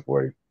satisfactory answer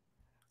for you.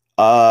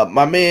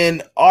 My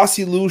man,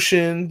 Aussie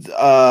Lutions,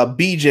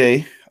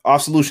 BJ.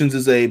 Off Solutions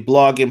is a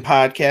blog and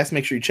podcast.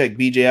 Make sure you check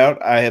BJ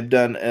out. I have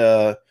done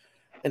an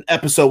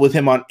episode with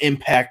him on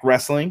Impact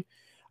Wrestling.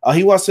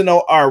 He wants to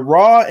know, are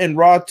Raw and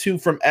Raw 2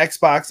 from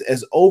Xbox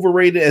as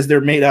overrated as they're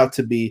made out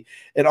to be?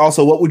 And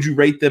also, what would you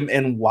rate them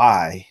and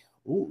why?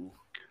 Ooh.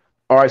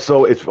 All right,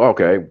 so it's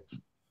okay.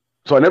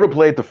 So I never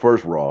played the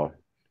first Raw,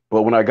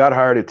 but when I got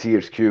hired at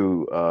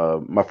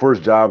THQ, my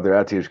first job there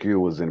at THQ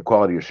was in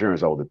quality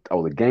assurance. I was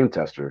a game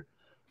tester,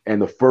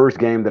 and the first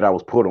game that I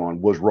was put on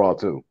was Raw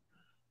 2.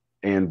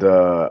 And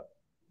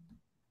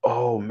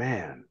oh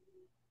man,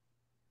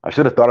 I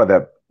should have thought of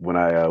that when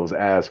I was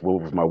asked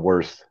what was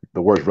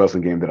the worst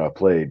wrestling game that I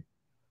played.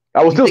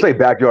 I would still say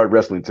Backyard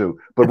Wrestling 2,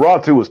 but Raw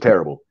 2 was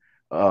terrible.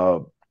 I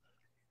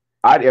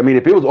mean,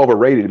 if it was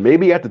overrated,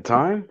 maybe at the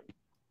time,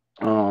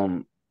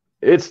 I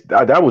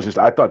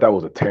thought that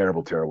was a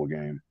terrible, terrible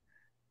game.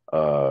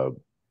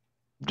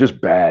 Just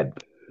bad.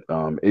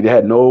 It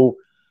had no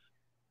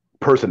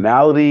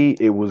personality.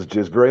 It was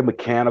just very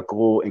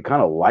mechanical and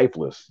kind of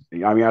lifeless.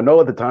 I mean, I know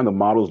at the time the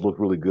models looked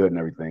really good and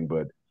everything,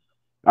 but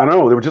I don't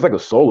know. There was just like a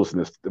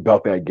soullessness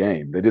about that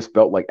game. They just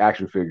felt like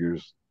action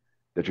figures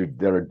that are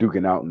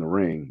duking out in the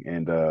ring.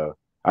 And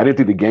I didn't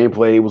think the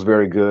gameplay was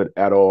very good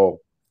at all.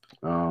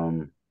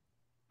 Talking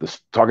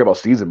about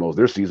season modes,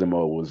 their season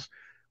mode was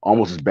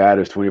almost as bad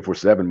as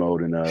 24/7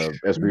 mode in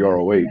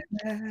SBR08.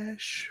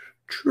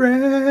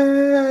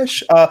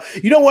 Trash.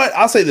 You know what?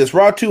 I'll say this.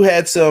 Raw 2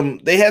 had some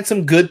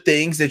good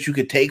things that you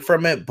could take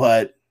from it,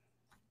 but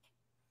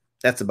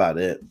that's about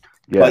it.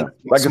 Yeah.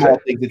 Like small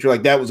things that you're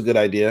like, that was a good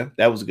idea.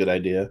 That was a good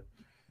idea.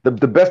 The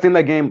best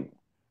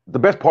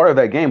part of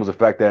that game was the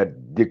fact that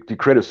the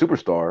Creative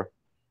Superstar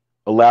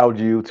allowed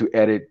you to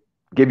edit,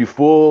 gave you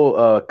full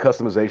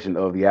customization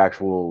of the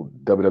actual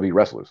WWE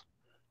wrestlers.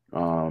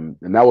 And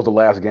that was the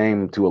last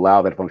game to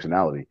allow that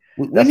functionality.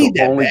 That's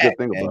the only good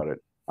thing about it.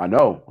 I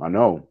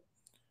know.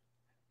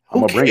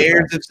 Who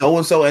cares if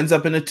so-and-so ends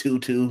up in a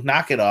tutu?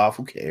 Knock it off.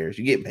 Who cares?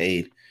 You get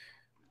paid.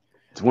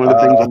 It's one of the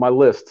things on my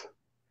list.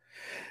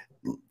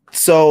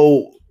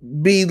 So,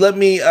 B, let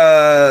me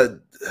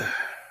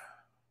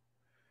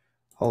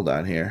hold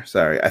on here.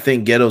 Sorry. I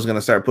think Ghetto's going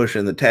to start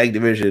pushing the tag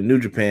division in New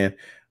Japan.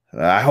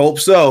 I hope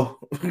so.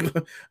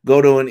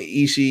 Goto and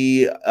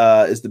Ishii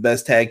is the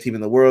best tag team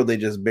in the world. They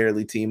just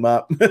barely team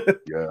up.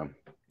 Yeah.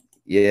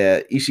 Yeah,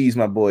 Ishii's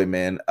my boy,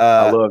 man.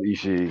 I love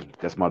Ishii.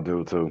 That's my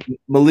dude too.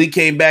 Malik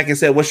came back and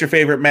said, "What's your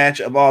favorite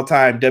match of all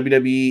time?"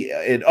 WWE.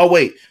 And oh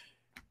wait,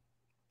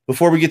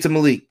 before we get to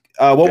Malik,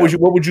 what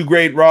would you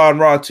grade Raw and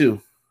Raw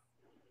 2?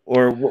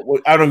 Or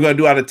what I don't know, going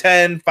to do out of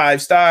 10,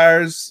 5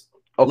 stars.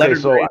 Okay,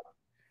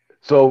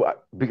 so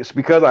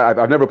because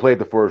I've never played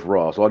the first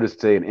Raw, so I'll just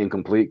say an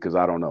incomplete because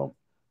I don't know.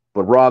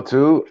 But Raw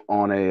 2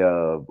 on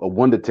a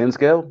 1 to 10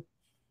 scale.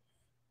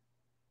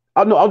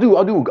 I'll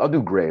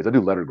do grades. I'll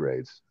do letter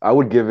grades. I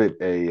would give it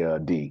a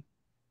D.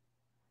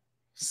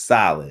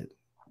 Solid.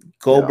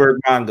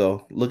 Goldberg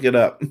Mongo. Look it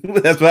up.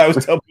 That's what I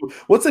was telling you.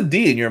 What's a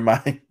D in your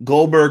mind?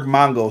 Goldberg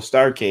Mongo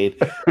Starcade.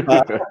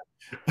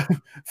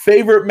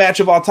 Favorite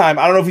match of all time.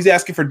 I don't know if he's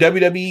asking for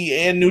WWE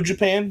and New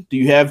Japan. Do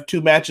you have 2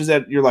 matches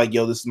that you're like,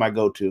 yo, this is my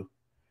go-to?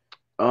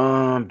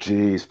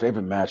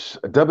 Favorite match.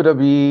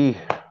 WWE.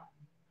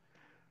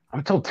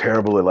 I'm so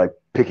terrible at like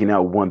picking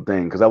out one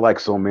thing because I like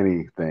so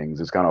many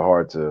things. It's kind of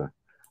hard to.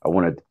 I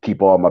want to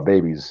keep all my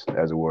babies,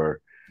 as it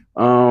were.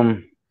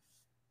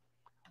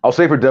 I'll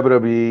say for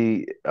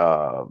WWE,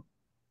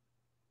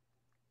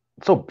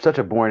 such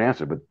a boring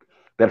answer, but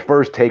that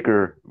first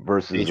Taker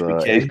versus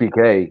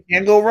HBK.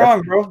 Can't go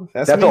wrong, bro.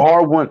 That's a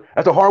hard one.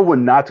 That's a hard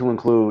one not to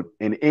include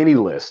in any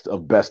list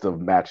of best of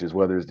matches,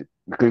 whether it's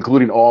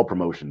including all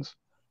promotions.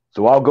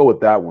 So I'll go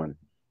with that one.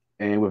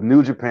 And with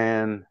New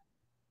Japan,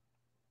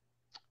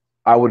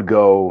 I would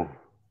go.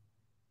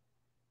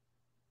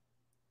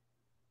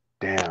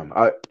 Damn,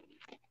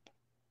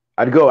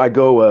 I'd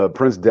go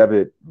Prince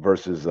Devitt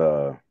versus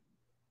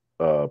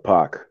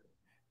Pac.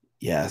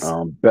 Yes.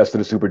 Best of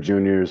the Super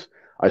Juniors.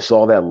 I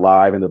saw that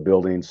live in the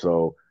building,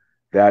 so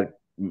that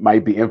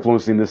might be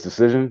influencing this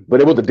decision.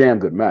 But it was a damn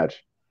good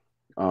match.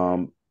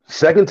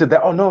 Second to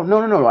that,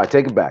 no. I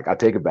take it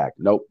back.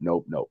 Nope.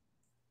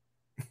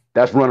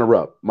 That's runner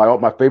up.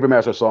 My favorite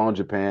match I saw in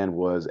Japan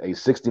was a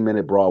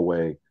 60-minute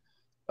Broadway,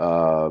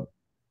 all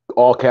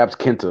caps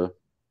Kenta,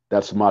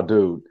 that's my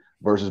dude,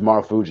 versus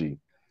Marufuji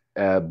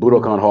at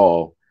Budokan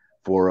Hall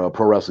for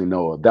Pro Wrestling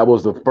Noah. That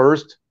was the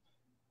first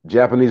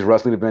Japanese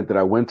wrestling event that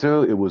I went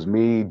to. It was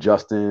me,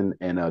 Justin,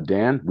 and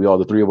Dan.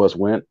 The three of us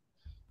went,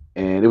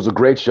 and it was a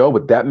great show.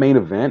 But that main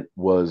event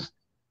was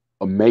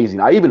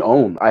amazing. I got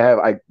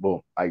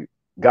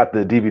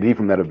the DVD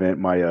from that event.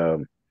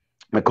 My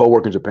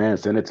coworker in Japan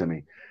sent it to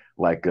me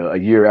like a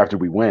year after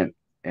we went,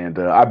 and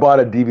I bought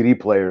a DVD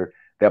player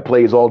that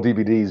plays all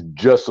DVDs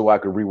just so I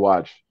could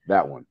rewatch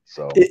that one.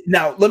 So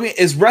now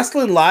is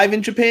wrestling live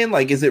in Japan?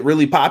 Like, is it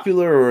really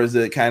popular, or is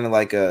it kind of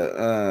like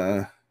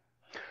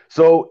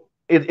So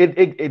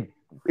it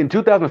in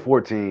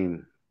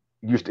 2014,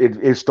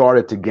 it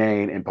started to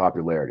gain in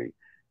popularity.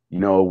 You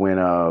know, when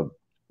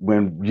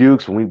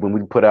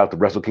we put out the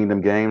Wrestle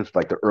Kingdom games,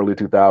 like the early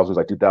 2000s,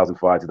 like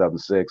 2005,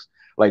 2006,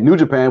 like New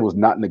Japan was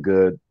not in a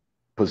good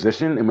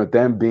position, and with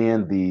them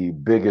being the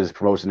biggest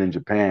promotion in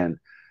Japan,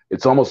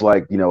 it's almost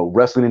like, you know,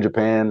 wrestling in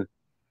Japan,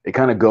 it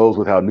kind of goes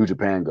with how New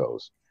Japan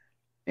goes,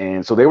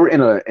 and so they were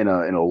in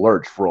a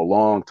lurch for a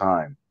long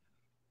time.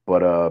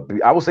 But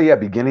I would say,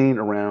 beginning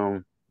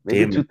around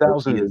maybe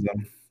 2000,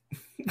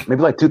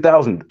 maybe like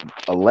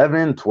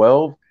 2011,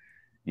 12,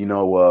 you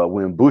know,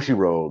 when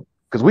Bushiroad,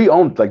 because we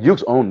owned, like,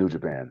 Yuke's owned New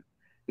Japan,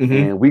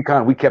 and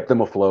we kept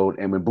them afloat.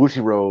 And when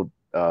Bushiroad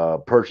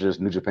purchased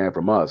New Japan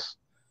from us,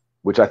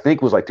 which I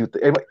think was like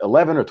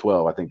 11 or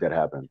 12, I think that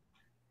happened.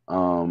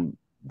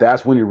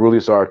 That's when you really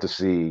start to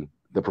see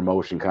the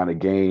promotion kind of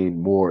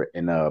gain more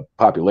in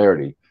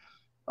popularity.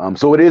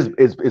 So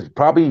it's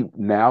probably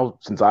now,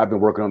 since I've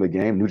been working on the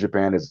game, New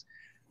Japan is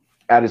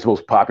at its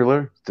most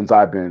popular since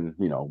I've been,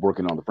 you know,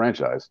 working on the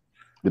franchise,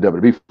 the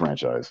WWE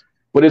franchise.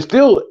 But it's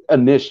still a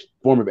niche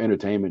form of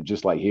entertainment,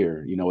 just like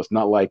here. You know, it's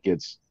not like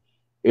it's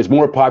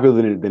more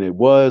popular than it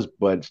was,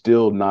 but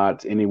still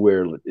not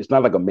anywhere. It's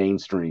not like a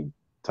mainstream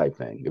type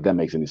thing, if that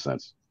makes any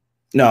sense.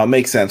 No, it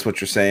makes sense what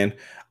you're saying.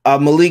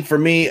 Malik, for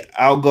me,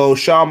 I'll go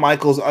Shawn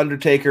Michaels,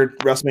 Undertaker,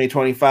 WrestleMania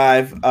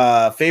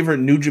 25. Favorite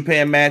New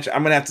Japan match,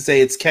 I'm going to have to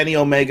say it's Kenny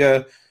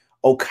Omega,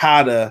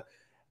 Okada.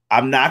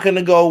 I'm not going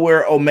to go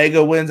where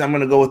Omega wins. I'm going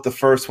to go with the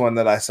first one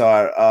that I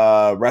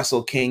saw,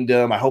 Wrestle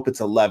Kingdom. I hope it's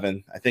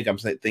 11. I think I'm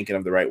thinking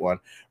of the right one.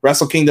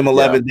 Wrestle Kingdom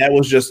 11. Yeah. That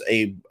was just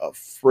a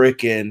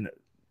freaking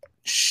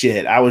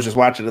shit. I was just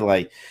watching it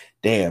like,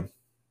 damn,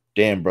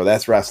 bro,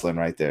 that's wrestling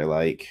right there.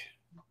 Like,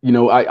 you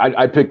know,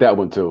 I picked that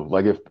one too.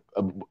 Like, if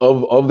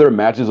of their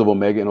matches of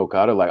Omega and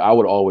Okada, like, I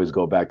would always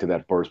go back to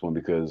that first one,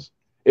 because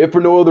if for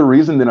no other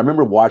reason, then I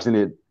remember watching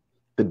it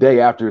the day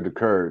after it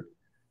occurred.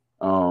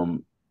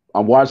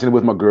 I'm watching it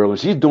with my girl, and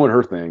she's doing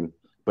her thing,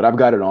 but I've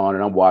got it on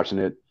and I'm watching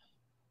it.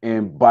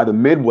 And by the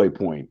midway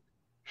point,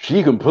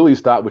 she completely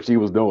stopped what she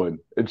was doing,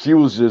 and she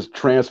was just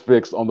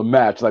transfixed on the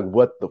match. Like,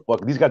 what the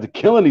fuck? These guys are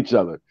killing each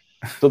other.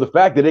 So the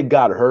fact that it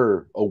got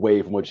her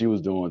away from what she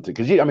was doing,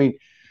 because she could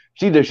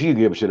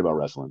give a shit about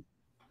wrestling,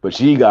 but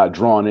she got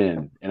drawn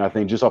in. And I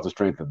think just off the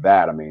strength of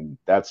that, I mean,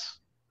 that's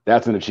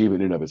an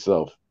achievement in and of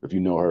itself, if you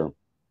know her.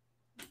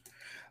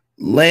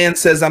 Lance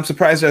says, I'm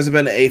surprised there hasn't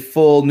been a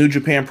full New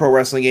Japan Pro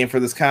Wrestling game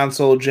for this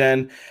console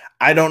gen.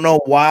 I don't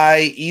know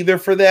why either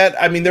for that.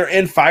 I mean, they're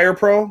in Fire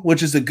Pro,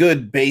 which is a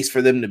good base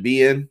for them to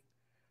be in.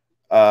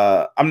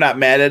 I'm not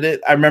mad at it.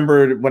 I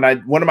remember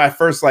one of my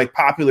first like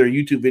popular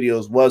YouTube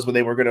videos was when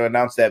they were going to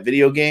announce that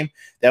video game.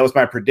 That was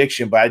my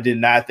prediction, but I did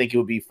not think it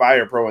would be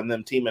Fire Pro and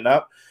them teaming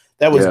up.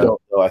 That was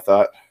dope, though, I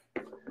thought.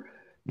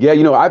 Yeah,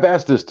 you know, I've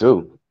asked this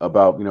too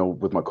about, you know,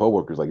 with my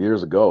coworkers like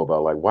years ago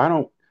about like,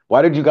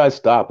 why did you guys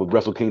stop with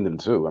Wrestle Kingdom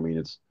 2? I mean,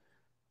 it's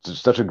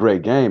such a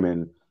great game,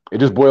 and it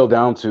just boiled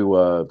down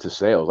to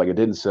sales. Like, it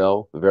didn't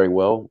sell very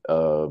well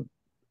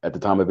at the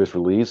time of its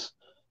release,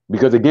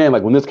 because again,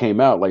 like when this came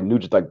out, like New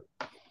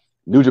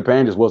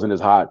Japan just wasn't as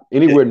hot,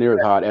 anywhere near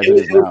as hot as it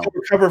is now.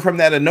 Recover from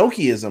that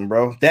Enochiism,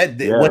 bro.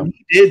 When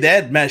he did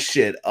that, messed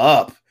shit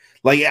up.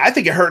 Like, I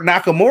think it hurt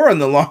Nakamura in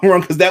the long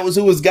run, because that was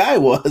who his guy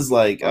was.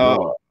 Like, I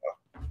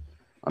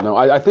know.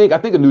 I think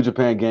a New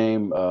Japan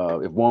game,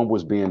 if one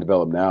was being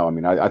developed now, I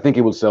mean, I think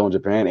it would sell in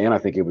Japan, and I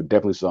think it would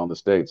definitely sell in the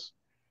States.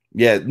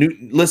 Yeah,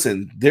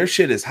 listen, their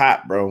shit is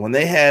hot, bro. When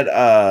they had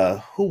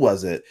who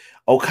was it?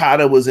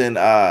 Okada was in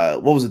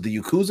what was it, the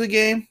Yakuza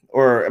game?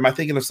 Or am I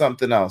thinking of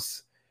something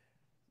else?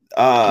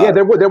 Yeah,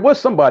 there was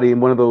somebody in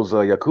one of those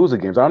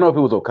Yakuza games. I don't know if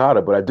it was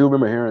Okada, but I do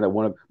remember hearing that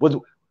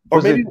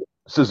was maybe it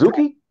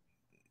Suzuki?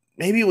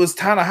 maybe it was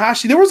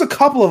Tanahashi. There was a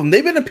couple of them.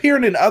 They've been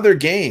appearing in other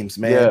games,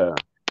 man.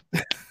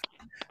 Yeah.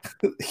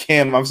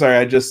 Cam, I'm sorry,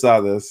 I just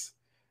saw this.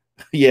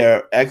 Yeah,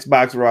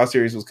 Xbox Raw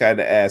Series was kind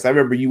of ass. I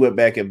remember you went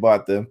back and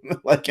bought them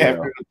like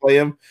after to play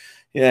them.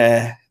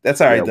 Yeah, that's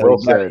all right though.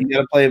 Well You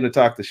gotta play them to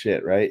talk the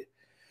shit, right?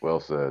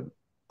 Well said.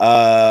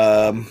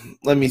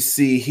 Let me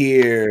see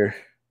here.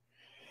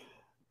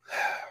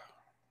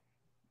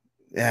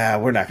 Yeah,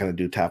 we're not gonna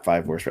do top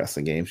 5 worst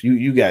wrestling games.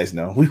 You guys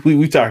know.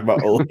 We talked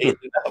about 08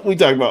 enough. We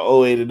talked about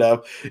 08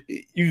 enough.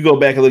 You can go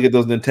back and look at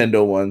those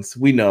Nintendo ones.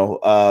 We know.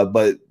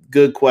 But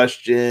good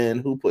question.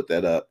 Who put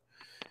that up?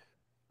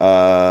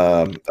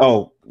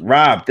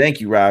 Rob.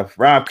 Thank you, Rob.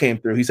 Rob came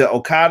through. He said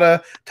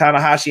Okada,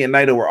 Tanahashi, and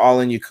Naito were all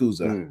in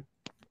Yakuza.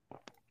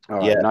 All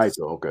right,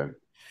 Naito. Okay.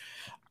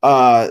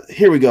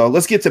 Here we go.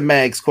 Let's get to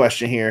Mag's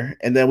question here,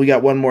 and then we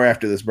got one more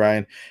after this,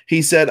 Brian.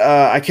 He said,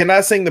 I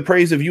cannot sing the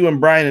praise of you and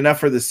Brian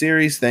enough for the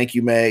series. Thank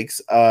you, Mags.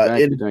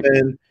 It's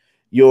been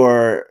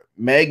your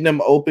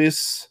magnum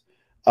opus.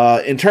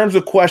 In terms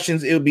of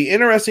questions, it would be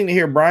interesting to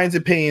hear Brian's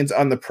opinions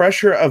on the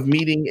pressure of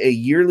meeting a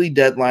yearly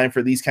deadline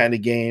for these kind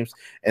of games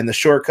and the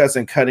shortcuts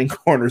and cutting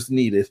corners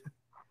needed.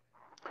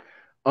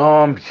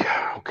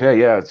 Okay,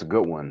 yeah, it's a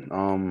good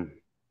one.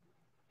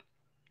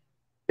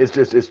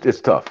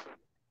 It's tough.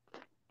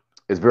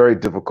 It's very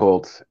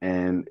difficult,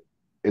 and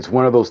it's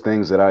one of those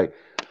things that I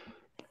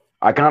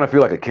kind of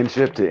feel like a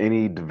kinship to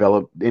any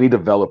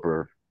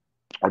developer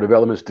or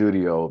development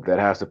studio that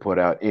has to put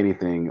out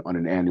anything on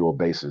an annual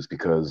basis,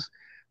 because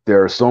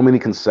there are so many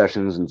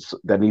concessions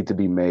that need to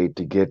be made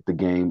to get the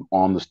game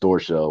on the store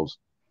shelves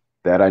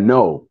that I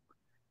know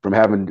from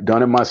having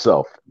done it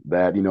myself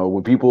that,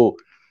 when people,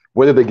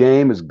 whether the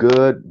game is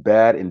good,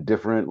 bad,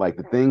 indifferent, like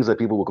the things that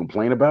people will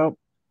complain about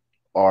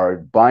are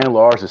by and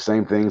large the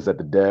same things that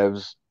the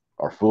devs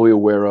are fully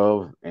aware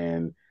of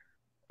and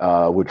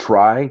would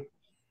try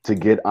to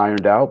get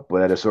ironed out.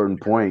 But at a certain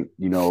point,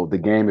 the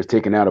game is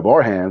taken out of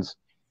our hands,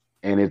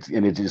 and it's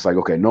just like,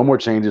 okay, no more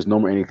changes, no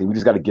more anything. We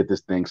just got to get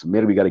this thing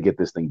submitted. We got to get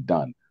this thing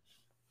done.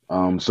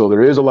 So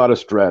there is a lot of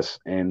stress.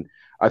 And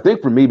I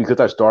think for me, because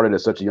I started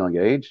at such a young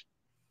age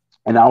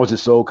and I was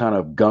just so kind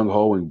of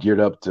gung-ho and geared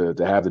up to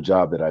have the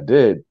job that I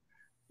did,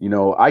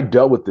 I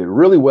dealt with it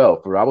really well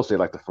for, I would say,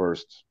 like the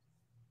first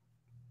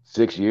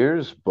 6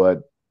 years.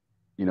 But,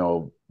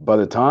 by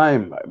the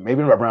time,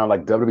 maybe around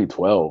like WWE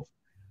 12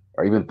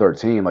 or even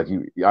 13,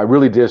 I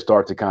really did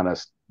start to kind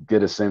of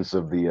get a sense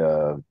of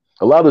a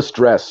lot of the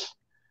stress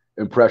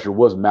and pressure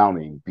was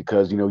mounting,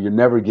 because, you're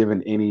never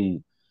given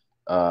any,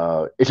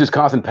 it's just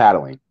constant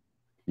paddling,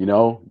 in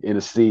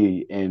a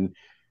sea, and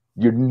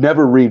you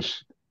never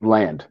reach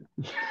land.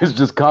 It's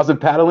just constant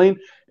paddling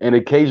and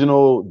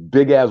occasional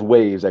big ass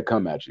waves that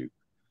come at you.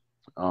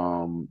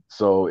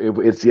 So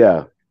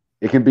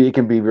it can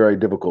be very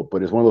difficult,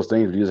 but it's one of those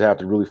things where you just have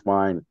to really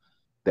find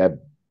that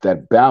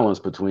balance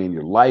between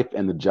your life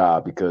and the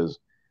job, because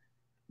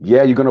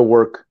you're going to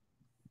work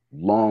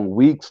long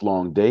weeks,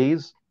 long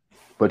days,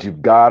 but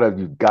you've got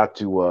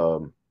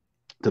to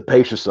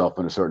pace yourself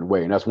in a certain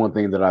way. And that's one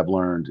thing that I've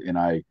learned. And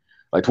I,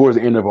 like, towards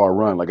the end of our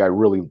run, I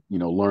really,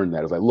 learned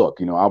that. It's like, look,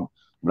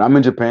 when I'm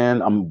in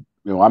Japan, I'm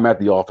at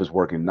the office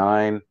working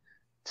 9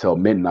 till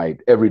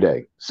midnight every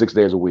day, 6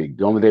 days a week.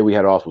 The only day we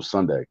had off was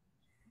Sunday.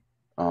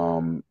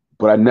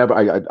 But I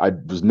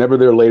was never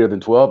there later than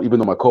 12, even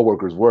though my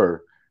coworkers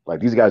were. Like,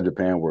 these guys in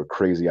Japan were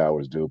crazy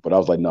hours, dude. But I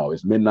was like, no,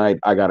 it's midnight.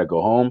 I got to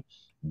go home.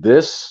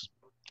 This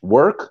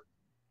work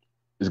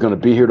is going to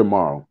be here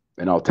tomorrow,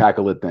 and I'll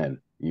tackle it then.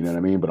 You know what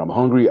I mean? But I'm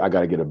hungry. I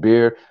got to get a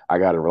beer. I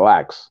got to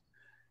relax,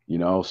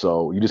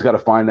 so you just got to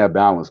find that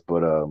balance.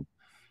 But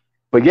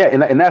yeah,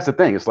 and that's the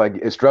thing. It's like,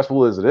 as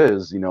stressful as it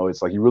is,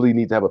 it's like you really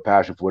need to have a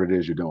passion for what it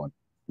is you're doing.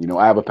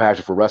 I have a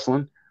passion for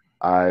wrestling.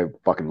 I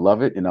fucking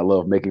love it, and I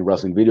love making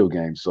wrestling video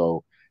games.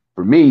 So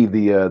for me,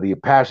 the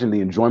passion,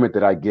 the enjoyment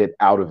that I get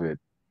out of it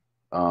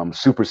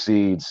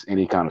supersedes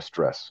any kind of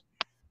stress.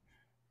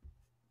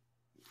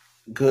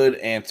 Good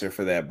answer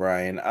for that,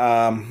 Brian.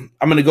 I'm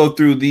going to go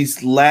through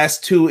these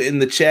last 2 in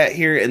the chat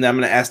here, and then I'm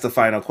going to ask the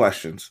final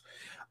questions.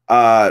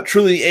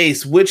 Truly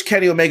Ace, which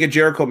Kenny Omega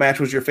Jericho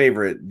match was your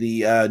favorite?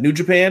 The New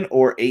Japan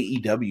or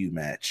AEW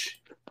match?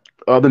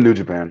 The New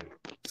Japan.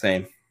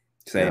 Same.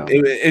 Yeah.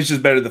 It's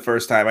just better the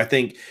first time. I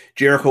think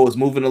Jericho was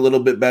moving a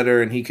little bit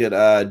better, and he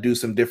could do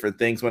some different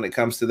things when it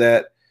comes to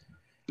that.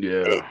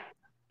 Yeah.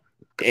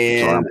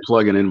 And sorry, I'm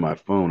plugging in my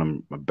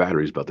phone. My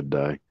battery's about to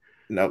die.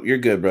 No, you're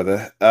good,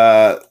 brother.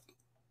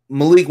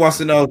 Malik wants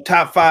to know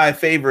top 5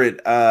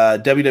 favorite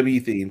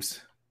WWE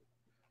themes.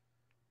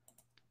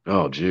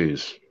 Oh,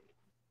 geez.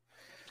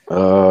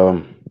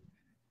 CM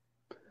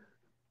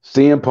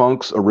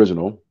Punk's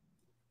original.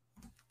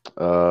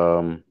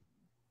 CM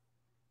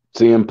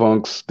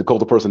Punk's The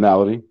Cult of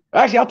Personality.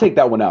 Actually, I'll take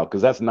that one out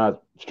because that's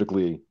not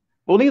strictly.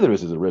 Well, neither of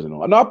his is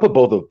original. No, I'll put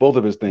both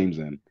of his themes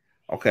in.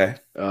 Okay.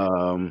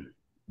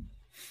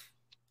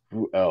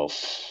 Who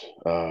else?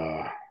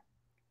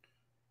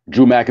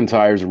 Drew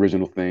McIntyre's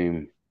original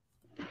theme.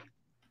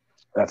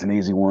 That's an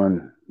easy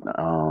one.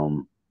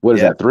 What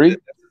is Yeah, that? 3?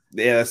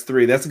 yeah, that's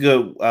 3. That's a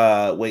good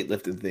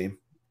weightlifting theme.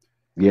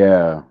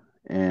 Yeah,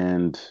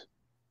 and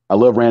I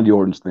love Randy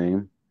Orton's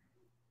theme.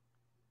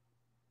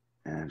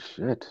 And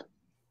shit.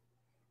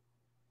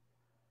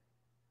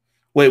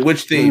 Wait,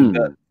 which theme?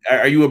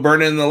 Are you a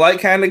Burning in the Light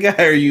kind of guy,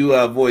 or are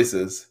you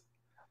Voices?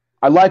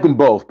 I like them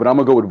both, but I'm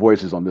gonna go with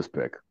Voices on this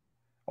pick.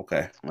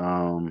 Okay.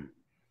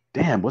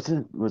 Damn, what's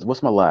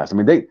my last? I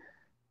mean, they.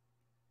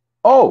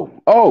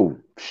 Oh,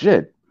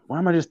 shit. Why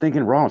am I just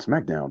thinking Raw and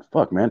SmackDown?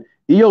 Fuck, man.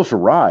 Io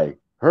Shirai,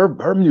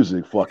 her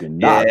music fucking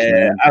knocks, Yeah,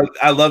 man.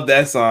 I love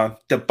that song.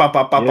 Yeah.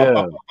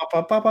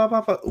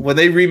 When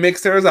they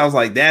remixed hers, I was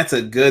like, that's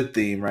a good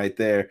theme right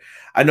there.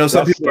 I know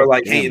some people are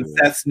like hating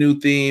Seth's new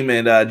theme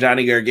and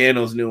Johnny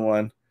Gargano's new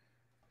one.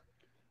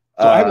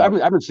 So I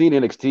haven't seen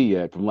NXT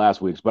yet from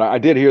last week's, but I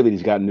did hear that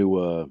he's got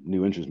new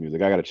entrance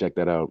music. I got to check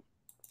that out.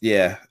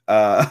 Yeah.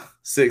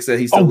 Six said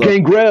he's still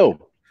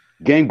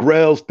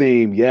Gangrel's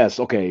theme. Yes.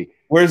 Okay.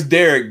 Where's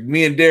Derek?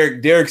 Me and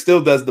Derek. Derek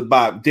still does the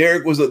bop.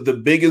 Derek was the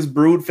biggest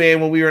Brood fan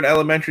when we were in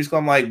elementary school.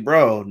 I'm like,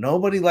 bro,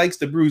 nobody likes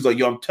the Broods. Like,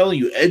 yo, I'm telling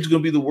you, Edge's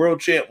gonna be the world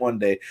champ one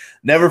day.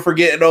 Never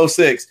forget in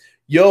 06.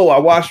 Yo, I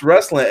watched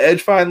wrestling.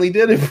 Edge finally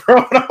did it, bro.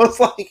 And I was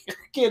like,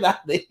 get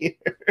out of here.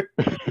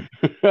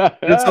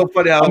 It's so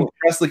funny how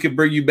wrestling can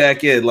bring you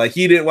back in. Like,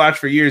 he didn't watch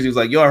for years. He was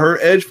like, yo, I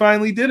heard Edge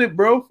finally did it,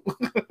 bro.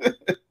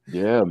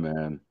 Yeah,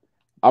 man.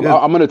 I'm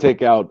gonna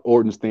take out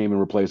Orton's theme and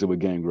replace it with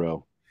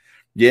Gangrel.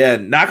 Yeah,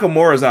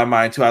 Nakamura's on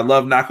mine too. I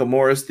love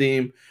Nakamura's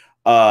theme.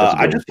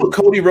 I just put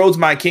Cody Rhodes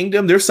My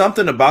Kingdom. There's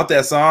something about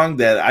that song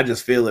that I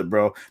just feel it,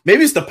 bro.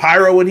 Maybe it's the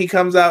pyro when he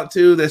comes out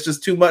too. That's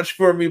just too much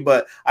for me,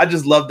 but I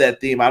just love that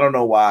theme. I don't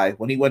know why.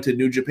 When he went to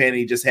New Japan and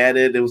he just had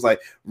it, it was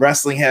like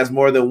wrestling has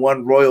more than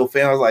one royal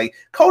fan. I was like,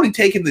 Cody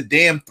taking the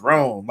damn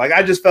throne. Like,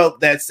 I just felt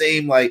that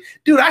same, like,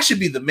 dude, I should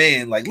be the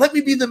man. Like, let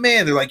me be the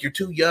man. They're like, you're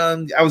too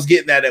young. I was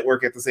getting that at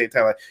work at the same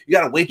time. Like, you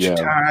gotta wait your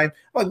time.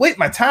 I'm like, wait,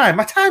 my time.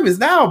 My time is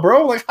now,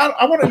 bro. Like,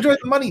 I want to enjoy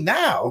the money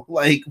now.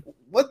 Like,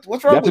 what's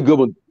wrong? That's a good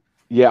one.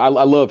 Yeah, I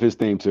love his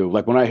theme too.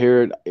 Like when I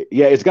hear it,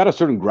 yeah, it's got a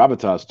certain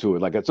gravitas to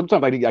it. Like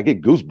sometimes I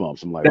get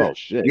goosebumps. I'm like, oh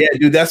shit. Yeah,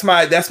 dude, that's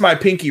my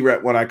pinky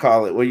rep when I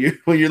call it. When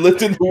you're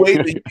lifting the weight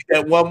and you get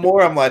that one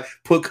more, I'm like,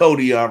 put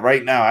Cody on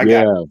right now. I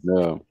got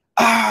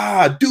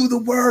do the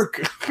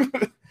work.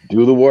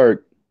 Do the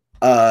work.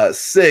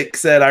 Sick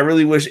said, I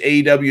really wish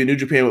AEW and New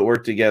Japan would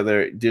work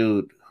together.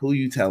 Dude, who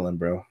you telling,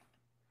 bro?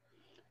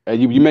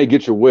 And you may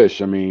get your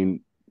wish. I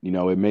mean, you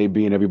know, it may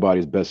be in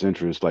everybody's best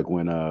interest. Like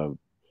when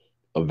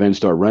events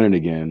start running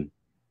again,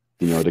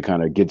 you know, to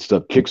kind of get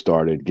stuff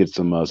kickstarted, get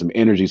some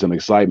energy, some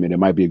excitement. It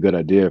might be a good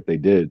idea if they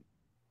did.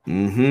 PR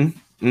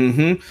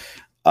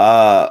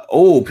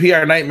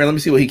Nightmare. Let me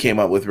see what he came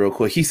up with real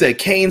quick. He said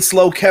Kane,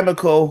 Slow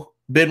Chemical,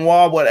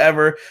 Benoit,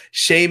 whatever,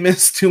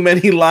 Sheamus, Too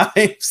Many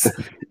Lives,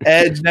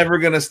 Edge, Never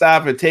Gonna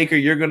Stop, and Taker,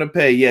 You're Gonna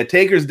Pay. Yeah,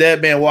 Taker's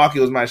Dead Man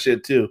Walking was my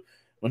shit too.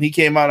 When he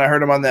came out and I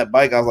heard him on that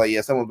bike, I was like,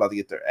 yeah, someone's about to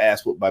get their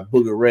ass whooped by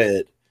Booger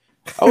Red.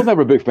 I was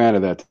never a big fan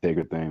of that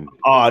Taker thing.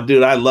 Oh,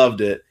 dude, I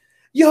loved it.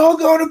 Y'all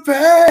gonna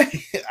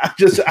pay. I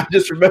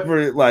just remember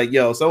it like,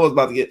 yo, someone's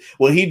about to get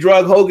when he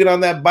drug Hogan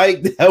on that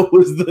bike, that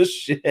was the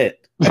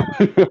shit.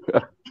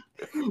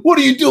 What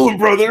are you doing,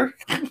 brother?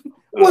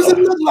 What's it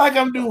look like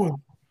I'm doing?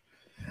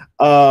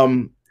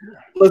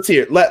 Let's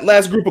hear it.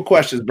 Last group of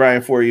questions,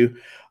 Brian, for you.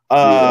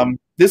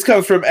 This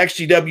comes from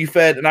XGW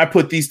Fed, and I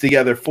put these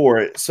together for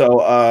it.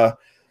 So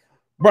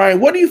Brian,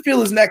 what do you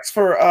feel is next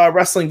for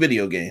wrestling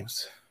video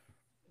games?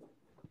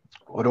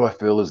 What do I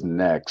feel is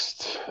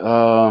next?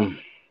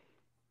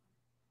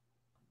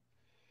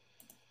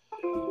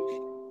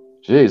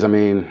 Geez, I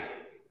mean,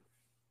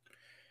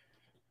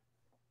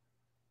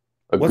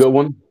 good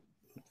one.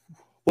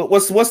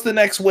 What's the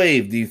next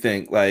wave? Do you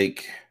think?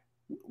 Like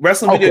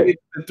wrestling video games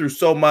been through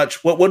so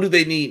much. What do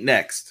they need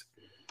next?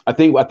 I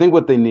think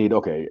what they need.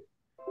 Okay,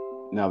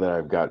 now that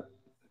I've got,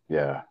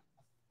 I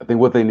think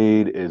what they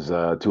need is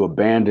to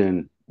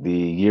abandon the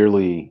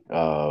yearly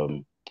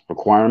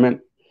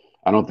requirement.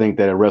 I don't think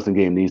that a wrestling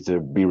game needs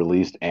to be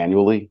released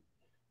annually.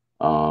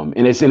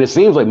 And it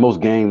seems like most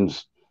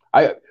games,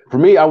 for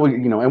me, I would,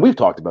 and we've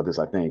talked about this,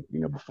 I think,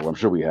 before, I'm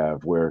sure we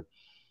have, where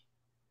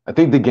I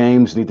think the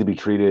games need to be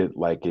treated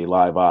like a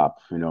live op,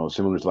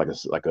 similar to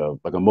like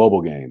a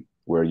mobile game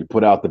where you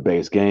put out the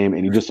base game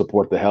and you just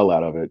support the hell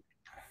out of it.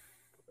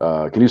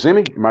 Can you see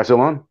me? Am I still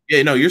on?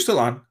 Yeah, no, you're still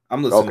on.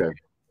 I'm listening.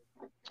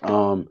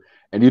 Okay.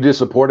 And you just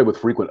support it with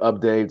frequent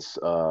updates,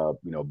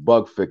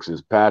 bug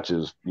fixes,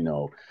 patches,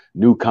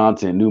 new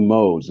content, new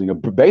modes,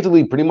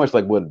 basically pretty much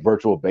like what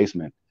Virtual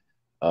Basement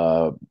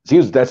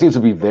seems to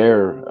be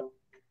their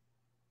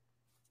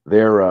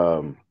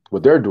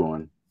what they're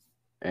doing.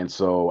 And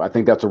so I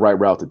think that's the right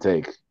route to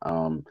take.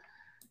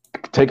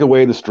 Take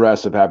away the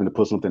stress of having to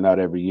put something out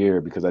every year,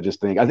 because I just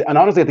think, and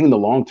honestly, I think in the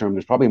long term,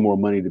 there's probably more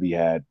money to be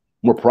had,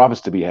 more profits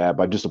to be had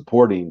by just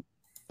supporting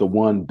the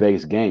one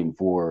base game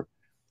for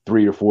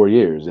 3 or 4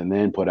 years and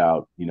then put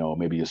out,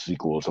 maybe a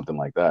sequel or something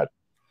like that.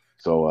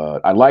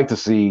 So I'd like to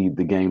see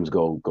the games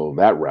go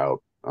that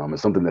route.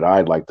 It's something that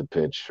I'd like to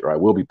pitch, or I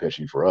will be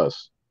pitching for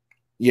us.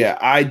 Yeah,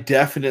 I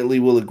definitely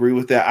will agree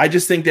with that. I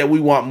just think that we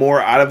want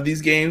more out of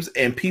these games,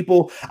 and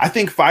people, I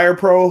think Fire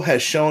Pro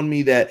has shown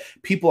me that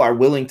people are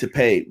willing to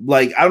pay.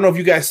 Like, I don't know if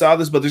you guys saw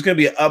this, but there's going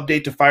to be an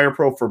update to Fire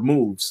Pro for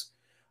moves.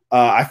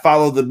 I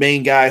follow the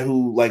main guy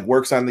who like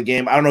works on the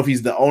game. I don't know if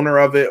he's the owner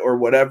of it or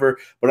whatever,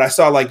 but I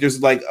saw like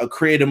there's like a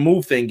creative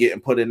move thing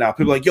getting put in now.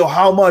 People are like, yo,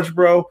 how much,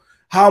 bro?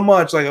 How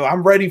much? Like,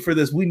 I'm ready for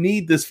this. We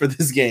need this for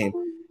this game.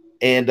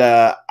 And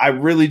I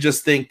really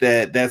just think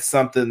that that's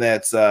something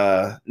that's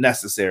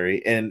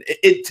necessary. And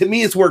it to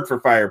me, it's worked for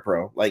Fire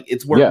Pro. Like,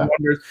 it's worked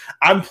wonders.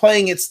 I'm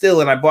playing it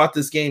still, and I bought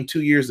this game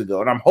 2 years ago.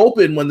 And I'm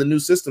hoping when the new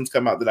systems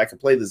come out that I can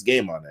play this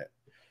game on it,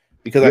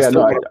 because I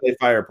still want to play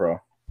Fire Pro.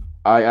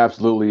 I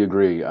absolutely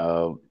agree.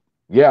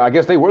 Yeah, I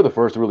guess they were the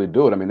first to really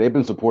do it. I mean, they've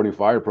been supporting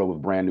Fire Pro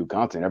with brand new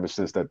content ever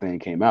since that thing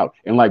came out,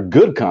 and like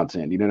good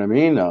content. You know what I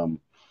mean?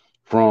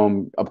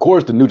 From, of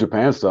course, the New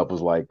Japan stuff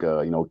was like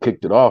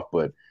kicked it off,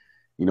 but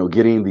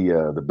getting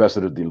the best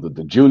of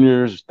the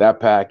juniors, that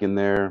pack in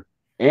there,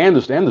 and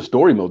the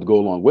story mode to go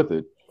along with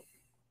it.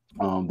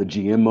 The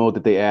GM mode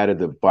that they added,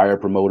 the Fire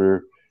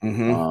Promoter.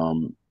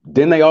 Mm-hmm.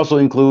 Didn't they also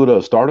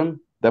include Stardom?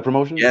 That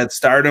promotion? Yeah, it's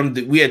Stardom.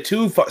 We had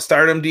 2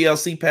 Stardom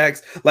DLC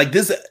packs. Like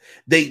this,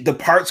 the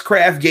Parts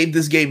Craft gave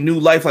this game new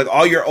life. Like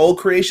all your old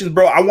creations,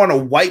 bro. I want to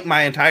wipe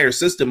my entire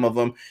system of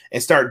them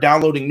and start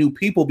downloading new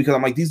people, because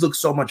I'm like, these look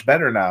so much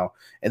better now,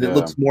 and it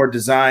looks more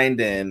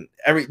designed and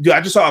Dude,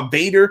 I just saw a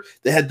Vader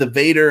that had the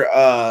Vader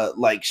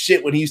like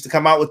shit when he used to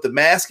come out with the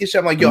mask and shit.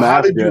 I'm like, yo,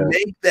 how did you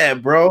make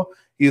that, bro?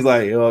 He's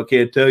like, I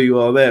can't tell you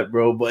all that,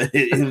 bro, but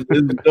it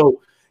was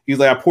dope. He's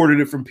like, I ported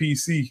it from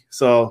PC,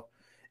 so.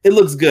 It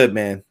looks good,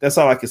 man. That's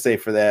all I can say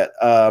for that.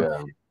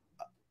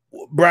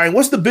 Brian,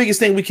 what's the biggest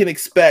thing we can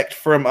expect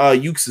from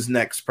Yuke's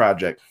next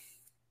project?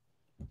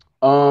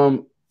 A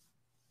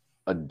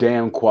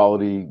damn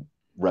quality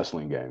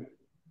wrestling game.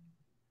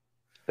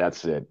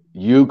 That's it.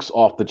 Yuke's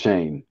off the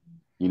chain.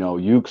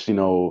 Yuke's,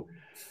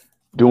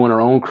 doing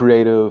her own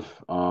creative,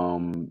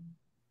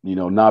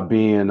 not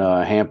being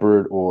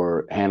hampered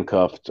or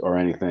handcuffed or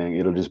anything.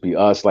 It'll just be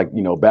us, like,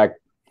 back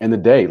in the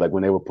day, like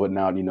when they were putting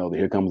out, the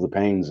Here Comes the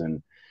Pains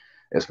and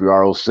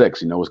SBR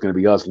 06, it's going to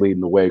be us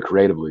leading the way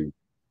creatively,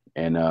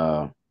 and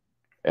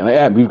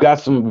yeah, we've got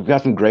some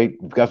great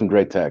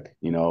tech,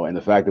 and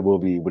the fact that we'll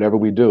be, whatever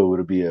we do,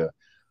 it'll be a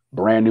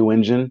brand new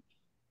engine.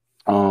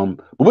 But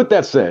with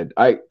that said,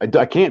 I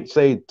can't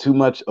say too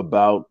much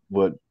about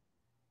what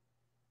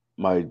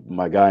my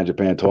guy in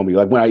Japan told me,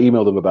 like when I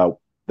emailed him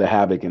about the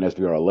Havoc and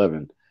SBR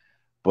 11.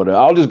 But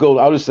I'll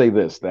just say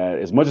this, that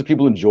as much as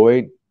people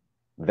enjoyed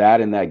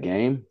that in that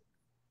game,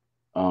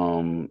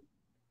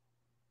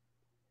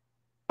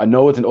 I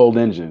know it's an old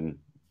engine,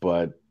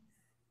 but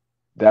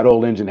that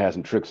old engine has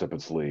some tricks up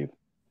its sleeve,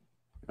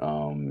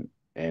 and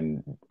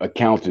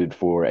accounted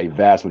for a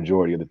vast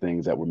majority of the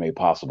things that were made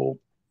possible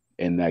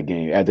in that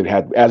game,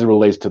 as it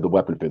relates to the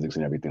weapon physics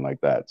and everything like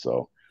that.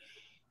 So,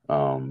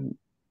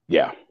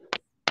 yeah.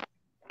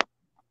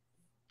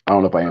 I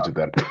don't know if I answered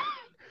that.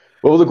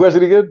 What was the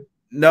question again?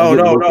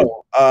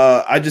 No.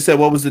 I just said,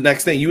 what was the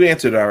next thing? You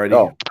answered already.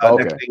 Oh,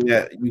 okay. Next thing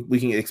that we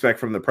can expect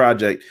from the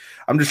project.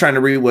 I'm just trying to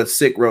read what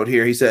Sick wrote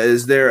here. He said,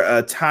 is there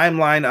a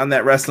timeline on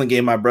that wrestling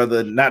game, my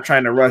brother? Not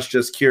trying to rush,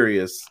 just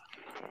curious.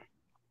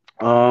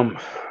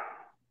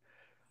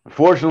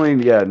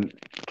 Unfortunately, yeah, I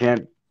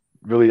can't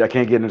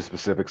get into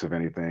specifics of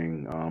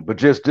anything. But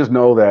just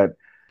know that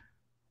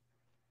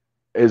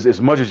as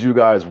much as you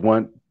guys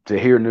want to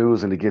hear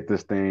news and to get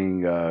this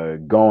thing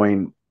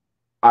going,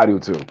 I do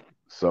too.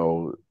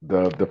 So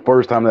the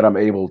first time that I'm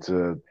able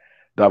to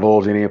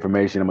divulge any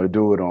information, I'm going to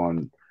do it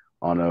on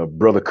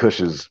Brother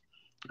Cush's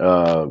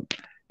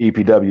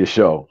EPW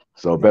show.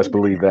 So best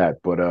believe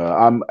that. But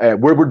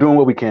we're doing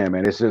what we can,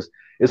 man. It's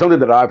something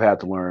that I've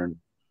had to learn,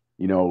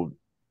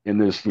 in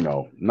this,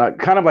 not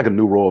kind of like a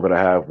new role that I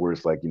have, where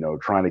it's like,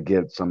 trying to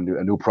get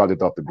a new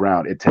project off the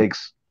ground. It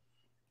takes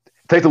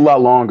a lot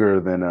longer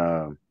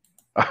than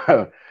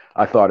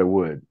I thought it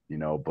would,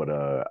 but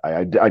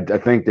I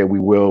think that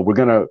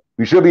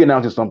we should be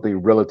announcing something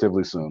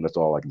relatively soon. That's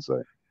all I can say.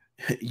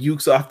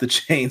 Yuke's Off the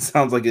Chain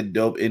sounds like a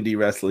dope indie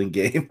wrestling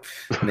game.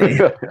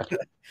 It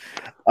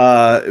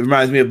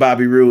reminds me of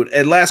Bobby Roode.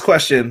 And last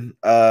question,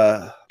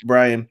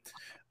 Brian,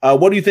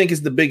 what do you think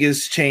is the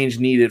biggest change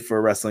needed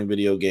for wrestling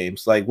video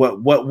games? Like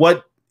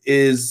what's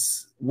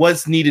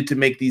needed to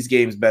make these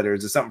games better?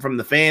 Is it something from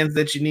the fans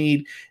that you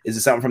need? Is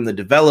it something from the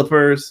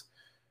developers?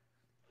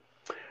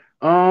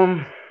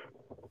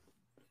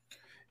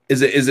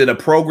 Is it a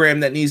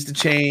program that needs to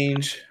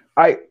change?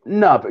 I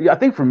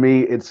think for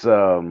me it's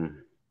a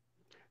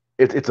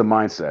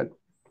mindset.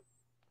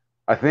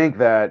 I think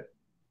that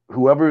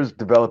whoever's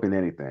developing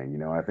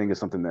anything, I think it's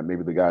something that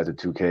maybe the guys at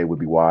 2K would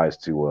be wise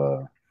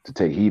to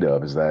take heed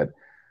of, is that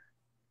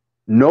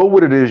know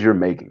what it is you're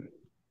making.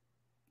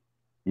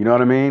 You know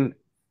what I mean?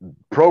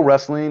 Pro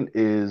wrestling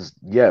is,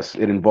 yes,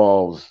 it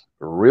involves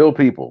real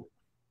people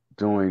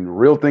doing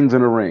real things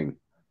in a ring,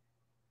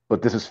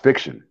 but this is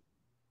fiction.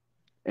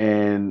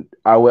 And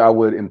I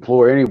would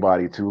implore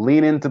anybody to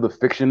lean into the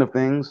fiction of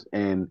things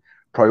and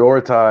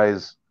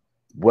prioritize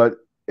what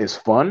is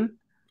fun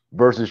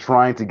versus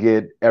trying to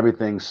get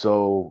everything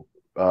so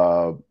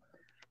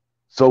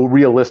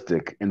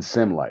realistic and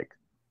sim-like.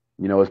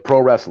 It's pro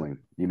wrestling.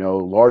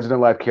 Larger than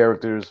life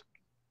characters.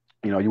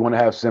 You want to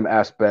have sim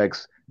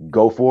aspects,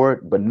 go for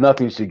it, but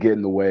nothing should get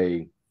in the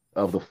way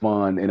of the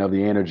fun and of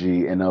the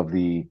energy and of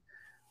the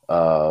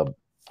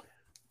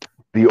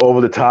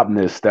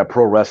over-the-topness that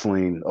pro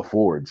wrestling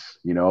affords.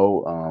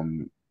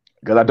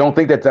 Because I don't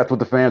think that's what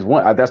the fans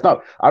want. I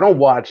don't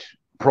watch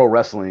pro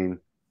wrestling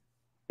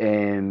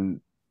and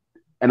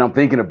I'm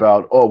thinking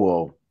about, oh,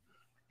 well,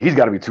 he's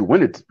got to be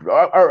too-winded.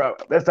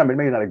 That's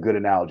maybe not a good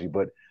analogy,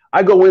 but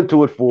I go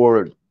into it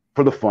for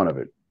the fun of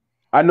it.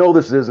 I know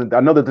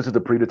that this is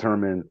the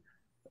predetermined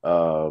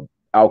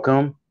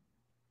outcome.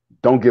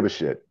 Don't give a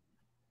shit.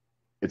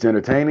 It's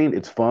entertaining.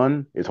 It's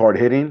fun. It's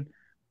hard-hitting.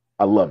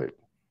 I love it.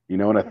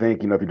 And I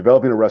think, if you're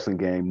developing a wrestling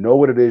game, know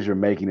what it is you're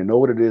making and know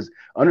what it is.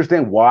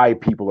 Understand why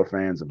people are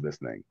fans of this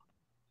thing.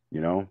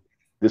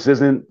 This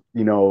isn't,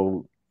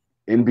 NBA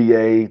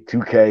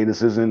 2K.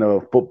 This isn't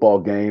a football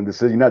game.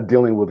 You're not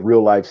dealing with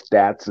real life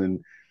stats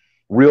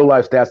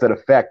that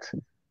affect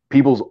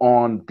people's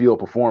on-field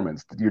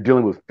performance. You're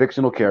dealing with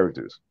fictional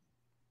characters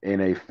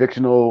in a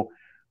fictional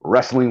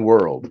wrestling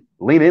world.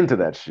 Lean into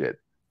that shit.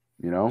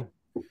 I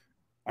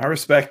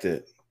respect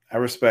it.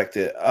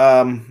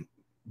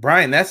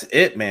 Brian, that's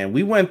it, man.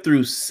 We went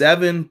through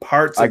 7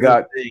 parts. I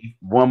got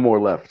one more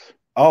left.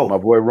 Oh, my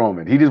boy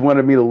Roman. He just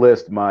wanted me to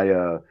list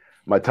my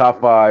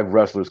top 5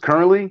 wrestlers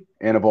currently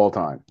and of all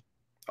time.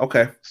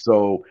 Okay.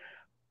 So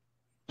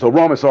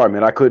Roman, sorry,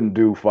 man, I couldn't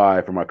do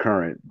 5 for my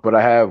current, but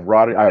I have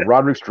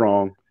Roderick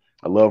Strong.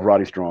 I love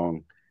Roddy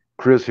Strong.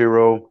 Chris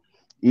Hero,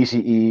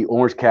 ECE,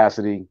 Orange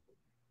Cassidy,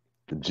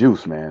 the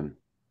Juice, man.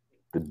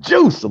 The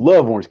Juice. I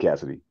love Orange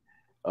Cassidy.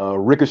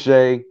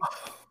 Ricochet,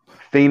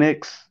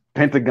 Phoenix,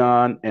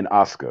 Pentagon, and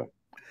Asuka.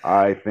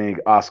 I think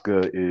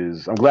Asuka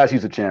is. I'm glad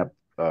she's a champ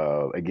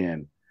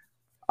again.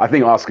 I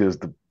think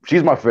Asuka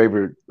she's my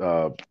favorite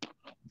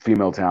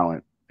female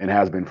talent and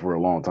has been for a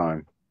long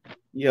time.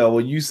 Yeah,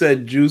 when you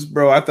said Juice,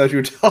 bro, I thought you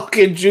were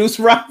talking Juice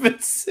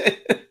Robinson.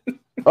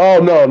 Oh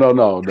no!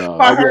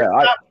 I heard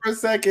that for a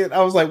second.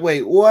 I was like,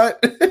 wait, what?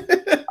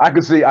 I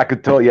could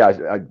tell. Yeah,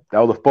 that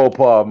was a faux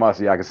pas of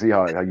Masi. I could see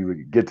how you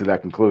would get to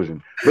that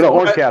conclusion. But no,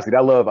 Orange Cassidy,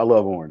 I love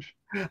Orange.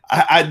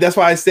 That's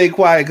why I stay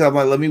quiet, because I'm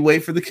like, let me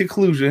wait for the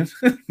conclusion.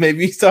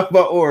 Maybe he's talking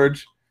about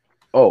Orange.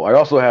 Oh, I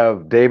also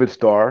have David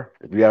Starr.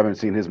 If you haven't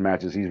seen his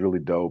matches, he's really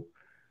dope.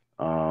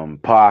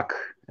 Pac,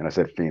 and I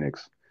said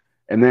Phoenix.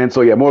 And then,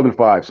 more than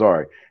 5,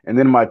 sorry. And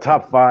then my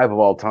top 5 of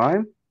all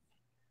time,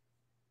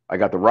 I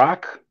got The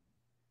Rock.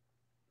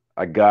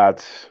 I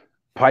got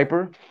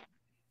Piper.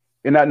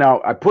 And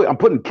now I'm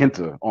putting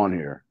Kenta on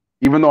here,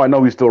 even though I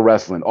know he's still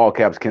wrestling, all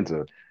caps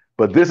Kenta.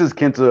 But this is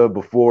Kenta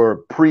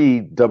before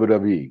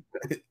pre-WWE.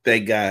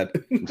 Thank God.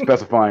 I'm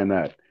specifying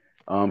that.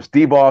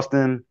 Steve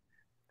Austin.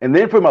 And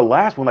then for my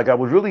last one, I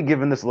was really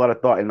giving this a lot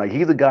of thought. And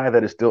he's a guy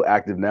that is still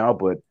active now,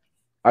 but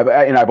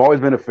I've always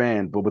been a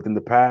fan. But within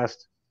the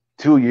past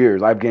 2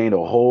 years, I've gained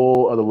a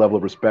whole other level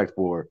of respect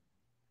for.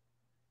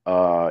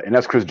 And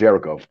that's Chris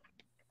Jericho.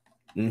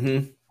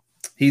 Mm-hmm.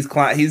 He's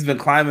been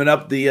climbing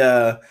up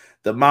the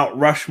Mount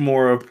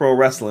Rushmore of pro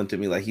wrestling to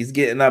me. He's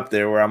getting up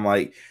there where I'm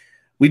like,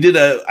 we did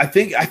I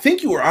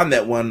think you were on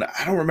that one.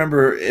 I don't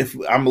remember if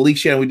I'm Malik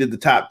Shannon. We did the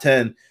top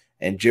 10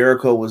 and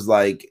Jericho was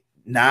 9.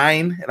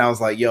 And I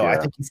was like, yo, yeah. I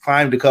think he's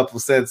climbed a couple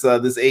since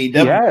this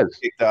AEW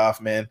kicked off,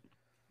 man.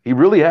 He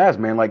really has,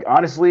 man.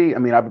 Honestly,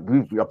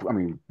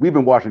 we've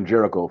been watching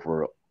Jericho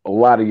for a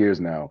lot of years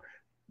now.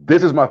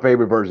 This is my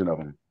favorite version of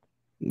him.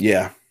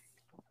 Yeah.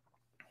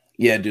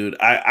 Yeah, dude.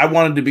 I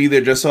wanted to be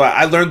there just so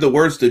I learned the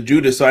words to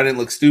Judas so I didn't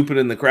look stupid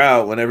in the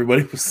crowd when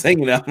everybody was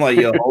singing. I'm like,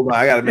 yo, hold on.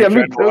 I got to make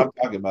sure I know what I'm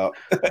talking about.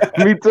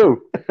 Me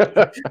too.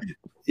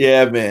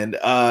 Yeah, man.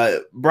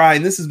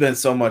 Brian, this has been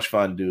so much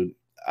fun, dude.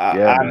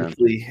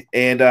 Honestly. Man.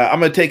 And I'm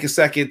going to take a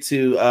second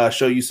to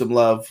show you some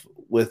love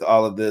with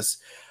all of this.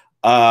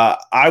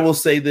 I will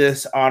say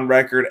this on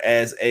record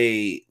as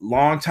a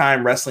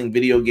longtime wrestling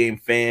video game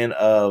fan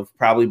of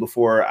probably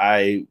before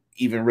I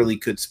even really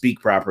could speak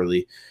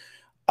properly.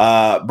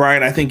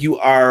 Brian, I think you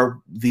are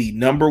the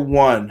number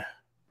 1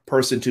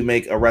 person to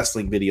make a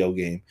wrestling video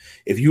game.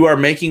 If you are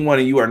making one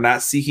and you are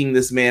not seeking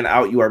this man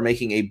out, you are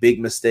making a big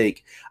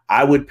mistake.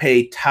 I would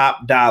pay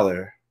top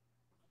dollar.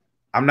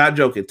 I'm not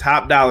joking.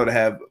 Top dollar to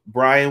have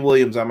Brian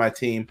Williams on my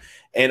team.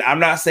 And I'm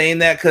not saying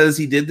that because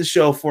he did the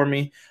show for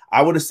me.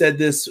 I would have said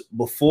this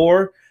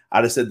before.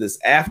 I'd have said this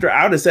after.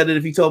 I would have said it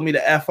if he told me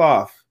to F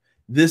off.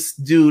 This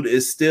dude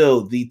is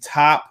still the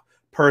top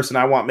person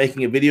I want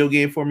making a video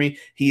game for me.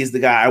 He is the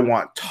guy I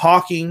want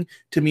talking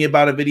to me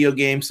about a video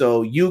game.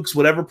 So Ukes,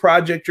 whatever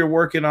project you're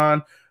working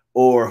on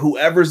or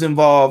whoever's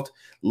involved,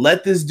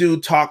 let this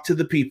dude talk to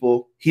the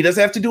people. He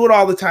doesn't have to do it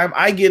all the time.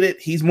 I get it.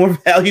 He's more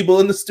valuable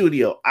in the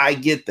studio. I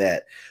get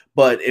that.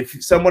 But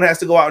if someone has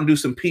to go out and do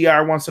some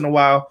PR once in a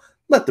while,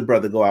 let the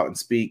brother go out and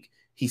speak.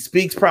 He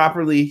speaks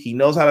properly. He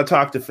knows how to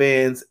talk to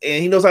fans,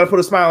 and he knows how to put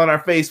a smile on our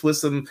face with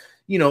some,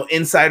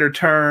 insider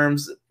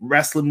terms,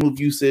 wrestling move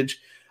usage.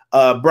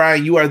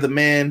 Brian, you are the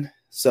man.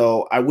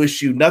 So I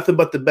wish you nothing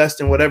but the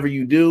best in whatever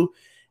you do.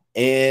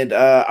 And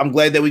I'm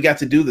glad that we got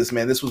to do this,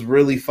 man. This was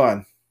really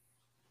fun.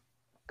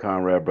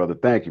 Conrad, brother,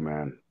 thank you,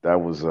 man. That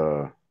was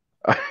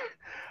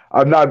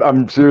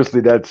I'm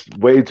seriously, that's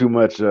way too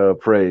much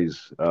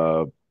praise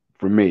for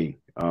me.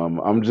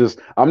 I'm just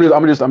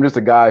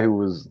a guy who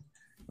was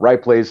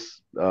right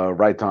place,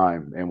 right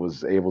time, and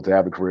was able to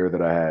have the career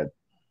that I had.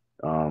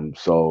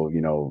 So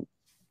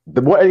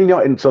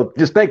and so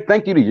just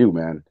thank you to you,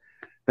 man.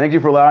 Thank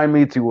you for allowing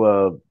me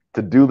to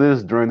do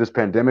this during this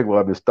pandemic while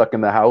I've been stuck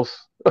in the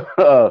house.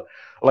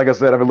 Like I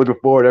said, I've been looking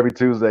forward every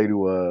Tuesday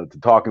to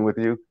talking with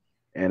you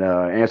and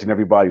answering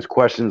everybody's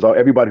questions.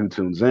 Everybody who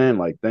tunes in,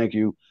 like, thank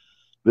you.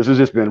 This has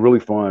just been really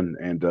fun,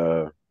 and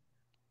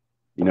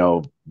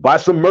buy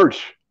some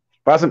merch,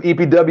 buy some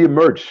EPW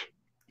merch,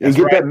 and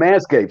get that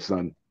Manscaped,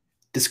 son.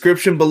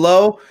 Description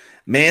below.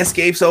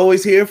 Manscaped's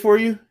always here for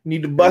you.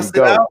 Need to bust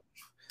it out.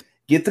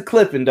 Get the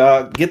clipping,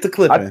 dog. Get the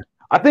clipping.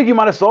 I think you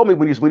might have sold me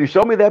when you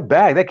showed me that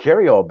bag. That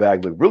carry-all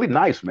bag looked really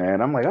nice,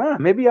 man. I'm like,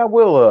 maybe I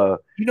will.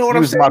 You know what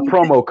use I'm saying? My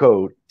promo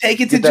code.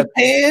 Take it to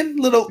Japan,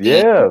 little.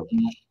 Yeah.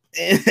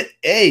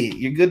 Hey,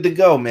 you're good to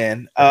go,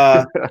 man.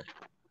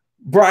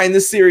 Brian,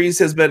 this series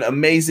has been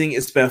amazing.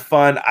 It's been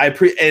fun.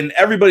 And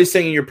everybody's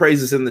singing your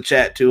praises in the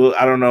chat too.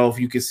 I don't know if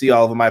you can see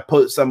all of them. I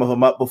put some of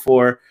them up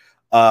before.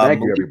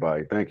 Thank you,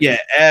 everybody. Thank you. Yeah,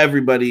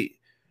 everybody.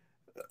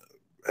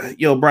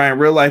 Yo, Brian,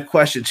 real life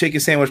question: chicken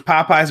sandwich,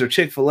 Popeyes or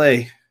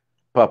Chick-fil-A?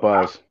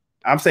 Popeyes.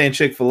 I'm saying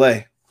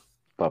Chick-fil-A.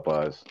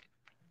 Popeyes.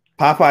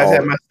 Popeyes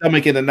had my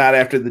stomach in a knot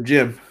after the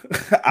gym.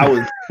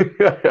 I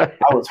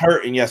was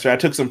hurting yesterday. I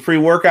took some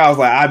pre-workout. I was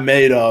like, I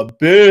made a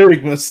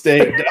big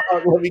mistake.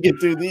 Dog. Let me get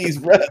through these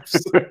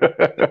reps.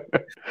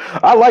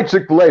 I like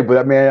Chick-fil-A,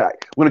 but man,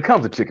 when it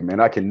comes to chicken, man,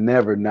 I can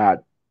never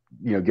not,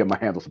 get my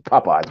hands on some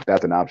Popeyes if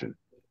that's an option.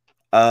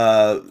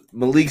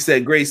 Malik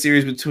said, great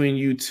series between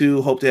you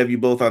two. Hope to have you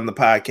both on the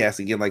podcast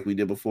again like we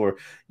did before.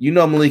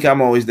 Malik,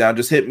 I'm always down.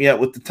 Just hit me up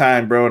with the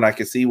time, bro, and I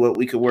can see what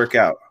we could work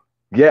out.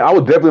 Yeah, I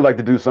would definitely like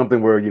to do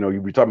something where, you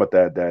were talking about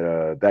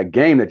that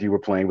game that you were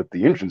playing with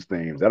the entrance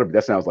themes.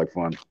 That sounds like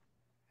fun.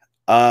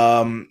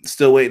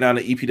 Still waiting on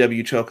an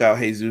EPW chokeout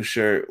Jesus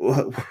shirt.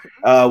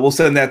 We'll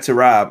send that to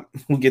Rob.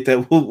 We'll get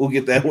that. We'll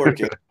get that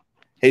working.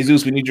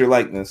 Jesus, we need your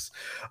likeness.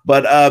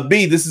 But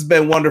B, this has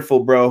been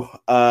wonderful, bro.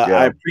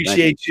 I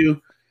appreciate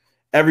you.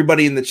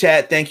 Everybody in the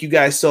chat, thank you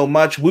guys so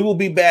much. We will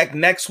be back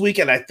next week,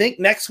 and I think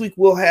next week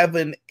we'll have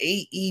an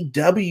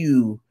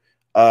AEW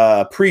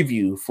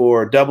preview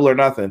for Double or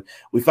Nothing.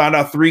 We found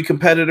out 3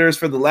 competitors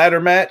for the ladder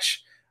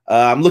match.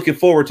 I'm looking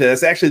forward to it.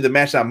 It's actually the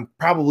match I'm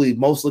probably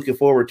most looking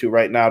forward to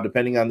right now,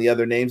 depending on the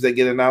other names that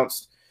get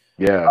announced.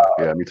 Yeah,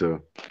 me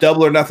too.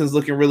 Double or Nothing's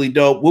looking really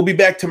dope. We'll be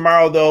back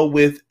tomorrow, though,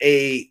 with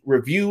a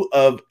review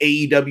of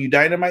AEW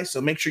Dynamite.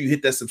 So make sure you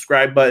hit that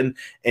subscribe button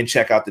and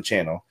check out the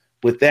channel.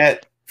 With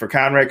that, for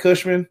Conrad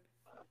Cushman,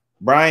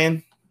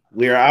 Brian,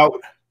 we are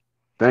out.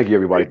 Thank you,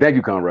 everybody. Thank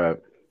you,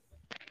 Conrad.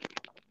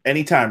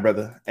 Anytime,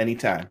 brother.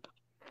 Anytime.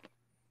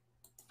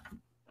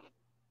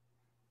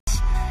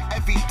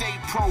 Everyday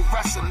pro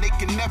wrestling, they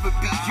can never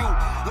be you.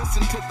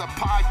 Listen to the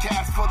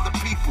podcast for the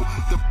people,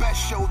 the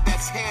best show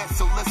that's here,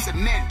 so listen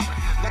in.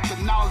 Let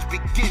the knowledge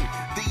begin,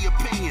 the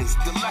opinions,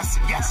 the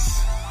lesson,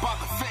 yes. By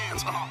the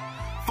fans,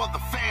 for the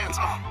fans,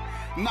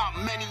 not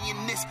many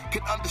in this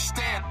can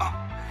understand,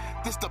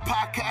 this the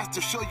podcast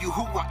to show you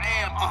who I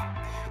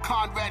am,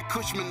 Conrad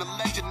Cushman, the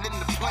legend in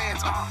the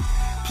plans,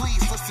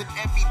 please listen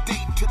every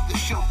day to the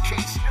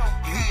showcase,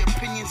 the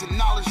opinions and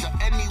knowledge that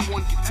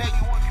anyone can take,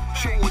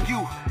 showing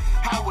you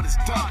how it is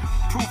done,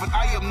 proving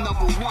I am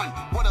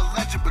 #1, what a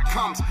legend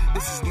becomes.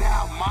 This is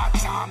now my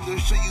time to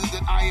show you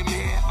that I am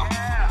here.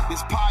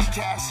 This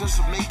podcast just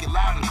to make it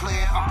loud and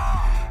clear.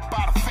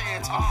 By the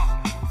fans,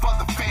 for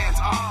the fans,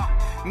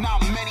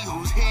 not many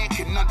who's here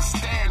can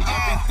understand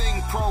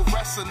everything pro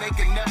wrestling, they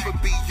can never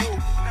be you.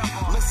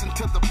 Listen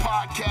to the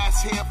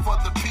podcast here for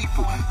the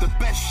people, the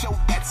best show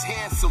that's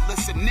here, so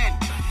listen in.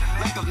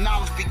 Let the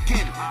knowledge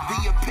begin,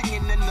 the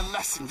opinion and the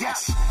lesson,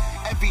 yes.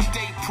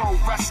 Everyday pro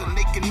wrestling,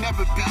 they can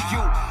never be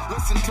you.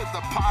 Listen to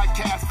the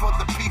podcast for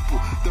the people,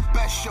 the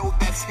best show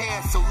that's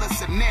here, so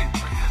listen in.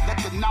 Let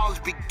the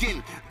knowledge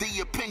begin,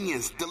 the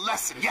opinions, the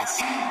lesson, yes.